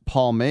shots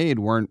Paul made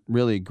weren't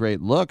really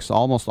great looks.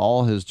 Almost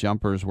all his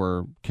jumpers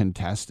were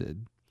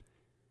contested.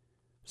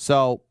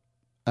 So,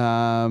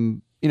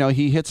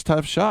 he hits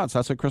tough shots.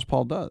 That's what Chris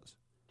Paul does.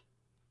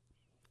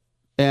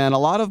 And a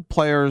lot of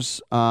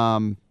players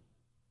have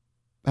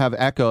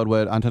echoed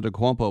what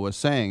Antetokounmpo was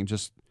saying.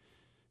 Just,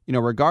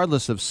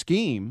 regardless of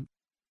scheme,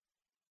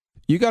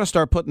 you got to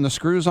start putting the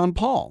screws on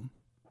Paul.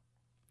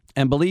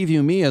 And believe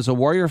you me, as a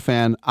Warrior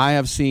fan, I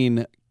have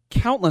seen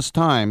countless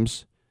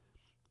times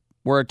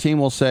where a team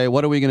will say,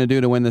 what are we going to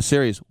do to win the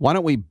series? Why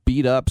don't we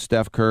beat up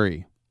Steph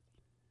Curry?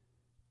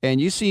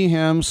 And you see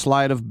him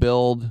slight of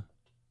build.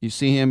 You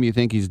see him, you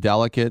think he's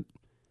delicate.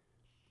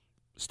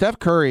 Steph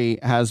Curry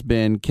has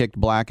been kicked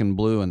black and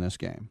blue in this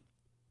game.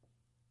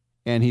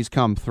 And he's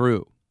come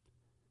through.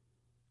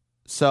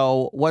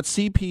 So what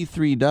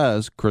CP3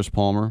 does, Chris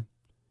Palmer,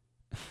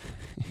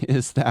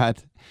 is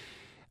that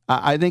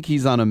I think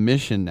he's on a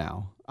mission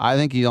now. I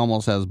think he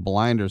almost has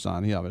blinders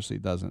on. He obviously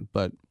doesn't.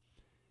 But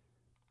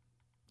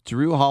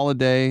Jrue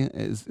Holiday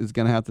is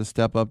going to have to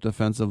step up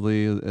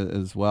defensively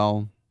as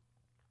well.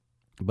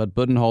 But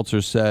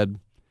Budenholzer said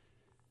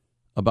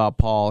about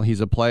Paul,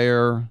 he's a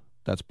player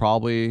that's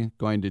probably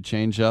going to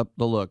change up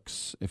the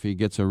looks. If he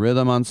gets a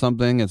rhythm on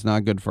something, it's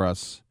not good for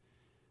us.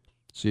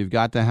 So you've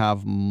got to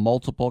have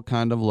multiple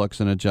kind of looks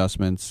and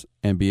adjustments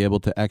and be able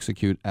to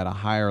execute at a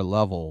higher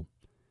level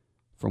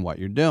from what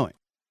you're doing.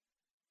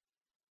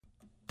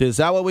 Is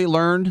that what we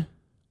learned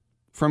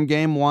from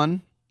game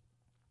one?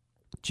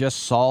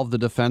 Just solve the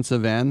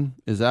defensive end?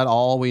 Is that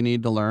all we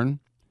need to learn?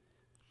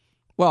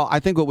 Well,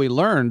 I think what we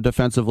learned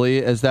defensively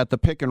is that the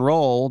pick and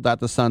roll that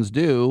the Suns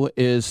do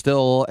is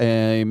still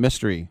a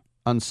mystery,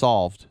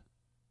 unsolved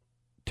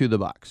to the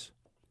Bucks.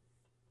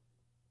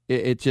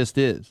 It just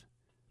is.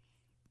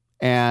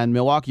 And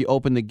Milwaukee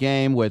opened the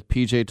game with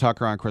P.J.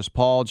 Tucker on Chris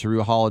Paul,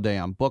 Jrue Holiday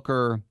on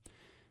Booker.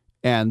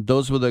 And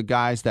those were the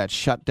guys that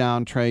shut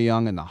down Trae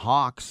Young and the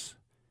Hawks.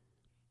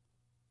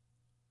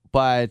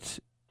 But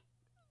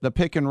the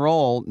pick and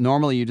roll,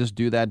 normally you just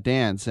do that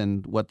dance.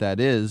 And what that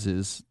is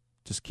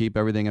just keep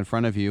everything in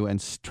front of you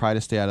and try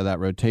to stay out of that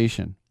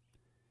rotation.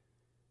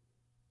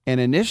 And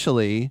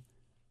initially,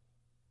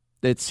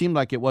 it seemed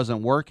like it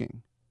wasn't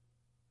working.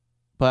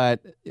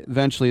 But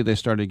eventually they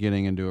started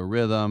getting into a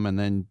rhythm, and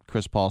then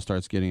Chris Paul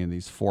starts getting in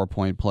these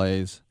 4-point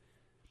plays.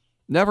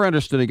 Never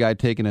understood a guy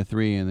taking a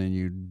three and then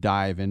you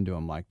dive into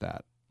him like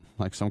that.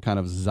 Like some kind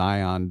of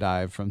Zion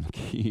dive from the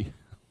key.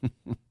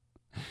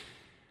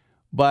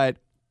 But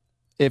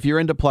if you're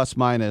into plus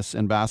minus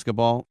in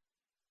basketball,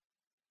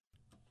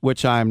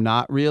 which I'm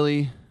not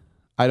really,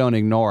 I don't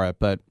ignore it,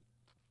 but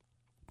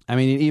I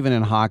mean, even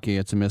in hockey,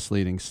 it's a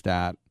misleading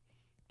stat.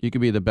 You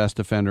could be the best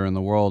defender in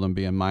the world and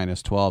be a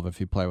minus 12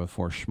 if you play with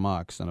 4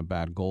 schmucks and a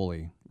bad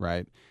goalie,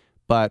 right?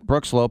 But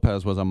Brooks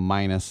Lopez was a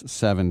minus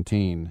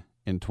 17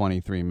 in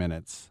 23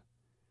 minutes.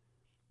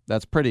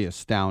 That's pretty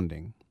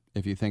astounding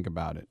if you think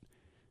about it.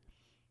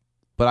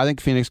 But I think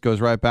Phoenix goes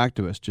right back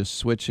to us, just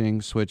switching,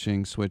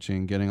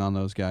 getting on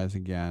those guys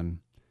again.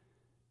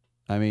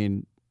 I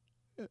mean,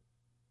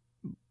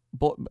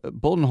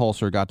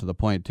 Budenholzer got to the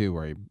point, too,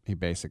 where he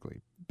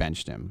basically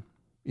benched him.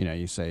 You know,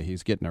 you say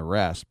he's getting a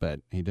rest,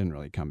 but he didn't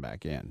really come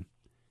back in.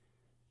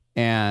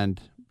 And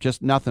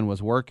just nothing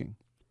was working.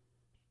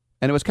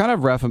 And it was kind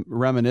of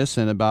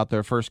reminiscent about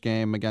their first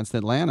game against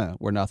Atlanta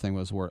where nothing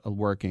was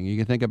working. You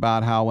can think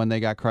about how when they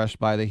got crushed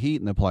by the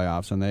Heat in the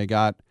playoffs and they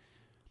got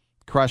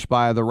crushed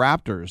by the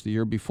Raptors the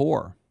year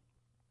before.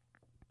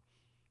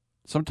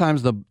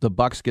 Sometimes the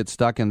Bucks get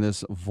stuck in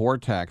this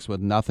vortex with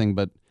nothing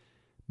but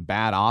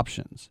bad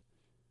options.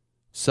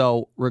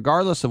 So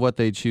regardless of what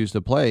they choose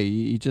to play,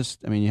 you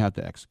have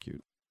to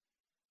execute.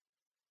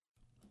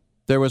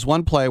 There was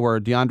one play where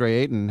DeAndre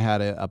Ayton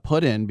had a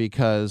put-in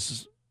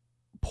because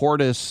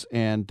Portis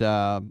and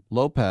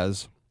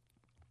Lopez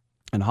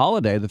and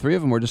Holiday, the three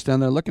of them were just standing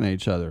there looking at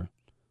each other,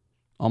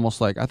 almost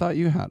like, I thought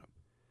you had them.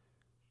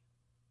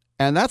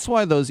 And that's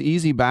why those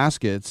easy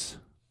baskets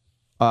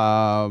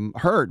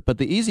hurt, but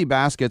the easy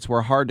baskets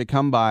were hard to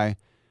come by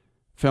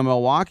from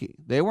Milwaukee.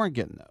 They weren't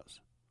getting those.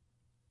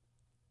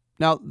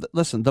 Now,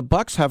 listen, the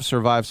Bucks have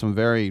survived some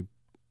very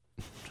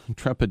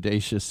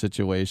trepidatious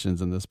situations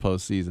in this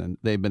postseason.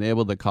 They've been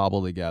able to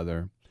cobble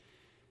together.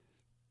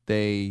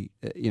 It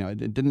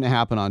didn't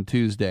happen on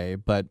Tuesday,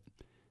 but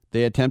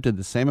they attempted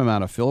the same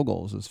amount of field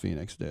goals as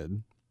Phoenix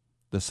did.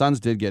 The Suns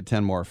did get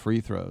 10 more free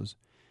throws,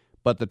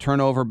 but the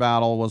turnover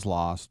battle was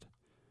lost.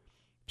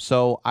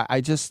 So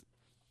I just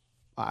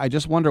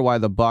wonder why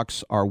the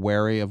Bucks are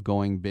wary of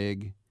going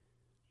big.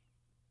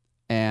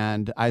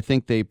 And I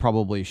think they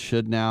probably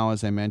should now,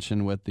 as I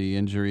mentioned, with the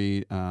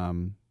injury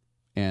and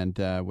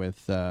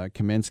with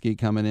Kaminsky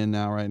coming in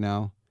right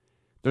now.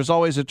 There's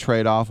always a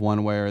trade-off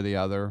one way or the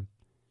other.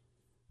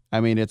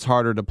 I mean, it's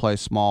harder to play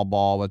small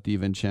ball with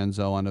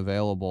DiVincenzo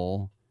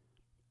unavailable.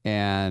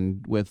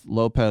 And with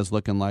Lopez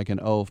looking like an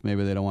oaf,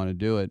 maybe they don't want to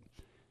do it.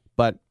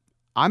 But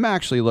I'm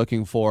actually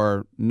looking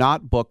for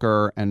not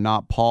Booker and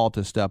not Paul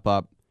to step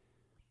up.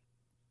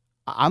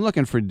 I'm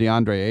looking for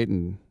DeAndre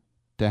Ayton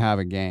to have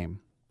a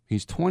game.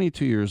 He's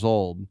 22 years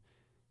old,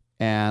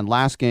 and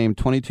last game,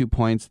 22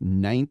 points,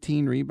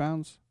 19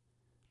 rebounds.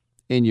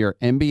 In your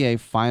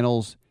NBA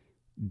Finals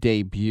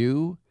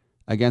debut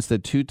against the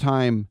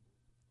two-time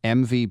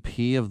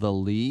MVP of the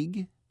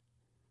league.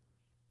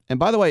 And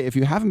by the way, if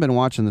you haven't been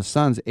watching the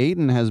Suns,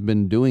 Ayton has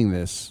been doing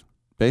this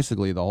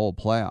basically the whole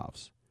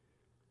playoffs.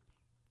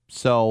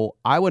 So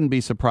I wouldn't be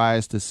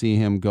surprised to see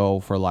him go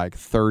for like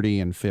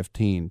 30 and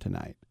 15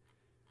 tonight.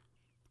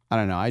 I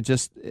don't know.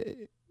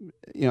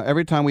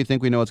 Every time we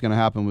think we know what's going to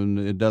happen, when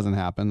it doesn't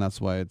happen,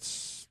 that's why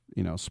it's,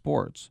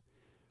 sports.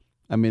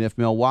 I mean, if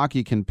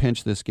Milwaukee can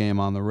pinch this game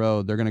on the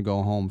road, they're going to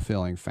go home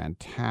feeling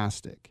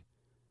fantastic.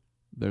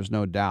 There's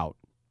no doubt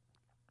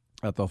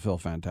that they'll feel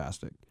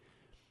fantastic.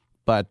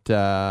 But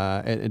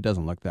it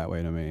doesn't look that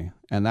way to me.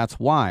 And that's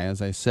why,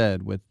 as I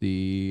said, with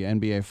the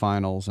NBA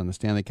Finals and the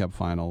Stanley Cup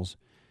Finals,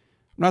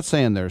 I'm not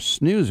saying they're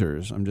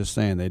snoozers. I'm just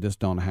saying they just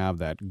don't have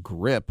that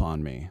grip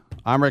on me.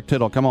 I'm Rick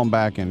Tittle. Come on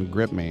back and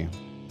grip me.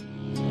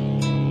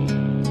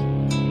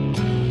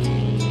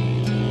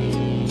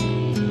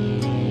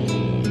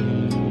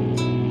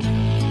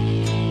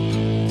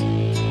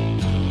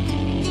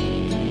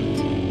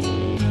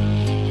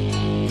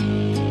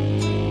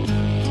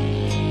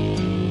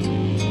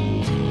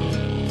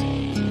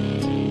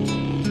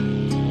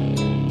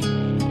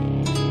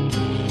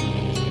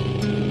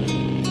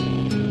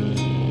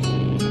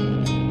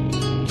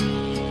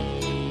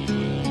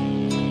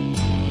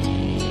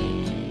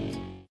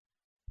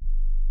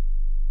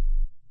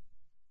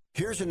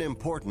 Here's an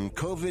important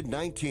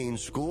COVID-19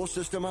 school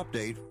system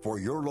update for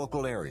your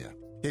local area.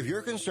 If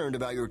you're concerned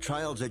about your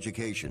child's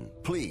education,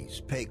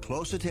 please pay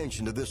close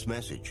attention to this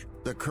message.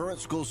 The current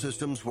school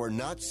systems were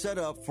not set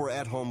up for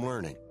at-home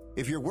learning.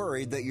 If you're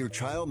worried that your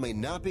child may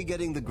not be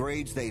getting the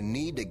grades they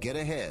need to get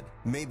ahead,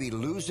 may be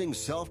losing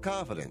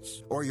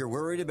self-confidence, or you're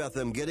worried about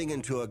them getting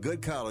into a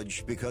good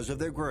college because of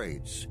their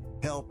grades,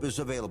 help is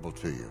available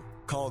to you.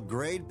 Call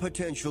Grade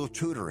Potential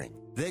Tutoring.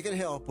 They can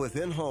help with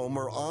in-home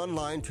or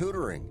online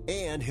tutoring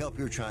and help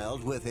your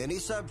child with any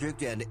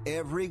subject and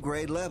every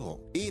grade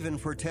level, even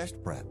for test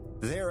prep.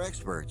 They're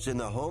experts in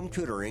the home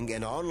tutoring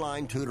and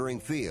online tutoring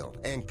field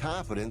and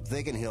confident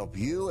they can help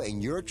you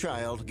and your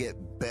child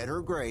get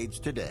better grades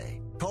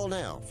today. Call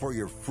now for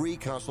your free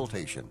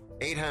consultation.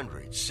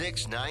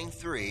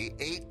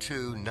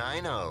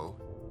 800-693-8290.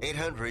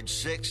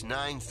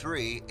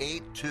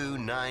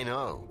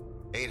 800-693-8290.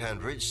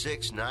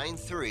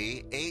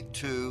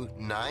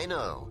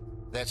 800-693-8290.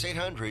 That's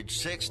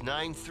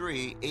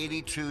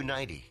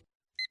 800-693-8290.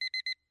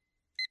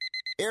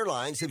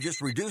 Airlines have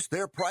just reduced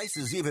their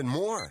prices even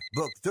more.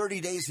 Book 30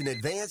 days in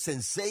advance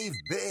and save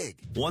big.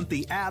 Want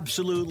the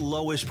absolute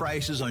lowest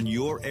prices on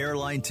your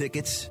airline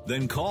tickets?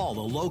 Then call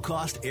the Low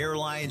Cost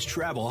Airlines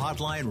Travel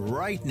Hotline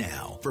right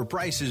now for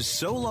prices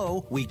so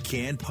low we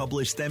can't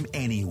publish them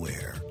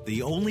anywhere.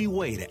 The only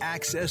way to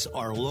access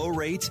our low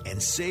rates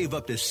and save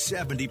up to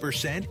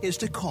 70% is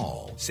to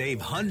call.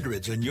 Save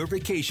hundreds on your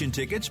vacation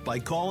tickets by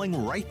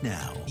calling right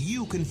now.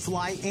 You can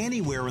fly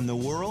anywhere in the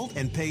world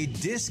and pay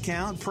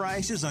discount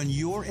prices on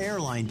your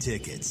airline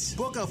tickets.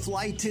 Book a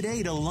flight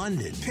today to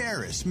London,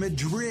 Paris,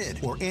 Madrid,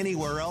 or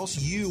anywhere else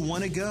you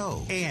want to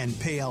go and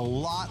pay a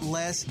lot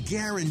less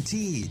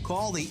guaranteed.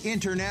 Call the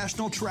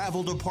International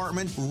Travel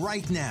Department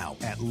right now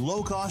at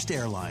Low Cost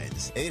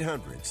Airlines.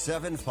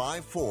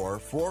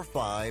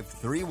 800-754-4531.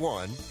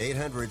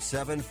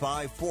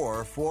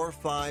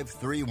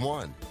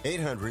 800-754-4531.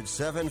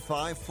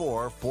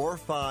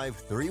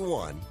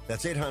 800-754-4531.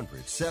 That's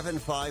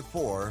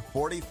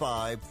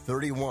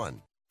 800-754-4531.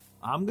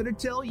 I'm going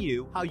to tell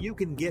you how you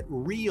can get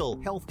real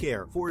health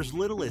care for as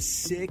little as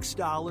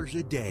 $6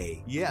 a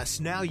day. Yes,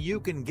 now you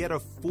can get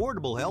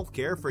affordable health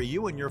care for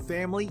you and your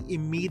family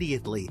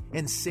immediately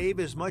and save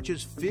as much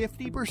as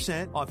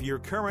 50% off your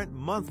current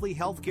monthly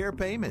health care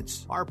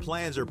payments. Our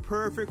plans are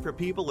perfect for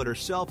people that are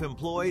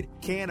self-employed,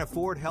 can't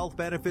afford health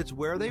benefits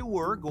where they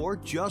work, or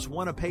just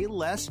want to pay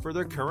less for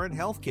their current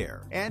health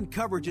care. And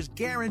coverage is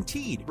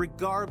guaranteed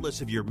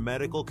regardless of your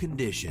medical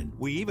condition.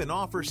 We even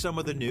offer some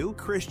of the new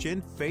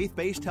Christian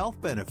faith-based health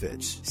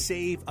benefits.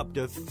 Save up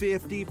to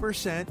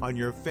 50% on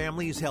your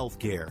family's health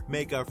care.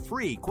 Make a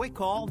free quick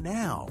call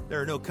now. There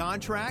are no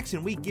contracts,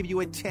 and we give you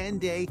a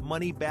 10-day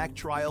money-back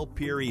trial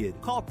period.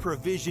 Call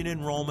Provision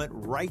Enrollment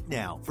right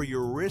now for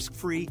your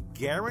risk-free,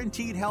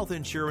 guaranteed health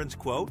insurance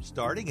quote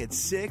starting at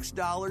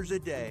 $6 a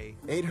day.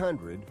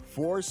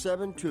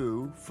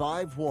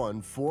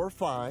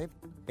 800-472-5145.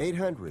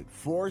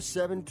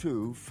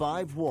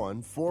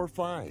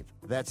 800-472-5145.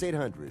 That's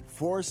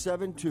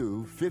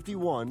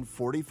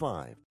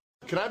 800-472-5145.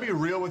 Can I be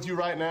real with you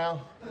right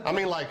now? I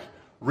mean, like,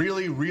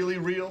 really, really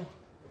real?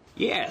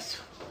 Yes.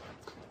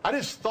 I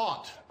just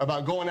thought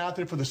about going out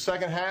there for the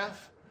second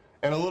half,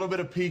 and a little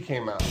bit of pee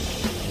came out.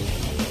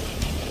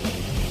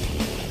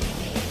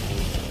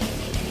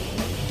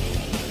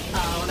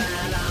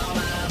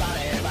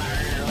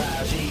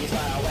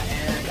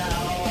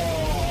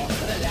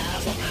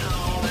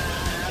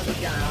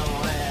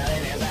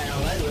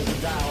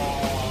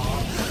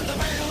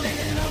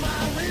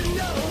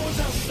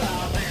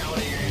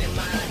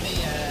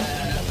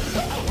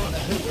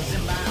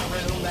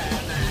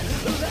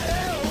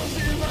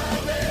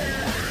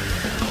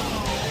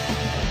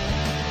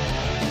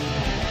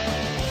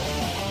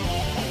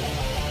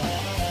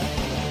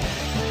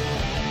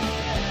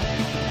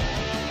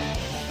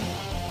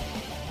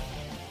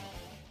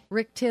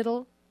 Rick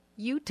Tittle,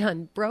 you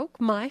done broke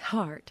my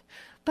heart,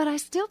 but I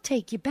still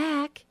take you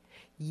back.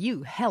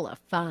 You hella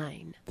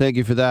fine. Thank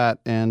you for that,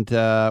 and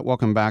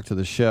welcome back to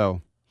the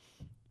show.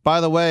 By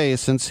the way,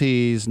 since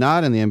he's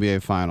not in the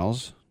NBA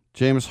Finals,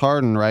 James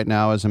Harden right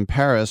now is in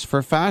Paris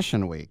for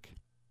Fashion Week.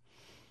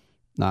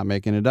 Not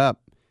making it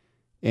up.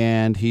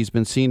 And he's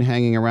been seen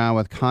hanging around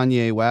with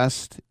Kanye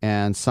West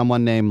and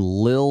someone named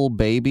Lil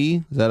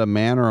Baby. Is that a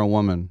man or a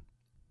woman?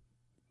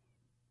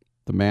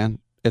 The man?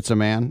 It's a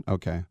man?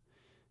 Okay.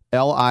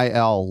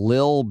 Lil,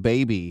 Lil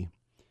Baby.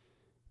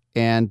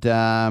 And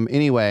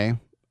anyway,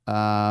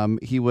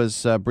 he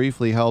was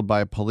briefly held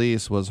by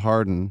police, was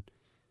Harden,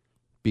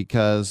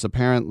 because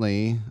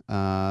apparently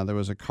there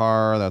was a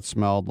car that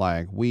smelled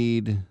like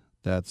weed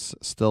that's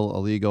still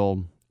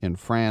illegal in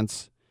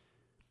France.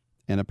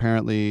 And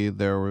apparently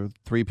there were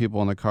 3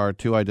 people in the car,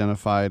 2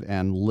 identified,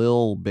 and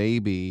Lil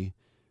Baby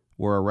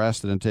were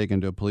arrested and taken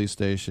to a police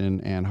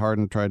station. And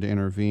Harden tried to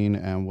intervene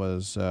and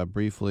was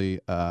briefly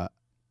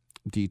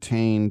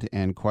detained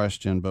and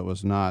questioned, but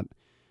was not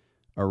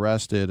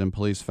arrested. And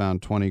police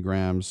found 20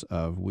 grams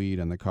of weed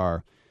in the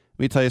car.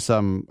 Let me tell you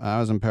something. I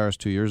was in Paris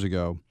 2 years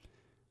ago.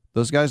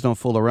 Those guys don't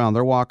fool around.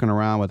 They're walking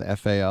around with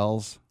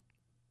FALs.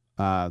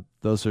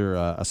 Those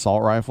are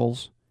assault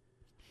rifles.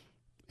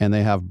 And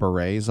they have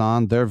berets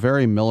on. They're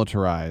very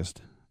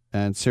militarized.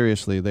 And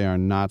seriously, they are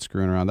not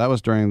screwing around. That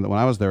was when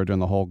I was there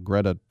during the whole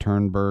Greta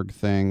Thunberg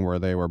thing where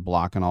they were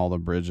blocking all the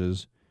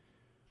bridges.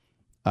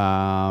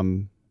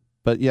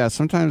 But yeah,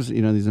 sometimes,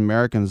 these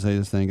Americans, they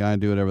just think, I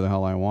do whatever the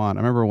hell I want.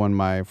 I remember when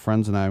my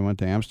friends and I went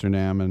to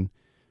Amsterdam, and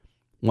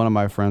one of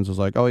my friends was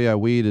like, oh yeah,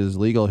 weed is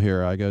legal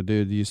here. I go,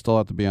 dude, you still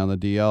have to be on the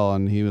DL.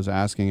 And he was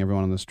asking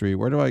everyone on the street,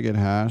 where do I get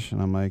hash?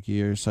 And I'm like,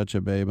 you're such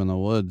a babe in the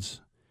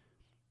woods.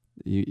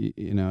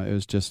 It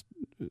was just,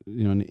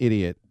 an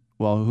idiot.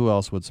 Well, who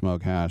else would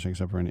smoke hash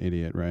except for an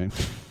idiot, right?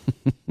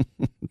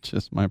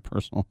 Just my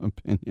personal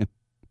opinion.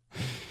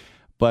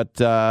 But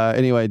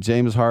anyway,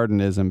 James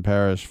Harden is in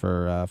Paris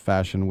for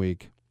Fashion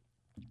Week.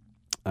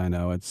 I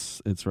know,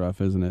 it's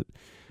rough, isn't it?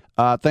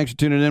 Thanks for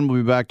tuning in.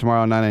 We'll be back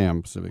tomorrow at 9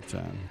 a.m. Pacific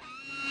Time.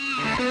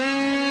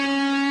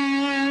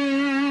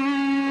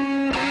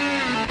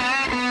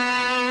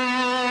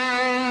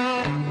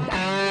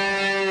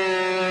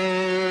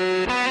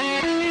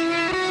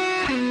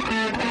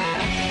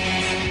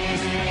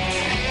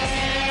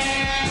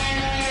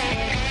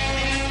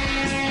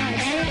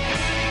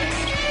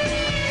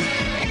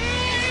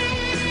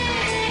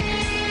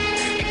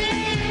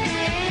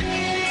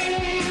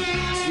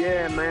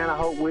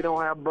 hope we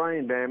don't have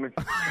brain damage.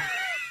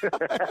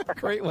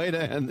 Great way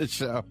to end the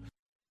show.